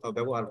হয়তো কোথাও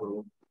ব্যবহার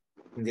করবো,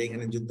 যে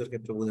এখানে যুদ্ধের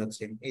ক্ষেত্রে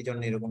বোঝাচ্ছে এই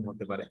জন্য এরকম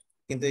হতে পারে।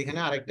 কিন্তু এখানে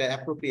আরেকটা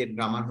অ্যাপ্রোপ্রিয়েট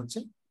গ্রামার হচ্ছে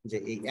যে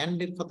এই এন্ড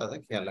এর কথাটা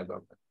খেয়াল রাখবো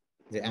আপনার,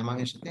 যে অ্যামাং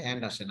এর সাথে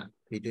এন্ড আসে না,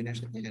 বিটুইন এর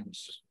সাথে এন্ড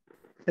আসে।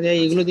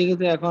 এগুলো দেখে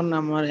তো এখন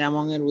আমার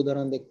অ্যামং এর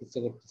উদাহরণ দেখতে ইচ্ছে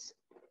করতেছে।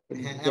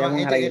 হ্যাঁ,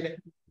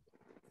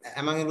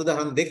 অ্যামাং এর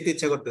উদাহরণ দেখতে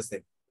ইচ্ছা করতেছে।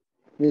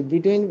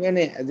 বিটুইন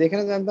মানে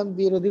যেখানে জানতাম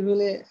বিরোধী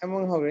হলে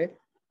এমন হবে,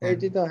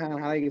 ওইটি তো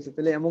হারাই গেছে,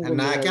 তাহলে এমন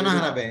না কেন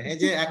হারাবে? এই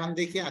যে এখন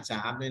দেখি, আচ্ছা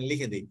আপনি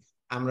লিখে দিই,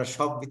 আমরা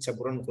সব ইচ্ছা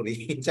পূরণ করি,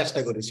 চেষ্টা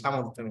করি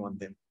সামর্থ্যের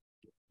মধ্যে।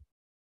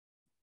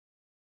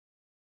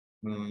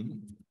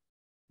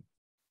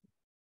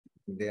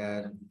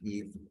 There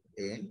is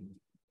a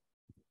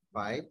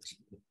fight,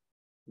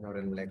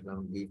 ধরেন লিখলাম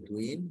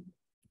between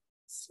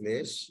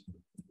slash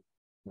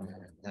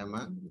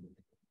among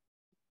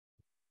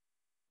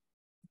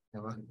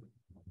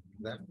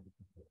the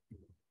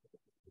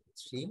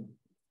three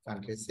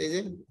countries, এই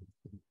যে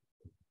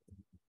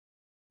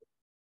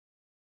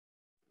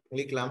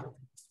লিখলাম।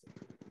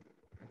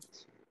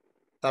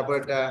 তারপর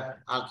এটা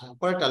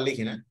পরেরটা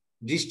লিখি না,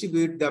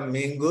 ডিস্ট্রিবিউট দ্য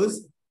ম্যাঙ্গোজ,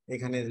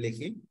 এখানে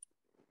লিখি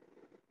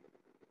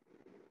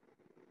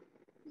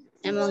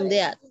among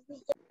their,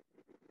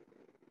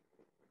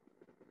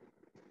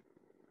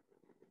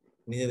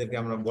 নিজেদেরকে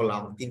আমরা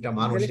বললাম তিনটা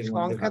মানুষের মধ্যে।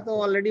 সংখ্যা তো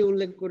অলরেডি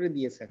উল্লেখ করে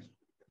দিয়েছেন।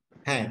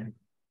 হ্যাঁ,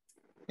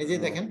 এই যে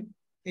দেখেন,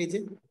 এই যে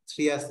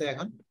 3 আছে,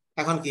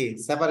 এখন কি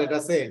সেপারেট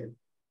আছে?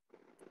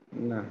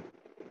 না,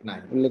 নাই।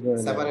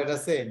 সেপারেট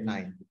আছে?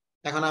 নাই।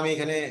 এখন আমি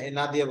এখানে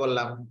না দিয়ে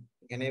বললাম,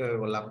 এখানে এইভাবে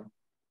বললাম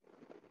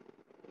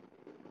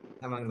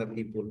among the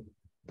people,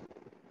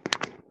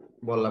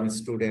 বললাম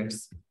স্টুডেন্টস।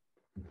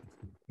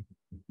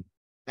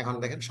 এখন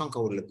দেখেন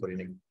সংখ্যা উল্লেখ করি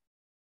নাই,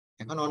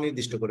 এখন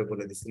অনির্দিষ্ট করে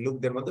বলে দিচ্ছি,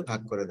 লোকদের মধ্যে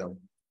ভাগ করে দাও,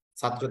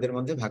 ছাত্রদের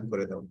মধ্যে ভাগ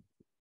করে দাও।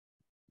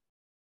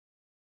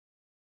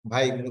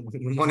 ভাই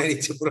মনের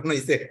ইচ্ছে পূরণ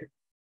হয়েছে?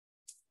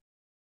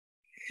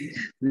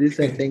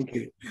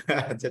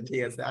 আচ্ছা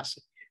ঠিক আছে, আসে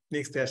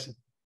নেক্সট আসে।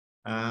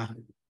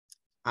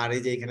 আর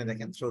এই যে এখানে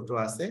দেখেন ছোট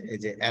আছে, এই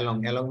যে অ্যালং,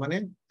 অ্যালং মানে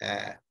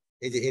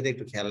এই যে এটা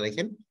একটু খেয়াল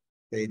রাখেন,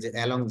 এই যে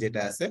অ্যালং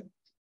যেটা আছে,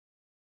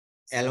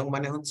 অ্যালং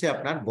মানে হচ্ছে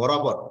আপনার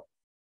বরাবর।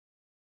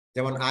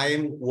 যেমন I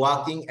am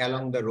walking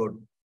along the road,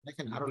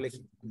 দেখেন আরো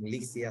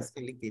লিখছি, আজকে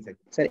লিখতেই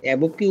থাকি। স্যার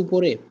অ্যাবভ কি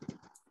উপরে?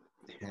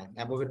 হ্যাঁ,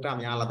 অ্যাবভটা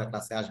আমি আলাদা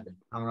ক্লাসে আসবে,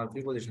 আমরা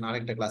প্রিপোজিশন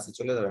আরেকটা ক্লাসে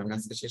চলে যাবে, আমি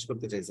আজকে শেষ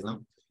করতে চাইছিলাম,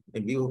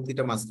 এই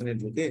বিভক্তিটা মাঝখানে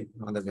ঢুকে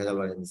আমাদের ভেজাল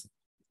বাড়িয়ে দিয়েছে।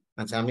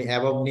 আচ্ছা, আমি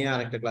অ্যাবভ নিয়ে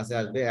আরেকটা ক্লাসে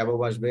আসবে, অ্যাবভ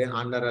আসবে,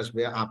 আন্ডার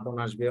আসবে, আপন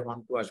আসবে,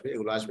 অনটু আসবে,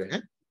 এগুলো আসবে।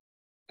 হ্যাঁ,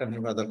 এটা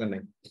নিয়ে দরকার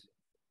নেই,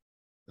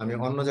 আমি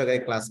অন্য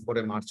জায়গায় ক্লাস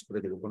করে মার্চ করে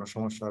দেবো, কোনো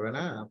সমস্যা হবে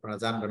না, আপনারা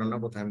জানবেন না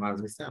কোথায় মার্চ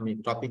হয়েছে, আমি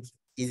টপিক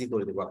ইজি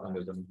করে দেবো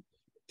আপনাদের জন্য।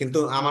 কিন্তু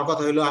আমার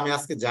কথা হলো, আমি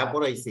আজকে যা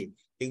পড়াইছি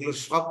এগুলো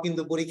সব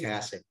কিন্তু পরীক্ষায়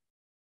আসে।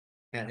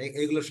 হ্যাঁ,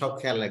 এগুলো সব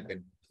খেয়াল রাখবেন।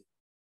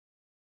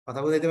 কথা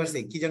বলতে পারছি?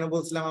 কি যেন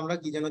বলছিলাম আমরা,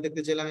 কি যেন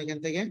দেখতে চাইলাম এখান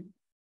থেকে?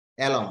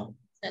 অ্যালং,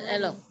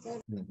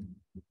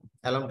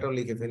 অ্যালংটাও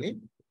লিখে ফেলি।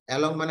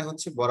 অ্যালং মানে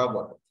হচ্ছে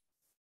বরাবর,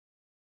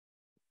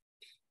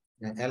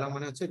 অ্যালং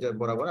মানে হচ্ছে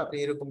বরাবর। আপনি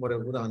এরকম বড়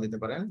উদাহরণ দিতে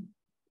পারেন,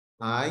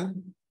 I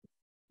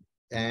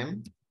am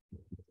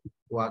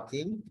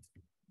walking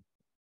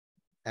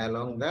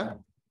along the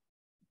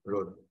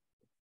road.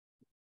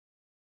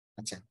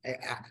 আচ্ছা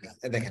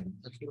দেখেন,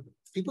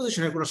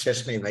 প্রিপোজিশনের কোনো শেষ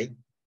নেই ভাই,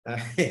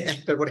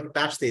 একটার পর একটা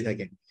আসতেই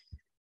থাকে।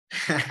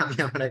 আমি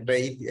আমার একটা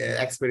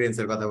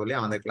এক্সপিরিয়েন্সের কথা বলি,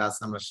 আমাদের ক্লাস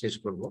আমরা শেষ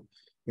করব,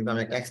 কিন্তু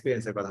আমি একটা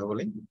এক্সপিরিয়েন্সের কথা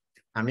বলি।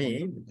 আমি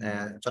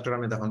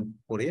চট্টগ্রামে তখন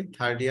পড়ি,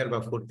 থার্ড ইয়ার বা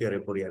ফোর্থ ইয়ারে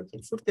পড়ি আর কি,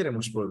 ফোর্থ ইয়ারে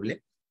মোস্ট প্রবাবলি।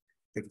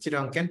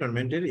 চিটাগং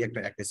ক্যান্টনমেন্টের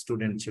একটা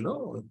স্টুডেন্ট ছিল,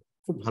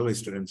 খুব ভালো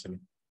স্টুডেন্ট ছিল,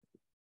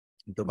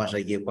 তো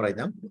বাসায় গিয়ে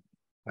পড়াইতাম।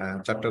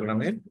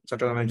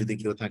 চট্টগ্রামের যদি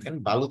কেউ থাকেন,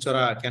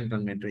 বালুচরা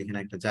ক্যান্টনমেন্টের এখানে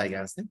একটা জায়গা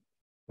আছে,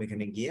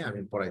 ওইখানে গিয়ে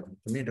আমি পড়াইতাম।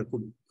 তুমি এটা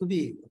খুবই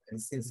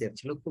সিনসিয়ার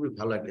ছিল, খুবই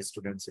ভালো একটা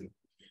স্টুডেন্ট ছিল।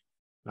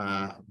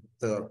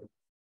 তো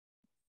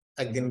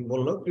একদিন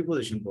বললো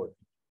প্রিপোজিশন পড়,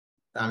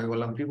 তা আমি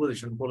বললাম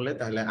প্রিপোজিশন পড়লে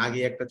তাহলে আগে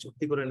একটা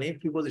চুক্তি করে নেই,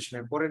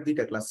 প্রিপোজিশনের পরের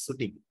 2টা ক্লাস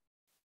ছুটি।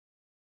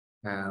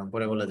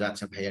 পরে বলে যে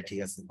আচ্ছা ভাইয়া ঠিক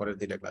আছে, পরের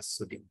 2টা ক্লাস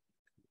ছুটি।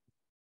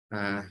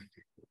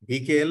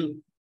 বিকেল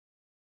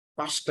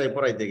 5টায়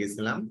পড়াইতে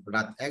গেছিলাম,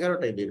 রাত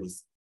 11টায় বের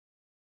হয়েছি।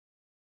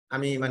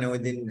 আমি মানে ওই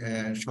দিন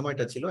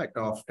সময়টা ছিল একটা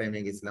অফ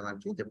টাইমে গেছিলাম আর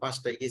কি, যে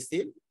 5টায় গেছি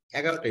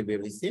 11টায়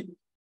বেরিয়েছি।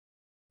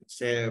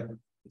 সে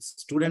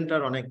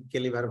স্টুডেন্টটার অনেক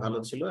ক্যালিবার ভালো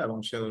ছিল এবং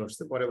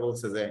সে পরে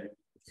বলছে যে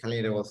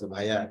খালিদ বলছে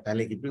ভাইয়া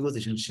তাহলে কি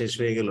প্রিপোজিশন শেষ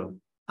হয়ে গেল?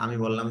 আমি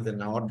বললাম যে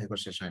না, অর্ধেকও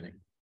শেষ হয় নাই।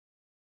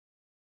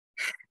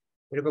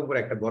 এরকম করে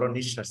একটা বড়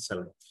নিঃশ্বাস ছিল।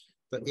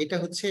 তো এটা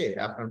হচ্ছে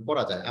আপনার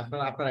পড়া যায়।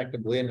 আপনার একটা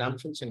বইয়ের নাম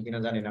শুনছেন কিনা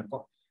জানি না,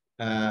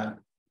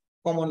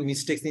 কমন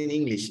মিস্টেকস ইন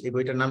ইংলিশ, এই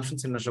বইটার নাম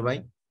শুনছেন না সবাই?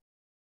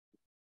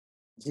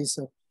 জি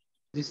স্যার।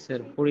 জি স্যার,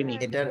 পড়িনি।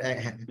 এটা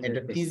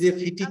টিজে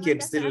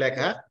ফিটিকেটস এর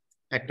লেখা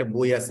একটা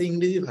বই আছে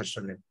ইংরেজি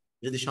ভার্সনের,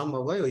 যদি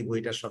সম্ভব হয় ওই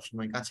বইটা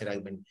সবসময় কাছে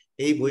রাখবেন।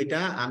 এই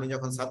বইটা আমি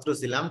যখন ছাত্র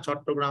ছিলাম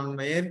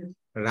চট্টগ্রামের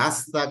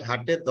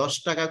রাস্তাঘাটে 10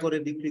 টাকা করে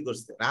বিক্রি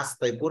করছে,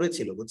 রাস্তায়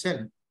পড়েছিল বুঝছেন।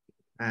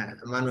 হ্যাঁ,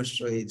 মানুষ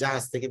ওই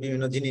জাহাজ থেকে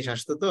বিভিন্ন জিনিস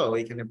আসতো, তো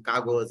ওইখানে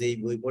কাগজ এই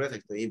বই পড়ে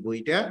থাকতো, এই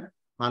বইটা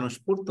মানুষ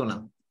পড়তো না,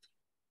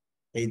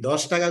 এই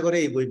 10 টাকা করে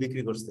এই বই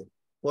বিক্রি করছে।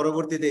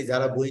 পরবর্তীতে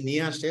যারা বই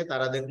নিয়ে আসে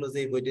তারা দেখলো যে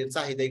এই বইটির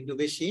চাহিদা একটু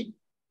বেশি,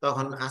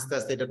 তখন আস্তে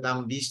আস্তে এটার দাম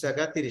 20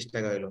 টাকা 30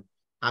 টাকা হলো।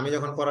 আমি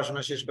যখন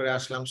পড়াশোনা শেষ করে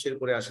আসলাম,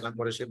 শেরপুরে আসলাম,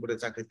 পরে শেরপুরে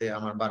চাকরিতে,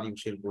 আমার বাড়ি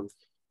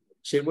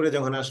শেরপুরে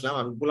যখন আসলাম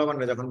আমি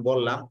পোলাপানরে যখন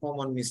বললাম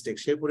কমন মিস্টেক,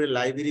 শেরপুরের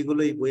লাইব্রেরি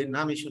গুলো এই বইয়ের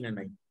নামই শুনে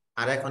নাই।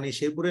 আর এখন এই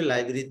শেরপুরের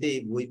লাইব্রেরিতে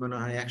এই বই মনে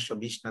হয়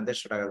 120 না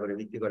 150 টাকা করে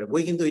বিক্রি করে,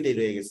 বই কিন্তু ওইটাই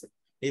রয়ে গেছে।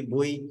 এই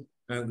বই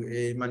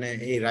মানে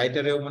এই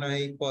রাইটারেও মনে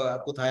হয়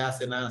কোথায়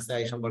আছে না আছে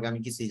এই সম্পর্কে আমি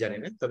কিছুই জানি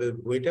না, তবে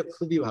বইটা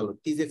খুবই ভালো।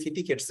 টিজে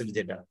ফিটিকেটস এর,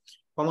 যেটা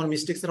কমন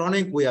মিস্টেকস এর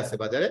অনেক বই আছে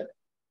বাজারে,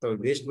 তবে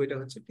বেস্ট বইটা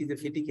হচ্ছে টিজে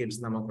ফিটিকেটস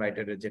নামক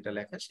রাইটারের যেটা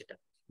লেখা সেটা।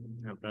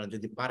 আপনারা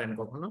যদি পারেন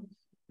কখনো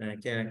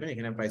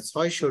এখানে প্রায়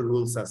 600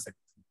 রুলস আছে,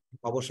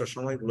 অবসর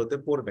সময়গুলোতে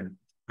পড়বেন।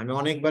 আমি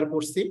অনেকবার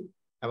পড়ছি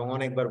এবং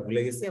অনেকবার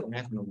ভুলে গেছি এবং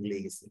এখনো ভুলে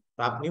গেছি, তো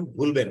আপনি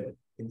ভুলবেন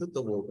কিন্তু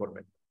তবুও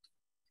পড়বেন।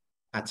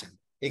 আচ্ছা,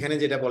 এখানে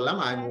যেটা বললাম,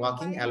 I am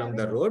walking along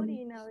the road,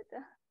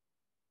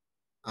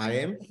 I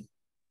am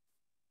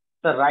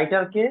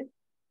writer K?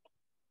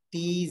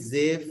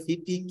 TJ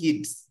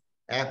ফিটিকিডস,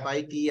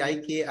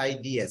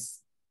 FITIKIDS।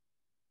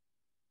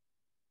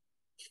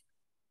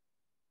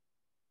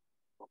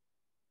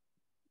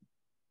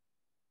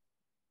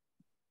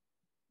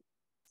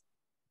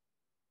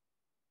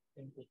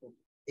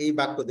 এই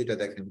বাক্য দুইটা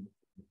দেখেন,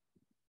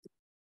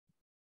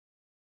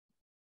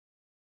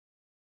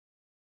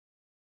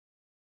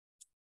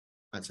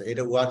 আচ্ছা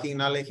এটা ওয়াকিং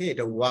না লেখে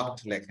এটা ওয়াকড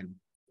লেখেন,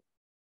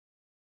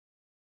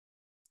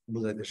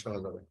 বুঝাইতে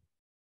সহজ হবে।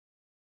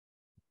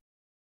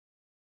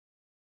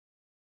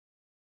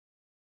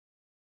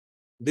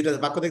 দুইটা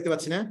বাক্য দেখতে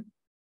পাচ্ছি না,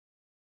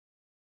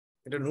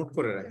 এটা নোট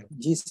করে রাখেন।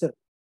 জি স্যার।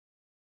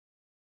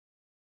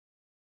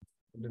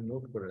 এটা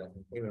নোট করে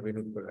রাখেন, এইভাবে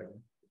নোট করে রাখেন,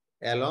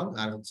 অ্যালং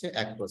আর হচ্ছে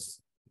অ্যাক্রস।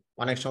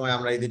 অনেক সময়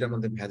আমরা এই দুইটার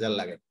মধ্যে ভেজাল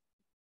লাগে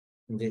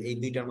যে এই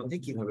দুইটার মধ্যে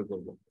কিভাবে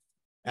করব।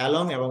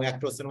 অ্যালং এবং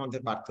অ্যাক্রস এর মধ্যে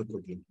পার্থক্য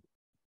কি?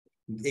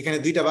 এখানে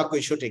দুইটা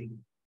বাক্যই সঠিক,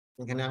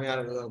 এখানে আমি আর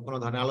কোনো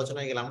ধরনের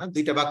আলোচনায় গেলাম না,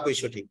 দুইটা বাক্যই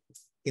সঠিক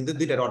কিন্তু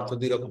দুইটার অর্থ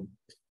দুই রকম।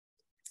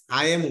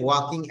 I am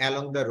walking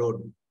along the road,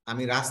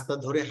 আমি রাস্তা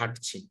ধরে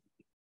হাঁটছি,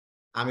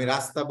 আমি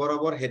রাস্তা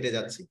বরাবর হেঁটে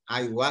যাচ্ছি।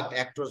 I walk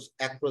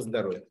across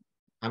the road,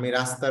 আমি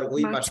রাস্তার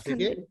ওই পাশ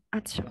থেকে,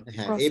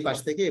 হ্যাঁ এই পাশ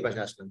থেকে এই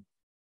পাশে আসলাম।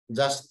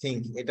 জাস্ট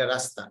থিঙ্ক, এটা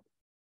রাস্তা,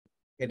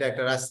 এটা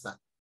একটা রাস্তা,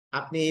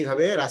 আপনি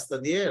এইভাবে রাস্তা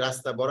দিয়ে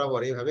রাস্তা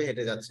বরাবর এইভাবে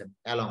হেঁটে যাচ্ছেন,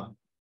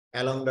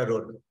 অ্যালং দ্য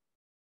রোড,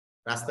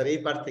 রাস্তার এই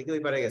পার থেকে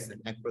ওই পারে গেছেন,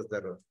 অ্যাক্রস দ্য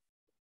রোড।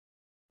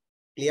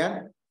 ক্লিয়ার?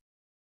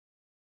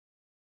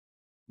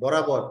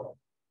 বরাবর,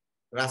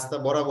 রাস্তা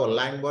বরাবর,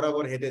 লাইন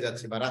বরাবর হেঁটে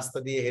যাচ্ছি বা রাস্তা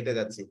দিয়ে হেঁটে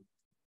যাচ্ছি,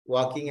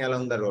 walking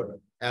along the road,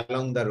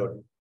 along the road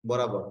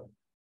বরাবর।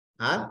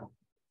 আর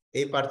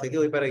এই পার থেকে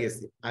ওই পারে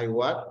গেছি, I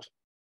walked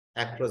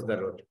across the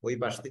road, ওই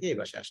পাশ থেকে এই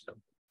পাশে আসলাম।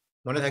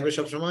 মনে থাকবে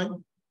সব সময়?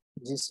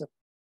 জি স্যার।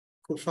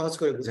 খুব সহজ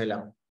করে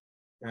বুঝাইলাম,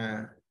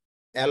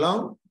 অ্যালং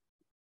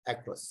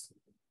অ্যাক্রস,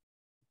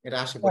 এটা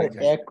আসে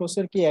পরীক্ষায়।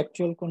 অ্যাক্রসের কি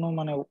অ্যাকচুয়াল কোনো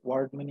মানে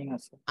ওয়ার্ড মিনিং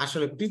আছে?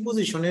 আসলে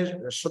প্রিপোজিশনের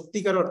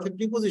সত্যিকার অর্থে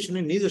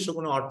প্রিপোজিশনের নিজস্ব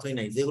কোনো অর্থই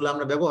নাই, যেগুলো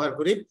আমরা ব্যবহার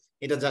করি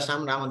এটা জাস্ট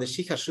আমরা আমাদের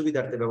শিক্ষার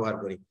সুবিধার্থে ব্যবহার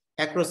করি।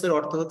 অ্যাক্রসের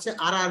অর্থ হচ্ছে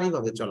আড়াআড়ি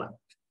ভাবে চলা,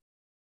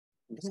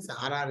 ঠিক আছে,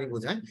 আড়াআড়ি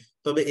বোঝায়,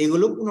 তবে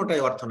এগুলো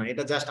কোনোটাই অর্থ না,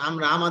 এটা জাস্ট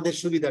আমরা আমাদের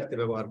সুবিধার্থে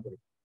ব্যবহার করি।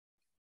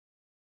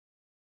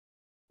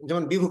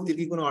 যেমন বিভক্তির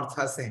কি কোনো অর্থ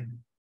আছে?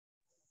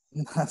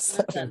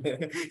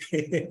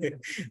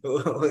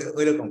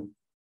 ওইরকম।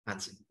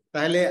 আচ্ছা,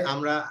 তাহলে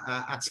আমরা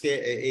আজকে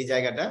এই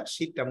জায়গাটা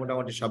শীটটা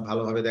মোটামুটি সব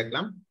ভালোভাবে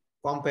দেখলাম।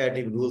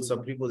 কম্পারেটিভ রুলস অফ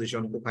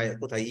প্রিপোজিশন, কোথায়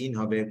কোথায় ইন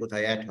হবে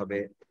কোথায় অ্যাট হবে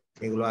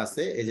এগুলো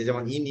আছে। এই যে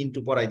যেমন ইন ইনটু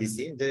পড়াই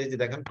দিছি, যে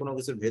দেখেন কোনো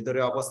কিছুর ভেতরে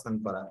অবস্থান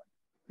করা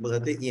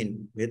বোঝাতে ইন,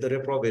 ভেতরে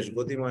প্রবেশ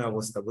গতিময়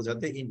অবস্থা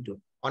বোঝাতে ইনটু,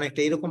 অনেকটা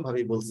এরকম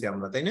ভাবেই বলছি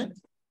আমরা, তাই না?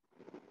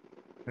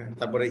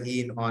 তারপরে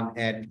ইন, অন,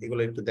 অ্যাট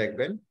এগুলো একটু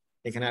দেখবেন।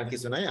 এখানে আর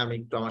কিছু নাই, আমি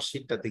একটু আমার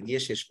শীটটাতে গিয়ে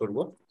শেষ করব।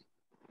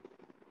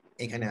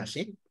 এখানে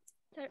আসি,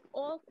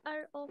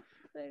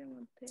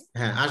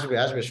 হ্যাঁ আসবে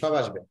আসবে সব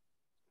আসবে,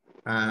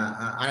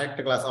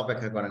 আরেকটা ক্লাস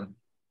অপেক্ষা করেন।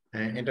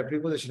 এটা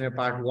প্রিপোজিশনের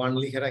পার্ট 1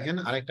 লিখে রাখেন,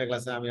 আরেকটা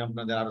ক্লাসে আমি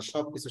আপনাদের আরো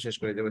সবকিছু শেষ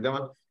করে দেবো।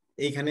 যেমন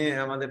এইখানে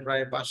আমাদের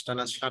প্রায় 5টা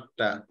না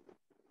 7টা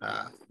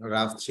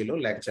রাফ ছিল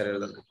লেকচারের,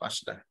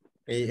 5টা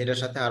এটার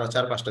সাথে আরো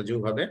 4-5টা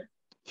যোগ হবে,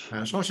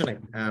 সমস্যা নাই,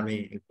 আমি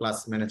ক্লাস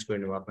ম্যানেজ করে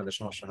নেবো, আপনাদের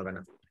সমস্যা হবে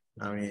না,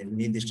 আমি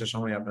নির্দিষ্ট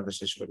সময়ে আপনাদের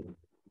শেষ করব।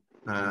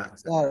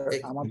 স্যার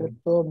আমাদের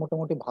তো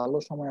মোটামুটি ভালো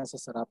সময় আছে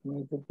স্যার, আপনি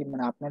যদি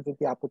মানে আপনার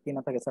যদি আপত্তি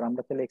না থাকে স্যার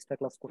আমরা তাহলে এক্সট্রা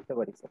ক্লাস করতে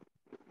পারি স্যার।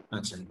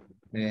 আচ্ছা,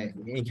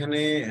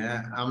 এইখানে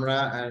আমরা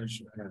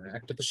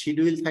একটা তো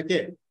শিডিউল থাকে,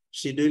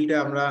 শিডিউলটা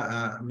আমরা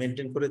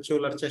মেনটেন করে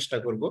চলার চেষ্টা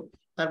করব।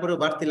 তারপরে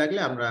বাড়তি লাগলে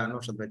আমরা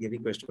নওশাদ ভাইকে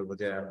রিকোয়েস্ট করবো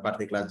যে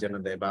বাড়তি ক্লাস যেন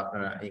দেয় বা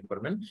আপনারা এই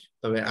করবেন।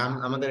 তবে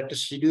আমাদের একটা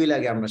শিডিউল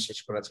আগে আমরা শেষ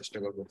করার চেষ্টা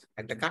করব,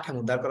 একটা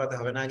কাঠামো দাঁড় করাতে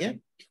হবে না আগে।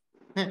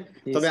 হ্যাঁ,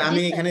 তবে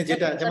আমি এখানে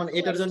যেটা যেমন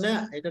এটার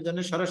জন্য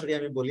সরাসরি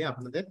আমি বলি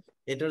আপনাদের,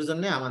 এটার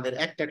জন্য আমাদের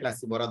একটা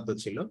ক্লাসই বরাদ্দ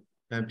ছিল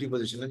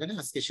প্রিপজিশনের জন্য,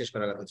 আজকে শেষ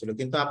করার কথা ছিল,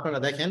 কিন্তু আপনারা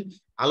দেখেন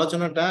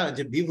আলোচনাটা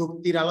যে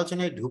বিভক্তির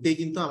আলোচনায় ঢুকে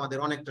কিন্তু আমাদের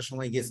অনেকটা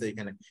সময় গেছে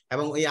এখানে,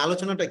 এবং এই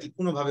আলোচনাটা কি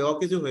কোনোভাবে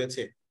অকেজো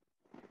হয়েছে?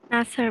 না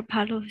স্যার,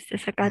 ভালো হয়েছে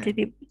স্যার, কাজে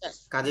দিবে।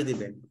 কাজে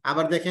দিবে।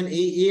 আবার দেখেন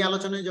এই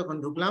আলোচনায় যখন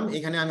ঢুকলাম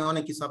এখানে আমি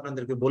অনেক কিছু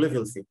আপনাদেরকে বলে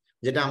ফেলছি,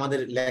 যেটা আমাদের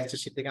লেকচার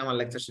শিট থেকে আমার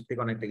লেকচার শিট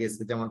থেকে অনেকটা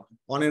গেছে, যেমন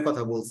অনের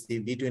কথা বলছি,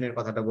 বিটুইন এর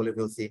কথাটা বলে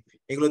ফেলছি।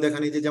 এগুলো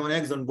দেখেন, এই যে যেমন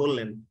একজন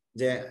বললেন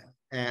যে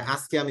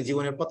আজকে আমি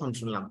জীবনের প্রথম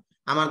শুনলাম,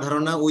 আমার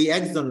ধারণা ওই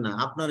একজন না,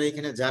 আপনারা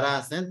এখানে যারা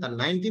আছেন তার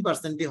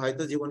 90%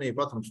 হয়তো জীবনে এই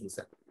প্রথম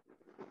শুনছেন।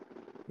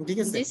 ঠিক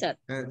আছে,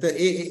 তো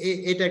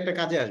এটা একটা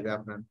কাজে আসবে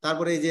আপনার।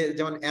 তারপরে এই যে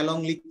যেমন অ্যালং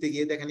লিখতে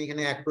গিয়ে দেখেন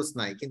এখানে অ্যাক্রোস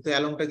নাই, কিন্তু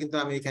অ্যালংটা কিন্তু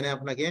আমি এখানে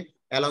আপনাকে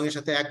অ্যালং এর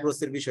সাথে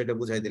অ্যাক্রোসের বিষয়টা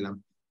বুঝাই দিলাম।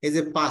 এই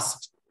যে পাস্ট,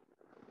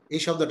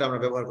 এই শব্দটা আমরা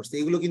ব্যবহার করছি,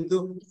 এগুলো কিন্তু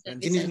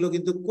জিনিসগুলো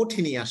কিন্তু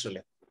কঠিনই আসলে,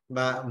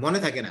 বা মনে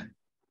থাকে না,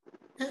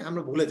 হ্যাঁ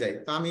আমরা ভুলে যাই।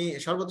 তো আমি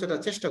সর্বোচ্চটা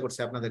চেষ্টা করছি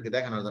আপনাদেরকে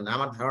দেখানোর জন্য,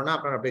 আমার ধারণা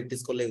আপনারা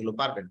প্র্যাকটিস করলে এগুলো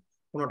পারবেন,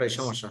 কোনোটাই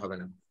সমস্যা হবে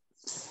না।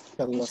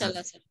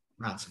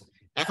 আচ্ছা,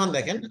 এখন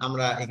দেখেন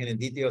আমরা এখানে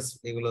দ্বিতীয়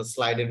এগুলো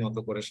স্লাইডের মতো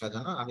করে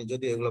সাজানো, আমি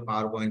যদি এগুলো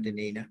পাওয়ার পয়েন্টে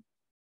নেই না,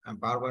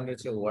 পাওয়ার পয়েন্টে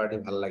হচ্ছে ওয়ার্ডে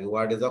ভালো লাগে,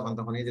 ওয়ার্ডে যখন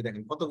তখন এই যে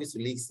দেখেন কত কিছু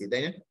লিখছি,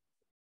 তাই না?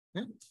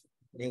 হ্যাঁ,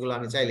 এগুলো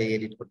আমি চাইলে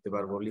এডিট করতে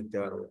পারবো, লিখতে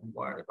পারবো,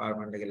 ওয়ার্ডে পাওয়ার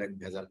পয়েন্টে গেলে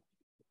ভেজাল।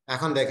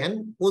 এখন দেখেন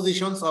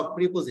পজিশনস অফ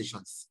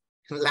প্রিপজিশনস,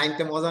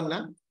 লাইনটা মজার না?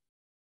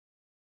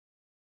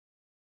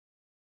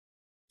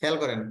 খেয়াল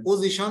করেন,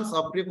 পজিশনস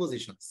অফ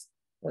প্রিপজিশনস,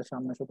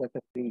 সামনে শুধু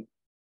একটা ফ্রি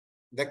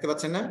দেখতে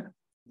পাচ্ছেন না?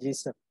 জি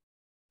স্যার।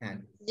 হ্যাঁ,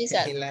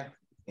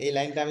 এই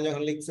লাইনটা আমি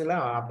যখন লিখছিলাম,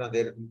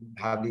 আপনাদের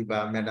ভাবি বা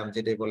ম্যাডাম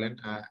যেটাই বলেন,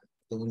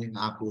 তুমি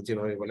আপু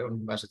যেভাবে বলে অন্য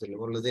ভাষা চলে,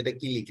 বললো যে এটা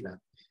কি লিখলাম,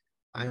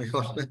 আমি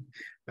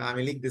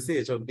আমি লিখতেছি,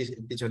 সব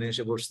পিছনে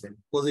এসে বসছেন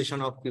পজিশন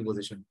অফ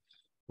প্রিপজিশন,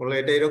 বললো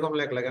এটা এরকম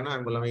লেখলা কেন?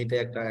 আমি বললাম এটা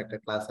একটা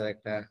ক্লাসের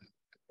একটা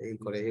এই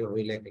করে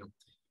এইভাবেই লিখলাম।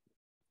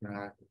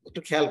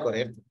 একটু খেয়াল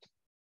করেন,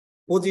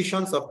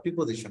 পজিশনস অফ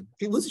প্রিপজিশন,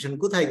 প্রিপজিশন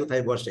কোথায়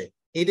কোথায় বসে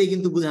এটাই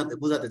কিন্তু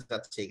বুঝাতে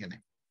চাচ্ছে এখানে।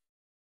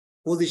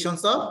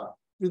 পজিশনস অফ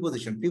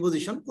প্রিপজিশন,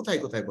 প্রিপজিশন কোথায়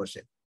কোথায়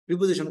বসে,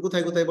 প্রিপজিশন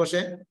কোথায় কোথায়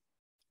বসে?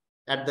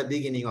 at the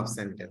beginning of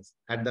sentence,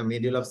 at the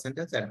middle of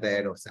sentence, at the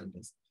end of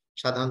sentence।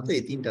 সাধারণত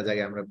এই তিনটা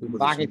জায়গায় আমরা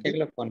বাকি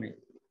সেগুলো কোনে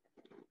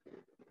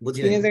বুঝি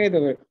তিন না, জায়গায় তো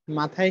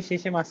মাথায়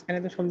শেষে মাঝখানে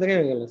তো সব জায়গায়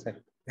হয়ে গেল স্যার।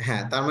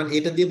 হ্যাঁ, তার মানে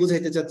এটা দিয়ে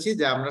বুঝাইতে চাচ্ছি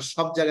যে আমরা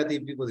সব জায়গাতেই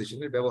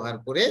প্রিপজিশনের ব্যবহার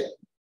করে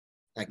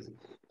থাকি।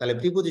 তাহলে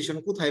প্রিপজিশন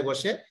কোথায়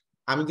বসে,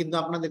 আমি কিন্তু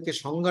আপনাদেরকে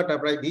সংজ্ঞাটা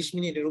প্রায় 20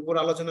 মিনিটের উপর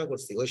আলোচনা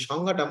করছি, ওই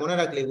সংজ্ঞাটা মনে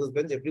রাখলেই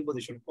বুঝবেন যে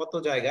প্রিপজিশন কত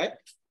জায়গায়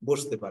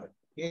বসতে পারে।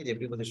 এই যে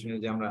প্রিপজিশনের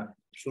যে আমরা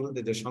শুরুতে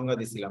যে সংজ্ঞা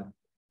দিছিলাম,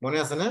 মনে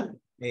আছে না?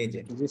 এই যে,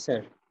 জি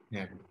স্যার।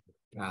 হ্যাঁ,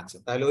 আচ্ছা,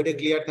 তাহলে ওইটা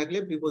ক্লিয়ার থাকলে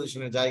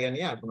প্রিপজিশনের জায়গা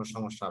নিয়ে আর কোনো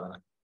সমস্যা হবে না।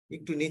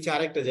 একটু নিচে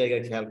আরেকটা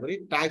জায়গায় খেয়াল করি,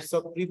 টাইপস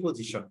অফ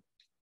প্রিপজিশন।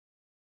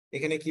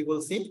 এখানে কি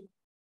বলছি?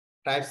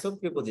 টাইপস অফ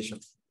প্রিপজিশন,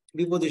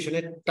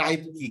 প্রিপজিশনের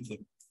টাইপ কি কি?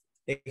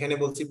 এখানে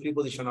বলছি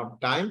preposition of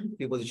time,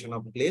 preposition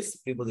of place,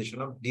 preposition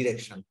of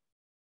direction.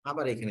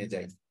 আবার এখানে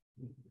যাই,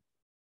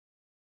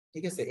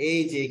 ঠিক আছে, এই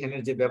যে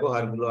এখানের যে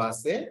ব্যবহারগুলো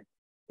আছে,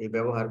 এই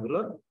ব্যবহারগুলো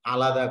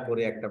আলাদা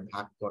করে একটা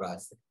ভাগ করা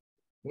আছে,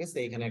 ঠিক আছে,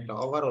 এখানে একটা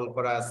ওভারঅল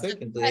করা আছে,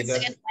 কিন্তু এটা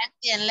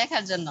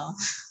লেখার জন্য,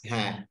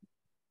 হ্যাঁ,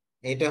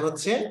 এটা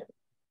হচ্ছে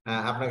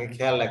আপনাকে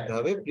খেয়াল রাখতে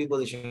হবে,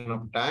 preposition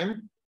of time,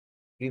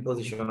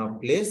 preposition of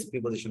place,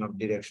 preposition of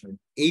direction,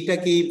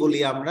 এইটাকেই বলি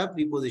আমরা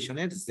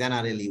প্রিপজিশনের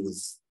জেনারেল ইউজ।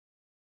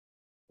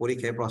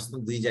 পরীক্ষায় প্রশ্ন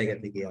দুই জায়গা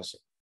থেকে আসে,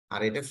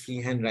 আর এটা ফ্রি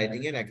হ্যান্ড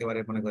রাইটিং এর একেবারে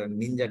মনে করেন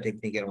নিনজা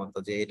টেকনিকের মতো,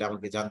 যে এটা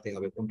আমাকে জানতে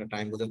হবে কোনটা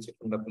টাইম বোঝাচ্ছে,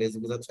 কোনটা প্লেস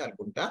বোঝাচ্ছে, আর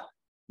কোনটা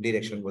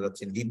ডিরেকশন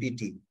বোঝাচ্ছে।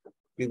 ডিপিটি,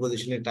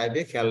 প্রিপজিশনের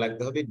টাইপে খেয়াল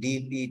রাখতে হবে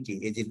ডিপিটি,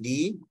 এই যে ডি,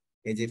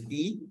 এই যে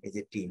পি, এই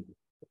যে টি,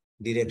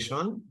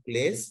 ডিরেকশন,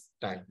 প্লেস,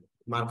 টাইম।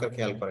 মার্কার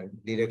খেয়াল করেন,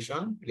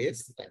 ডিরেকশন, প্লেস,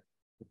 টাইম।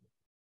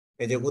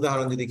 এই যে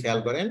উদাহরণ যদি খেয়াল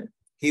করেন,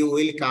 হি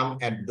উইল কাম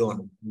এট ডন,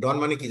 ডন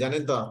মানে কি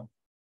জানেন তো?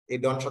 এই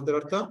ডন শব্দের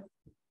অর্থ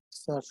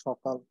স্যার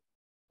সকাল,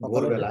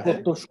 ভোরবেলা,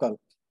 প্রত্যুষকাল,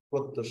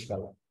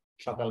 প্রত্যুষকাল,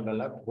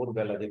 সকালবেলা,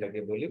 ভোরবেলা যেটাকে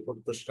বলি,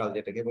 প্রত্যুষকাল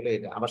যেটাকে বলে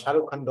এটা। আবার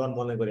শাহরুখ খান ডন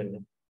মনে করেন না,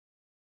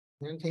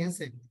 ঠিক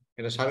আছে,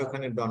 এটা শাহরুখ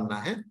খানের ডন না।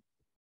 হ্যাঁ,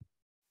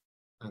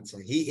 আচ্ছা,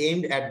 হি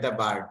এইমড এট দ্য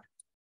বার্ড,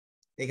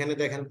 এখানে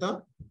দেখেন তো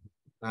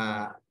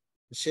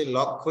সে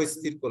লক্ষ্য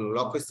স্থির করলো,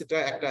 লক্ষ্য স্থিরটা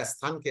একটা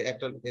স্থানকে,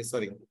 একটা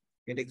সরি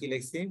এটা কি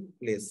লিখছি,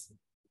 প্লেস,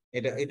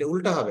 এটা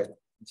উল্টা হবে,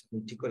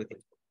 ঠিক করে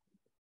দিই।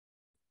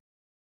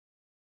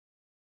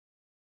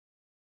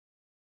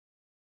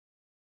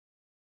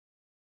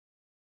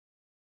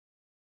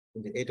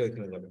 এটা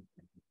ওইখানে যাবে,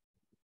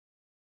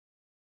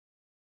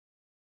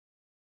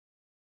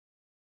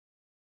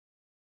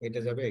 এটা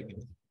যাবে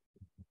এখানে।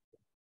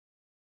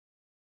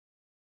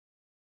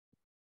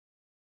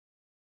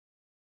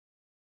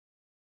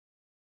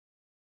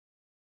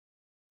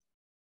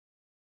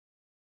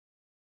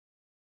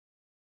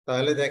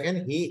 তাহলে দেখেন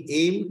হি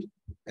aimed,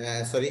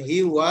 sorry, he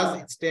was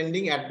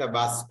standing at the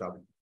bus stop.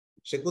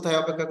 সে কোথায়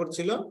অপেক্ষা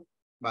করছিল?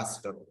 Bus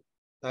stop.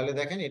 তাহলে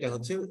দেখেন এটা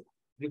হচ্ছে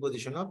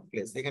প্রিপজিশন অফ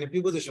প্লেস। এখানে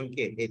প্রিপজিশন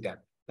কে? এটা।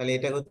 তাহলে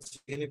এটা হচ্ছে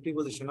এখানে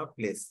প্রিপজিশন অফ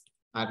প্লেস।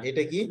 আর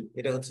এটা কি?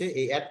 এটা হচ্ছে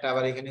এই অ্যাটটা,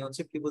 আবার এখানে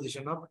হচ্ছে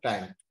প্রিপজিশন অফ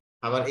টাইম।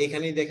 আবার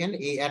এখানেই দেখেন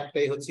এই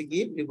অ্যাটটাই হচ্ছে কি?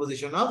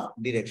 Preposition of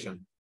direction.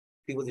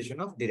 Preposition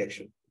of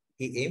direction,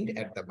 he aimed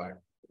at the bird.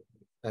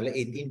 তাহলে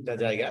এই তিনটা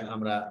জায়গা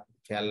আমরা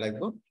খেয়াল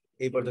রাখবো।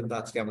 এই পর্যন্ত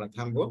আজকে আমরা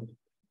থামবো।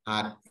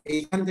 আর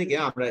এইখান থেকে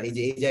আমরা এই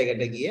যে এই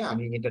জায়গাটা গিয়ে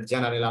আমি এটার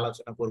জেনারেল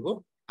আলোচনা করব।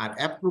 আর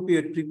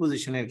অ্যাপ্রোপ্রিয়েট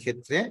প্রিপজিশনের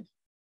ক্ষেত্রে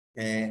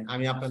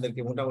আমি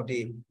আপনাদেরকে মোটামুটি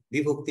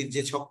বিভক্তির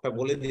যে ছকটা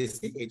বলে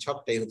দিয়েছি, এই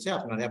ছকটাই হচ্ছে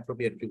আপনার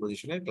অ্যাপ্রোপ্রিয়েট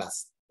প্রিপজিশনের ক্লাস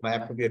বা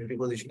অ্যাপ্রোপ্রিয়েট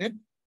প্রিপজিশনের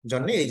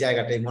জন্য এই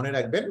জায়গাটাই মনে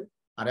রাখবেন।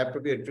 আর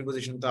অ্যাপ্রোপ্রিয়েট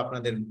প্রিপজিশন তো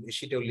আপনাদের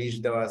শীটেও লিস্ট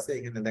দেওয়া আছে,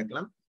 এখানে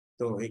দেখলাম।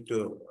 তো একটু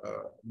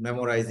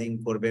মেমোরাইজিং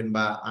করবেন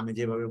বা আমি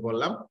যেভাবে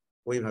বললাম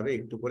ওইভাবে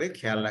একটু করে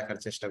খেয়াল রাখার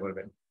চেষ্টা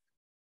করবেন।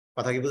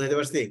 কথা কি বুঝাইতে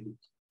পারছি?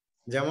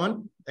 যেমন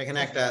এখানে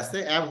একটা আছে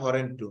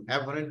অ্যাবহরেন্ট টু।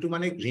 অ্যাবহরেন্ট টু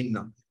মানে ঘৃণ্য।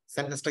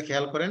 সেন্টেন্সটা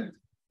খেয়াল করেন,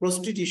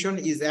 prostitution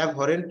is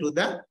অ্যাবহরেন্ট to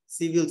the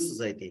civil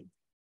society.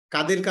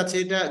 কাদের কাছে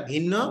এটা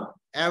ঘৃণ্য?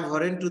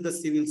 অ্যাবহরেন্ট টু দ্য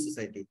সিভিল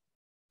সোসাইটি।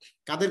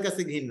 কাদের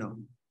কাছে ঘৃণ্য?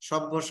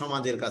 সভ্য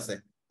সমাজের কাছে।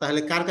 তাহলে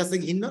কার কাছে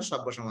ঘৃণ্য?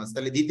 সভ্য সমাজ।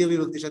 তাহলে দ্বিতীয়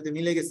বিভক্তির সাথে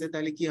মিলে গেছে,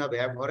 তাহলে কি হবে?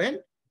 অ্যাবহরেন্ট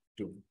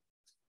টু।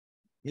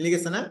 মিলে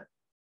গেছে না?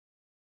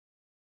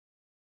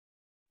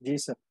 জি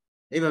স্যার।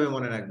 এইভাবে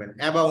মনে রাখবেন।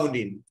 অ্যাবাউন্ড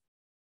ইন,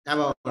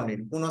 অ্যাবাউন্ড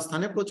ইন কোন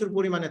স্থানে প্রচুর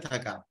পরিমাণে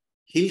থাকা।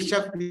 Hilsa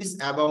fish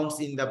abounds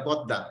in the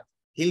Padma.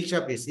 Hilsa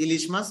fish,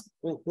 ইলিশ মাছ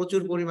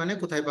প্রচুর পরিমাণে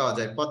কোথায় পাওয়া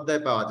যায়?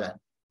 পদ্মায় পাওয়া যায়।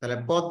 তাহলে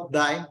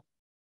পদ্মায়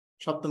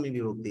সপ্তমী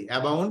বিভক্তি,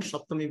 অ্যাবাউন্ড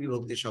সপ্তমী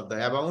বিভক্তি শব্দ,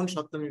 অ্যাবাউন্ড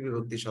সপ্তমী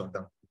বিভক্তি শব্দ।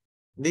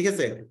 ঠিক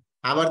আছে?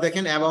 আবার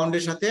দেখেন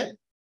অ্যাবাউন্ডের সাথে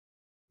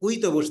উই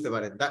তো বসতে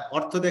পারে,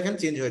 অর্থ দেখেন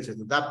চেঞ্জ হয়েছে।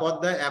 তো দা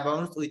Padma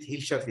abounds with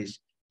hilsa fish.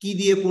 কি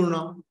দিয়ে পূর্ণ?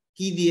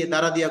 কি দিয়ে?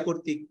 দ্বারা দিয়া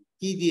কর্তৃক।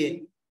 কি দিয়ে?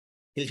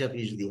 হিলসা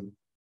ফিশ দিয়ে।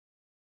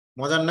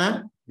 মজার না?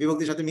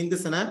 বিভক্তির সাথে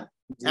মিলতেছে না?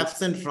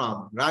 Absent from,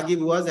 Ragib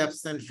was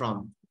absent from,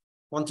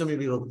 পঞ্চমী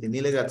বিভক্তি,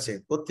 মিলে যাচ্ছে।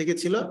 কোত্থেকে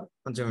ছিল?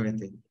 পঞ্চমী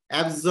বিভক্তি।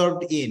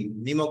 অ্যাবজর্বড ইন,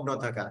 নিমগ্ন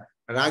থাকা,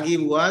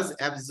 Ragib was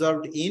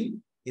absorbed in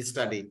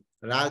study.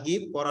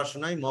 Ragib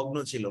পড়াশোনায় মগ্ন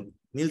ছিল।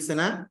 মিলছে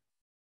না?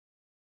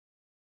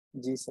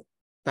 জি স্যার।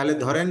 তাহলে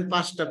ধরেন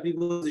 5টা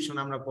প্রিপজিশন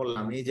আমরা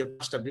পড়লাম, এই যে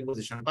 5টা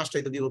প্রিপজিশন,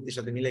 5টাই তো বিভক্তির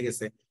সাথে মিলে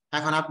গেছে।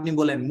 এখন আপনি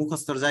বলেন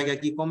মুখস্থর জায়গা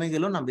কি কমে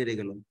গেল না বেড়ে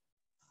গেল?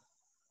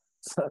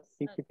 স্যার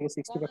 50 থেকে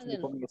 60%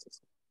 কমে গেছে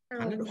স্যার।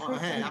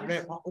 হ্যাঁ, আপনি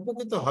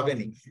উপকৃত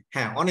হবেনই।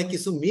 হ্যাঁ, অনেক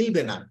কিছু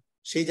মিলবে না,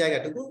 সেই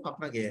জায়গাটুকু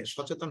আপনাকে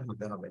সচেতন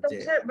হতে হবে যে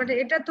মানে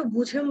এটা তো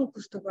বুঝে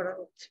মুখস্থ করা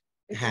হচ্ছে।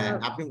 হ্যাঁ,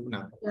 আপনি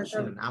না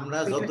শুনেন, আমরা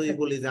যতই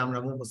বলি যে আমরা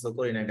মুখস্থ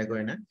করি না, এটা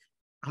করি না,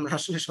 আমরা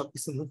আসলে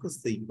সবকিছু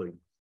মুখস্থই করি।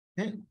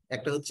 হ্যাঁ,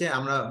 একটা হচ্ছে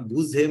আমরা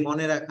বুঝে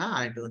মনে রাখা,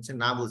 আর একটা হচ্ছে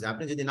না বুঝে।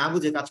 আপনি যদি না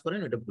বুঝে কাজ করেন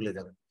ওটা ভুলে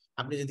যাবেন।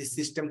 আপনি যদি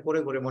সিস্টেম করে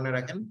করে মনে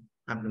রাখেন,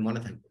 আপনি মনে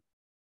থাকবে।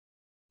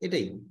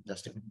 এটাই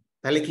জাস্ট।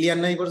 তাহলে ক্লিয়ার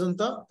নাই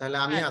পর্যন্ত? তাহলে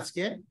আমি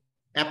আজকে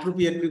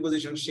অ্যাপ্রোপ্রিয়েট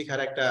প্রিপজিশন শেখার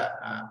একটা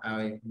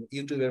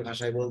ইউটিউবের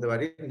ভাষায় বলতে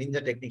পারি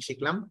নিনজা টেকনিক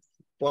শিখলাম।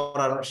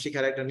 পড়ার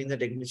শেখার একটা নিনজা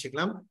টেকনিক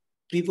শিখলাম।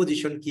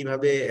 প্রিপজিশন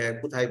কিভাবে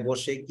কোথায়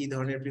বসে, কি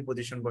ধরনের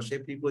প্রিপজিশন বসে,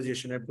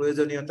 প্রিপজিশনের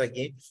প্রয়োজনীয়তা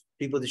কি,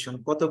 প্রিপজিশন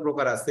কত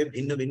প্রকার আছে,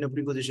 ভিন্ন ভিন্ন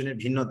প্রিপজিশনের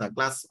ভিন্নতা।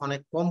 ক্লাস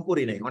অনেক কম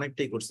করি নাই,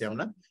 অনেকটাই করছি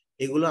আমরা।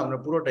 এগুলো আমরা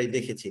পুরোটাই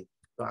দেখেছি।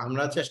 তো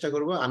আমরা চেষ্টা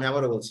করব, আমি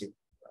আবারও বলছি,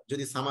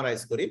 যদি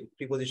সামারাইজ করি,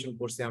 প্রিপজিশন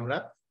করছি আমরা,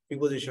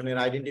 প্রিপজিশনের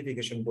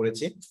আইডেন্টিফিকেশন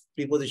করেছি,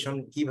 প্রিপজিশন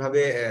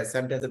কিভাবে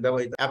সেন্টেন্সে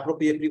ব্যবহৃত,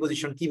 অ্যাপ্রোপ্রিয়েট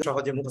প্রিপজিশন কি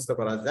সহজে মুখস্থ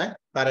করা যায়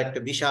তার একটা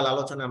বিশাল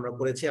আলোচনা আমরা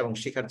করেছি এবং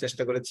শেখার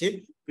চেষ্টা করেছি।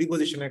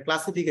 প্রিপজিশনের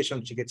ক্লাসিফিকেশন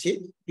শিখেছি,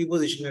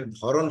 প্রিপজিশনের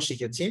ধরন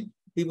শিখেছি,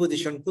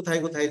 প্রিপজিশন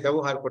কোথায় কোথায়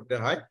ব্যবহার করতে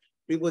হয়,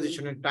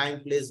 প্রিপজিশনের টাইম,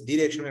 প্লেস,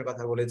 ডিরেকশনের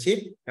কথা বলেছি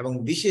এবং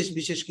বিশেষ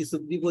বিশেষ কিছু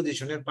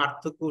প্রিপজিশনের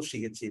পার্থক্য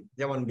শিখেছি,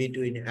 যেমন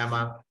বিটুইন,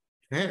 অ্যামাং,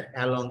 হ্যাঁ,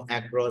 অ্যালং,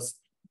 অ্যাক্রস,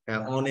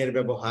 অন এর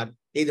ব্যবহার,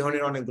 এই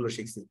ধরনের অনেকগুলো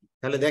শিখছি।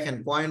 তাহলে দেখেন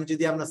পয়েন্ট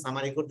যদি আমরা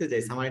সামারি করতে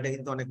যাই, সামারিটা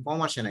কিন্তু অনেক কম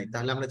আসে নাই।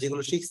 তাহলে আমরা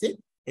যেগুলো শিখছি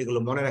এগুলো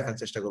মনে রাখার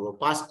চেষ্টা করবো।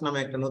 পাস্ট নামে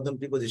একটা নতুন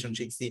প্রিপজিশন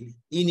শিখছি,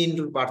 ইন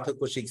ইনটুর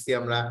পার্থক্য শিখছি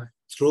আমরা,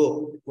 থ্রো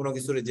কোনো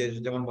কিছুর, যে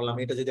যেমন বললাম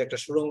এটা যদি একটা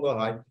সুড়ঙ্গ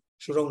হয়,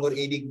 সুড়ঙ্গের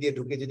এই দিক দিয়ে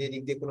ঢুকে যদি এই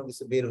দিক দিয়ে কোনো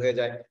কিছু বের হয়ে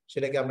যায়,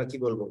 সেটাকে আমরা কি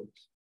বলবো?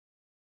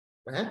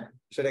 হ্যাঁ,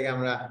 সেটাকে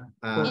আমরা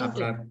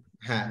আপনার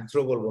হ্যাঁ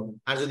থ্রো বলবো।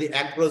 আর যদি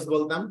অ্যাক্রস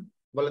বলতাম,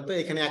 বলেন তো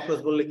এখানে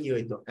অ্যাক্রস বললে কি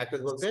হইতো?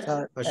 অ্যাক্রস বলতে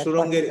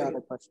সুড়ঙ্গের,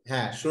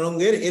 হ্যাঁ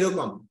সুড়ঙ্গের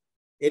এরকম,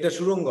 এটা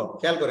সুড়ঙ্গ,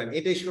 খেয়াল করেন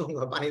এটাই সুড়ঙ্গ,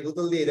 পানির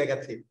বোতল দিয়ে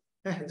দেখাচ্ছি,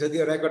 হ্যাঁ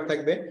যদিও রেকর্ড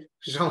থাকবে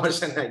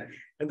সমস্যা নাই।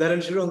 ধরেন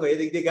সুড়ঙ্গ,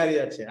 এদিক দিয়ে গাড়ি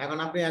যাচ্ছে, এখন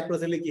আপনি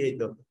অ্যাক্রস হলে কি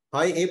হইতো?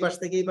 হয় এই পাশ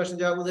থেকে এই পাশে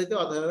যাওয়া বুঝাইতো,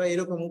 অথবা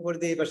এরকম উপর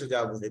দিয়ে এই পাশে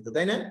যাওয়া বুঝাইতো,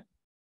 তাই না?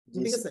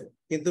 ঠিক আছে,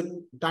 কিন্তু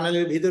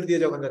টানেলের ভিতর দিয়ে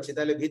যখন যাচ্ছি,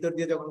 তাহলে ভিতর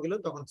দিয়ে যখন গেল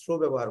তখন থ্রো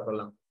ব্যবহার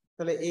করলাম।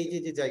 তাহলে এই যে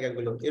যে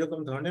জায়গাগুলো এরকম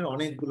ধরনের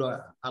অনেকগুলো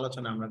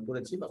আলোচনা আমরা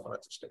করেছি বা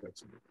করার চেষ্টা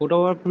করেছি।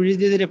 ফুটওভার ব্রিজ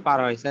দিয়ে যেটা পার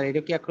হয় স্যার,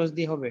 এটা কি অ্যাক্রস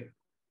দিয়ে হবে?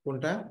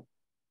 কোনটা?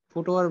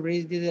 ফুটওভার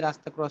ব্রিজ দিয়ে যে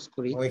রাস্তা ক্রস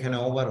করি ওইখানে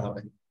ওভার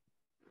হবে,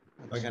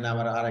 ওইখানে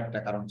আবার আরেকটা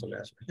কারণ চলে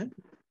আসবে। হ্যাঁ,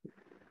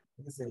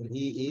 ঠিক আছে।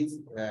 হি ইজ,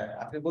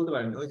 আপনি বলতে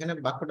পারেন ওইখানে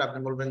বাক্যটা আপনি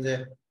বলবেন যে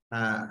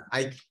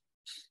আই,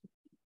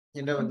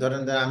 এটা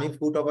ধরেন যে আমি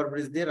ফুট ওভার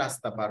ব্রিজ দিয়ে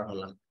রাস্তা পার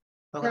হলাম,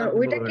 তখন স্যার আপনি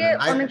ওইটাকে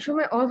বলবেন অনেক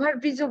সময়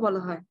ওভারব্রিজও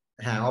বলা হয়।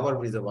 হ্যাঁ ওভার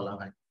ব্রিজও বলা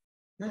হয়।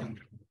 হ্যাঁ,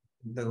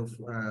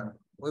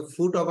 ওই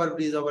ফুট ওভার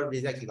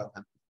ব্রিজ একই কথা।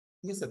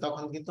 ঠিক আছে,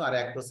 তখন কিন্তু আর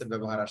অ্যাক্রসের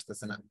ব্যবহার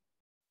আসতেছে না।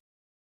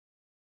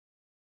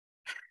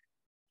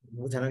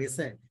 বোঝানো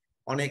গেছে?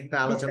 অনেকটা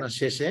আলোচনা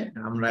শেষে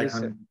আমরা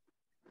এখন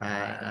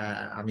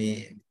আমি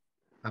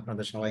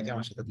আপনাদের সবাইকে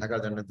আমার সাথে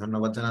থাকার জন্য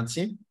ধন্যবাদ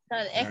জানাচ্ছি।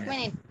 স্যার 1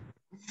 মিনিট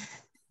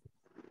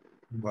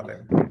বলেন।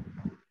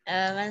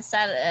 মানে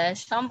স্যার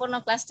সম্পূর্ণ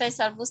ক্লাসটাই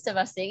স্যার বুঝতে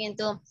পারছি,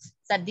 কিন্তু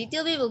স্যার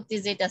দ্বিতীয় বিভক্তি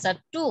যেটা স্যার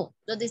টু,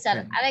 যদি স্যার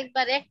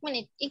আরেকবার 1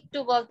 মিনিট একটু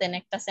বলতেন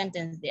একটা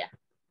সেন্টেন্স দিয়া,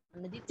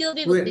 মানে দ্বিতীয়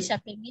বিভক্তির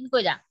সাথে মিল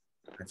কইরা।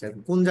 আচ্ছা,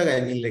 কোন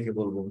জায়গায় মিল রেখে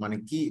বলবো, মানে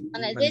কি?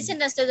 মানে যে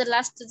সেন্টেন্সটা, যে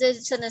লাস্ট যে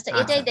সেন্টেন্সটা,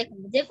 এটাই দেখেন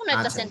যে কোনো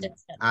একটা সেন্টেন্স।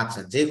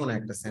 আচ্ছা, যে কোনো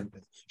একটা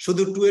সেন্টেন্স,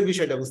 শুধু টু এর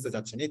বিষয়টা বুঝতে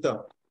চাচ্ছেন এই তো?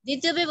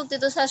 দ্বিতীয় বিভক্তি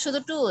তো স্যার শুধু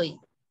টুই।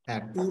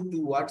 হ্যাঁ, টু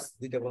ওয়ার্ডস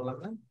দুইটা বললাম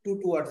না, টু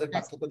ওয়ার্ডস এর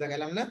পার্থক্য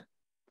দেখাইলাম না?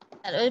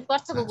 আর ওই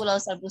পার্থক্যগুলো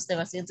স্যার বুঝতে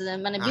পারছি, কিন্তু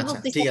মানে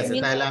বিভক্তির ঠিক সাথে আছে,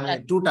 মিল তাহলে করা। আমি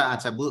টুটা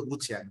আচ্ছা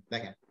বুঝছি। আমি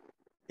দেখেন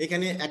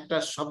এখানে একটা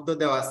শব্দ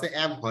দেওয়া আছে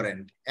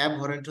অ্যাবহরেন্ট।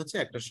 অ্যাবহরেন্ট হচ্ছে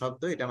একটা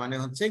শব্দ, এটা মানে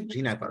হচ্ছে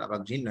ঘৃণা করা বা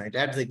ঘৃণ্য, এটা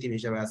অ্যাডজেক্টিভ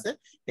হিসেবে আছে।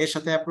 এর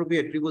সাথে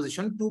অ্যাপ্রোপ্রিয়েট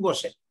প্রিপজিশন টু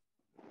বসে।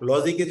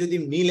 লজিকে যদি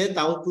মিলে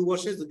তাও টু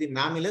বসে, যদি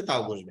না মিলে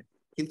তাও বসবে।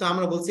 কিন্তু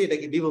আমরা বলছি এটা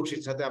কি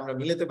বিভক্তির সাথে আমরা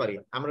মিলাতে পারি।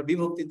 আমরা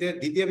বিভক্তিতে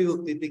দ্বিতীয়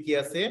বিভক্তিতে কি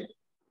আছে?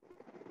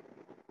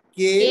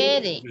 কে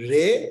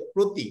রে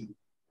প্রতি,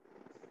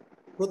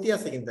 প্রতি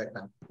আছে কিন্তু একটা,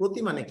 প্রতি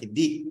মানে কি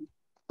দিক।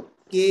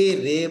 কে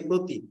রে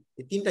প্রতি,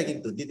 এই তিনটা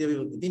কিন্তু দ্বিতীয়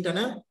বিভক্তি, তিনটা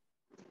না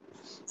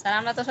স্যার?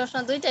 আমরা তো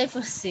সবসময় দুইটাই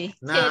পড়ছি।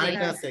 না,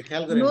 আরেকটা আছে,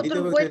 খেয়াল করেন। নতুন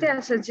বইতে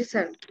আছে জি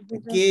স্যার।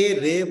 কে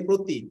রে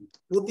প্রতি,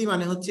 প্রতি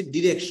মানে হচ্ছে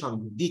ডিরেকশন,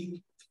 দিক,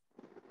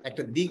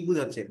 একটা দিক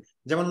বুঝাচ্ছে।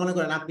 যেমন মনে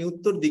করেন আপনি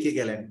উত্তর দিকে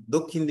গেলেন,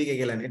 দক্ষিণ দিকে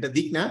গেলেন, এটা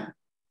দিক না?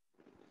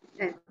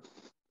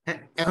 হ্যাঁ,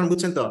 এখন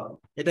বুঝছেন তো?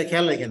 এটা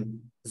খেয়াল রাখেন,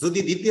 যদি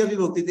দ্বিতীয়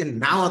বিভক্তিতে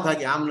নাও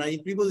থাকে আমরা এই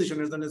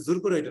প্রিপজিশনের জন্য জোর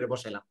করে এটারে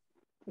বসাইলাম।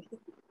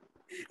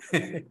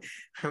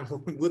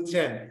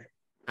 বুঝছেন?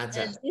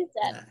 আচ্ছা,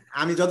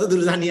 আমি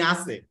যতদূর জানি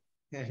আছে,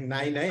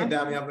 নাই এটা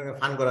আমি আপনাকে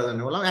ফান করার জন্য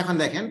বললাম। এখন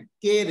দেখেন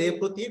কে রে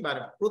প্রতি, বা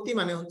প্রতি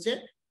মানে হচ্ছে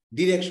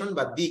ডিরেকশন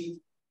বা দিক,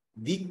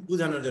 দিক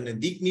বোঝানোর জন্য,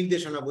 দিক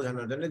নির্দেশনা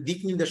বোঝানোর জন্য। দিক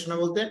নির্দেশনা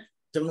বলতে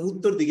যেমন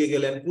উত্তর দিকে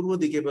গেলেন, পূর্ব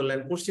দিকে বললেন,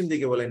 পশ্চিম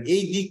দিকে বলেন,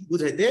 এই দিক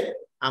বুঝাইতে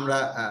আমরা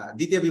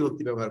দ্বিতীয়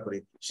বিভক্তি ব্যবহার করি।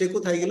 সে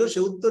কোথায় গেল? সে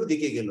উত্তর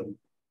দিকে গেল।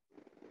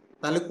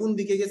 তাহলে কোন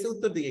দিকে গেছে?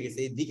 উত্তর দিকে গেছে।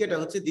 এই দিকেটা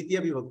হচ্ছে দ্বিতীয়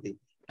বিভক্তি।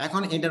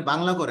 এখন এটার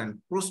বাংলা করেন,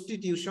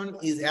 prostitution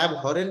is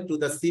অ্যাবহরেন্ট to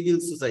the civil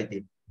society.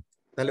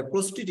 তাহলে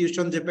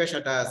প্রস্টিটিউশন যে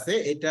পেশাটা আছে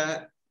এটা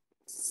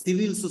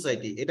সিভিল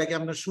সোসাইটি, এটাকে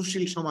আমরা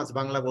সুশীল সমাজ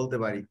বাংলা বলতে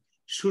পারি।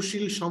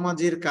 সুশীল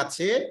সমাজের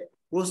কাছে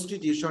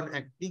প্রস্টিটিউশন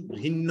একটি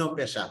ঘৃণ্য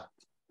পেশা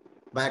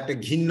বা একটা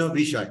ঘৃণ্য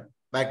বিষয়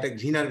বা একটা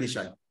ঘৃণার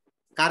বিষয়।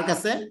 কার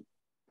কাছে?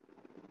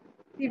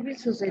 Civil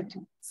society.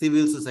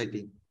 Civil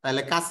society.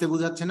 তাহলে কাছে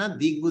বুঝাচ্ছে না,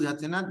 দিক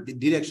বুঝাচ্ছে না,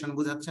 ডিরেকশন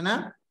বুঝাচ্ছে না,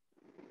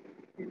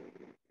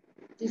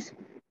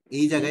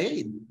 এই জায়গায়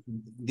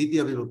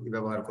দ্বিতীয় বিভক্তি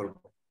ব্যবহার করব।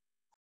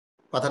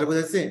 কথাটা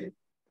বুঝাচ্ছে?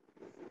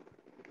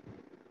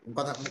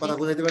 কথা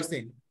বুঝাইতে পারছি?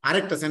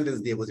 আরেকটা সেন্টেন্স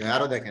দিয়ে বোঝায়,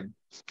 আরো দেখেন,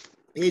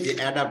 এই যে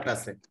অ্যাডাপ্ট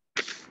আছে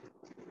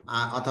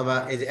অথবা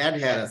এই যে অ্যাড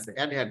হেয়ার আছে,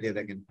 অ্যাড হেয়ার দিয়ে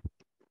দেখেন।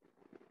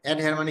 অ্যাড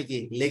হেয়ার মানে কি?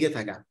 লেগে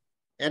থাকা।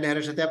 অ্যাড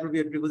হেয়ারের সাথে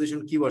অ্যাপ্রোপ্রিয়েট প্রিপজিশন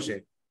কি বসে?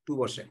 টু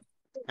বসে।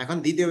 এখন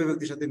দ্বিতীয়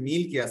বিভক্তির সাথে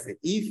মিল কি আছে?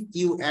 If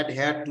you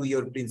adhere to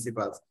your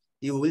principles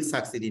you will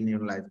succeed in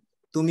your life.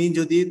 তুমি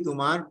যদি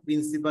তোমার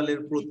প্রিন্সিপালের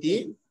প্রতি,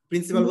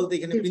 প্রিন্সিপাল বলতে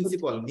এখানে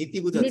প্রিন্সিপাল নীতি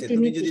বুঝাচ্ছে,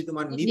 তুমি যদি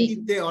তোমার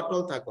নীতিতে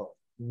অটল থাকো।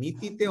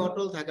 নীতিতে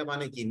অটল থাকা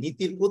মানে কি?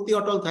 নীতির প্রতি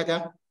অটল থাকা।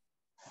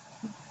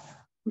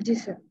 জি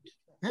স্যার।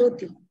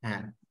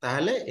 হ্যাঁ,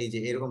 তাহলে এই যে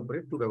এরকম করে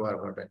টু ব্যবহার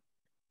করবে।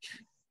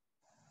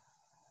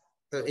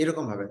 তো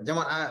এরকম ভাবে,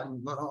 যেমন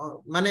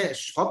মানে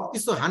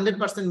সবকিছু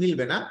 100%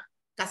 মিলবে না,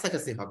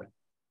 কাছাকাছি হবে।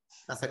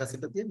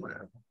 কাছাকাছিটা দিয়ে মনে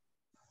রাখো।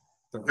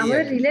 আমরা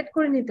রিলেট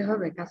করে নিতে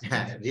হবে।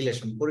 হ্যাঁ,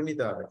 রিলেশন করে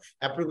নিতে হবে।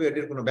 অ্যাপ্রোপ্রিয়েট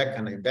এর কোনো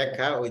ব্যাখ্যা নাই।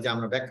 ব্যাখ্যা ওই যে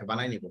আমরা ব্যাখ্যা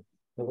বানাই নিব,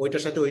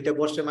 ওইটার সাথে ওইটা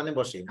বসে মানে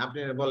বসে। আপনি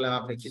বললেন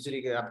আপনি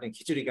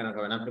খিচুড়ি কেন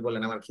খাবেন, আপনি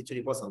বললেন আমার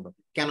খিচুড়ি পছন্দ।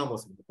 কেন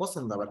পছন্দ?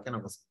 পছন্দ আবার কেন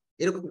পছন্দ,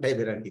 এরকম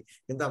টাইপের আর কি।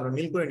 কিন্তু আমরা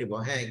মিল করে নিব,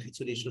 হ্যাঁ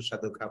খিচুড়ি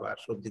সুস্বাদু খাবার,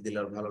 সবজি দিলে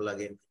ভালো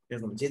লাগে,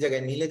 এরকম যে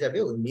জায়গায় মিলে যাবে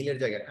ওই মিলের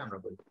জায়গাটা আমরা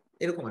বলবো,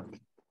 এরকম আর কি।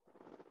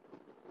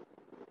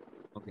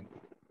 ওকে,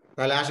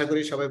 তাহলে আশা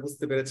করি সবাই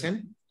বুঝতে পেরেছেন।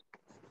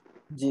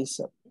 জি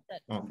স্যার।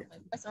 ওকে,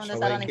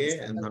 সবাইকে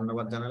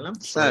ধন্যবাদ জানালাম,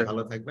 স্যার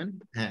ভালো থাকবেন।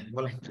 হ্যাঁ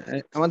বলেন।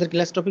 আমাদের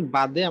ক্লাস টপিক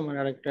বাদে আমার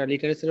আরেকটা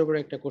লিটারেচারের উপর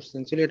একটা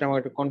কোশ্চেন ছিল, এটা আমার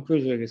একটু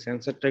কনফিউজ হয়ে গেছে।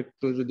 অ্যানসারটা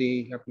একটু যদি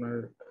আপনার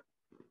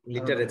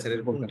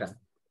লিটারেচারের কোনটা?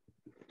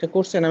 এটা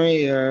কোশ্চেন আমি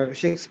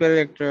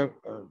শেক্সপিয়ারের একটা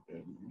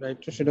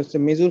রাইটার, সেটা হচ্ছে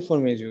মেজর ফর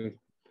মেজর।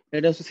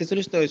 এটা হচ্ছে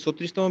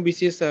 36তম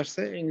বিসিএস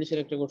আসছে ইংলিশের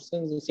একটা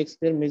কোশ্চেন যে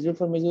Shakespeare major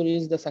for major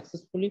is the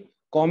successfully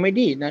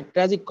comedy না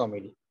ট্র্যাজিক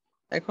কমেডি।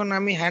 এখন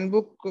আমি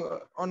হ্যান্ডবুক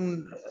অন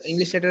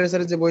ইংলিশ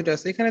লিটারেচারের যে বইটা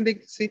আছে এখানে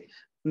দেখছি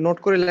নোট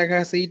করে লেখা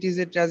আছে it is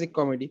a tragic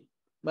comedy,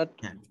 but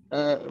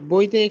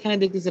বইতে এখানে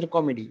দেখতেছি এটা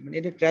কমেডি, মানে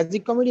এটা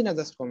ট্র্যাজিক কমেডি না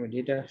জাস্ট কমেডি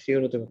এটা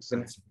শিওর হতে পারছি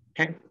না।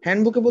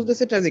 হ্যান্ডবুকে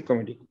বলতেছে ট্র্যাজিক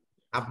কমেডি।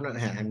 আপনার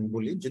হ্যাঁ আমি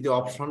বলি যদি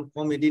অপশন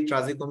কমেডি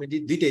ট্র্যাজিক কমেডি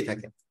দুইটাই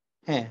থাকে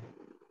হ্যাঁ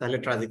তাহলে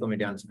tragic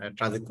comedy answer,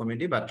 tragic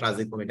comedy বা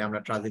ট্র্যাজিক কমেডি, আমরা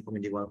ট্র্যাজিক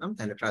কমেডি বলতাম,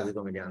 তাহলে ট্র্যাজিক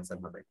কমেডি আনসার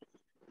হবে।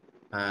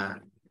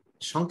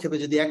 সংক্ষেপে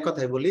যদি এক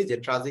কথায় বলি যে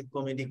ট্র্যাজিক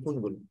কমেডি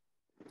কোনগুলো,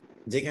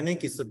 যেখানে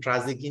কিছু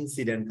ট্র্যাজিক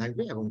ইনসিডেন্ট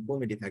থাকবে এবং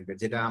কমেডি থাকবে,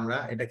 যেটা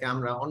এটাকে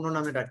আমরা অন্য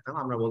নামে ডাকতাম,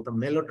 আমরা বলতাম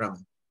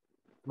মেলোড্রামা।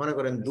 মনে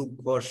করেন দুঃখ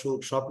সুখ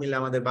সব মিলে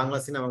আমাদের বাংলা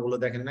সিনেমাগুলো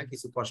দেখেন না,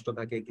 কিছু কষ্ট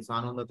থাকে কিছু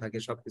আনন্দ থাকে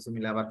সবকিছু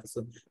মিলে, আবার কিছু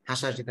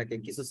হাসাহাসি থাকে,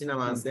 কিছু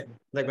সিনেমা আছে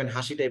দেখবেন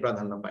হাসিটাই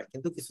প্রাধান্য পায়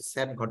কিন্তু কিছু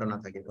স্যাড ঘটনা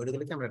থাকে,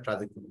 ওইগুলোকে আমরা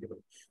ট্র্যাজিক কমেডি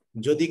বলি।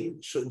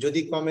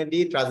 যদি কমেডি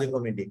ট্র্যাজিক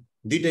কমেডি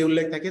দুইটাই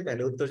উল্লেখ থাকে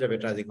তাহলে উত্তর যাবে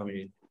ট্র্যাজিক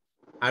কমেডি।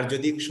 আর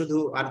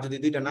যদি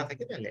দুইটা না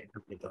থাকে তাহলে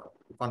আপনি তো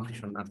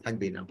কনফিউশন আর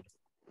থাকবেই না।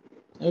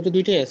 এটা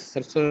দুইটাই আছে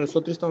স্যার,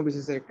 36তম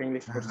বিসিএস এর একটা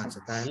ইংলিশ কোশ্চেন।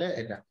 আচ্ছা তাহলে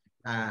এটা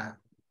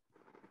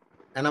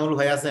এনামুল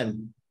ভাই আছেন,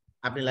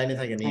 আপনি লাইনে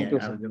থাকেন,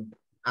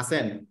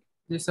 আছেন?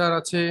 জি স্যার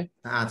আছে।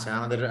 আচ্ছা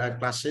আমাদের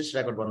ক্লাস শেষ,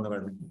 রেকর্ড বন্ধ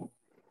করে দেন।